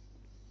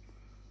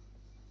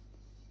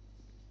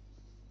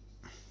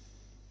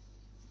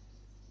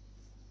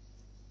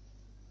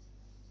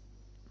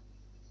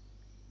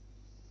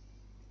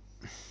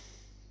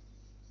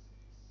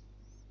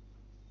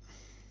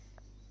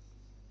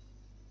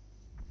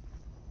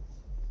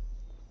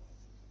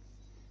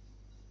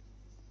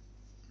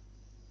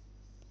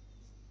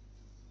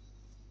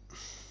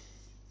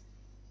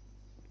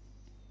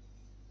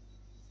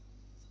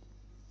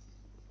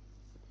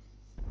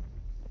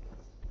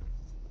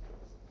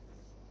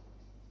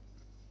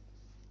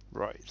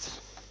 Right.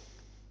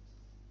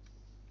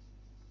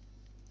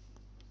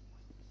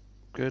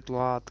 Good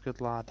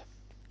lad.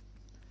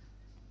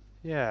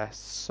 Yeah,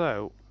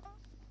 so...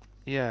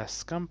 Yeah,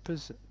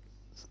 Scampers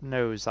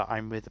knows that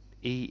I'm with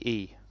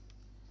EE.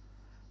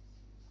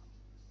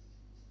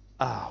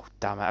 Oh,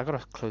 damn it. I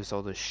gotta close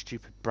all those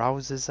stupid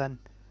browsers then.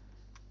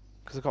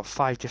 Because I've got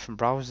 5 different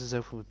browsers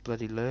open with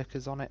bloody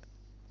lurkers on it.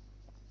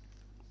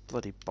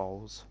 Bloody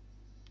balls.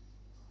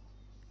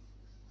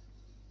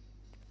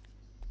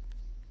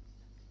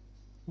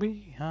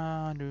 We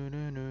are no.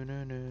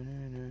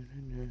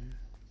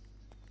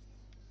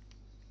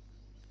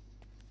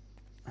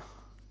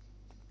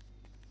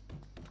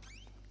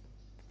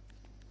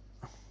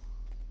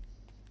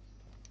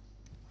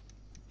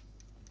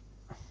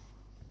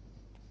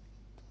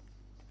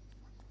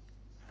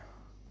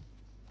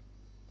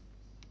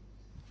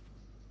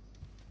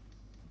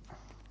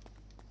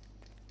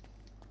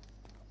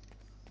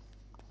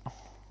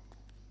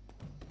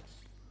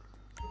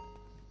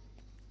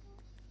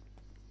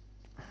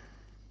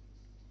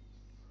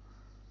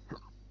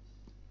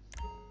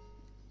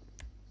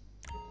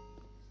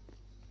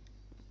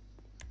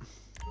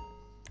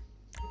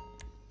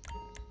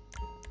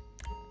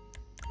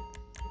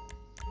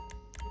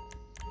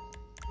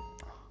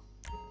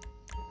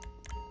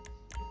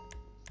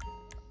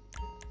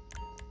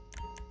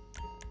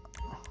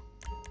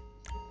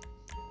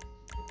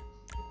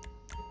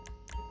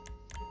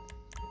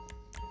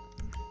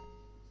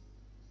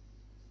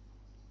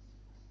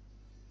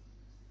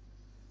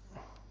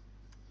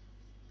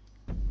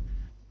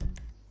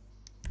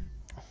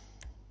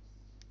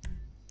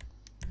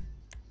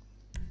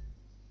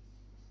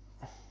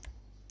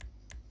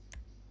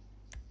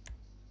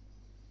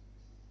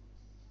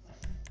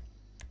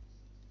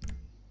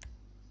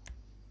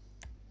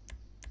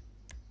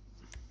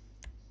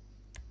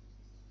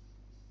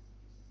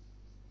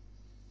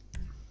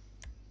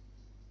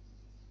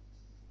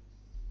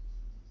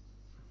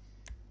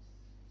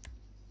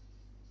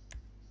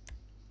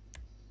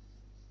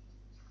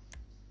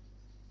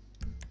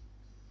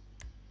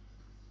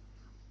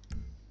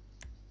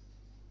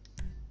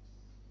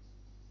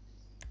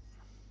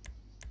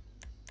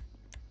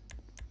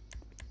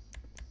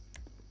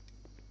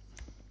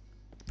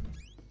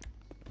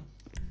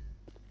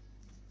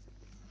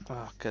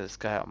 Oh, get this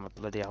guy out of my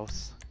bloody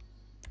house.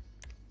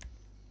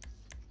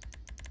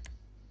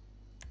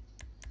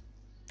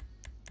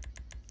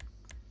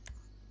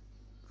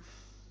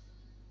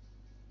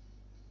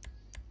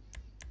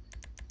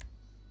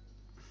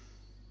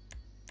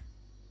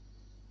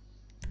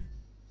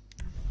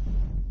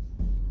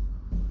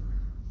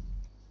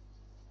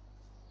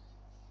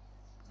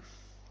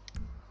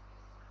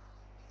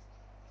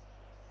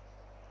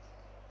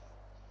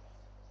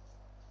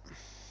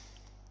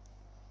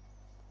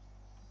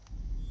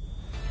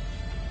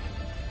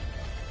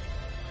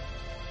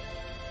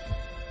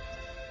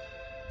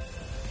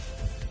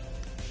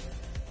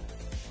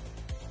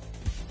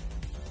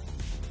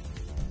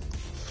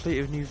 Fleet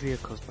of new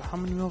vehicles, but how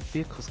many more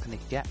vehicles can it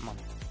get, man?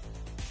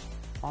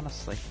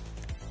 Honestly.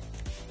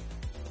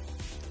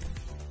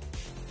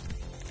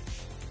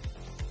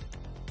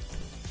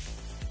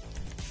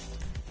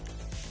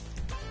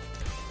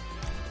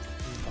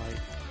 Right.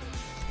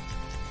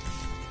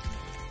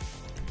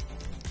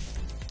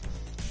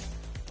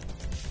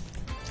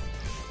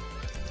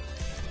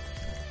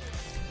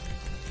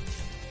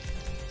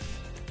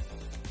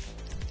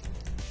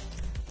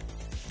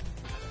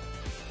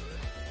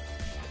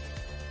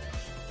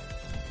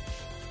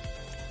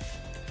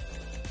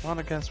 One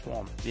against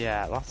one.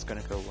 Yeah, that's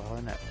gonna go well,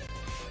 isn't it?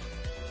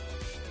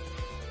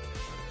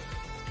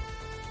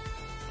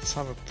 Let's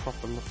have a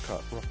proper look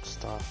at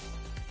Rockstar.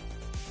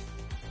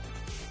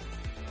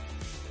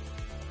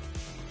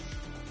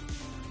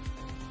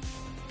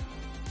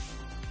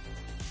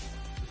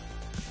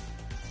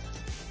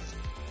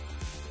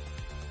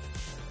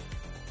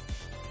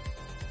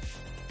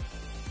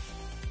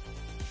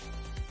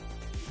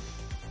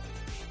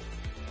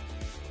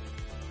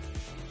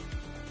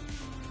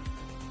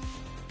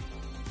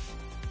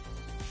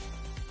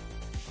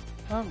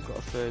 I haven't got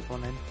a third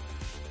one in.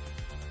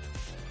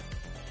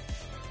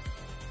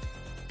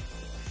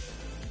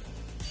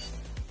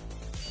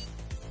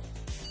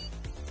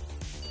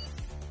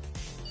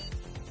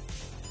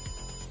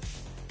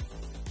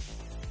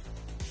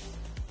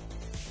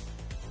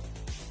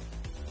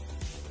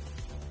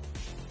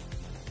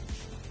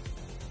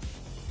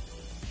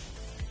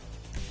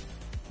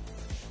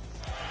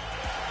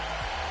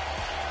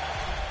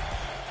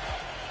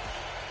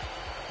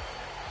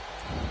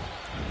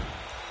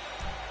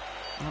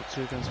 Not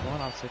 2 against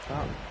 1, I'll take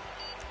that.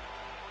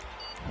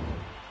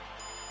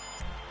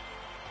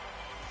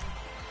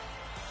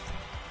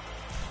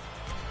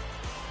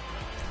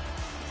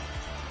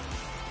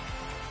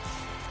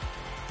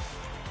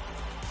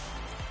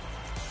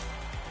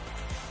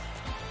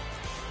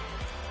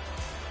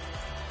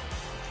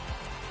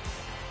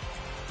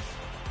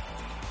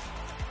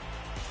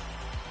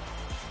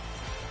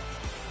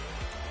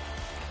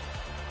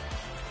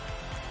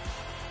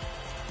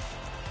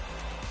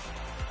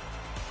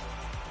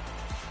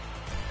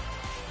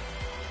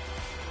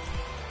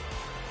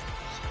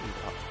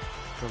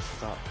 Go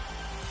for that.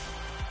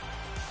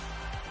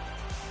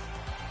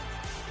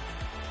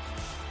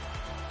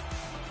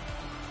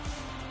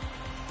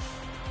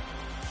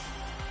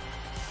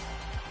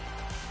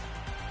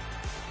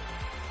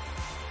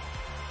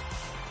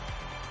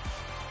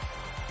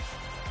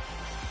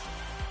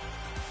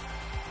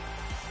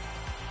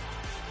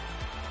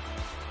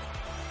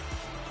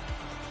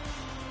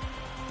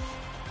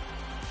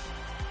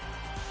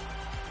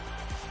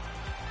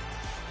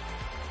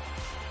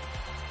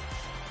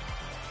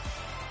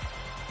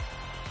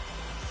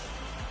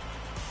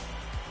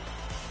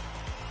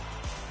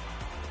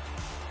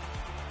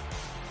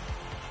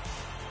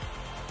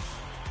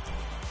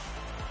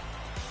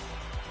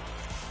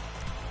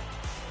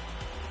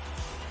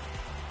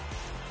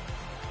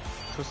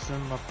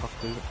 Custom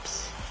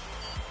Apocalypse.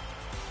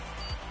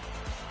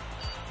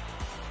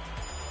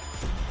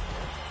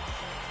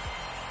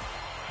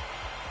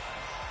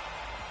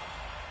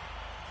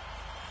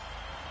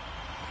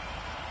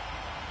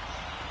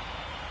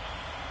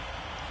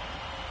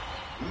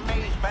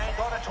 Maze Bank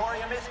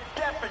Auditorium is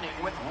deafening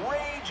with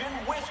rage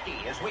and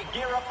whiskey as we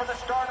gear up for the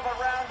start of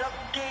a round of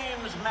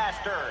Games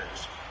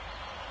Masters.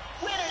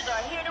 Winners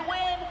are here to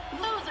win,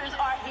 losers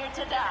are here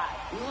to die.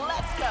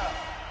 Let's go.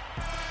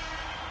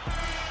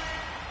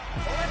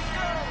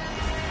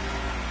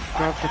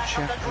 Grab the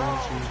check,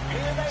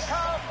 Here they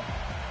come.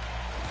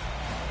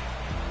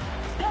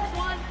 There's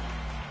one.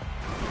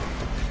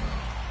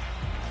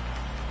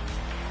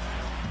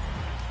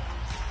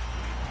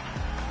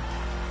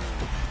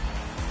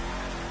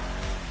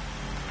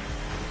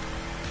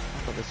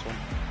 I've got this one.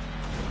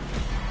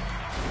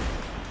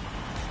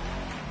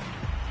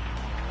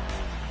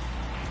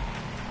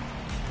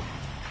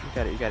 You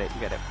get it, you get it,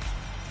 you get it.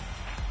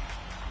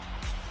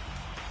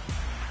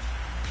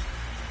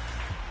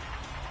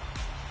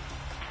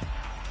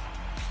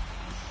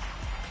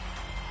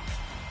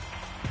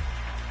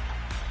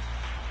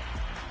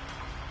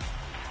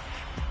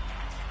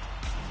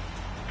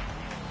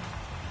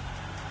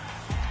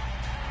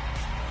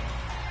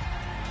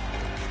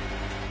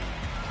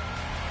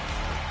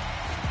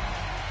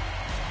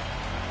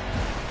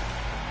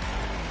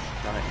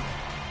 Done it.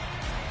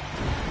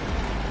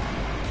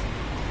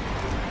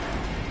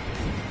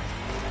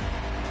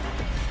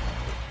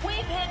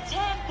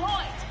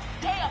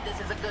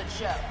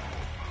 show.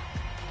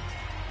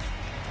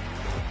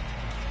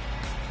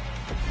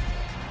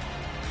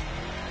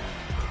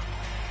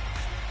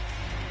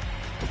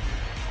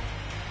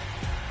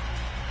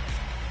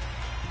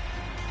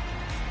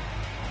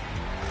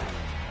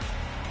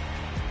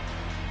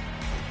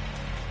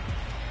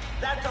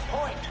 That's a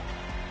point.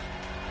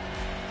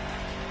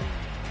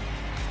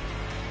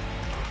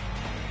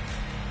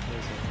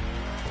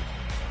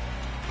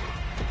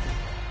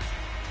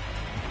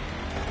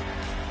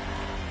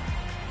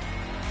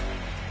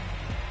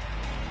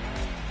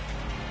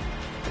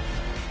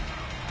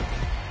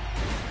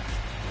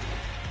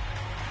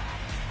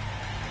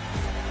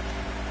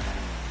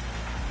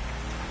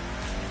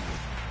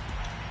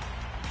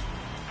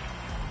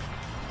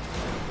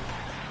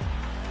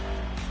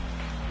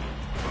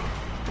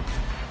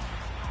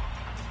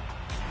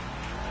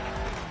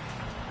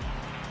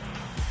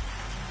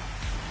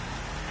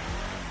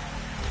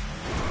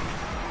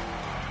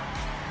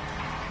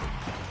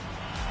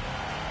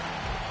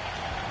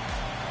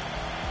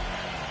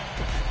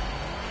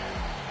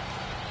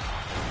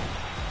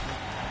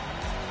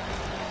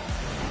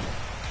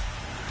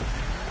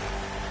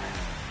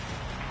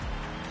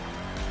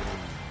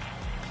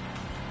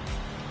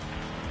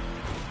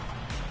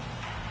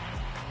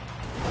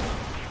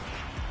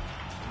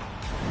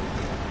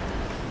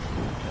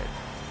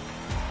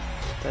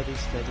 Steady,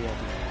 steady, Eddie.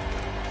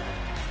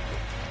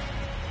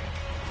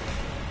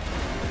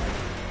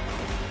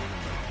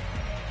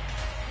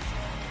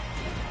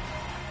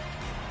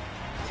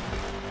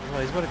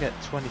 Well, he's got to get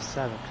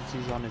 27 because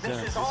he's on his own,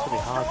 so it's going to be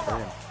hard for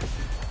him.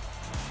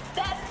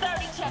 That's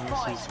 30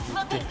 checkpoints. He's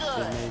Looking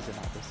ridiculously good. amazing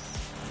at this.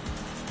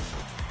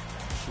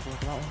 Should we go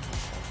for that one?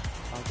 Okay.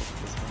 I'll go for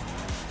this one.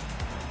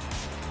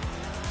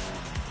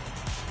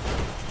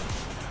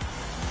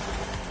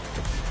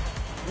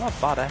 Not a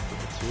bad effort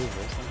for two of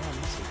us. I'm not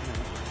missing, isn't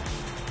it?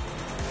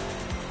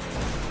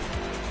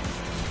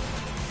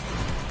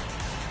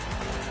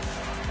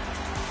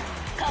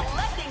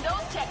 Collecting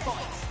those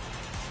checkpoints.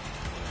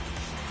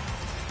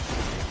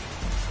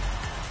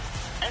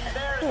 And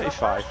there's 35. the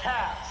first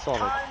half. Solid.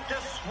 Time to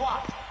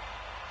swap.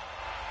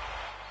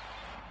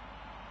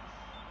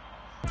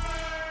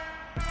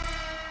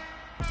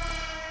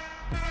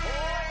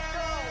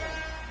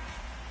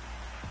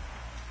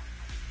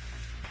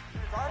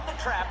 Guard the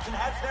traps and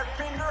has their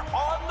finger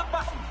on the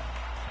button.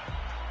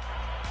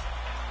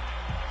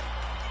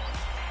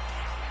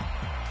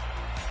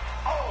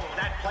 Oh,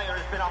 that player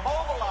has been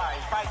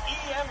immobilized by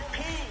EMP.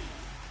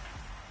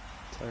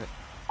 Turret.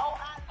 Oh,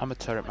 I'm a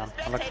turret man.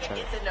 I like a spectator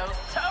turret. gets in those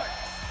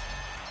turrets.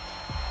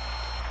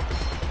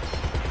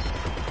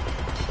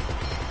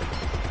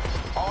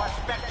 Oh, a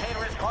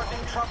spectator is causing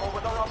trouble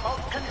with a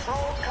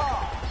remote-controlled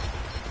car.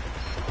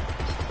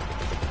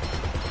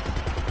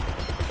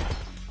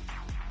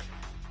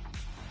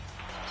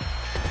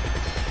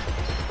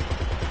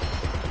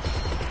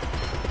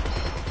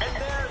 And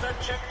there's a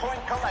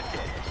checkpoint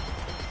collected.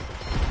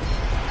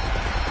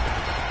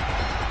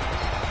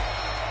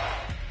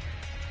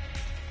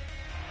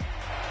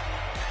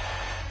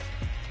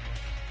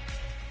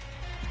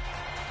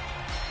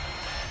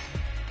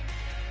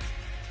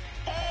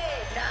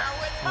 Hey, now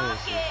we're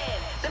talking.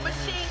 The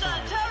machine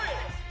gun turret.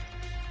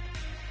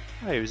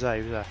 Oh, he was there,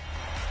 he was there.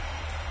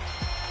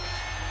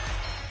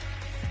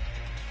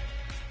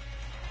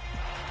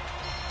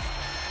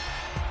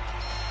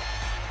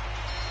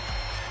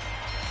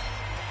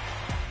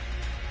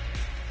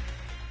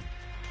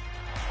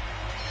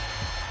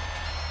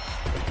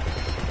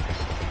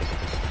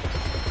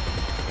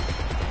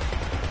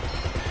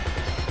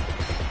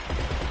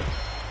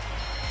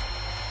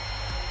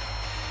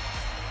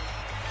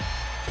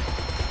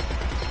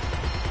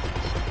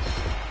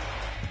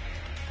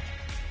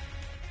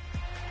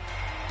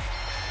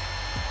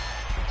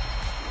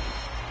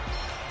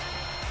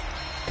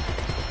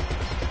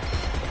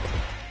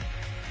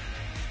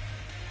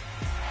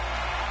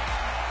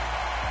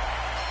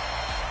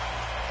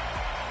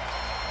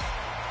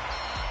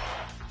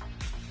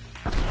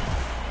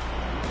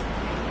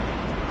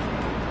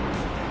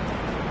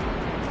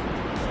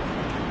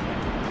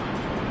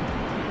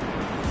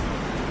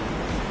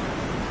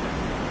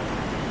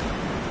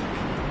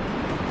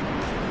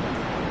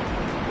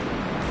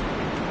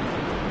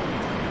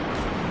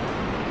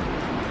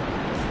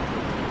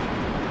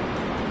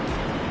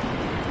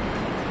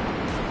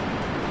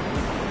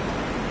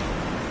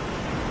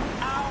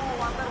 Ow,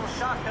 a little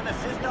shock to the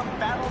system.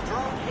 Battle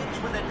drone hits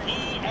with an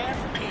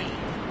EMP.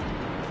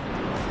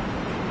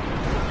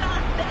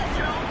 Not that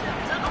drone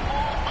just took them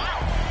all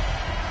out.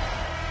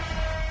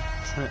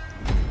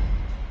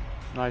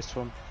 Nice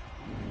one.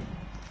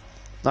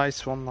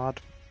 Nice one,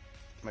 lad.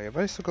 Well, you've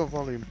also got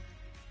volume.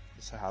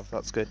 Yes, I have.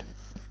 That's good.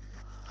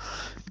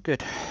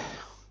 Good.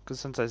 Because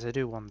sometimes I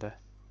do wonder.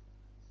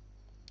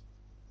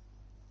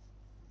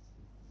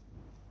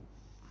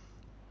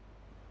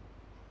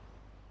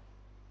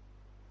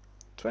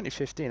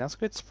 $20.15, that's a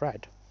good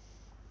spread.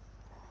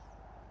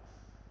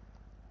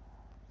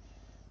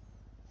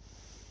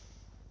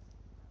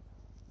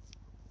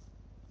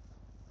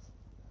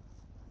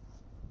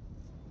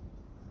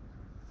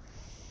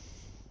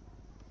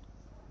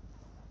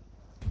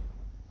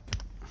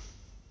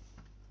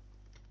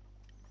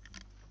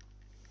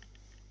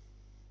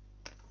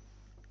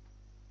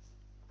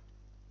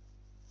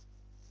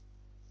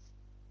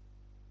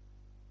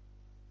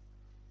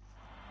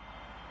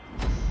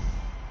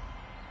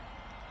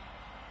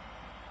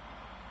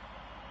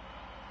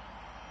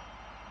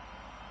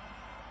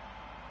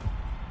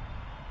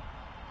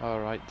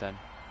 Alright then.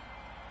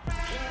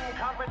 Team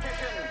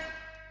competition.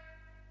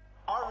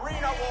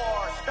 Arena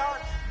war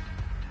starts.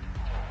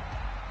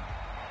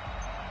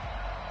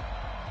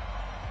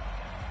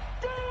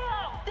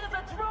 Damn! There's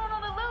a drone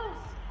on the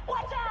loose!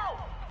 Watch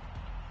out!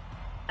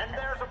 And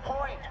there's a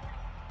point.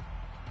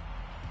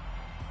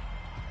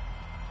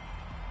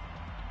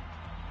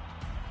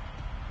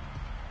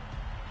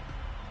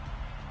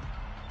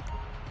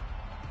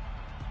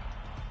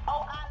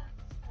 Oh,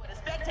 when a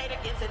spectator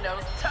gets in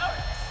those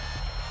turrets.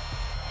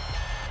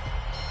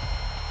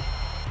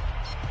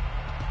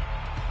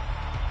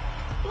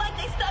 Like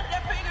they stuck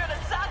their finger in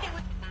a socket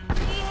with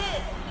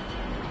hit.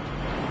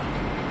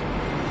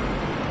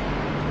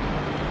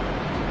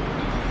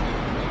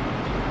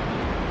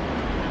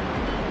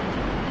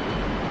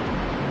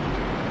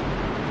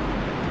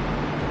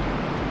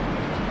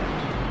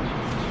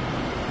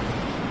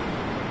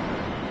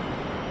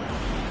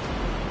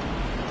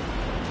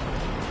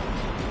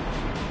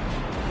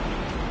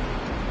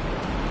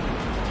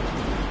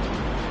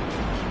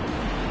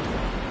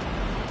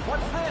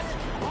 What's this?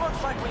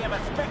 Looks like we have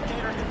a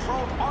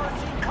spectator-controlled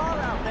RC car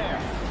out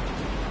there.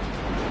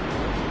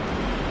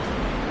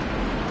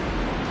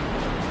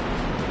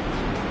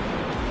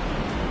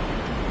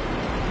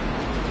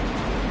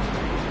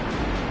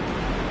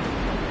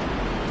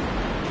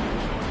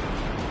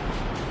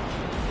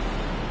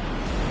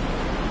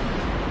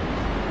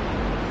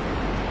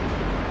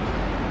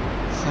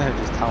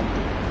 Just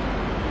hounded.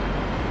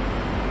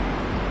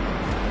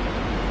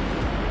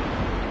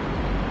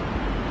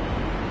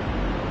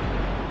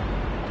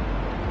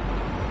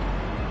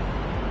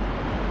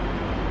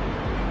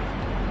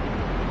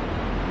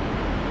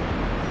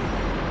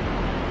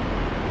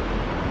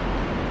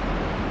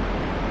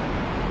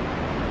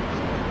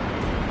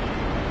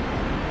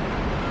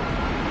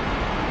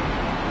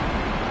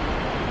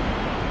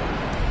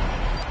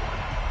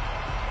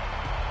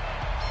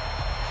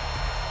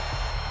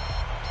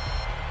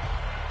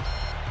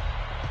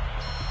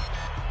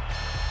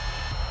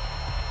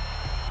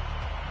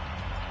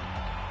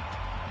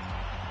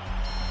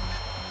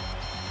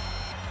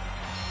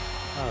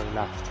 Oh, he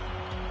left.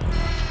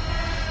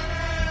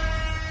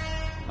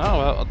 Oh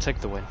well, I'll take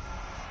the win.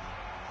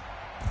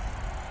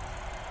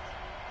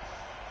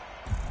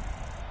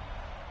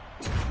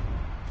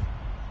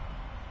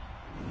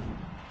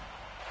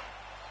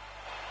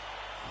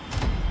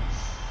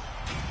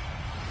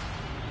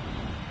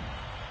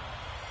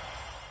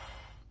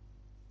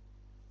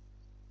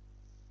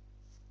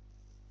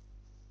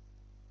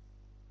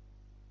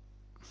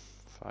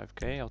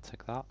 $5K, I'll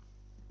take that.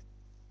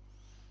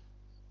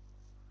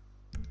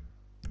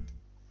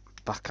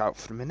 Back out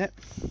for a minute.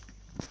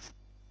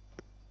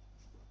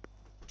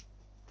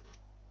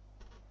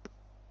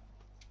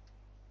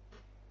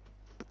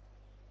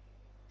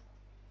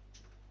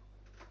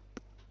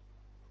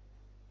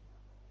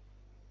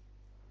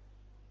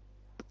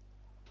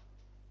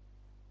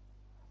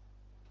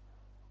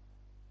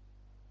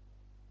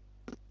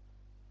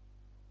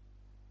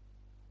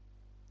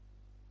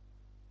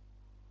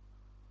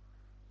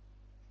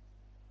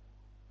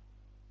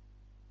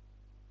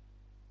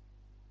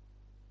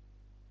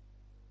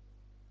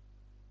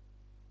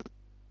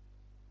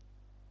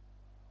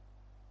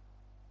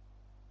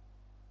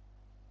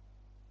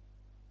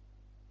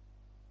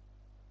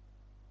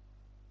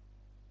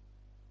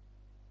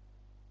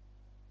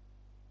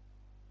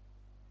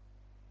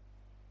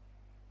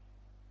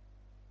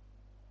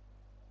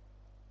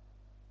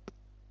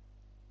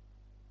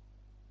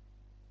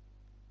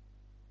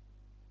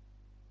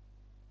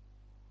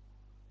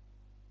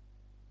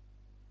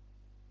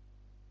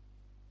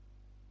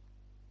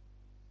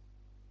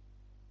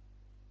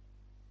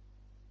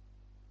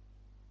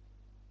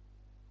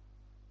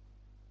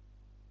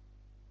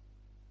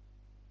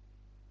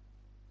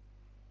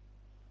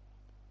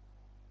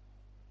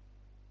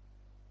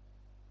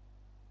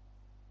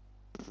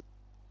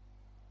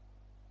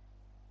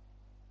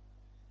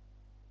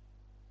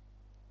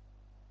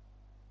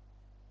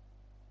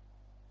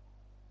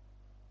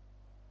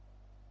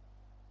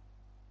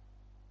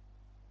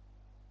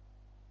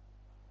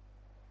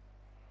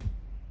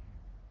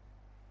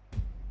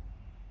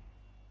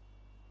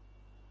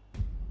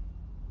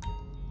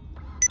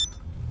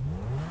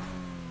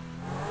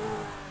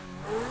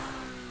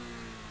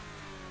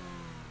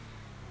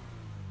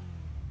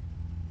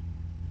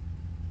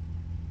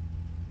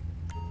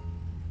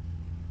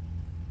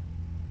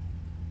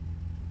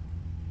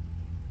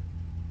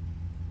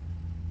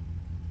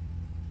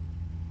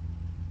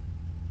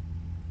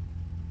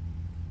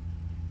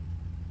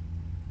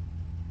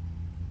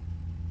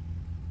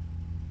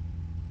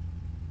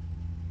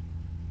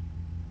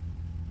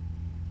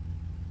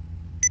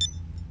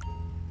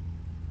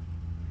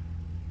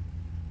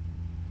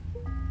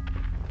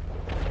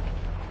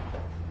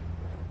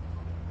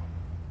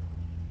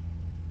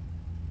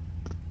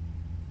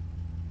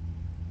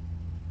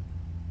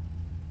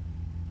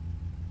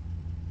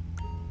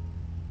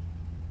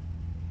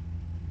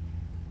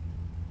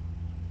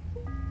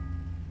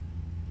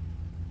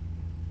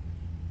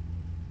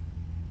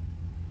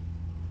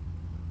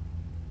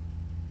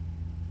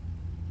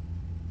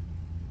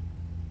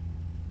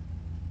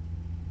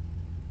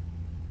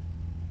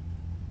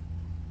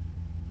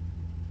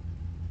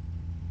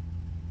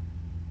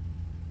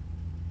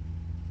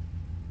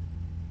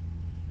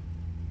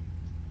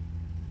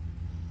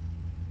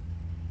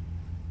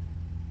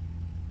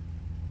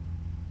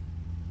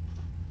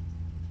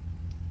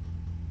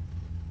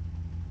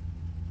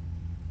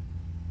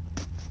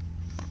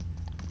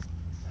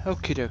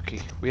 Okie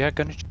dokie. We're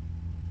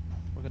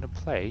gonna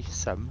play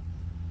some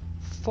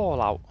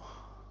Fallout.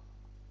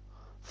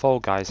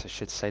 Fall Guys, I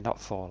should say, not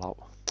Fallout.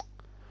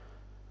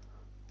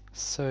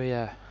 So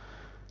yeah.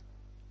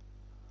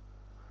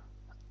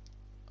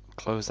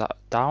 Close that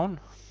down.